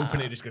like, you open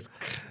it, it just goes,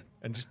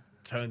 and just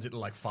turns it to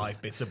like 5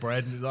 bits of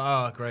bread. And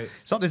it's great.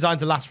 It's not designed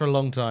to last for a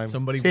long time.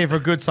 It's here for a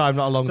good time,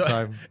 not a long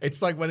time.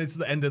 It's like when it's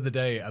the end of the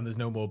day and there's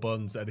no more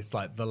buns and it's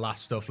like the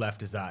last stuff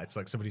left is that. It's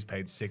like somebody's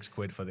paid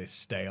 £6 for this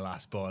stale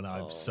ass bun.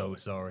 I'm so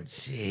sorry.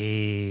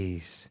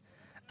 Jeez.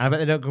 I bet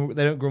they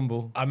don't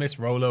grumble. I miss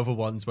rollover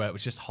ones where it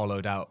was just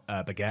hollowed out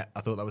baguette.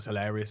 I thought that was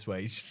hilarious where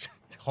you just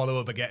hollow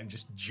a baguette and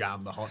just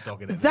jam the hot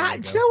dog in it. Do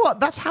you know what?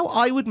 That's how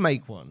I would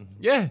make one.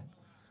 Yeah.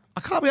 I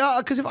can't be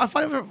because if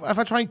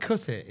I try and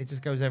cut it, it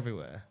just goes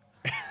everywhere.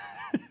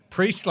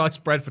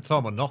 Pre-sliced bread for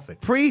Tom or nothing.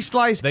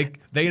 Pre-sliced.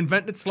 They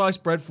invented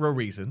sliced bread for a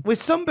reason. With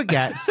some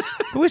baguettes.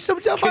 with some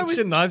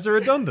kitchen knives are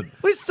redundant.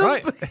 With some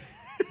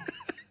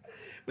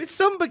with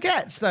some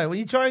baguettes though, when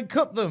you try and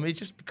cut them, it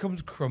just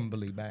becomes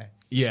crumbly mess.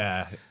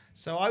 Yeah.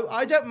 So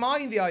I don't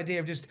mind the idea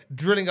of just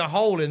drilling a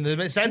hole in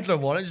the center of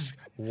one and just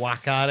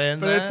whack it in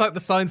but there. It's like the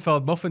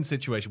Seinfeld muffin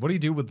situation. What do you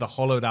do with the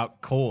hollowed out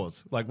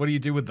cores? Like, what do you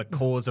do with the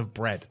cores of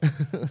bread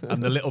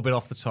and the little bit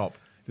off the top?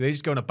 Do they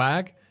just go in a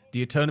bag? Do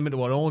you turn them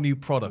into an all-new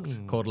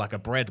product called like a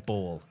bread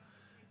ball?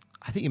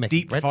 I think you make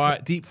deep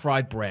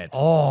fried bread.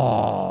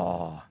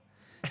 Oh,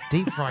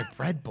 deep fried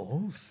bread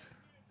balls.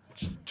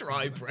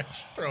 Dry bread.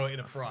 Throw it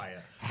in a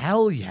fryer.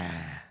 Hell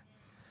yeah.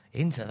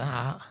 Into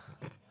that.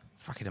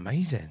 It's fucking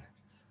amazing.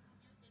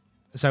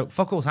 So,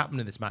 fuck all's happened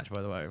in this match,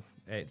 by the way.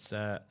 It's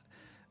a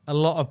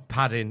lot of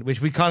padding,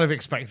 which we kind of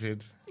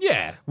expected.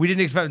 Yeah. We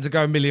didn't expect them to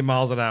go a million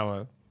miles an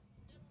hour.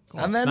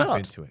 And they're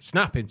not.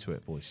 Snap into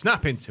it, boys.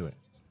 Snap into it.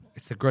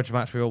 It's the grudge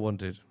match we all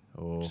wanted.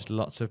 Just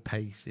lots of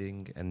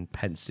pacing and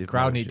pensive.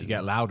 Crowd need to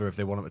get louder if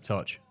they want them to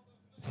touch.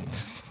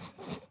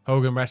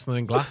 Hogan wrestling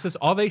in glasses.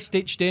 Are they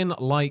stitched in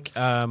like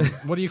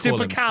what do you call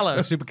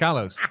them? Super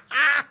Callows.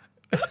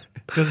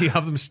 Does he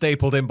have them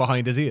stapled in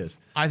behind his ears?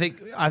 I think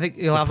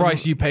he'll have the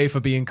price you pay for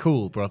being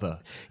cool, brother.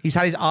 He's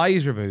had his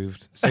eyes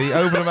removed, so you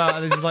open them out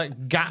and there's just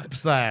like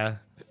gaps there.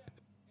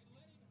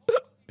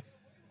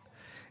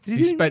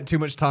 He spent too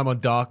much time on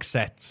dark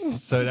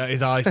sets, so that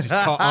his eyes just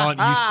aren't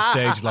used to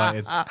stage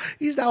lighting.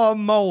 He's now a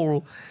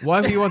mole.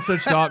 Why are you on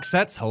such dark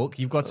sets, Hulk?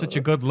 You've got such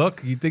a good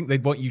look. You'd think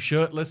they'd want you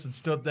shirtless and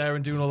stood there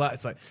and doing all that.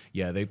 It's like,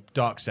 yeah, they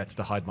dark sets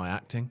to hide my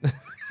acting.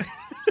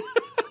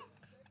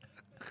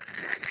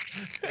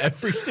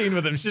 Every scene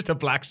with him is just a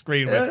black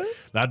screen with,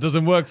 that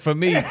doesn't work for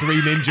me,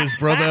 Three Ninjas,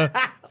 brother.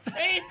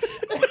 I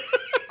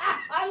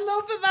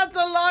love that that's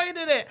a line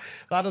in it.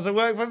 That doesn't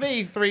work for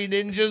me, Three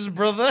Ninjas,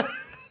 brother.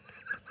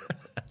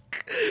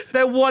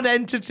 They're one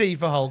entity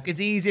for Hulk.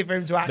 It's easier for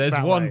him to act There's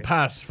that one way.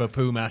 pass for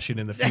poo mashing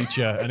in the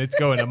future, and it's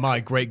going to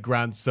my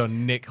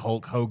great-grandson, Nick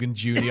Hulk Hogan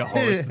Jr.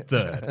 Horace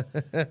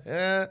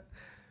III.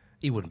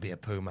 He wouldn't be a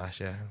poo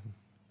masher.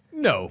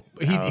 No,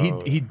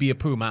 he'd be a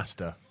poo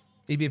master.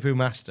 He'd be a poo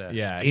master.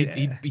 Yeah,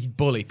 he'd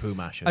bully poo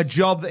mashers. A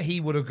job that he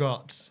would have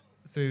got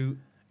through...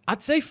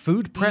 I'd say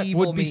food prep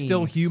would be still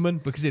means. human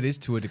because it is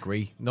to a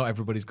degree. Not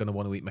everybody's going to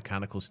want to eat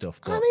mechanical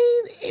stuff. But, I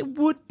mean, it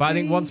would But I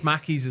think once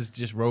Mackey's is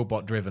just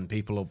robot driven,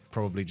 people will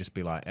probably just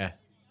be like, eh.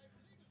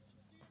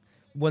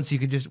 Once you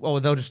could just...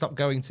 they'll just stop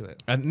going to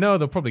it. And no,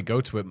 they'll probably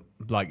go to it,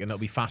 and it'll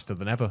be faster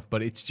than ever.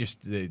 But it's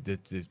just,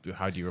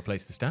 how do you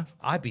replace the staff?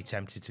 I'd be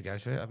tempted to go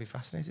to it. I'd be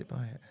fascinated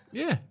by it.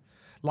 Yeah.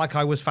 Like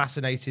I was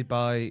fascinated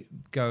by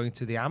going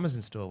to the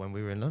Amazon store when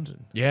we were in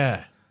London.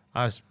 Yeah.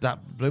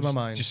 That blew my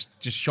mind. Just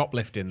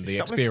shoplifting the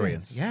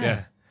experience.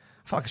 Yeah.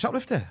 I felt like a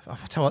shoplifter. I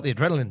tell you what, the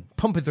adrenaline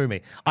pumping through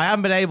me. I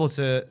haven't been able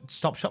to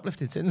stop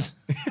shoplifting since.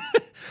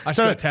 I just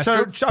go to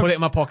Tesco, put it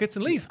in my pockets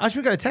and leave. I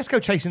should go to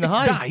Tesco chasing the It's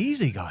high. that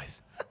easy,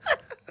 guys.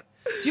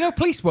 Do you know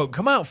police won't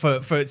come out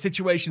for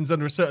situations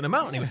under a certain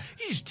amount anyway?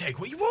 You just take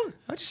what you want.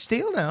 I just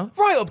steal now.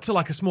 Right up to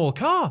like a small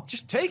car.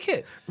 Just take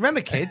it.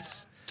 Remember,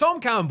 kids... Tom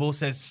Campbell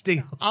says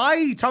steal.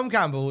 Tom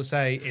Campbell, will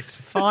say it's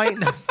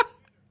fine.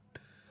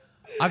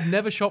 I've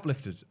never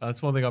shoplifted.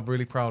 That's one thing I'm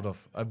really proud of.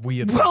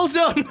 Weird. Well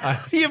done.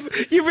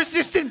 You've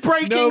resisted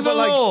breaking the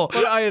law.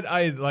 But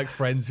I had like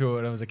friends who,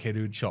 when I was a kid,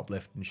 who'd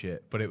shoplift and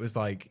shit. But it was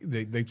like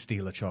they'd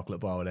steal a chocolate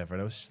bar or whatever,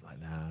 and I was just like,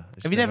 nah.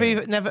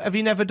 Have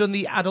you never done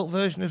the adult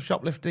version of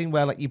shoplifting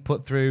where like you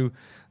put through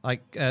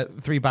like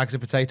 3 bags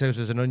of potatoes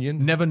as an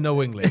onion? Never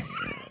knowingly.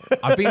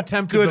 I've been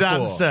tempted Good before.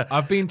 answer.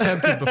 I've been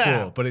tempted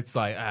before, but it's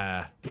like,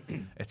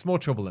 it's more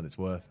trouble than it's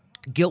worth.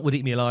 Guilt would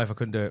eat me alive. I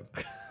couldn't do it.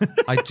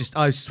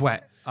 I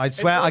sweat. I'd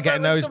swear I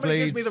get Somebody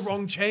gives nosebleeds. me the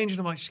wrong change, and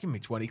I'm like, just give me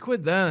 20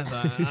 quid then. It's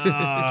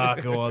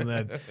like, go on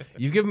then.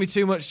 You've given me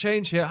too much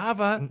change here, have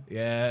I?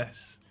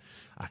 Yes.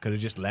 I could have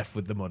just left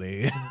with the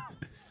money.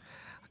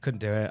 I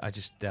couldn't do it. I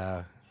just,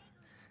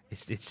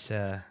 it's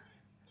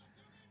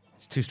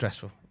too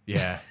stressful.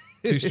 Yeah,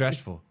 too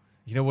stressful.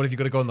 You know what? If you're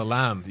going to go on the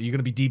lamb, you're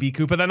going to be DB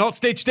Cooper. They're not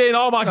stitched in.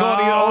 Oh my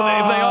God! If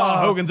they are,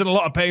 Hogan's in a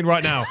lot of pain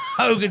right now.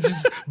 Hogan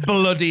just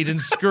bloodied and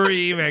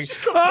screaming.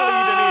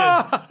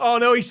 Oh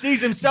no! He sees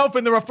himself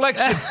in the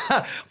reflection.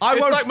 It's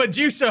like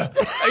Medusa.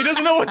 He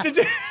doesn't know what to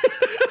do.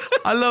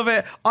 I love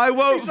it. I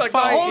won't He's like,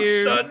 fight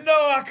you. No,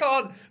 I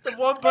can't. The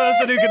one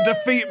person who can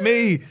defeat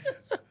me.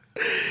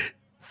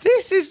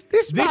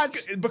 This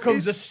match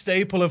becomes a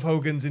staple of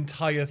Hogan's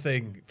entire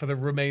thing for the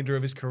remainder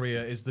of his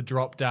career. Is the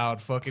drop down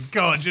fucking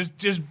God?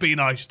 Just be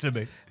nice to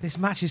me. This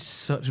match is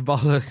such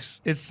bollocks.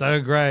 It's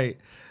so great.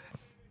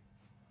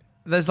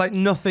 There's like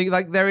nothing.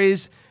 Like there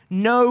is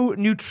no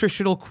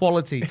nutritional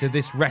quality to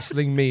this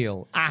wrestling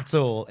meal at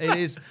all. It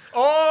is.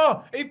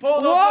 Oh, he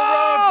pulled Whoa!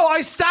 off the rug.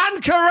 I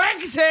stand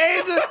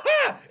corrected.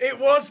 It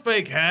was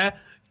fake hair.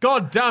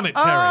 God damn it,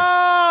 Terry.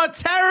 Oh,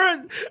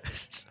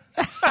 Terrence.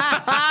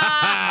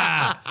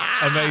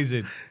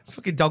 Amazing. It's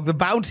fucking Dog the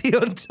Bounty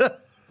Hunter.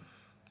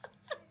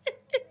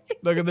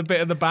 Look at the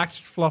bit of the back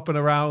just flopping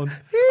around.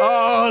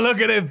 Oh,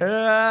 look at him.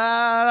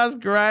 That's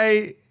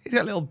great. He's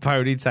got a little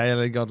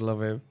ponytail and God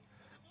love him.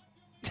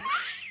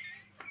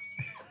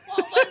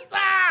 What was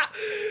that?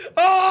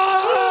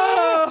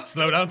 Oh!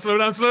 Slow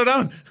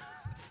down.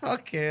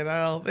 Fucking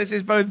hell. This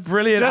is both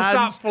brilliant Just and...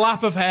 that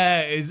flap of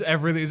hair is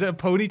everything. Is it a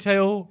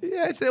ponytail?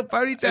 Yeah, it's a little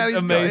ponytail. It's he's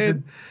got amazing.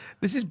 in.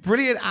 This is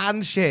brilliant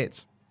and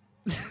shit.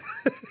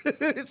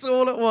 It's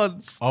all at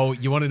once. Oh,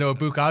 you want to know a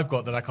book I've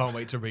got that I can't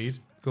wait to read?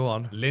 Go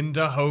on.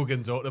 Linda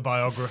Hogan's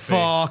autobiography.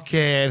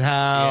 Fucking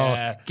hell.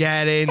 Yeah.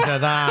 Get into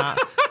that.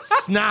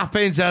 Snap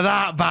into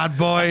that, bad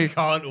boy.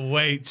 Can't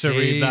wait to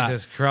read that.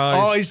 Jesus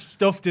Christ. Oh, he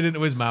stuffed it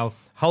into his mouth.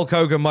 Hulk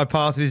Hogan, My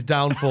Part in His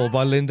Downfall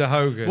by Linda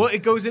Hogan. Well,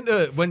 it goes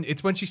into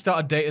when she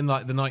started dating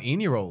like the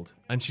 19-year-old,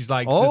 and she's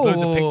like, there's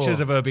loads of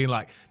pictures of her being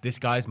like, this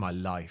guy's my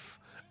life.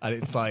 And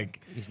it's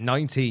like... He's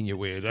 19, you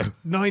weirdo.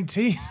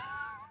 19?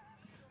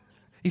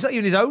 He's not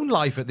even his own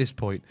life at this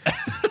point.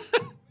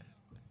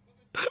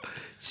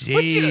 Jeez.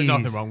 But you know,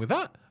 nothing wrong with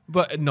that.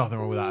 But nothing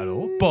wrong with that at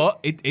all. But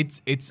it's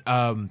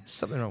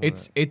something wrong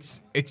with it.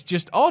 It's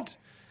just odd,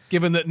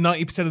 given that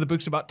 90% of the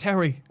book's about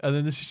Terry, and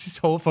then there's just this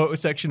whole photo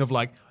section of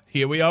like,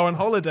 here we are on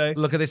holiday.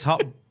 Look at this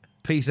hot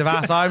piece of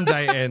ass I'm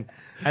dating.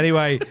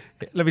 Anyway,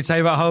 let me tell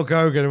you about Hulk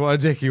Hogan and what a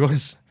dick he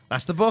was.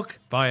 That's the book.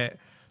 Buy it.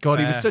 God,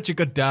 he was such a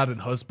good dad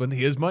and husband.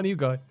 Here's my new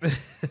guy.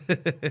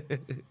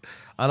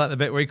 I like the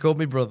bit where he called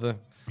me brother.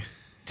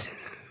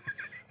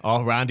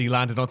 Oh, Randy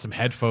landed on some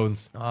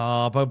headphones.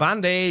 Oh, Bo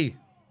Bandy.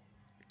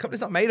 Company's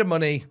not made of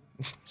money.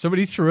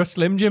 Somebody threw a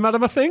Slim Jim at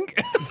him, I think.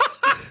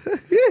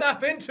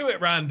 Snap into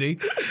it, Randy.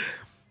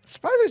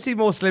 Suppose I see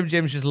more Slim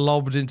Jims just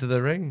lobbed into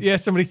the ring. Yeah,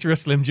 somebody threw a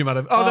Slim Jim at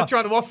him. Oh, they're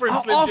trying to offer him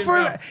Slim Jim. Offer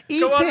him. Now. Eat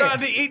Go on, it.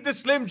 Randy, eat the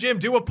Slim Jim.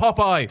 Do a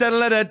Popeye.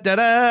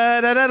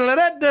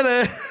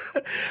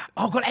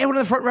 Oh, God, everyone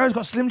in the front row's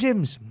got Slim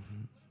Jims.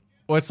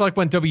 Well, it's like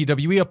when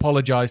WWE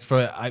apologized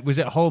for, was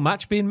it a whole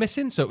match being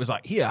missing? So it was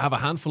like, here, have a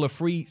handful of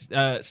free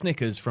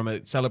Snickers from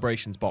a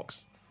celebrations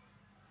box.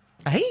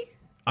 Hey?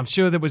 I'm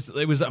sure there was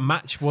a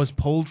match was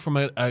pulled from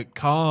a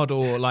card,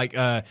 or like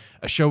a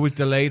show was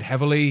delayed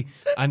heavily,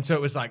 and so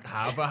it was like,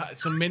 have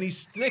some mini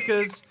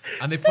Snickers,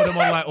 and they put them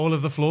on like all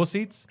of the floor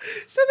seats.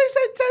 So they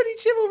sent Tony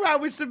Chimel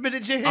round with some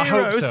miniature heroes. I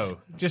hope so.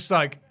 Just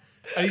like,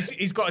 and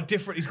he's got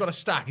a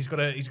stack. He's got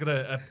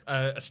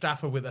a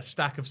staffer with a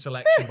stack of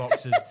selection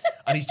boxes,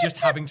 and he's just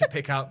having to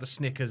pick out the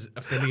Snickers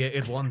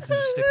affiliated ones and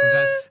just stick them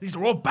down. These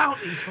are all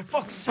bounties, for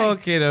fuck's sake.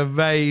 Fucking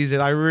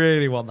amazing. I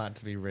really want that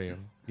to be real.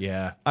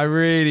 Yeah. I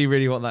really,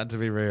 really want that to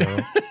be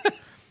real.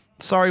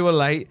 Sorry we're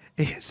late.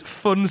 It's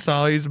fun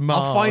size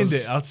Mars. I'll find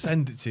it. I'll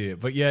send it to you.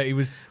 But yeah, it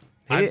was...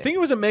 I think it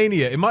was a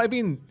Mania. It might have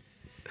been...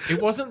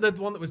 It wasn't the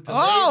one that was delayed.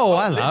 Oh,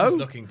 hello. Liz is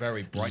looking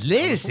very bright.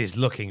 Liz is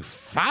looking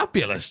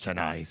fabulous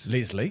tonight.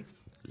 Leslie.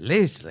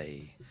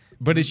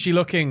 But is she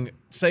looking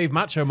Save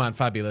Macho Man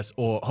fabulous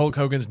or Hulk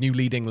Hogan's new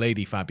leading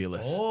lady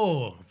fabulous?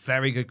 Oh,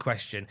 very good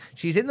question.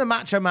 She's in the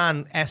Macho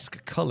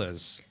Man-esque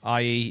colours,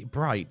 i.e.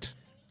 bright.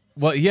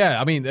 Well, yeah,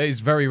 I mean,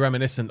 it's very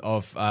reminiscent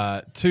of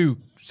two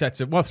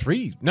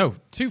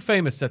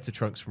famous sets of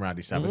trunks from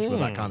Randy Savage with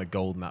that kind of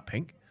gold and that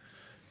pink.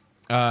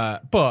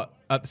 But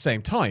at the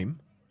same time,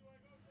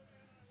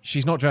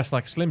 she's not dressed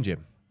like a Slim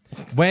Jim.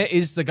 Where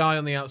is the guy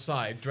on the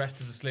outside dressed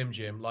as a Slim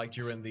Jim, like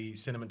during the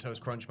Cinnamon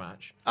Toast Crunch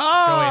match?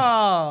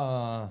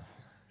 Oh,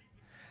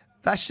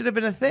 that should have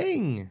been a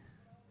thing.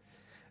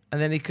 And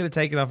then he could have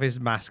taken off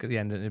his mask at the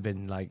end and it had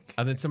been like.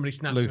 And then somebody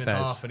snaps him in Luthez.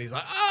 half, and he's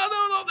like, "Oh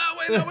no, not that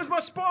way! That was my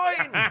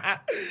spine.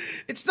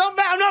 It's not.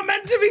 I'm not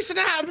meant to be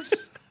snapped.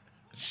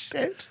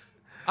 Shit.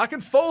 I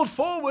can fold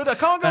forward. I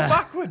can't go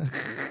backward."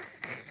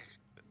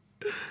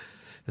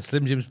 The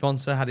Slim Jim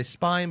sponsor had his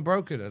spine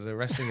broken at a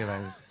wrestling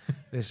event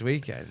this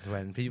weekend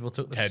when people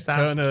took the Ted stand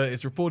Turner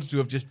is reported to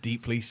have just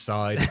deeply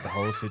sighed at the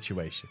whole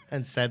situation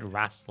and said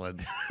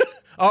wrestling.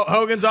 Oh,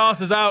 Hogan's ass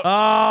is out.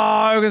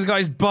 Oh, Hogan's got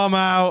his bum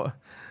out.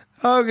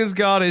 Hogan's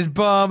got his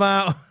bum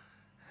out.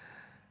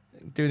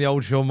 Doing the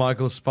old Shawn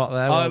Michaels spot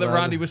there. Oh, that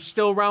Randy was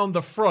still round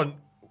the front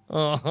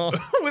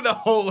with a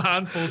whole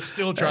handful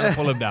still trying to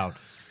pull him down.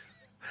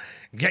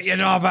 Get your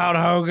knob out,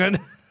 Hogan.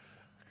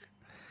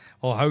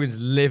 Oh, Hogan's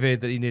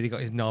livid that he nearly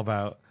got his knob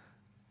out.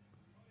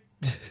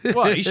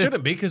 Well, he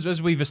shouldn't be, because as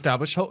we've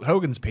established,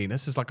 Hogan's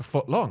penis is like a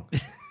foot long.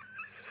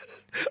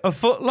 A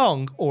foot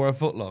long or a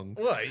foot long?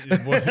 Well, it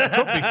could be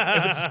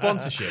if it's a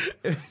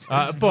sponsorship.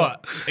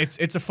 But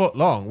it's a foot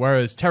long,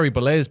 whereas Terry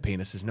Bollea's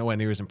penis is nowhere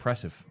near as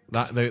impressive.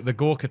 The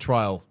Gorka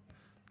trial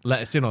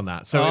let us in on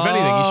that. So if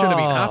anything, he should have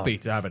been happy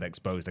to have it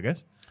exposed, I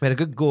guess. He had a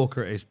good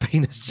Gorka at his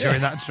penis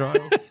during that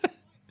trial.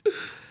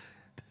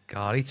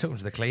 God, he took him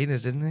to the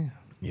cleaners, didn't he?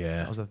 Yeah.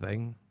 That was the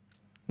thing.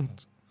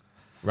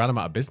 Ran him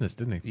out of business,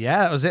 didn't he?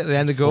 Yeah, that was it. The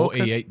end of Gorka.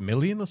 48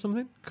 million or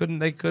something?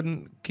 They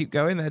couldn't keep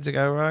going. They had to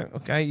go, right,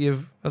 okay,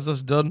 that's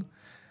us done.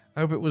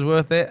 Hope it was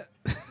worth it.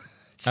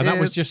 And that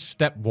was just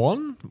step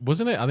one,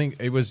 wasn't it? I think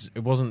it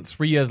wasn't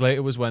 3 years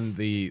later was when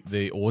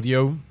the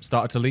audio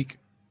started to leak.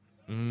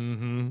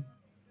 Mm-hmm.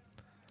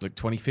 Like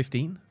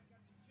 2015.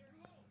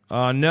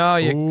 Oh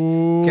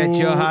no, get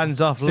your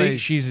hands off, See,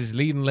 Liz. she's his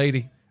leading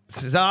lady.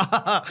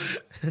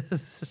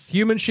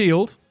 Human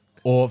Shield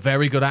or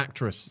very good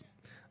actress?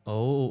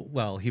 Oh,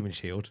 well, Human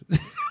Shield.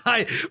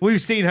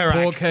 We've seen her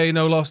act. 4K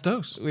no lost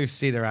dose. We've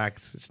seen her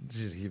act.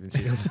 She's a Human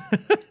Shield.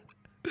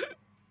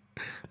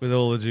 With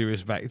all the due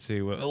respect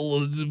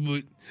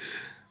to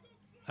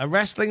a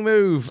wrestling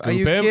move. Scoop Are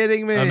you him.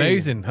 kidding me?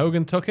 Amazing.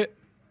 Hogan took it.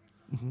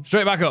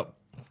 Straight back up.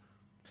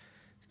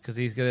 Because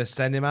he's going to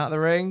send him out the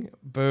ring.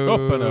 Boo.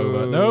 Up and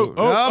over. No.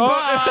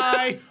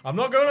 Bye. I'm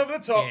not going over the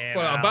top, Yeah,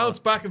 but I'll bounce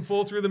back and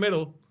fall through the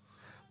middle.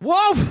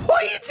 Whoa,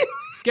 what are you doing?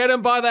 Get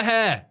him by the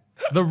hair.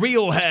 The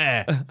real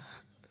hair.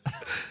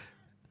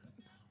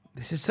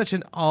 This is such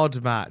an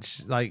odd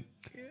match. Like,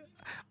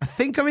 I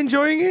think I'm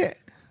enjoying it.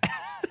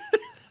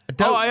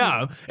 I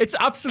am. It's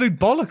absolute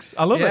bollocks.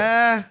 I love it.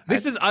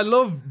 I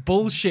love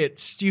bullshit,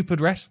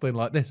 stupid wrestling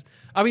like this.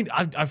 I mean,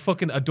 I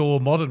fucking adore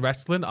modern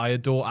wrestling. I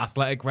adore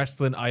athletic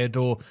wrestling. I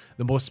adore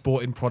the more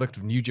sporting product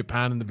of New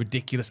Japan and the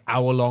ridiculous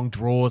hour-long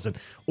draws and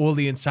all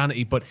the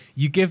insanity. But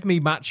you give me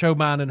Macho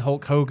Man and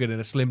Hulk Hogan in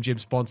a Slim Jim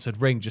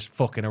sponsored ring just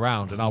fucking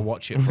around, and I'll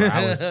watch it for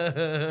hours.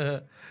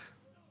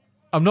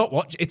 I'm not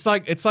watching. It's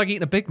like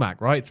eating a Big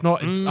Mac, right? It's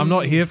not. I'm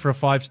not here for a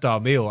 5-star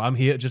meal. I'm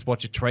here to just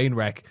watch a train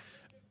wreck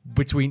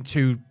between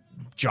two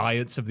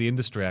giants of the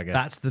industry, I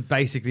guess. That's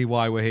basically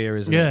why we're here,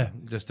 isn't it?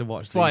 Just to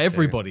watch. That's why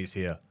everybody's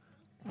here.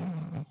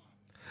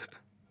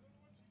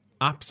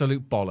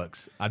 Absolute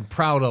bollocks. I'm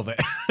proud of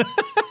it.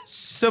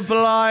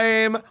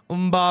 Sublime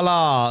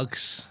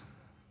bollocks.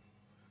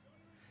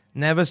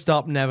 Never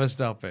stop, never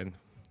stopping.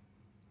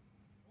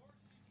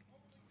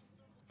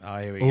 Oh,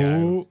 here we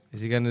go. Is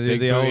he going to do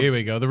the old... Here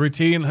we go. The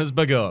routine has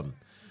begun.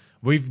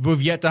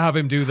 We've yet to have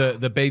him do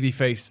the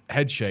babyface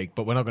head shake,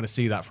 but we're not going to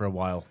see that for a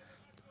while.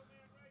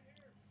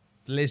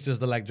 Liz does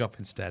the leg drop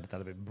instead.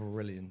 That'd be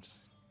brilliant.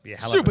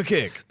 Super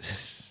kick.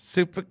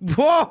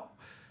 Whoa!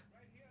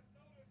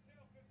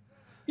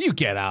 You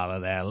get out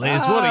of there,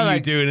 Liz. What are you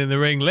doing in the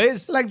ring,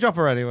 Liz? Leg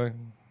dropper anyway.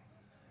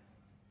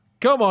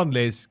 Come on,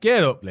 Liz.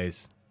 Get up,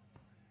 Liz.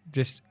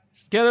 Just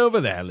get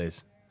over there,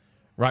 Liz.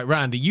 Right,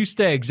 Randy, you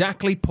stay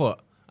exactly put.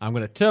 I'm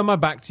going to turn my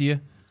back to you.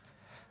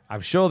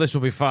 I'm sure this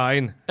will be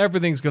fine.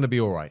 Everything's going to be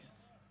all right.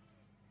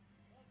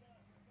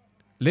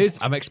 Liz,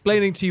 I'm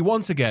explaining to you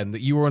once again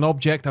that you are an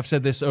object. I've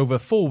said this over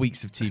 4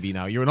 weeks of TV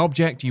now. You're an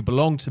object. You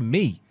belong to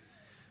me.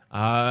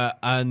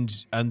 And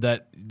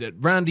that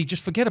Randy,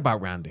 just forget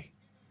about Randy.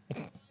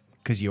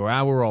 Because you're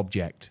our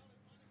object.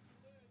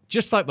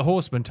 Just like the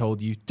Horseman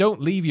told you,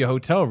 don't leave your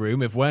hotel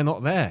room if we're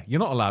not there. You're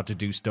not allowed to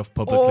do stuff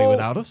publicly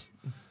without us.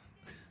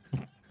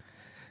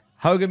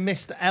 Hogan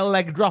missed the L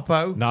leg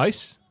droppo.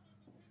 Nice.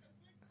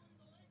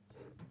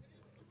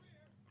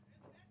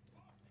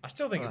 I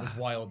still think it was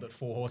wild that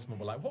 4 Horsemen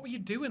were like, what were you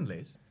doing,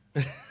 Liz?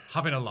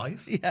 Having a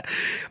life? Yeah.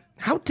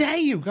 How dare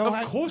you go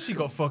Of course you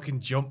got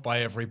fucking jumped by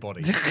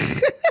everybody.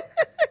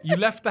 You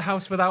left the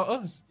house without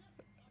us.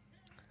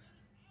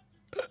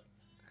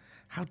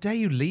 How dare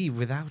you leave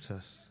without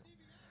us?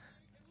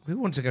 We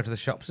want to go to the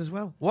shops as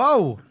well.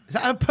 Whoa! Is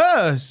that a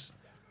purse?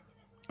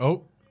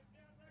 Oh,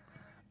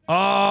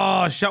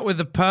 shot with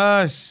the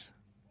purse.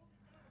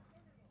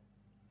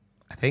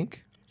 I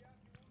think.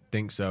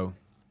 Think so.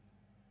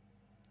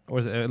 Or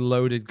is it a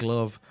loaded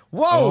glove?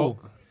 Whoa!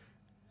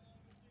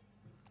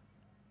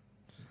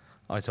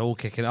 Oh, it's all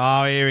kicking.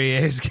 Oh, here he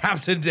is,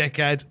 Captain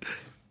Dickhead.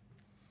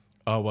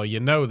 Oh, well, you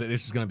know that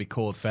this is going to be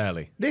called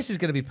fairly. This is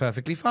going to be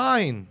perfectly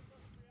fine.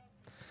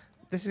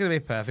 This is going to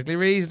be perfectly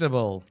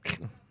reasonable.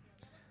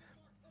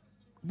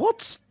 I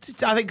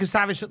think because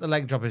Savage took the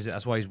leg drop, is it?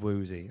 That's why he's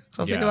woozy. So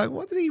I was thinking, like,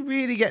 what did he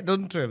really get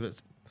done to him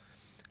that's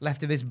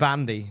left him this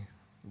bandy?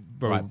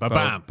 Right,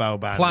 bam. Bow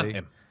bandy. Plant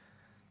him.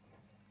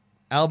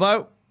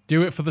 Elbow.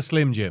 Do it for the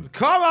Slim Jim.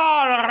 Come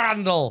on,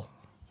 Randall.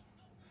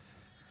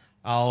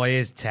 Oh,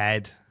 here's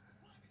Ted.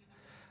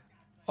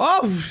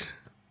 Oh.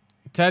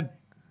 Ted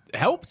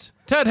helped?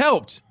 Ted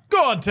helped.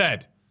 Go on,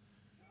 Ted.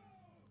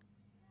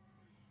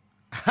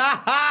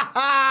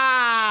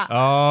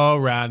 Oh,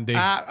 Randy. The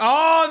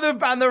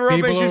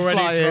rubbish People is already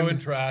flying. throwing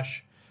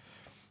trash.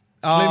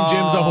 Slim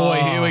Jim's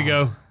ahoy. Here we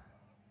go.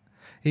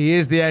 He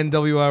is the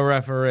NWO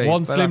referee.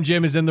 One Slim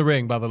Jim is in the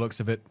ring by the looks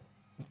of it.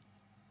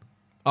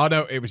 Oh,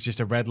 no, it was just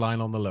a red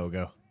line on the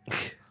logo.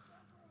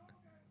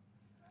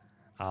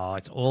 Oh,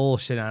 it's all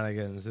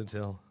shenanigans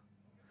until...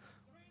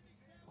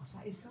 What's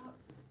that he's got?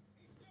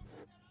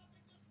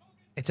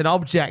 It's an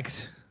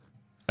object.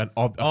 A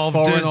of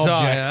foreign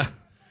desire. object.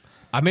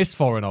 I miss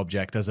foreign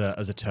object as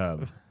a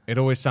term. It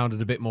always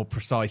sounded a bit more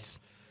precise,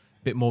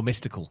 a bit more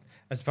mystical.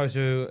 As opposed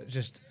to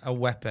just a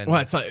weapon.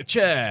 Well, it's like a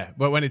chair,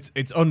 but when it's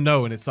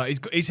unknown, it's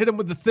like he's hit him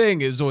with the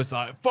thing. It was always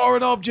like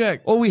foreign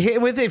object. Well, we hit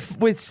him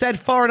with said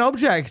foreign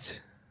object.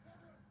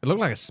 It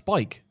looked like a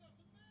spike.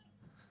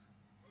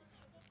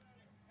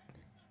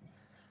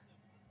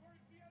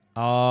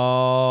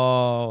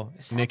 Oh,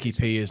 Nikki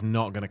P is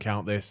not going to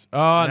count this.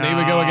 Oh, and here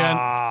we go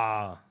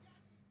again.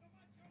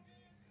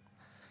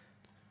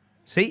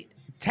 See,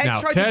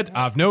 Ted,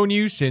 I've known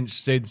you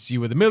since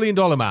you were the $1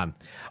 Million Man.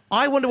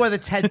 I wonder whether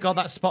Ted got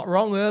that spot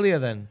wrong earlier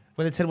then.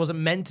 Whether Ted wasn't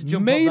meant to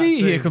jump Maybe up that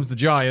here soon. comes the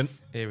Giant.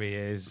 Here he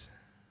is.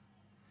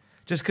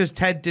 Just because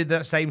Ted did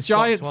that same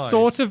Giant spot twice.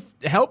 sort of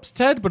helps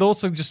Ted, but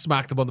also just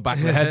smacked him on the back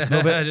of the head.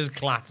 Love it. Just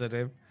clattered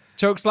him.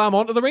 Choke slam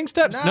onto the ring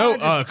steps? No, No.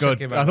 just Oh, chuck good.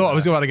 him I over thought I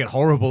was there. going to get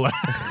horrible.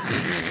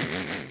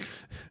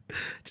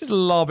 Just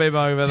lob him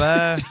over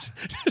there.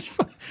 Just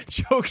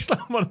choke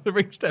slam onto the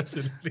ring steps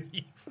and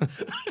leave.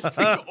 That's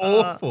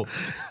awful.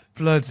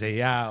 Bloody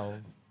hell.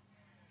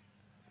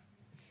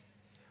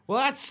 Well,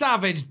 that's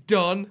Savage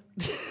done.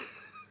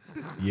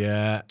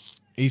 Yeah,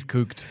 he's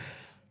cooked.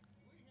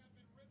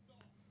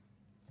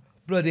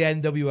 Bloody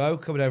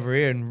NWO coming over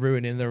here and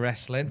ruining the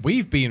wrestling.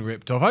 We've been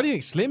ripped off. How do you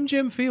think Slim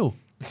Jim feel?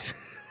 Is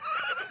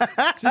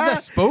this their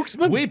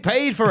spokesman? We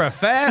paid for a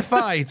fair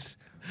fight.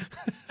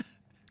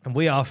 And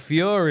we are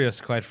furious,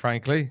 quite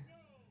frankly.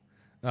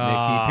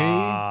 Nikki P.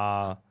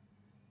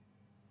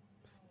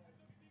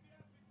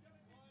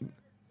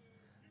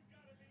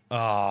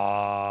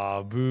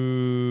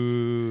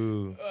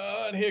 Boo.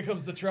 And here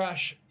comes the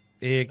trash.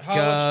 Here How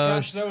much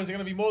trash, goes. though? Is it going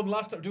to be more than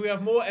last time? Do we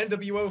have more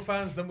NWO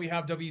fans than we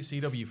have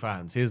WCW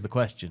fans? Here's the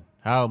question.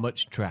 How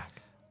much trash?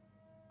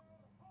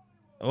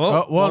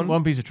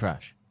 One piece of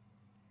trash.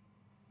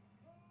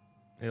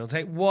 It'll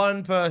take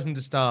one person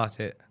to start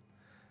it.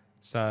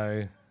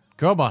 So,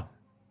 Come on.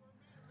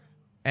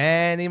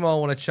 any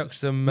more want to chuck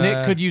some...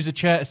 Nick could use a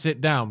chair to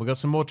sit down. We've got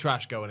some more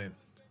trash going in.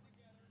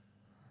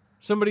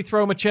 Somebody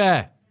throw him a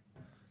chair.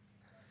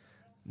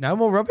 No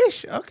more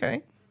rubbish?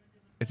 Okay.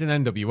 It's an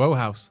NWO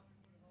house.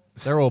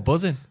 They're all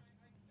buzzing.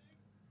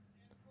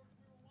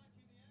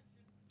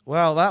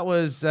 Well, that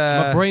was...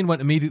 My brain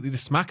went immediately to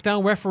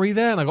SmackDown referee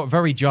there, and I got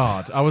very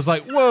jarred. I was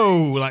like,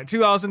 whoa, like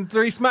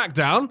 2003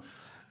 SmackDown?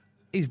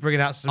 He's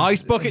bringing out some...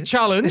 Ice Bucket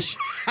Challenge?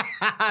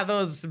 That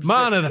was some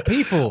Man of the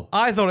people.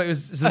 I thought it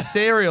was some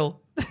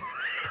cereal.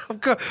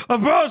 I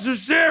brought some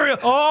cereal.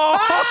 Oh,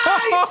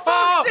 he's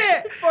fucked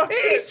it.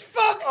 He's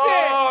fucked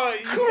Oh, it.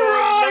 he saw it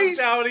looked Christ.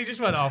 down. He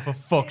just went, oh, for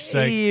fuck's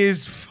sake. He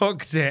is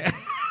fucked it.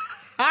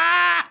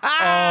 Oh,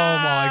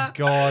 my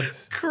God.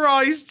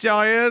 Christ,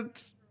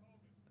 Giant.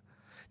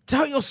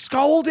 Don't you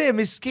scold him.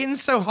 His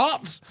skin's so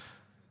hot.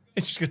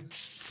 It's just good.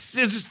 It's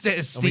just a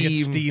Oh, we get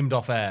steam. steamed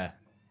off air.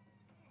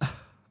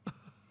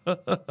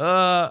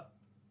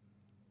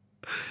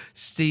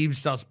 Steam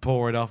starts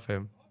pouring off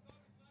him.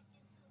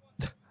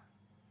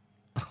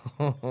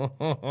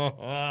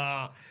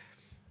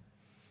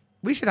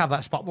 We should have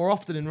that spot more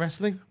often in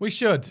wrestling. We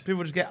should.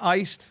 People just get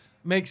iced.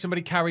 Make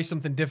somebody carry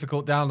something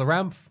difficult down the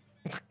ramp.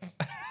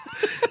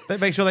 They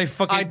make sure they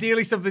fucking...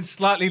 Ideally, something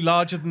slightly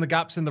larger than the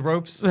gaps in the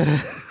ropes.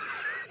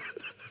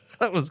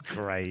 That was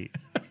great.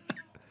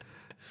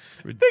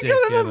 They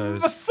got him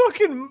Ridiculous. a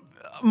fucking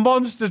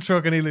monster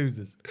truck and he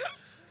loses.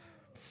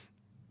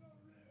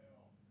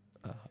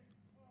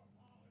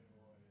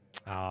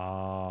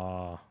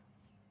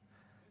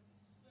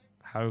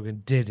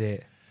 Hogan did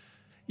it.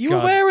 You were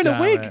God wearing a damn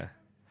wig. it.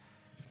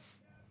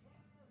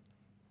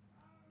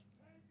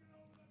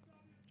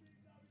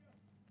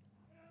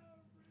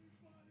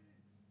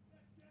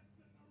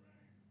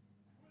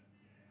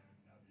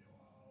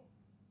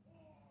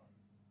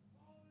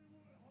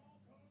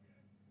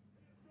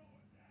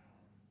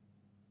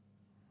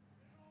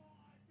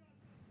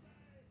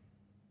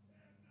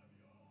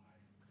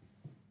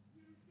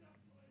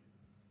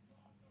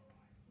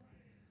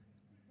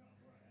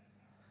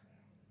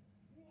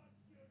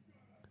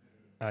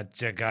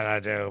 What you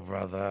gonna do,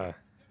 brother?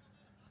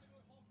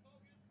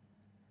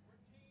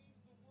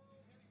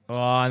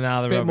 Oh,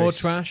 now the Bit more rubbish.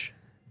 trash.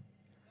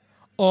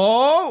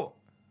 Oh!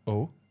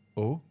 Oh,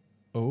 oh,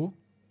 oh,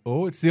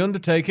 oh, it's The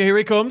Undertaker. Here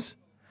he comes.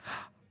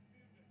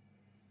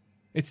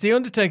 It's The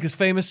Undertaker's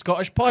famous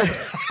Scottish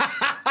pipes.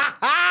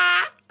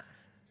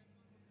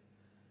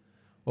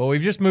 Well, we've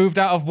just moved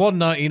out of one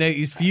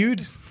 1980s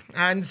feud.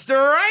 And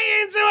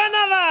straight into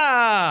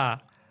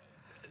another!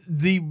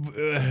 The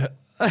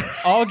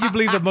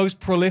arguably the most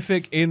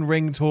prolific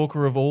in-ring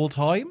talker of all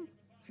time.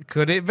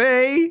 Could it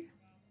be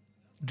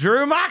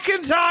Drew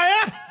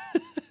McIntyre?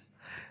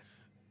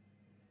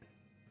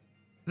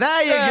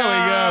 There you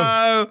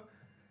go.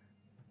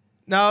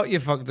 No, you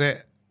fucked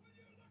it.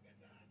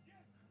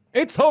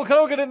 It's Hulk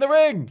Hogan in the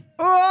ring.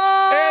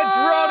 Oh! It's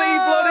Roddy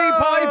Bloody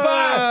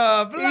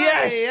Piper. Bloody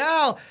Yes.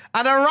 hell.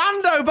 And a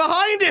rando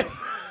behind him.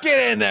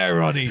 Get in there,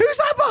 Roddy. Who's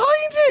that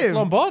behind him?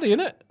 Lombardi, isn't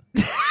it?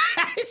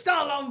 It's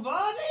not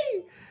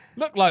Lombardi.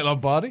 Look like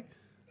Lombardi.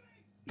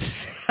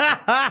 It's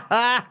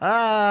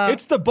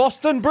the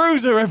Boston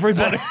Bruiser,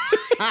 everybody.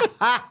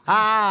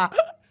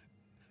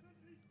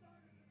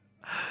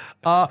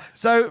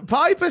 So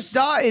Piper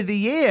started the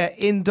year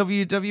in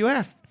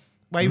WWF,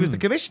 where he was the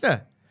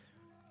commissioner.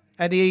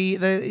 And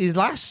his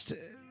last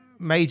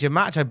major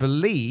match, I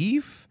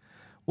believe,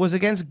 was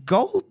against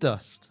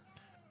Goldust.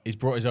 He's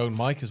brought his own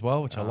mic as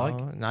well, which I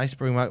like. Nice.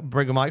 Bring a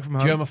mic from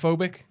home.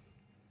 Germophobic.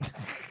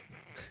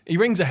 He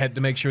rings ahead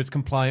to make sure it's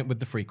compliant with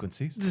the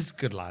frequencies. This is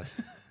good lad.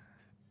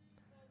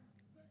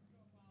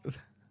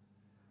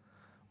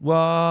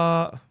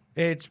 What?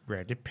 It's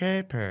Roddy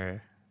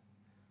Piper.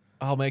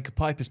 I'll make a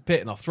Piper's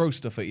Pit and I'll throw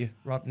stuff at you.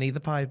 Rodney the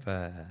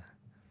Piper.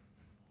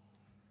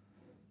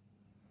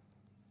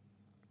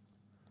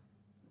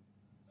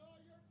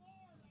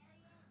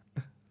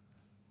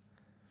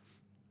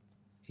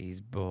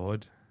 He's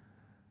bored.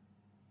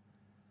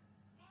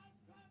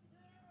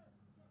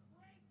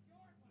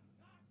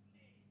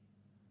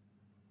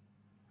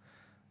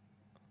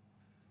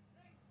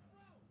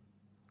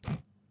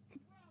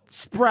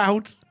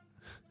 Sprout.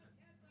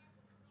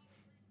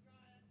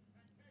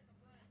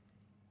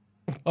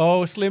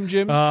 Oh, Slim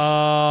Jims.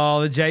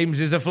 Oh, the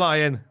Jameses are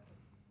flying.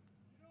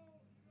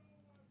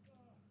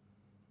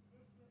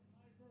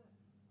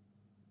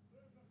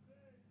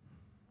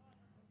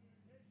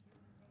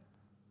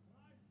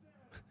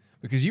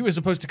 Because you were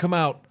supposed to come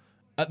out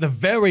at the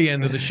very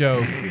end of the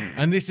show,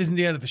 and this isn't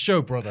the end of the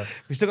show, brother.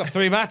 We've still got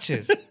 3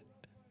 matches.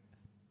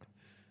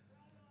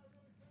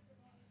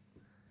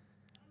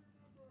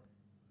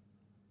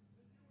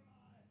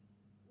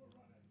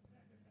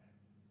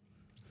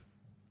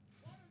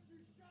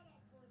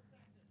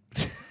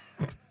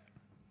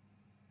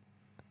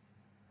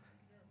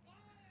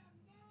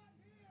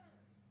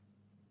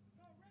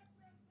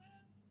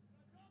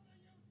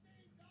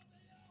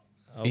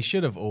 He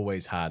should have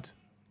always had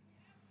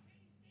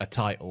a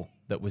title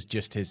that was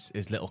just his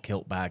little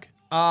kilt bag,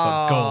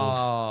 but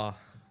gold.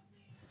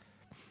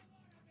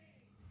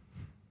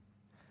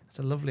 That's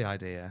a lovely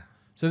idea.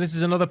 So this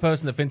is another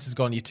person that Vince has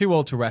gone, you're too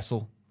old to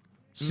wrestle,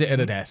 sit at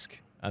a desk.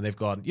 And they've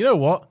gone, you know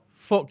what?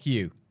 Fuck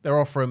you. They're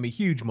offering me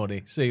huge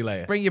money. See you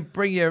later. Bring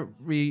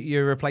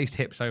your replaced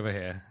hips over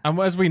here. And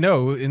as we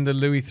know, in the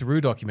Louis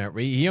Theroux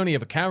documentary, he only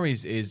ever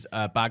carries his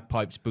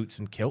bagpipes, boots,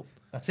 and kilt.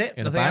 That's it.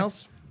 In Nothing a bag.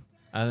 else.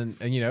 And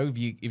you know, if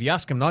you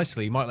ask him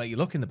nicely, he might let you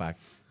look in the bag.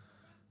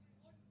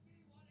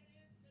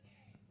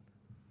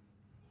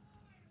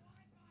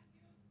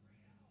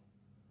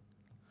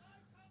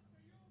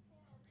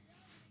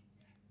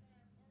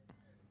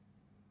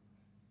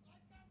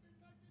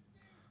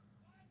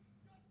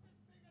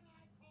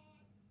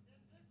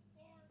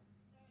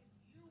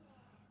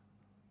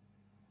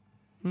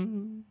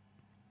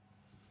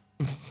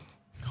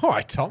 All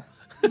right, Tom.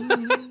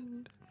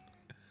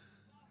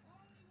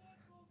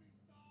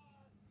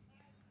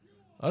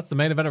 That's the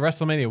main event of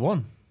WrestleMania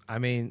 1. I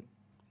mean,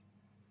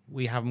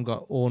 we haven't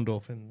got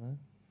Orndorff in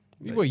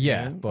there. Well,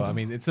 yeah, but I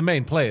mean, it's the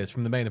main players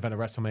from the main event of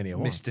WrestleMania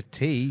 1. Mr.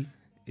 T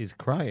is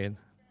crying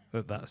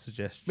at that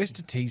suggestion.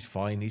 Mr. T's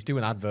fine. He's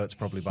doing adverts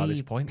probably by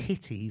this point.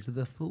 Pities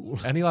the fool.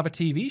 And he'll have a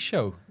TV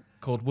show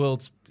called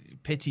World's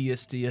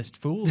Pitiest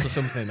Fools or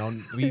something on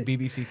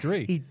BBC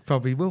Three. He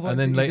probably will. And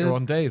then later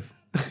on, Dave.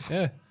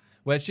 Yeah.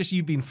 Well, it's just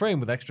you being framed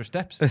with extra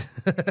steps.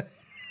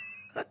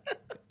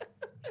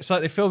 It's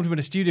like they filmed him in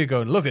a studio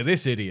going, look at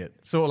this idiot.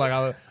 Sort of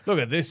like, look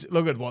at this,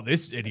 look at what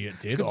this idiot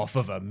did off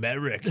of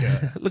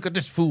America. Look at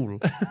this fool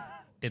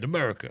in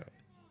America.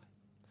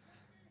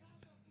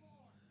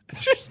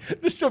 Just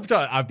the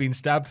subtitle, I've been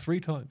stabbed 3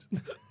 times.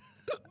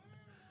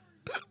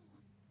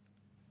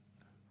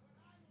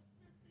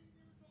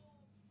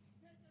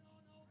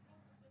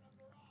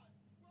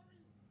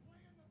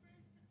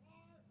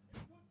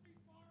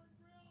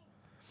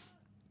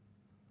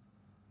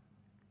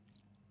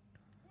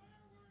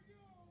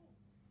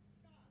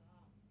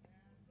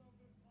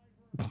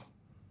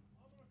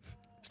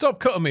 Stop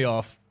cutting me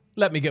off.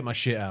 Let me get my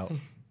shit out.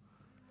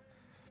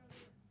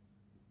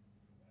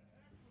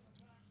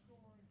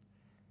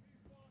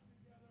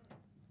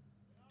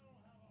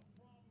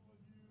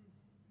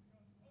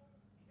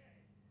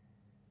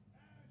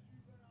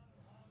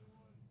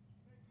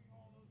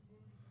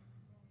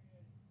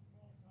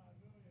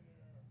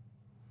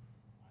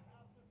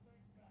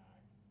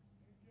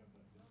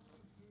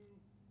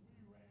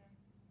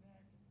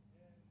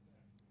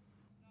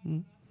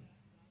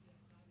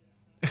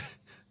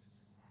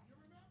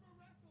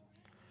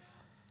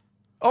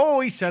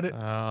 Oh, he said it.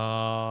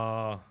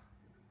 Oh.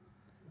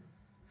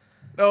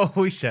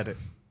 Oh, he said it.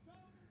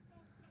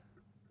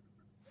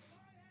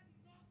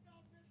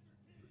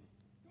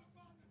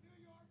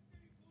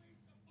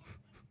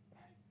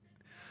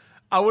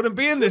 I wouldn't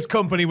be in this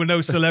company with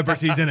no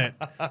celebrities in it.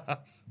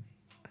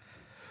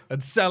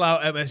 And sell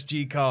out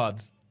MSG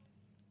cards.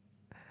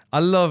 I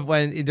love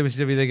when in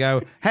WCW they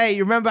go, hey,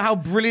 you remember how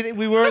brilliant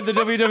we were at the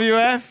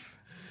WWF?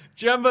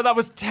 Do you remember that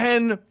was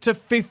 10 to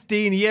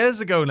 15 years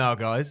ago now,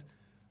 guys?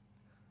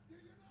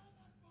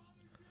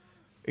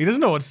 He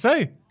doesn't know what to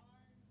say.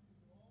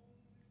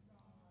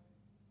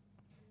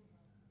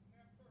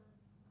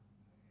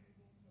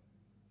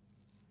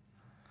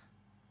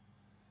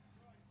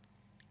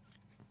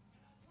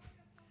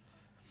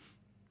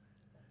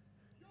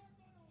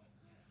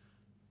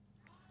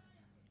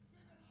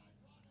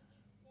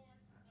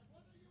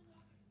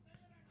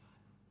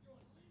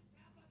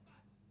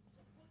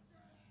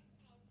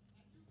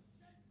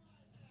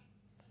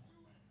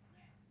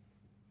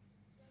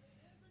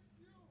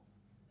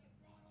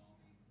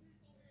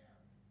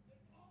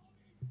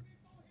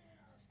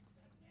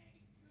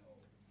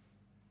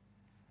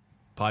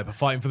 Piper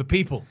fighting for the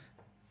people.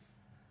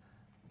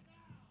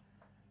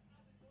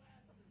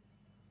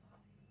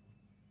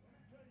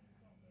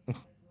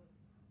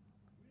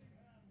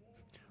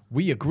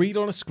 We agreed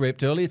on a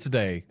script earlier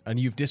today, and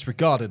you've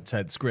disregarded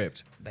said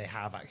script. They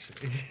have,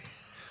 actually.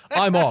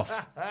 I'm off.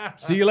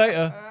 See you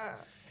later.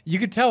 You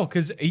could tell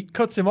because he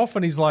cuts him off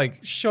and he's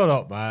like, shut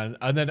up, man.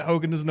 And then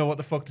Hogan doesn't know what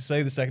the fuck to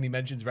say the second he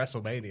mentions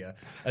WrestleMania,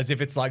 as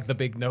if it's like the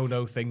big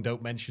no-no thing,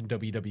 don't mention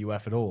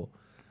WWF at all.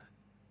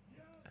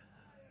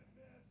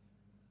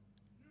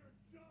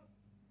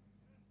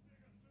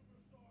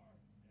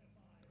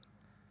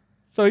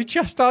 So he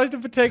chastised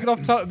him for taking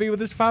off time to be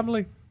with his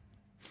family.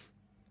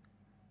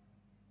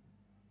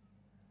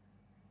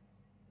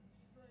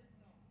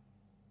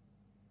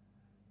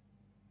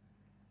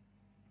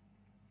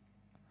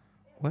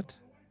 What?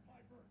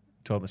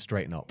 Told him to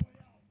straighten up.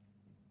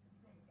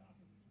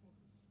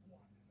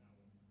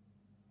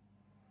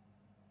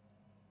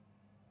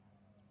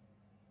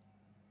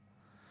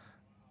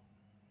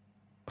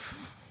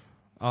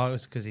 Oh,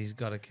 it's because he's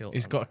got a kilt.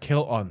 He's got a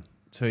kilt on,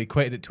 so he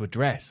equated it to a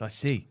dress. I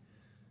see.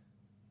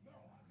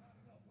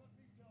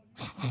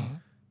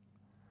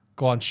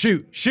 Go on,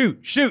 shoot.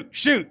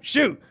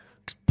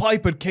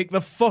 Piper'd kick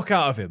the fuck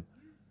out of him.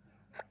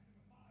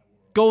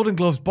 Golden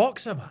Gloves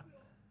boxer, man.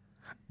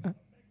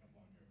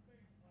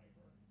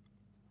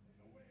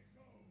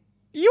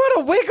 You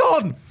had a wig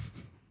on!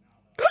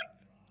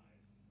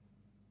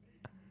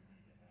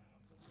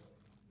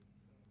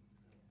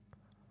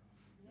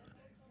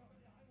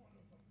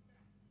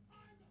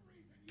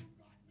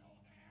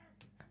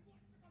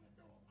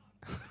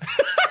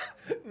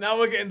 Now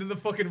we're getting to the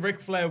fucking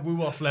Ric Flair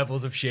woo-off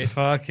levels of shit.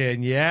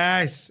 Fucking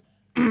yes.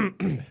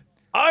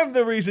 I'm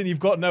the reason you've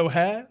got no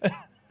hair.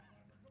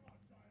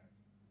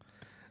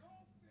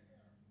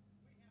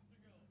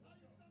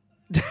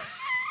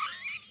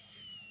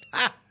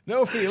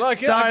 No fee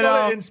like it. I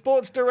got it in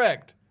Sports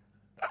Direct.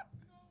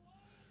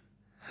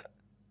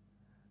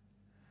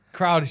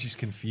 Crowd is just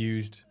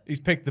confused. He's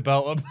picked the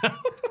belt up now.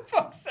 For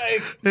fuck's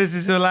sake. This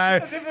is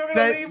hilarious. As if they were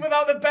going to leave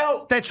without the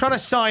belt. They're trying to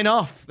sign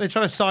off. They're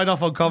trying to sign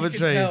off on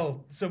commentary. You can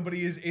tell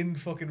somebody is in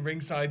fucking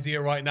ringside's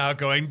ear right now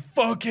going,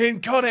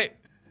 fucking cut it.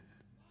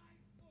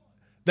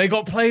 They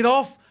got played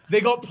off. They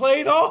got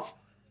played off.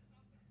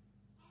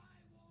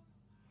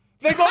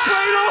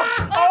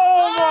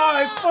 Oh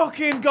my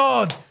fucking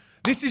God.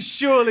 This is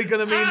surely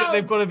going to mean that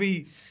they've got to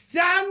be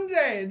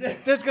standing.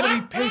 There's going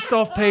to be pissed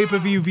off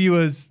pay-per-view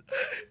viewers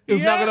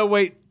who've now got to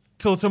wait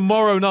till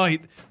tomorrow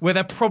night where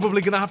they're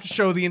probably going to have to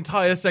show the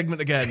entire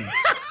segment again.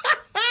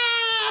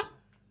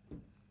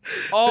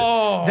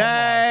 Oh,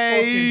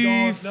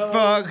 they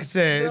fucked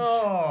it.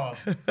 No.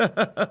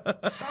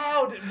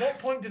 What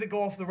point did it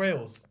go off the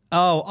rails?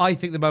 Oh, I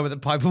think the moment that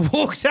Piper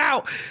walked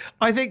out.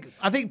 I think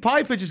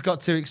Piper just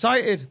got too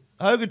excited.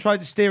 Hogan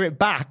tried to steer it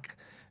back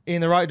in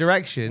the right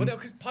direction. Well, no,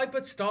 because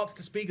Piper starts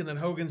to speak and then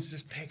Hogan's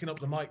just picking up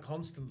the mic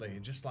constantly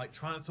and just like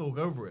trying to talk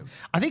over him.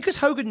 I think because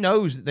Hogan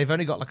knows that they've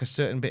only got like a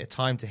certain bit of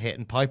time to hit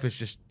and Piper's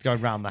just going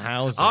round the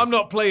houses. I'm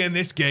not playing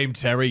this game,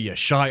 Terry, you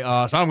shite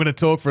ass. I'm going to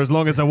talk for as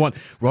long as I want.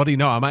 Roddy,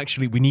 no,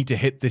 we need to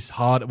hit this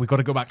hard. We've got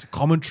to go back to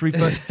commentary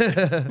for...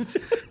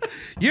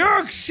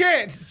 You're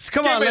shit!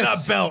 Come on, give me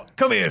that belt.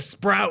 Come here,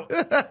 Sprout.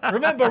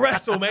 Remember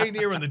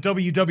WrestleMania and the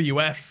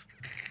WWF?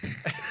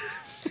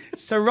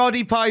 So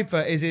Roddy Piper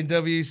is in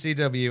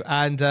WCW,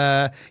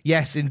 and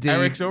yes, indeed,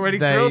 Eric's already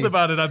thrilled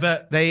about it. I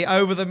bet they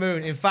over the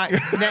moon. In fact,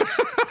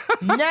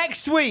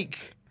 next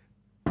week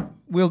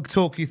we'll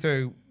talk you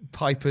through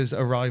Piper's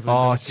arrival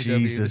in WCW,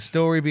 Jesus. the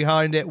story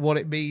behind it, what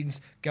it means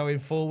going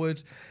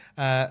forward.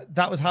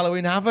 That was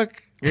Halloween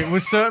Havoc. It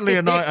was certainly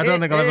a night I don't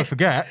think I'll ever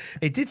forget.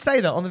 It did say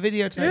that on the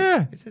videotape.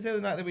 Yeah. It says it was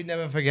a night that we'd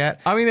never forget.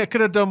 I mean, it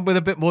could have done with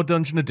a bit more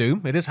Dungeon of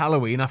Doom. It is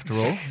Halloween after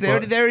all. They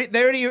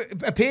already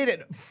appeared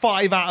at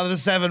 5 out of the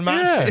 7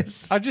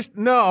 matches. Yeah.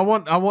 I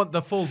want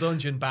the full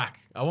dungeon back.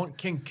 I want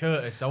King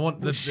Curtis. I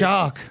want the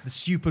Shark. The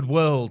stupid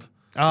world.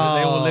 that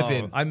they all live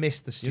in. I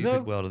missed the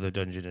stupid world of the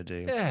Dungeon of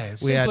Doom. Yeah,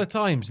 simpler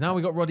times. Now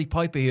we got Roddy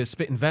Piper here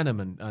spitting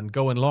venom and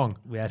going long.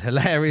 We had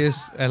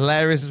hilarious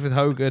with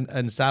Hogan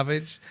and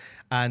Savage,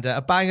 and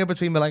a banger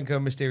between Malenko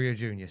and Mysterio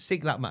Jr.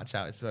 Seek that match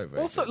out. It's very,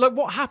 very also, good. like,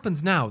 what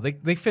happens now?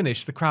 They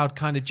finish, the crowd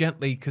kind of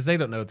gently, because they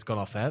don't know it's gone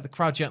off air, the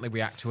crowd gently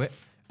react to it,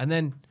 and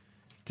then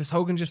does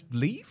Hogan just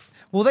leave?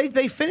 Well,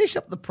 they finish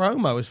up the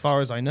promo as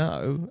far as I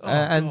know,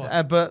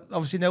 but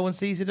obviously no one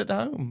sees it at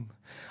home.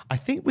 I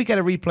think we get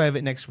a replay of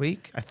it next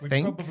week. I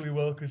think We probably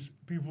will, because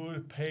people would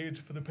have paid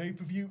for the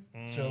pay-per-view,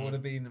 so it would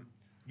have been,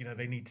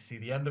 they need to see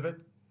the end of it.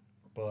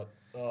 But,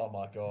 oh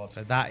my God.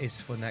 So that is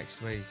for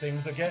next week.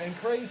 Things are getting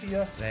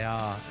crazier. They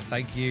are. And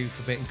thank you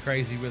for being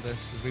crazy with us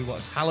as we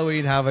watch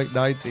Halloween Havoc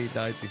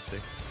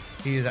 1996.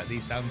 He is at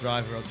the Sam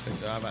Driver on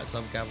Twitter. I'm at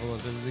Sam Campbell on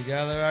Twitter.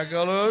 Together, I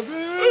got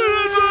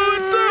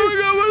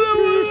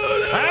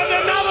and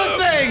another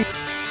thing!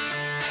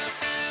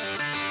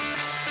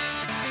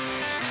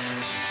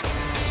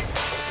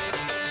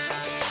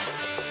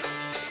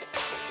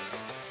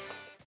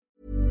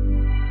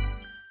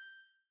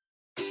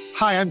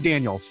 Hi, I'm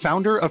Daniel,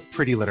 founder of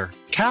Pretty Litter.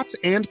 Cats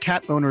and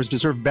cat owners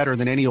deserve better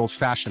than any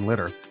old-fashioned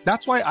litter.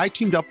 That's why I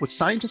teamed up with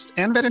scientists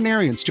and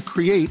veterinarians to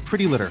create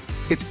Pretty Litter.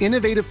 Its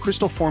innovative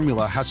crystal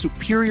formula has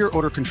superior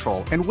odor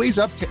control and weighs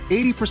up to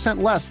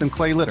 80% less than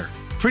clay litter.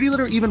 Pretty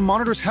Litter even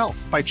monitors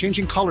health by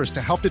changing colors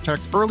to help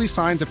detect early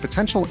signs of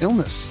potential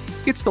illness.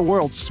 It's the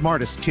world's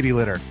smartest kitty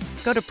litter.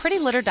 Go to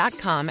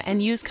prettylitter.com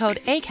and use code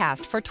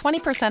ACAST for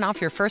 20%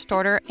 off your first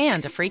order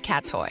and a free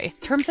cat toy.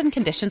 Terms and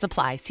conditions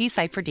apply. See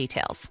site for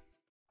details.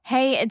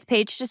 Hey, it's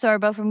Paige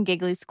DeSorbo from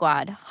Giggly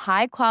Squad.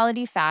 High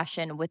quality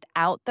fashion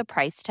without the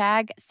price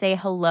tag. Say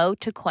hello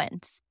to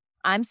Quince.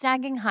 I'm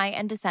snagging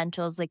high-end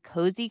essentials like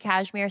cozy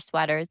cashmere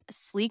sweaters,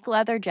 sleek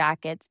leather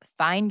jackets,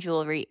 fine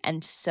jewelry,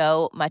 and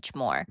so much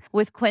more.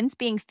 With Quince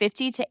being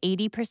 50 to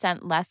 80%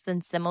 less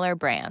than similar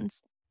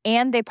brands.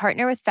 And they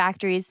partner with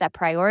factories that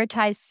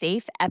prioritize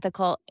safe,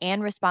 ethical,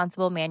 and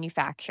responsible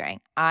manufacturing.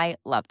 I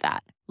love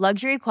that.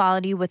 Luxury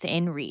quality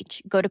within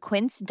reach. Go to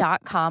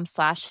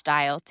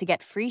quince.com/style to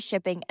get free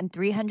shipping and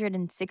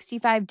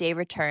 365-day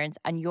returns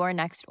on your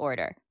next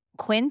order.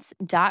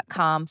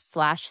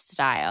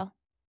 Quince.com/style.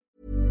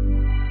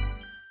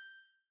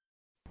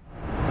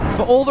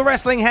 For all the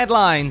wrestling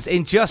headlines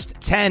in just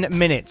 10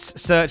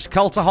 minutes, search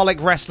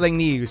Cultaholic Wrestling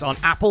News on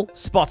Apple,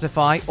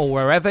 Spotify, or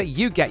wherever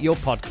you get your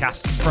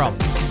podcasts from.